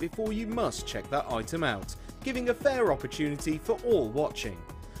basket before you must check that item out, giving a fair opportunity for all watching.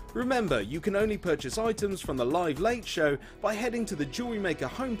 Remember, you can only purchase items from the live late show by heading to the Jewellery Maker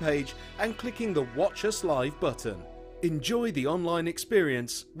homepage and clicking the Watch Us Live button. Enjoy the online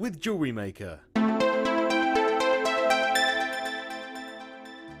experience with Jewellery Maker.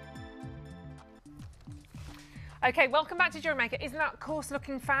 Okay, welcome back to Jewellery Maker. Isn't that course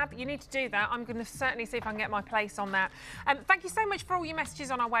looking fab? You need to do that. I'm going to certainly see if I can get my place on that. Thank you so much for all your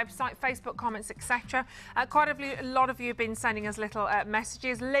messages on our website, Facebook comments, etc. Quite a lot of you have been sending us little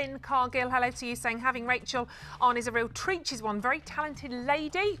messages. Lynn Cargill, hello to you, saying having Rachel on is a real treat. She's one very talented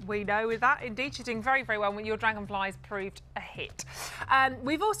lady. We know that indeed. She's doing very, very well when your dragonflies proved a hit.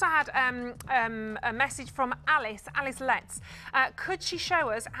 We've also had a message from Alice Letts. Could she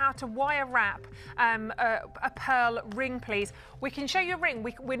show us how to wire wrap a pearl ring, please? We can show you a ring.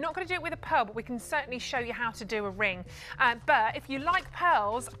 We're not going to do it with a pearl, but we can certainly show you how to do a ring. But if you like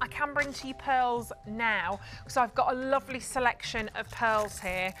pearls, I can bring to you pearls now. So I've got a lovely selection of pearls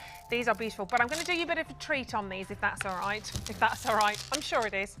here. These are beautiful, but I'm going to do you a bit of a treat on these, if that's all right. If that's all right. I'm sure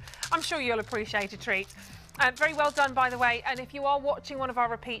it is. I'm sure you'll appreciate a treat. Very well done, by the way. And if you are watching one of our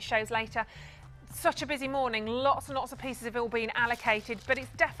repeat shows later, such a busy morning, lots and lots of pieces have all been allocated, but it's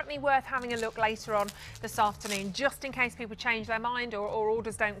definitely worth having a look later on this afternoon, just in case people change their mind or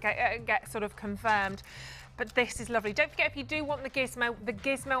orders don't get sort of confirmed. But this is lovely. Don't forget, if you do want the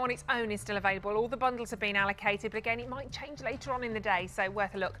gizmo on its own is still available. All the bundles have been allocated, but again, it might change later on in the day, so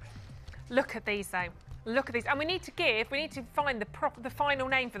worth a look. Look at these, though. Look at these. And we need to find the final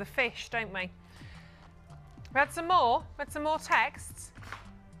name for the fish, don't we? We had some more texts.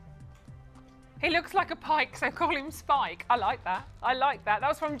 He looks like a pike, so call him Spike. I like that. I like that. That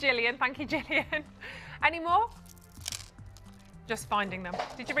was from Gillian. Thank you, Gillian. Any more? Just finding them.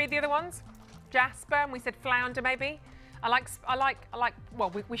 Did you read the other ones? Jasper, and we said flounder, maybe. I like.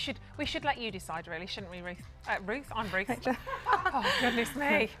 Well, we should let you decide, really, shouldn't we, Ruth? Ruth, I'm Ruth. Oh goodness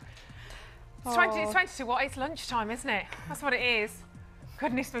me. It's 22. What? It's lunchtime, isn't it? That's what it is.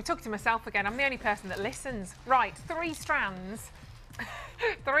 Goodness me, I'm talking to myself again. I'm the only person that listens. Right, 3 strands.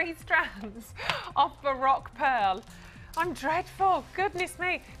 3 strands of Baroque pearl. I'm dreadful. Goodness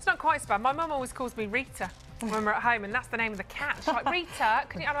me. It's not quite so bad. My mum always calls me Rita when we're at home, and that's the name of the cat. She's like, Rita,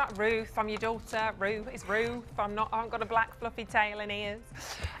 can you? I'm like, Ruth, I'm your daughter. Ruth, it's Ruth. I haven't got a black fluffy tail and ears.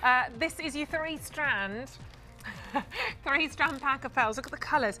 This is your 3-strand. 3-strand pack of pearls. Look at the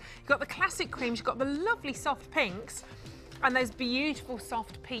colours. You've got the classic creams, you've got the lovely soft pinks, and those beautiful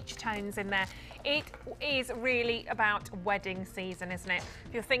soft peach tones in there. It is really about wedding season, isn't it?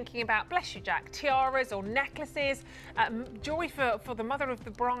 If you're thinking about, bless you Jack, tiaras or necklaces, jewellery for the mother of the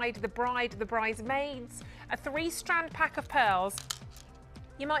bride, the bridesmaids, a 3-strand pack of pearls,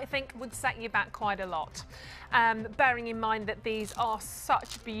 you might think would set you back quite a lot. Bearing in mind that these are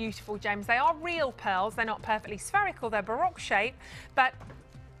such beautiful gems. They are real pearls, they're not perfectly spherical, they're Baroque shape, but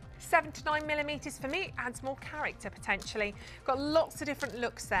 7 to 9 millimetres for me adds more character potentially. Got lots of different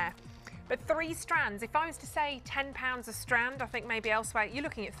looks there. But 3 strands, if I was to say £10 a strand, I think maybe elsewhere you're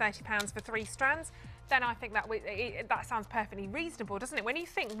looking at £30 for 3 strands, then I think that sounds perfectly reasonable, doesn't it? When you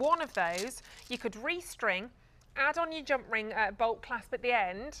think one of those, you could restring, add on your jump ring bolt clasp at the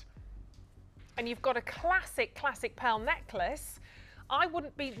end, and you've got a classic pearl necklace. I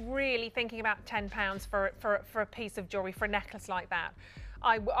wouldn't be really thinking about £10 for a piece of jewellery, for a necklace like that.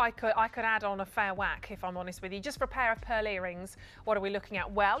 I could add on a fair whack, if I'm honest with you. Just for a pair of pearl earrings, what are we looking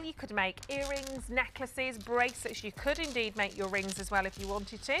at? Well, you could make earrings, necklaces, bracelets. You could indeed make your rings as well if you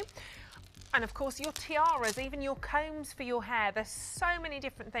wanted to. And of course your tiaras, even your combs for your hair. There's so many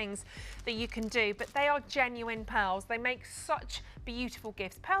different things that you can do, but they are genuine pearls. They make such beautiful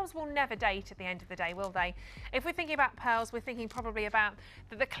gifts. Pearls will never date at the end of the day, will they? If we're thinking about pearls, we're thinking probably about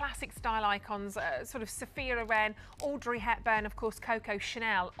the classic style icons, sort of Sophia Loren, Audrey Hepburn, of course, Coco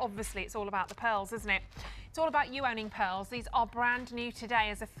Chanel. Obviously, it's all about the pearls, isn't it? It's all about you owning pearls. These are brand new today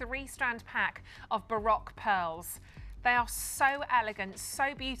as a 3-strand pack of Baroque pearls. They are so elegant,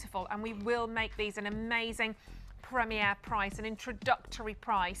 so beautiful, and we will make these an amazing premiere price, an introductory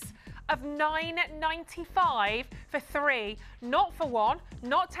price of £9.95 for 3, not for 1,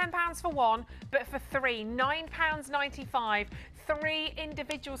 not £10 for 1, but for 3, £9.95, 3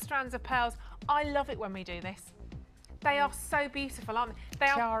 individual strands of pearls. I love it when we do this. They are so beautiful, aren't they?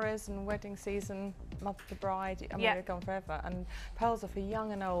 Tiaras and wedding season, mother to bride, I mean, they're gone forever, and pearls are for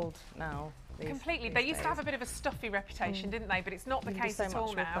young and old now. Completely. They used to have a bit of a stuffy reputation, didn't they? But it's not the case at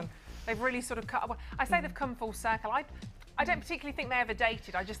all now. They've really sort of cut. I say they've come full circle. I don't particularly think they ever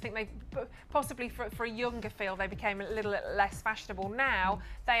dated. I just think they possibly for a younger feel they became a little less fashionable. Now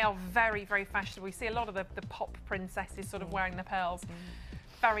they are very, very fashionable. We see a lot of the pop princesses sort of wearing the pearls.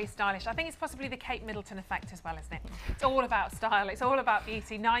 Very stylish. I think it's possibly the Kate Middleton effect as well, isn't it? It's all about style. It's all about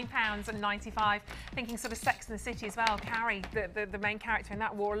beauty. £9.95. Thinking sort of Sex and the City as well. Carrie, the main character in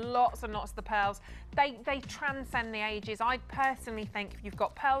that, wore lots and lots of the pearls. They transcend the ages. I personally think if you've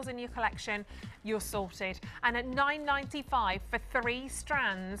got pearls in your collection, you're sorted. And at £9.95 for 3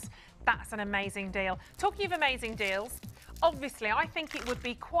 strands, That's an amazing deal. Talking of amazing deals, obviously, I think it would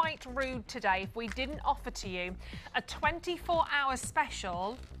be quite rude today if we didn't offer to you a 24-hour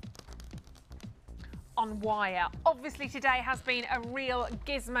special on wire. Obviously, today has been a real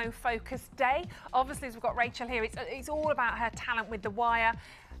gizmo-focused day. Obviously, as we've got Rachel here, it's all about her talent with the wire.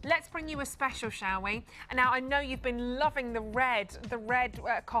 Let's bring you a special, shall we? And now, I know you've been loving the red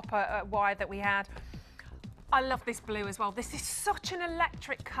copper wire that we had. I love this blue as well. This is such an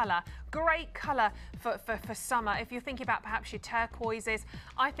electric colour, great colour for summer. If you're thinking about perhaps your turquoises,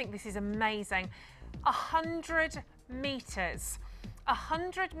 I think this is amazing. 100 metres.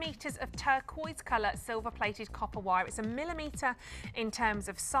 100 metres of turquoise colour silver-plated copper wire. It's a millimetre in terms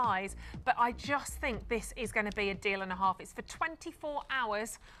of size, but I just think this is going to be a deal and a half. It's for 24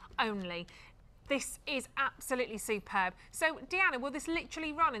 hours only. This is absolutely superb. So, Deanna, will this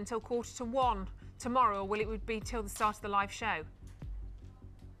literally run until 1:45 tomorrow, or will it be till the start of the live show?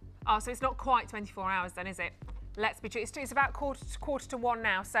 Oh, so it's not quite 24 hours then, is it? Let's be true. It's about quarter to one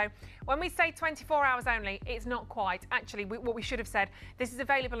now. So when we say 24 hours only, it's not quite. Actually, what we should have said, this is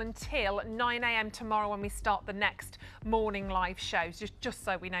available until 9 AM tomorrow when we start the next morning live shows, just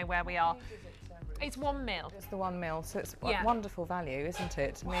so we know where we are. It's 1 mil. It's the 1 mil, so it's wonderful value, isn't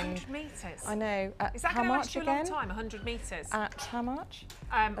it? 100 metres. I know. Is that going to last you a long time, 100 metres? At how much?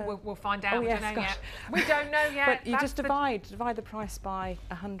 We'll find out. Oh, We yes, don't know gosh. yet. We don't know yet. But you just divide the price by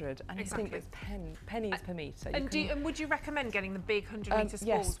 100, and Exactly. you think it's pennies per metre. And would you recommend getting the big 100-metre spools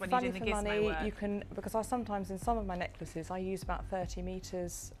yes, when you're doing value the for gizmo money, work? you can, because I sometimes in some of my necklaces I use about 30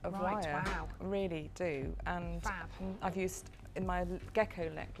 metres of Right, wire. wow. I really do, and Fab. I've used in my gecko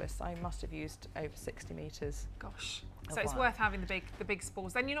necklace. I must have used over 60 metres. Gosh. of So it's wire. worth having the big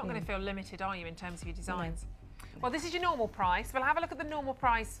spools. Then you're not going to feel limited, are you, in terms of your designs? Well, this is your normal price. We'll have a look at the normal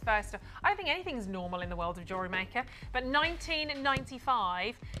price first. I don't think anything's normal in the world of Jewellery Maker, but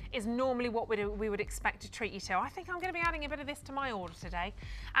 $19.95 is normally what we would expect to treat you to. I think I'm going to be adding a bit of this to my order today,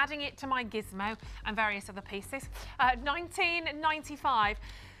 adding it to my gizmo and various other pieces. $19.95.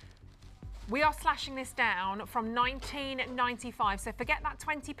 We are slashing this down from $19.95, so forget that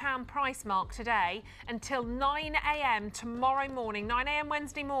 £20 price mark today until 9 AM tomorrow morning, 9 AM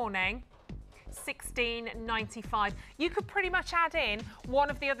Wednesday morning. $16.95. You could pretty much add in one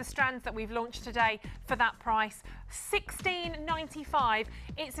of the other strands that we've launched today for that price. $16.95.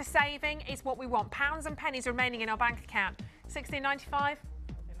 It's a saving. It's what we want. Pounds and pennies remaining in our bank account. $16.95.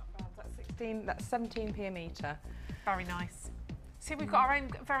 That's 17p a metre. Very nice. See, we've got our own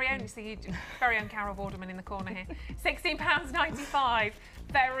very own Carol Vorderman in the corner here. £16.95.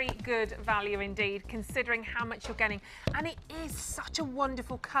 Very good value indeed, considering how much you're getting. And it is such a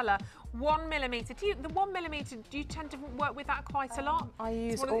wonderful colour. 1 millimetre. Do you tend to work with that quite a lot? I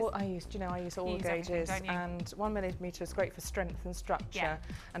use all gauges, don't you? and 1 millimetre is great for strength and structure,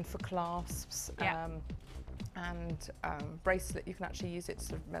 and for clasps. And bracelet, you can actually use it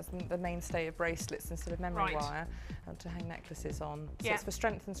sort of as the mainstay of bracelets instead of memory wire to hang necklaces on. So it's for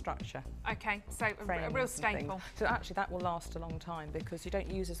strength and structure. Okay, so a real staple. So actually that will last a long time because you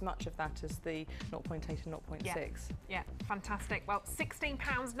don't use as much of that as the 0.8 and 0.6. Yeah, fantastic. Well,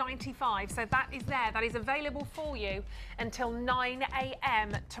 £16.95, so that is there. That is available for you until 9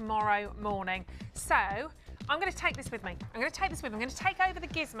 AM tomorrow morning. So I'm going to take this with me. I'm going to take over the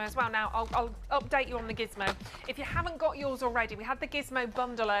gizmo as well. Now, I'll update you on the gizmo. If you haven't got yours already, we had the gizmo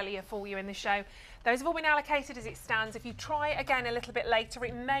bundle earlier for you in the show. Those have all been allocated as it stands. If you try again a little bit later,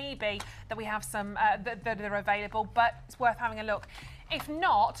 it may be that we have some that are available, but it's worth having a look. If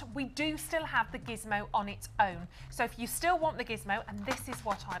not, we do still have the gizmo on its own. So if you still want the gizmo, and this is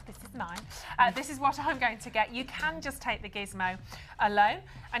what this is what I'm going to get, you can just take the gizmo alone,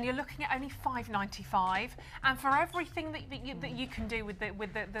 and you're looking at only $5.95. And for everything that you can do with the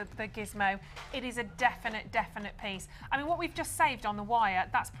gizmo, it is a definite piece. I mean, what we've just saved on the wire,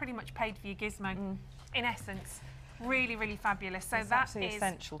 that's pretty much paid for your gizmo, in essence. Really fabulous. So that is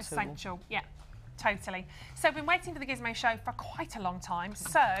essential. Yeah. Totally. So I've been waiting for the Gizmo show for quite a long time.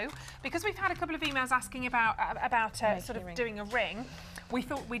 So because we've had a couple of emails asking about sort of doing a ring, we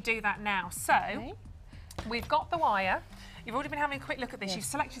thought we'd do that now. So we've got the wire. You've already been having a quick look at this. You've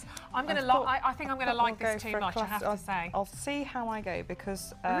selected. I think I'm going to like this too much, I have to say. I'll see how I go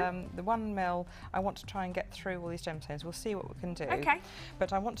because the 1 mil, I want to try and get through all these gemstones. We'll see what we can do. Okay.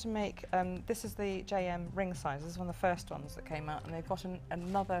 But I want to make, this is the JM ring size. This is one of the first ones that came out, and they've got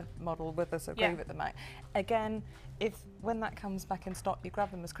another model with us, a groove at the back. Again, when that comes back in stock, you grab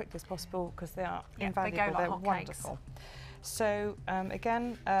them as quickly as possible because they are invaluable. They're wonderful. So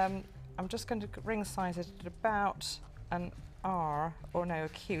again, I'm just going to ring size it at about an R, or no, a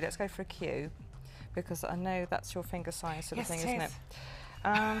Q. Let's go for a Q, because I know that's your finger size sort of thing, isn't it?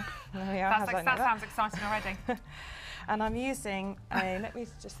 That sounds exciting already. And I'm using a, let me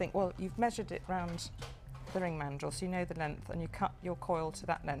just think, well, you've measured it round the ring mandrel, so you know the length, and you cut your coil to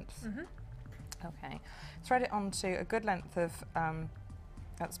that length. Okay, thread it onto a good length of,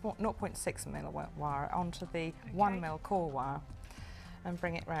 that's 0.6mm wire onto the 1mm core wire, and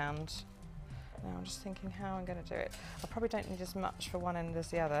bring it round. Now I'm just thinking how I'm going to do it. I probably don't need as much for one end as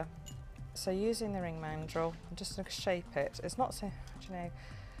the other. So using the ring mandrel, I'm just going to shape it. It's not so, you know,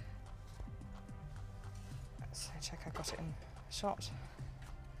 let's check I got it in shot.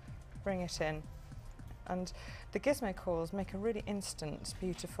 Bring it in. And the gizmo coils make a really instant,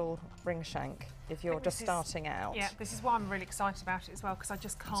 beautiful ring shank if you're just starting out. Yeah, this is why I'm really excited about it as well, because I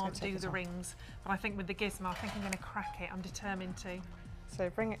just can't do the rings. But I think with the gizmo, I think I'm going to crack it. I'm determined to. So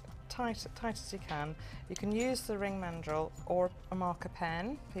bring it tight as you can. You can use the ring mandrel or a marker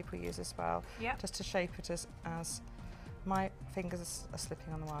pen, people use as well, just to shape it as my fingers are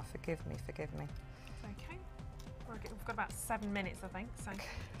slipping on the wire. Forgive me. Okay. We've got about 7 minutes, I think.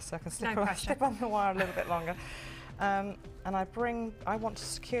 So I can slip on the wire a little bit longer. And I want to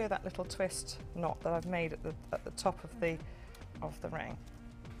secure that little twist knot that I've made at the top of the ring.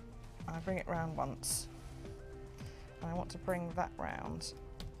 And I bring it round once. And I want to bring that round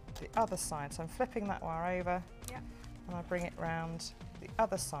the other side. So I'm flipping that wire over, and I bring it round the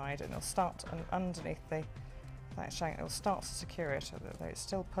other side, and it'll start underneath that shank. It'll start to secure it, although it's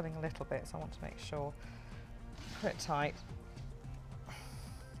still pulling a little bit. So I want to make sure, put it tight,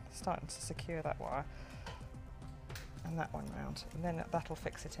 starting to secure that wire, and that one round, and then that'll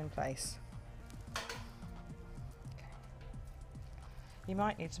fix it in place. Okay. You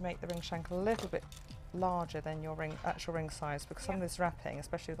might need to make the ring shank a little bit larger than your actual ring size, because some of this wrapping,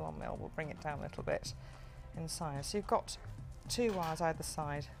 especially the 1mm, will bring it down a little bit in size. So you've got 2 wires either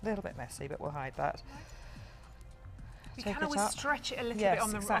side, a little bit messy, but we'll hide that. You can always stretch it a little bit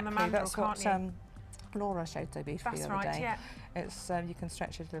on the mandrel, that's can't what you? Laura showed so beautifully the other day. It's you can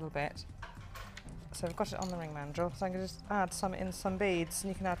stretch it a little bit. So we've got it on the ring mandrel, so I'm going to just add some beads,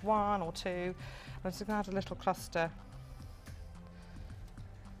 and you can add 1 or 2. I'm just going to add a little cluster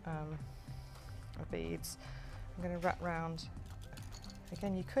of beads. I'm going to wrap round.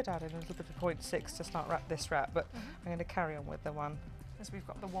 Again, you could add in a little bit of 0.6 to start this wrap, but I'm going to carry on with the 1. As we've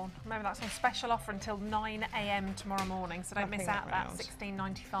got the 1. Remember, that's on special offer until 9 AM tomorrow morning, so don't miss out that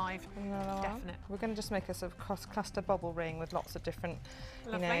 £16.95. Definite. We're going to just make a sort of cluster bobble ring with lots of different,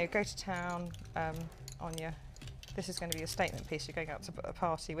 you know, go to town on your. This is going to be a statement piece you're going out to a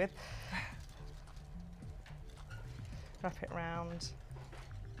party with. Wrap it round.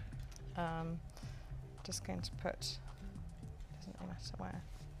 Just going to put, doesn't really matter where,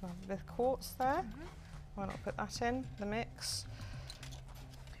 the quartz there. Why not put that in the mix?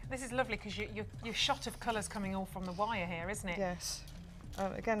 This is lovely because your shot of colours coming all from the wire here, isn't it? Yes.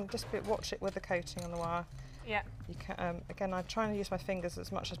 Again, just watch it with the coating on the wire. Yeah. You can, again, I'm trying to use my fingers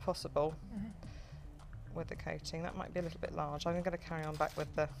as much as possible with the coating. That might be a little bit large. I'm going to carry on back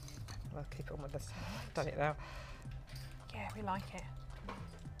with the. I'll keep on with this. I've done it now. Yeah, we like it.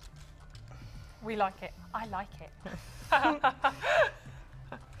 We like it. I like it. I'm going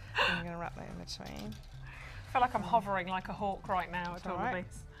to wrap that in between. I feel like I'm hovering like a hawk right now at all of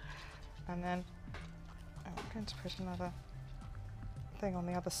this. And then I'm going to put another thing on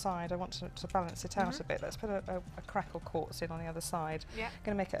the other side. I want to balance it out a bit. Let's put a crackle quartz in on the other side. Yeah. I'm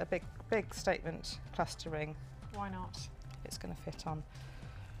going to make it a big statement cluster ring. Why not? It's going to fit on.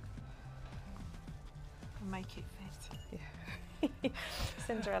 Make it fit. Yeah.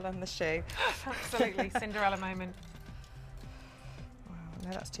 Cinderella and the shoe. Absolutely, Cinderella moment. Wow,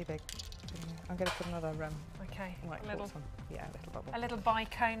 no, that's too big. I'm going to put another okay, white quartz on. Yeah, a little bubble. A little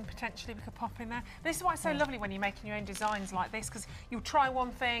bicone potentially we could pop in there. This is why it's so lovely when you're making your own designs like this, because you'll try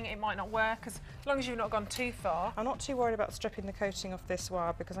one thing, it might not work, as long as you've not gone too far. I'm not too worried about stripping the coating off this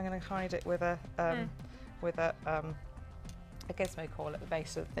wire, because I'm going to hide it with a gizmo coil at the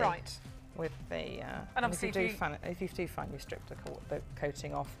base of the with the and obviously if you do find you strip the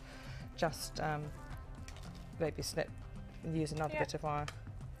coating off, just maybe snip and use another bit of wire.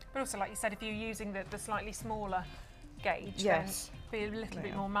 But also, like you said, if you're using the slightly smaller gauge, then be a little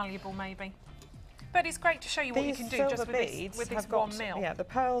bit more malleable maybe. But it's great to show you what you can do just with this 1mm. Yeah, the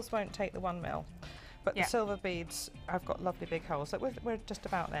pearls won't take the 1mm, but the silver beads have got lovely big holes. Like we're just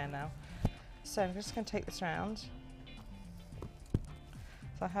about there now. So I'm just going to take this round.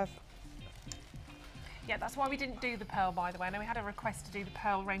 So I have. Yeah, that's why we didn't do the pearl, by the way. I know we had a request to do the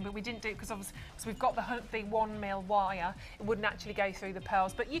pearl ring, but we didn't do it because obviously we've got the 1mm wire. It wouldn't actually go through the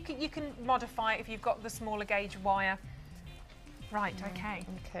pearls, but you can modify it if you've got the smaller gauge wire. Right. Okay.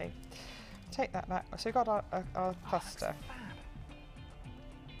 Okay. Take that back. So we've got our cluster.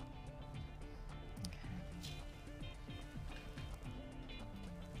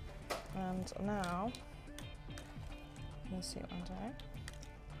 And now, you'll see what I'm doing.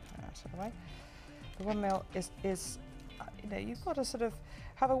 Out of the way. The 1 mil is you know, you've got to sort of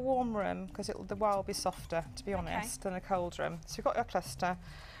have a warm room because the wire will be softer, to be honest, than a cold room. So you've got your cluster,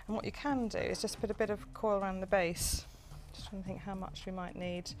 and what you can do is just put a bit of coil around the base. Just trying to think how much we might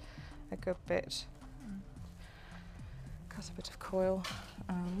need. A good bit. Cut a bit of coil.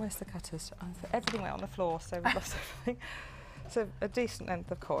 Where's the cutters? Everything went on the floor, so we've lost everything. So a decent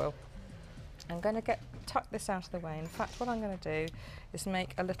length of coil. I'm going to tuck this out of the way. In fact, what I'm going to do is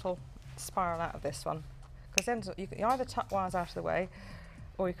make a little spiral out of this one, because then you either tuck wires out of the way,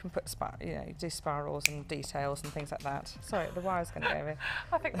 or you can put you do spirals and details and things like that. Sorry, the wire's going to go over.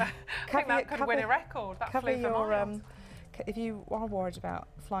 I think that could win a record. That cover flew for miles. If you are worried about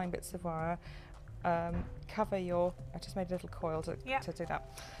flying bits of wire, cover your. I just made a little coil to do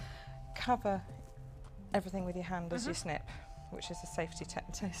that. Cover everything with your hand as you snip, which is a safety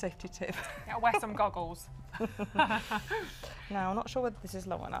tip. Yeah, wear some goggles. Now, I'm not sure whether this is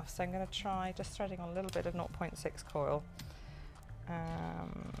long enough, so I'm going to try just threading on a little bit of 0.6 coil.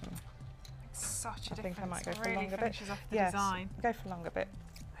 Such a difference. I think I might go for really a longer bit. Finishes off the yes, design. Go for a longer bit.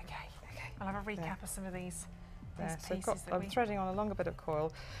 Okay. I'll have a recap of some of these. There, so I'm threading on a longer bit of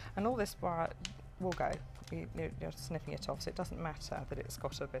coil, and all this wire will go. You're snipping it off, so it doesn't matter that it's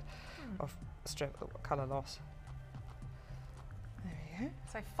got a bit of colour loss. There we go.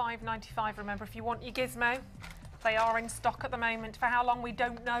 So £5.95. Remember, if you want your gizmo, they are in stock at the moment. For how long, we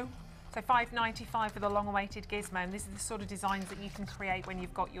don't know. So £5.95 for the long-awaited gizmo, and these are the sort of designs that you can create when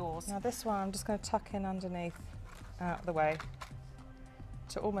you've got yours. Now this one I'm just going to tuck in underneath, out of the way,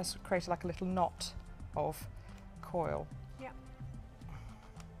 to almost create like a little knot of coil. Yep.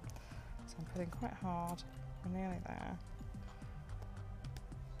 So I'm putting quite hard. We're nearly there.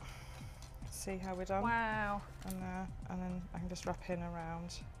 See how we're done? Wow. And then I can just wrap in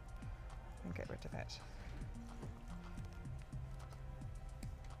around and get rid of it.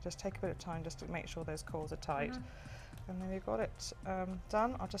 Just take a bit of time just to make sure those coils are tight. And then we've got it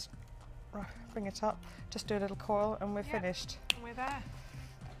done. I'll just bring it up, just do a little coil, and we're finished. And we're there.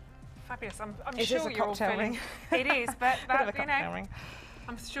 Fabulous. I'm it sure is a you're all cocktail feeling. ring. It is, but that, you know, ring.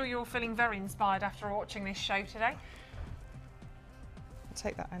 I'm sure you're all feeling very inspired after watching this show today. I'll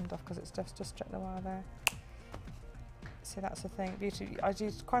take that end off because it's just stretch the wire there. See, that's the thing. Beauty. I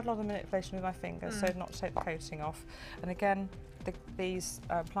do quite a lot of manipulation with my fingers, so not to take the coating off. And again, these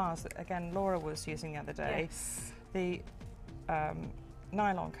pliers that again Laura was using the other day, the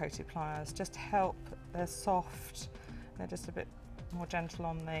nylon coated pliers just help. They're soft. They're just a bit more gentle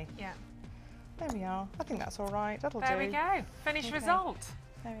on the. Yeah. There we are. I think that's all right. That'll do. There we go. Finished result.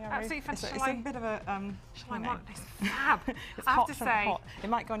 There we are. Absolutely fantastic. It's a bit of a. Shall I mark this? Fab. It's I have hot to from say, hot. It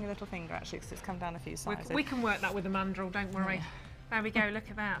might go on your little finger actually because it's come down a few sizes. we can work that with a mandrel. Don't worry. Yeah. There we go.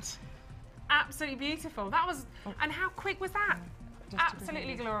 Look at that. Absolutely beautiful. That was. And how quick was that?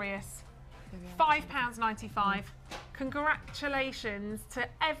 Absolutely glorious. £5.95. Congratulations to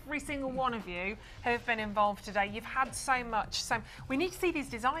every single one of you who have been involved today. You've had so much. So we need to see these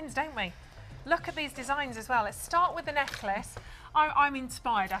designs, don't we? Look at these designs as well. Let's start with the necklace. I'm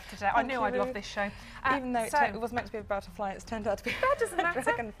inspired after today. I knew I'd love this show. Even though it was meant to be a butterfly, it's turned out to be that doesn't matter. a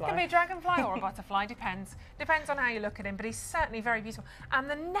dragonfly. It can be a dragonfly or a butterfly, depends. Depends on how you look at him, but he's certainly very beautiful. And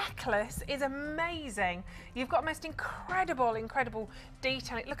the necklace is amazing. You've got most incredible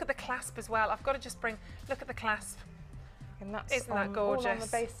detailing. Look at the clasp as well. I've got to just look at the clasp. And that's Isn't that gorgeous? all on the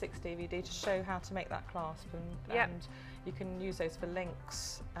basics DVD to show how to make that clasp, and you can use those for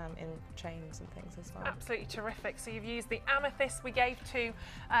links in chains and things as well. Absolutely terrific. So you've used the amethyst we gave to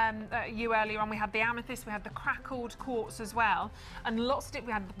you earlier on. We had the amethyst, we had the crackled quartz as well, and lots of it.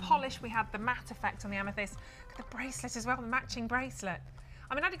 We had the polish, we had the matte effect on the amethyst, the bracelet as well, the matching bracelet.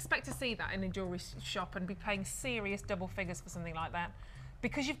 I mean, I'd expect to see that in a jewellery shop and be paying serious double figures for something like that,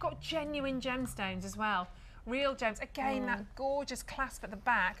 because you've got genuine gemstones as well. Real gems. Again, that gorgeous clasp at the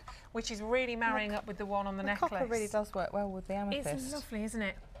back, which is really marrying up with the one on the necklace. Copper really does work well with the amethyst. It's lovely, isn't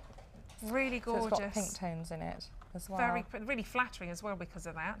it? Really gorgeous. So it's got pink tones in it as well. Really flattering as well because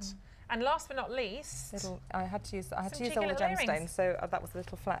of that. And last but not least, I had to use all the gemstones, so that was a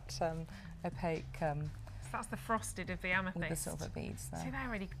little flat, opaque. So that's the frosted of the amethyst. With the silver beads there. So they're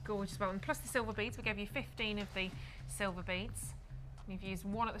really gorgeous as well. And plus the silver beads, we gave you 15 of the silver beads. You've used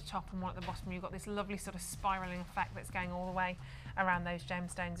one at the top and one at the bottom. You've got this lovely sort of spiralling effect that's going all the way around those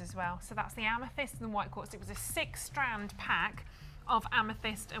gemstones as well. So that's the amethyst and the white quartz. It was a 6-strand pack of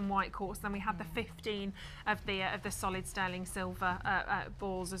amethyst and white quartz. Then we have the 15 of the solid sterling silver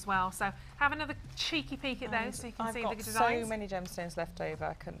balls as well. So have another cheeky peek at those so you can see the designs. I've got so many gemstones left over.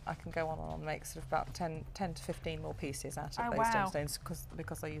 I can go on and make sort of about 10 to 15 more pieces out of those gemstones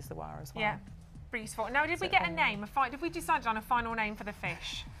because I use the wire as well. Yeah, beautiful. Now, did we get a name? Did we decide on a final name for the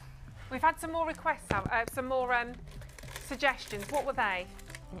fish? We've had some more requests, some more suggestions. What were they?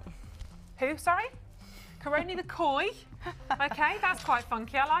 Who? Sorry? Coroni the Koi. Okay, that's quite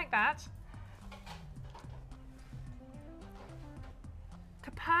funky. I like that.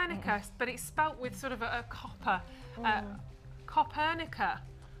 Copernicus, but it's spelt with sort of a copper. Copernica.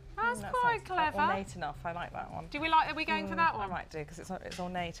 That's quite clever. Ornate enough. I like that one. Are we going for that one? I might do because it's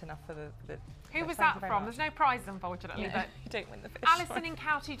ornate enough for the Who was that from? There's no prizes, unfortunately. Yeah, but you don't win the fish. Alison in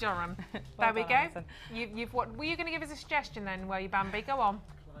County Durham. There we go. What were you going to give us a suggestion then, were you, Bambi? Go on.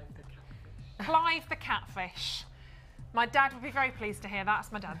 Clive the Catfish. My dad would be very pleased to hear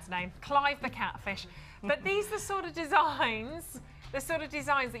that's my dad's name. Clive the Catfish. But these are the sort of designs,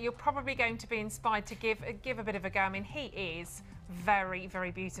 that you're probably going to be inspired to give a bit of a go. I mean, he is very,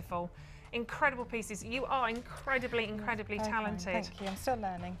 very beautiful. Incredible pieces. You are incredibly talented. Thank you. I'm still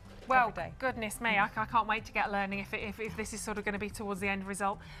learning. Well, every day. Goodness me, I can't wait to get learning if this is sort of going to be towards the end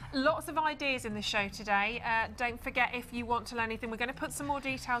result. Lots of ideas in the show today. Don't forget, if you want to learn anything, we're going to put some more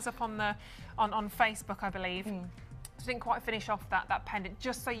details up on Facebook, I believe. I didn't quite finish off that pendant,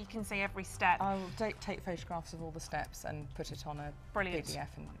 just so you can see every step. I'll take photographs of all the steps and put it on a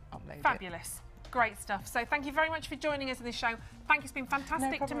PDF and upload it. Fabulous. Great stuff. So thank you very much for joining us in this show. Thank you. It's been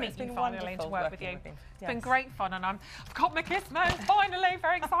fantastic to meet you finally and to work with you. It's been great fun, and I've got my kiss nose finally.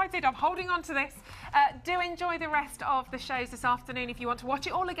 Very excited. I'm holding on to this. Do enjoy the rest of the shows this afternoon. If you want to watch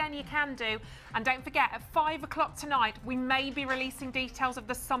it all again, you can do. And don't forget, at 5 o'clock tonight, we may be releasing details of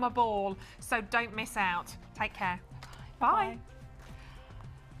the summer ball, so don't miss out. Take care. Bye.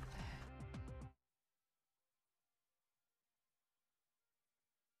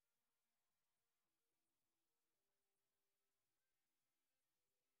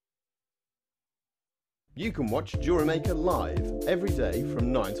 You can watch Jewellery Maker live every day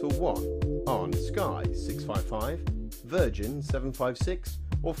from 9 till 1 on Sky 655, Virgin 756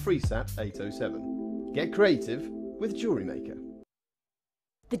 or FreeSat 807. Get creative with Jewellery Maker.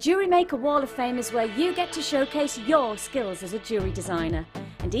 The Jewellery Maker Wall of Fame is where you get to showcase your skills as a jewellery designer.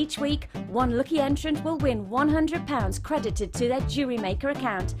 And each week, one lucky entrant will win £100 credited to their Jewellery Maker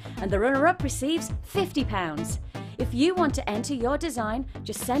account, and the runner-up receives £50. If you want to enter your design,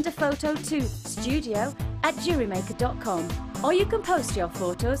 just send a photo to studio@jewellerymaker.com, or you can post your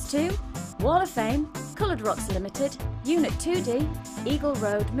photos to Wall of Fame, Coloured Rocks Limited, Unit 2D, Eagle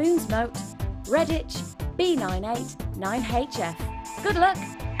Road, Moons Moat, Redditch, B989HF. Good luck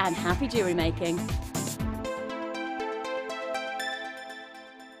and happy jewellery making!